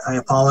submitted. I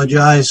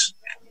apologize.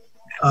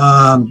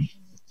 I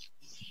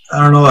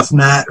don't know if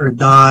Matt or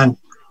Don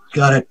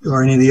got it,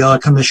 or any of the other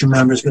commission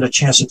members got a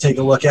chance to take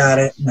a look at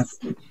it.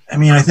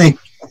 And I think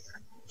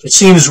it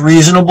seems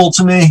reasonable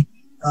to me,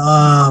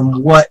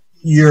 what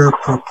you're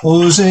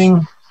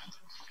proposing.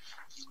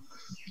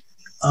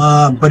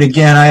 But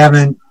again, I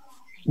haven't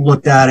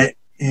looked at it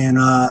in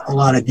a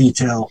lot of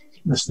detail,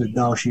 Mr.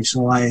 Dalshy,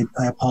 so I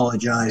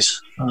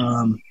apologize.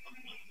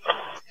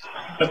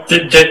 But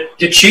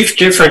the chief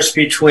difference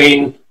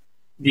between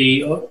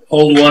the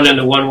old one and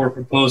the one we're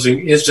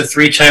proposing is the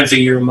 3 times a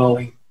year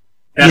mowing.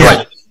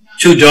 That's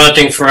too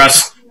daunting for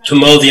us to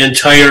mow the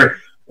entire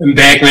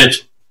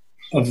embankment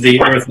of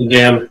the earthen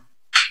dam.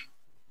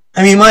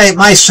 I mean,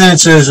 my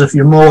sense is if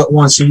you mow it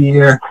once a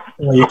year,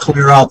 or you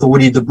clear out the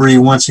woody debris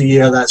once a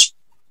year, that's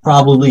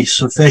probably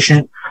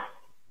sufficient.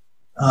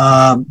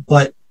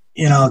 But,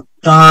 you know,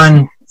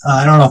 Don,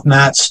 I don't know if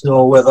Matt's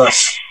still with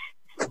us.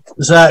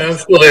 Does that, I'm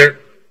still here.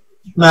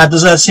 Matt,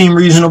 does that seem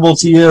reasonable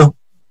to you?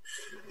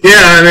 Yeah,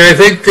 I mean, I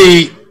think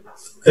the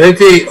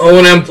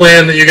O&M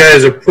plan that you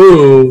guys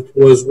approved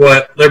was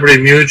what Liberty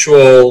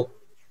Mutual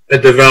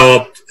had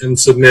developed and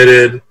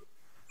submitted.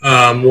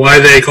 Why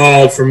they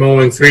called for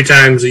mowing 3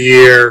 times a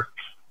year,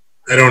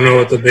 I don't know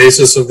what the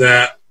basis of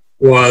that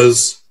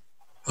was.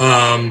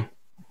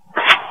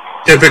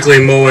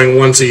 Typically mowing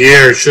once a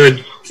year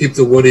should keep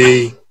the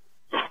woody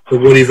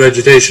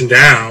vegetation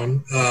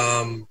down.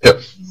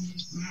 Yep.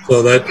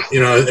 So that,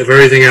 you know, if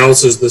everything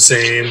else is the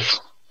same.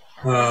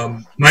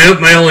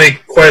 My only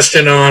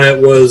question on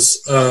it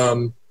was,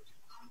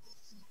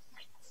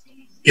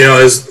 you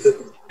know, as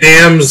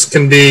dams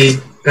can be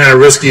kind of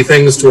risky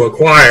things to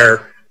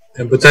acquire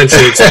and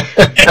potentially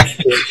expensive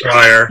to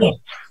acquire.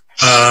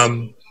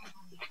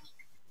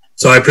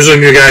 So I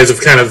presume you guys have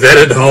kind of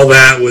vetted all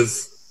that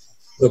with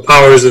the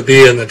powers that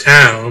be in the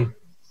town.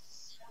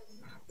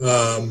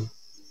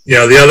 You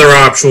know, the other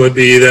option would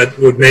be that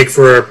would make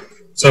for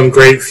some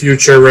great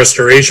future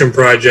restoration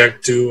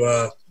project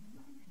to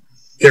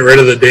get rid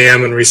of the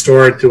dam and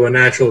restore it to a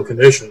natural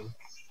condition.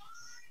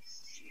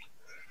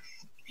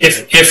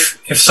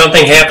 If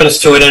something happens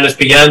to it and it's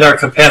beyond our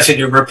capacity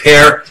to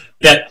repair,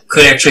 that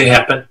could actually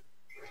happen.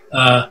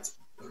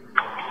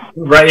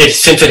 Right,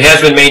 since it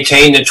has been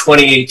maintained in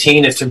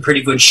 2018, it's in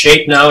pretty good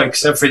shape now,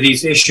 except for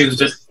these issues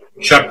that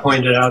Chuck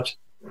pointed out.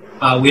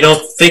 We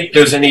don't think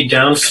there's any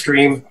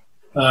downstream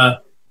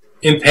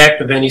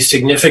impact of any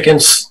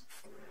significance.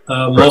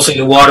 Mostly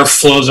the water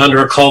flows under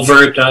a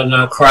culvert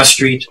on Cross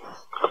Street.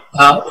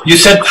 You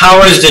said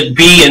powers that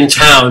be in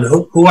town.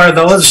 Who are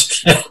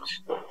those? I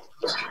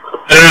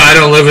don't know. I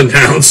don't live in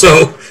town,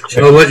 so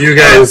I'll let you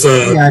guys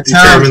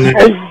determine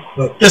that.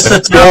 Just the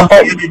town,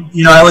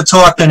 you know, I would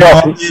talk to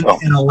Norman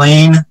and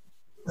Elaine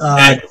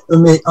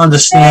to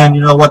understand,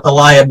 you know, what the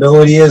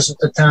liability is that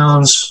the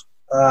town's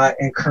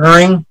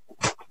incurring.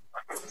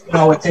 You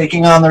know, with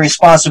taking on the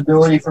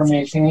responsibility for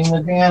maintaining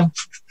the dam.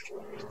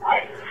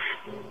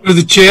 Through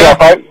the chair?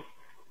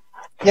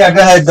 Yeah,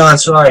 go ahead, Don.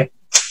 Sorry.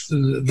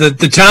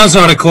 The town's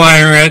not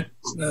acquiring it.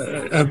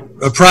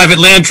 A private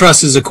land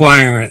trust is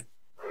acquiring it.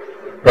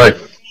 Right.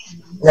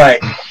 Right.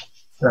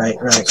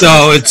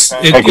 So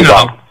you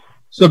know.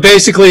 So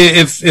basically,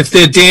 if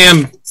their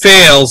dam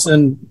fails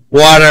and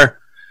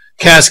water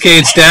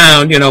cascades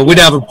down, you know, we'd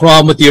have a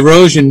problem with the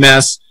erosion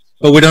mess.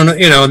 But we don't,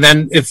 you know. And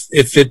then if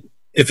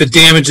it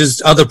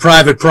damages other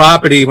private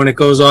property when it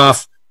goes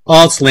off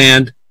Alt's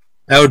land,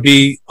 that would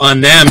be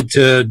on them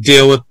to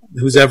deal with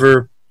who's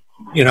ever,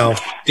 you know,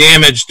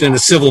 damaged in a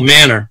civil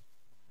manner.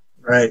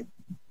 Right.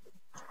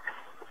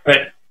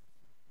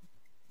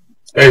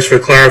 Thanks for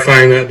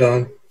clarifying that,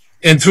 Don.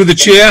 And through the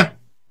chair?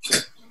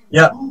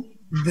 Yeah.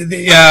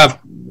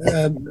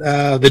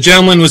 The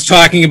gentleman was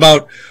talking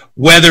about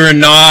whether or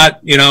not,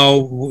 you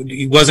know,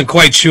 he wasn't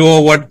quite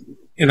sure what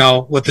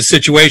the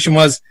situation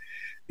was.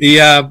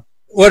 The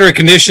order of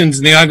conditions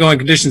and the ongoing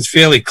conditions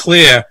fairly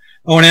clear.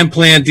 O&M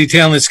plan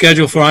detailing the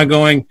schedule for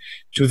ongoing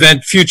to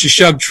prevent future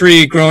shrub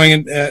tree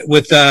growing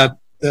with the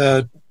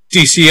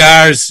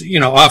DCR's, you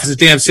know, Office of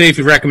Dam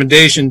Safety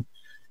recommendation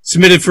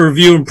submitted for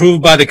review and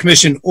approved by the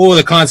commission or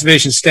the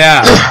conservation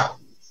staff.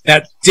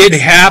 That did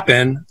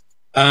happen.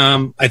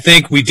 I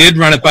think we did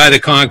run it by the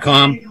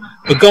Concom,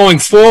 but going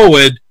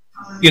forward,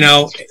 you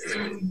know,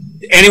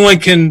 anyone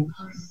can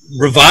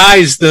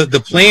revise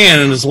the plan,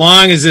 and as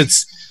long as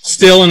it's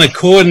still in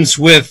accordance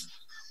with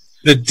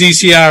the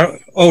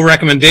DCRO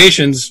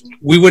recommendations,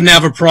 we wouldn't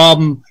have a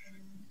problem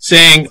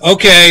saying,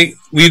 okay,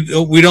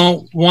 we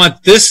don't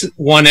want this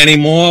one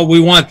anymore,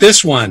 we want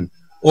this one,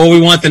 or we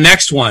want the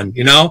next one,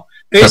 you know?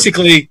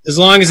 Basically, as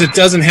long as it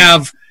doesn't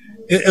have,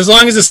 as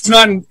long as it's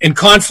not in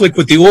conflict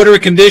with the order of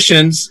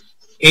conditions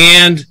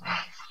and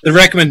the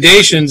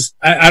recommendations,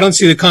 I don't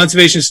see the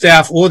conservation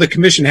staff or the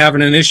commission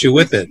having an issue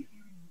with it.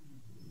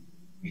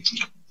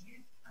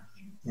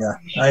 Yeah,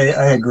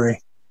 I agree.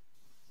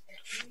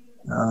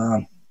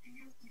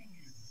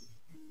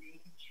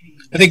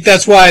 I think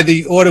that's why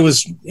the order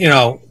was, you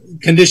know,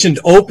 conditioned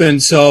open.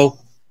 So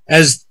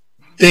as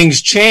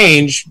things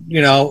change,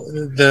 you know,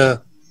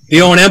 the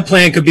O&M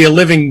plan could be a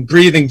living,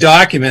 breathing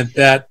document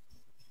that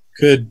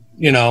could,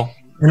 you know,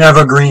 an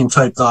evergreen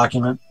type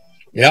document.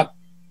 Yep.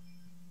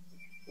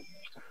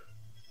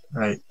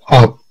 Right.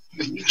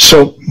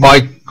 So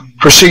my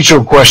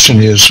procedural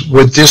question is: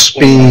 would this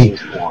mean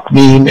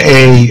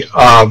a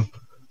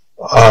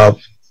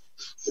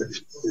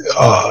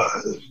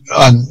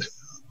an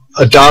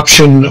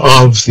adoption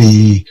of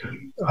the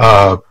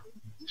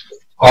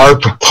our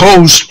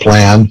proposed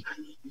plan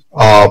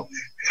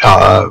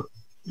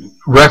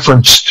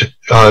referenced to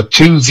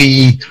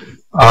the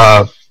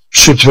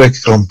certificate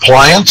of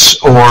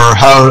compliance, or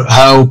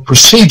how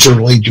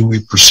procedurally do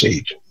we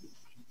proceed?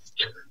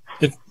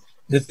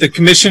 if the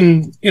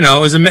commission, you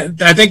know,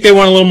 I think they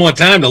want a little more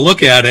time to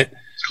look at it.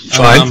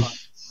 Fine.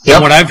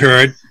 From what I've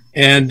heard.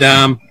 And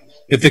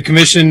if the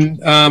commission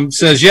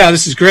says, yeah,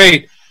 this is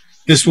great,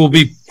 this will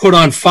be put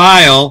on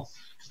file,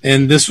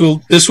 and this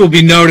will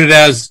be noted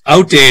as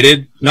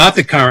outdated, not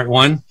the current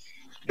one.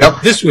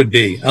 Yep. This would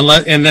be,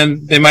 and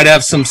then they might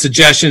have some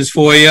suggestions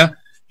for you,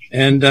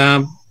 and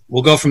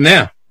we'll go from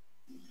there.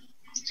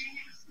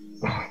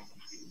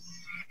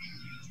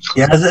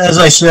 Yeah, as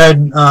I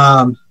said,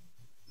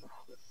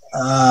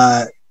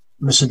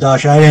 Mr.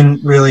 Dosh, I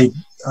didn't really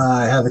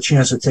have a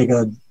chance to take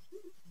a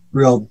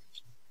real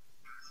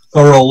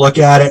thorough look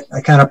at it.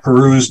 I kind of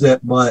perused it,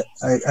 but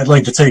I'd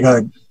like to take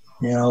a,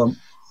 you know, a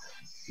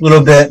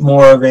little bit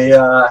more of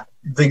a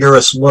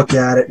vigorous look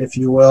at it, if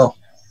you will.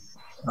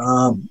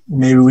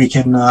 Maybe we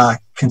can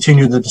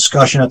continue the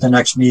discussion at the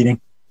next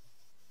meeting.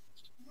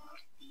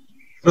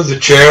 For the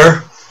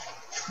chair.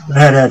 Go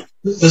ahead, Ed.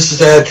 This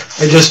is Ed.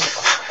 I just,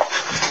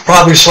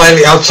 probably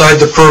slightly outside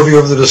the purview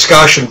of the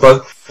discussion,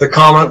 but the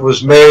comment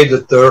was made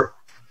that the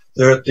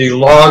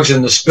logs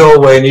in the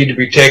spillway need to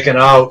be taken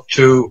out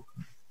to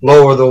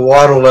lower the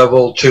water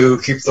level to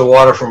keep the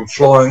water from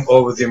flowing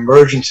over the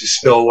emergency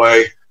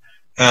spillway.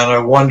 And I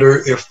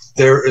wonder if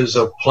there is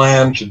a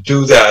plan to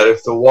do that.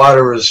 If the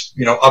water is,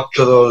 you know, up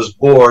to those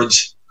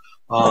boards,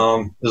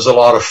 there's a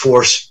lot of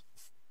force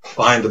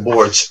behind the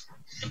boards.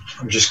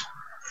 I'm just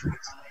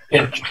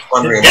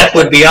wondering. That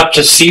would be up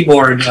to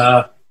Seaboard.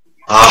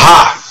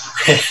 Aha!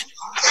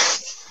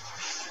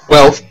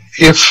 Well,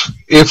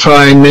 if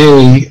I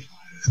may,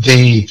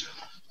 the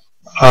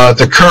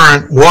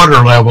current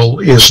water level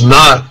is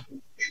not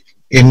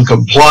in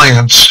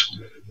compliance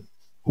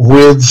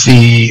with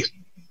the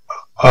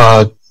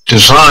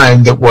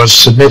design that was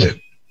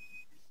submitted.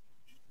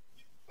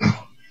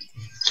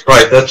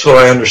 Right, that's what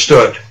I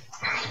understood.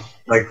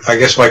 Like, I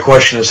guess my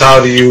question is, how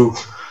do you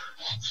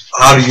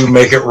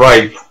make it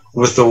right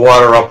with the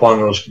water up on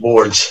those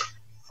boards?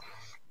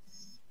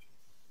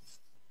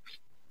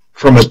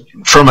 From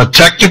a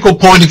technical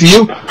point of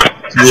view,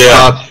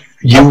 yeah,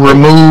 you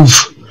remove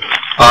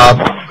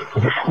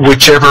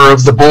whichever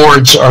of the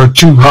boards are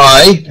too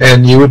high,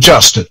 and you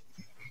adjust it.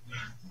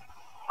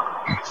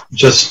 It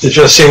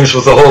just seems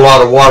with a whole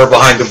lot of water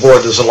behind the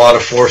board, there's a lot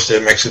of force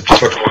there. It makes it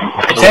difficult.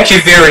 It's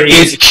actually very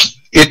easy.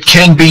 It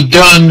can be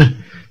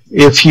done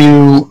if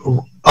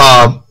you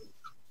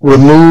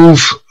remove,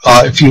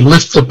 if you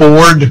lift the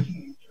board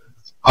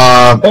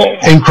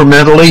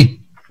incrementally.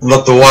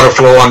 Let the water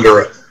flow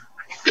under it.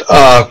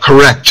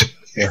 Correct.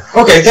 Yeah.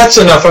 Okay, that's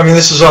enough. I mean,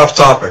 this is off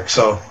topic,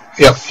 so.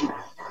 Yep.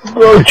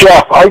 Well,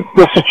 Jeff,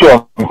 this is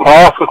Jim. Can I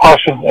ask a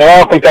question? And I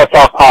don't think that's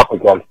off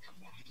topic, guys.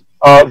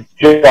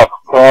 Jeff,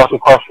 can I ask a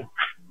question?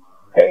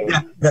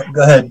 Yeah,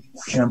 go ahead,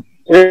 Jim.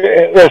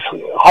 This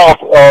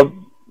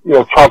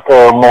Chuck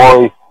or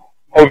Maury,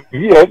 have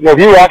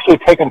you actually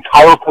taken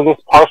title to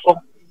this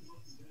parcel?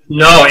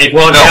 No, it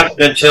won't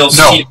happen until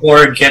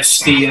Seaboard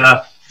gets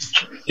the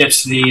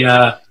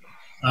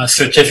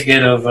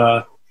certificate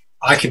of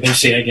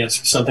occupancy, I guess,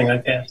 or something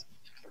like that.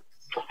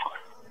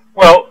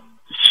 Well,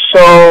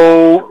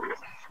 so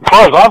as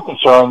far as I'm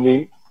concerned,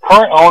 the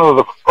current owner of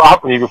the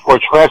property, before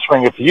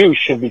transferring it to you,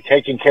 should be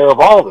taking care of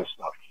all of this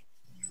stuff.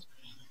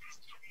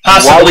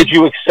 Possibly. Why would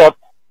you accept?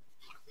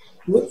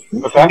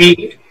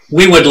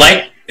 We would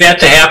like that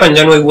to happen,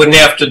 then we wouldn't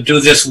have to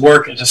do this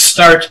work at the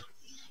start.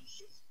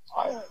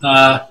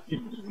 I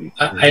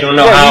don't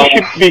know how.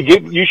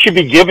 You should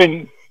be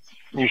given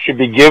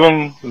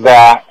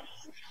that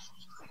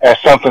as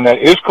something that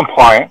is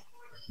compliant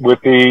with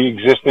the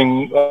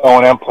existing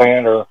O&M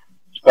plan or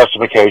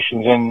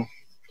specifications, and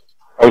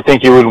I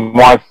think you would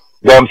want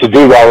them to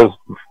do that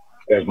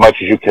as much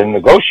as you can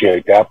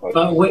negotiate that.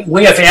 But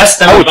we have asked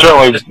them. I would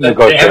certainly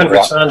negotiate. They haven't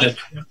responded.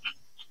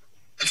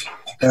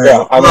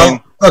 Yeah,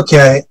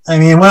 okay. I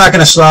mean, we're not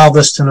going to solve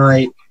this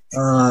tonight.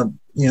 You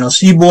know,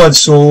 Seaboard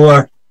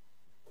Solar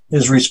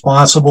is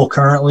responsible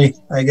currently,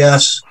 I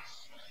guess.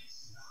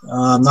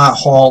 Not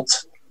Halt.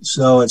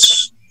 So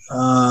it's,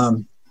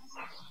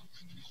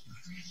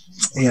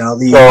 you know,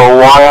 So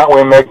why aren't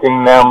we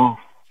making them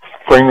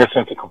bring this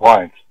into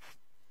compliance?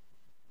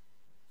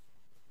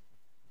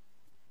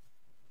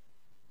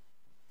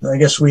 I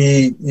guess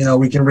we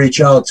can reach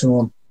out to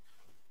them.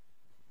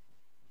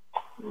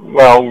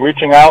 Well,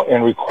 reaching out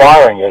and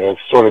requiring it are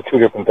sort of two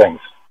different things.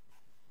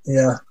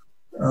 Yeah.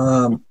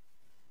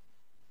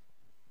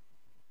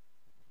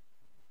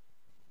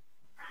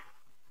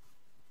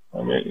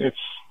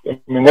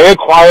 They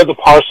acquired the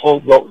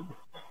parcel.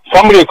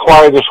 Somebody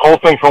acquired this whole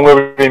thing from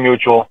Liberty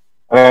Mutual,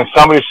 and then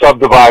somebody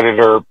subdivided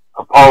or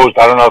proposed.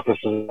 I don't know if this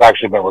has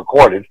actually been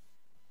recorded.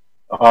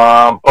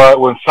 But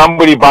when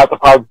somebody bought the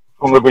property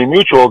from Liberty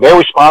Mutual, they're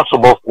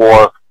responsible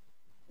for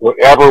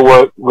whatever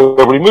what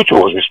Liberty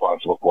Mutual was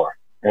responsible for.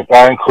 If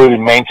that included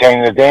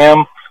maintaining the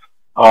dam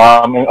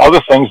and other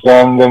things,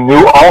 then the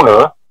new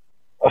owner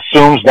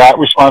assumes that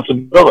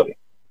responsibility.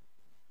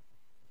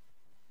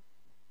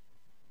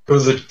 Through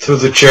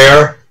the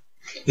chair,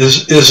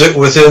 is it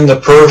within the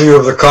purview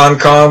of the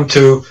Concom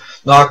to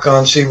knock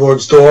on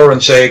Seaboard's door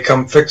and say,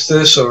 come fix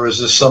this, or is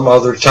this some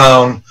other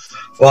town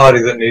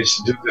body that needs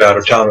to do that,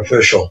 or town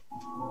official?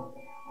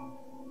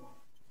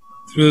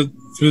 Through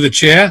the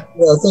chair?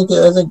 Yeah, I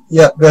think,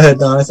 yeah, go ahead,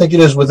 Don. I think it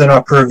is within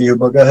our purview,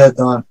 but go ahead,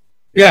 Don.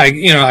 Yeah,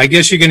 I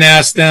guess you can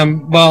ask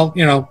them, well,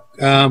 we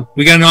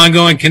got an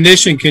ongoing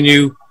condition. Can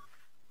you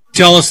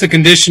tell us the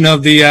condition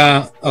of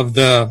the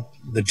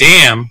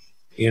dam,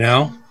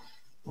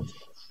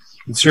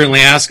 And certainly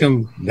ask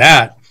them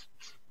that.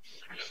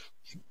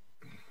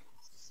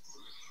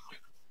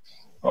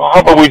 Well,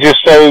 how about we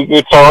just say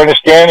it's our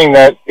understanding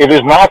that it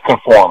is not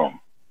conforming.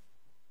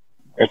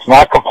 It's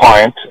not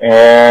compliant,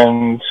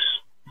 and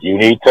you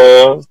need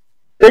to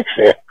fix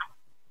it.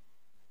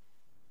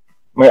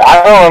 I mean,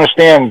 I don't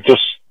understand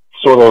just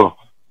sort of.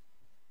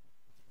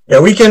 Yeah,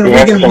 we can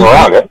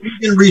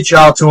reach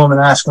out to them and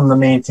ask them to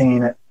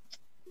maintain it.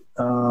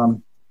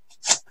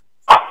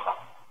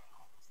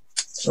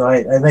 So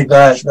I think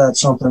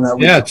that's something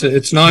that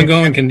it's an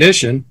ongoing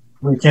condition.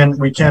 We can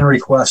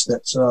request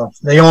it. So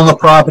they own the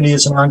property.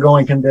 It's an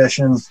ongoing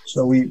condition.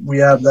 So we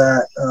have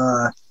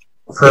that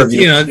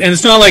purview. And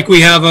it's not like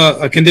we have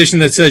a condition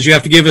that says you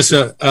have to give us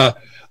a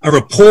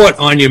report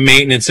on your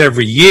maintenance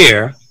every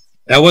year.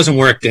 That wasn't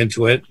worked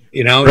into it.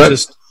 Right.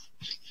 Just.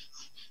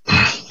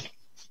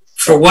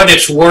 For what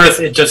it's worth,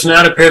 it does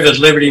not appear that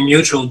Liberty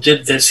Mutual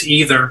did this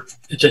either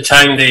at the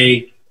time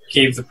they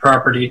gave the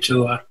property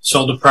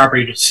sold the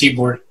property to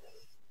Seaboard,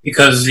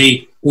 because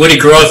the woody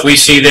growth we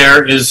see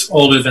there is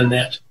older than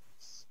that.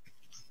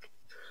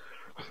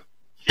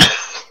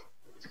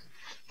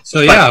 So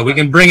yeah, we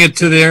can bring it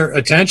to their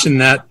attention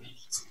that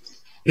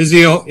is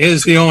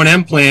the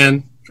O&M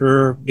plan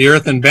for the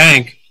earthen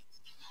bank.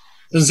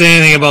 Doesn't say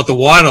anything about the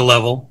water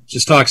level,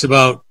 just talks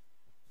about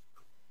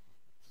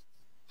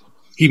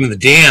keeping the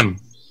dam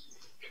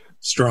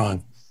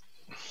strong.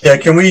 Yeah,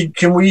 can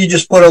we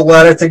just put a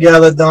letter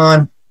together,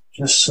 Don?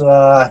 Just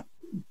to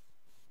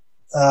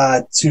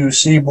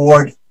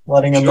Seaboard,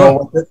 letting them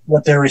know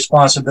what their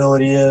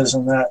responsibility is,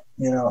 and that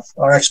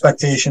our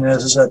expectation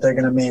is that they're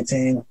going to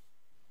maintain.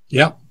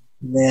 Yeah.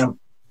 Dam.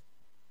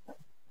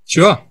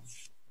 Sure.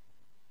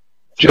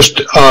 Just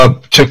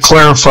to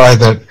clarify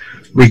that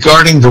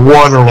regarding the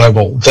water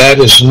level, that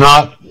is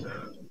not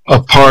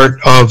a part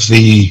of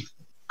the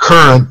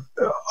current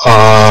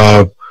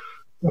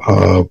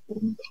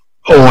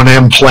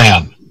O&M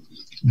plan.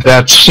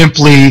 That's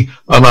simply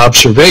an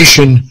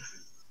observation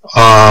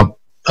of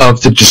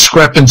the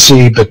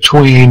discrepancy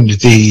between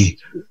the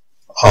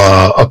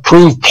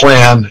approved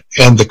plan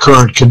and the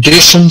current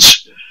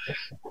conditions,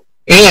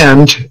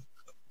 and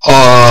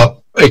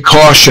a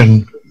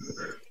caution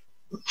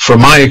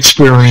from my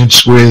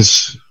experience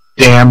with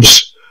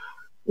dams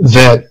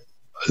that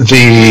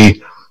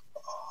the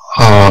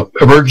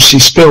emergency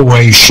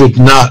spillway should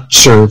not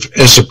serve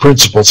as a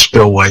principal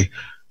spillway,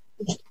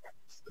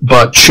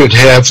 but should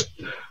have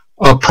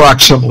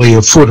approximately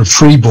a foot of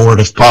freeboard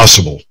if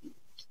possible.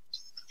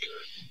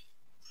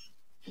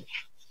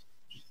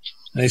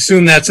 I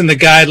assume that's in the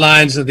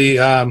guidelines of the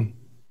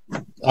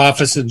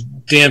Office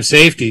of Dam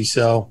Safety.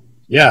 So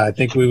yeah, I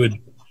think we would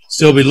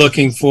still be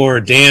looking for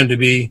a dam to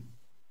be,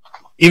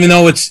 even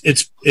though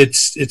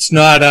it's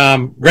not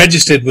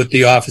registered with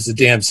the Office of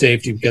Dam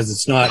Safety because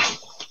it's not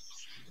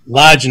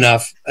large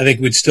enough. I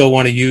think we'd still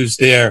want to use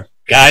their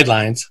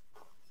guidelines.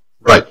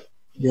 Right.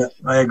 Yeah,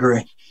 I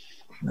agree.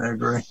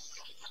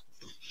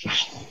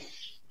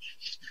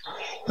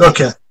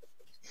 Okay.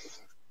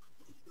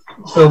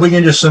 So we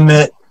can just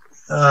submit,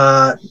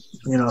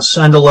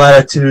 send a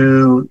letter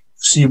to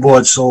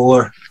Seaboard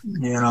Solar,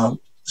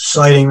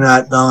 citing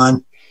that,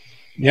 Don.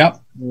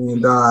 Yep.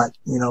 And,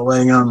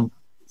 letting them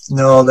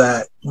know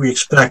that we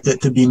expect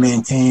it to be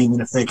maintained,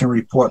 and if they can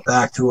report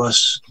back to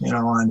us,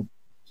 on,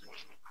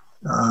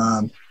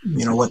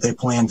 what they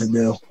plan to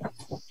do.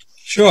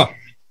 Sure.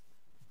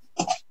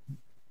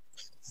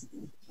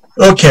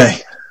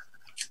 Okay.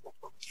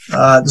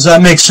 Does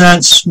that make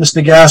sense,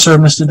 Mr. Gasser,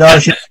 Mr.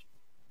 Darcy?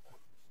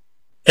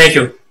 Thank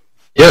you.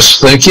 Yes,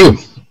 thank you.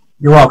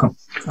 You're welcome.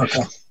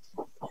 Okay.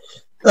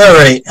 All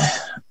right.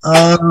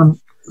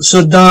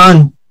 So,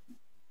 Don,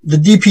 the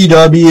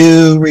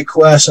DPW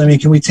request,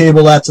 can we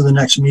table that to the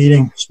next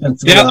meeting? It's been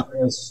 3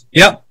 hours.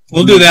 Yep,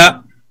 we'll do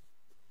that.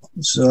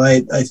 So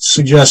I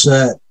suggest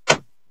that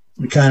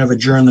we kind of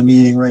adjourn the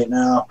meeting right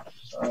now.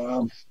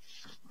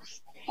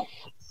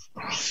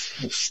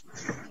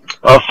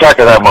 I'll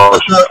second that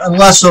motion.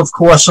 Unless, of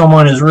course,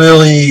 someone is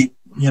really,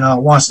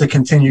 wants to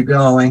continue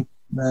going,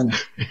 then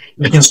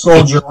we can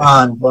soldier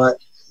on. But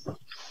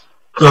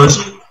so,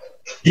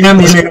 Jim,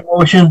 you made a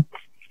motion.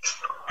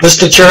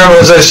 Mr. Chairman,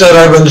 as I said,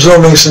 I've been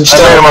zooming since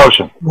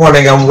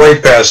morning. I'm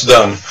way past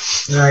done.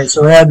 All right,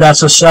 so Ed,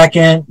 that's a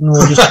second, and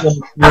we'll just go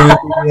through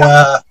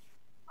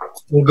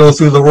we'll go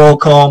through the roll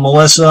call.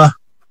 Melissa.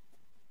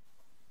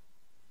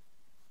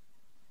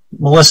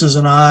 Melissa's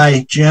an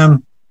aye.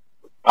 Jim.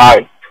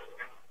 Aye.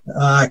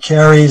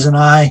 Carrie's an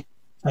aye.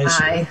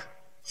 Aye.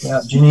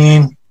 Yeah,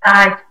 Janine.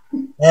 Aye.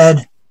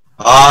 Ed.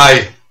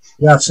 Aye.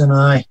 Jeff's an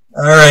aye.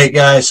 All right,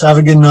 guys. Have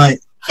a good night.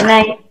 Good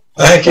night.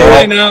 Thank you.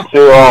 Bye now. See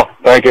you all.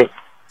 Thank you.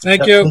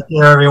 Thank you. Take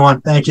care,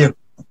 everyone. Thank you.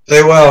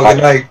 Stay well.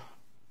 Good night.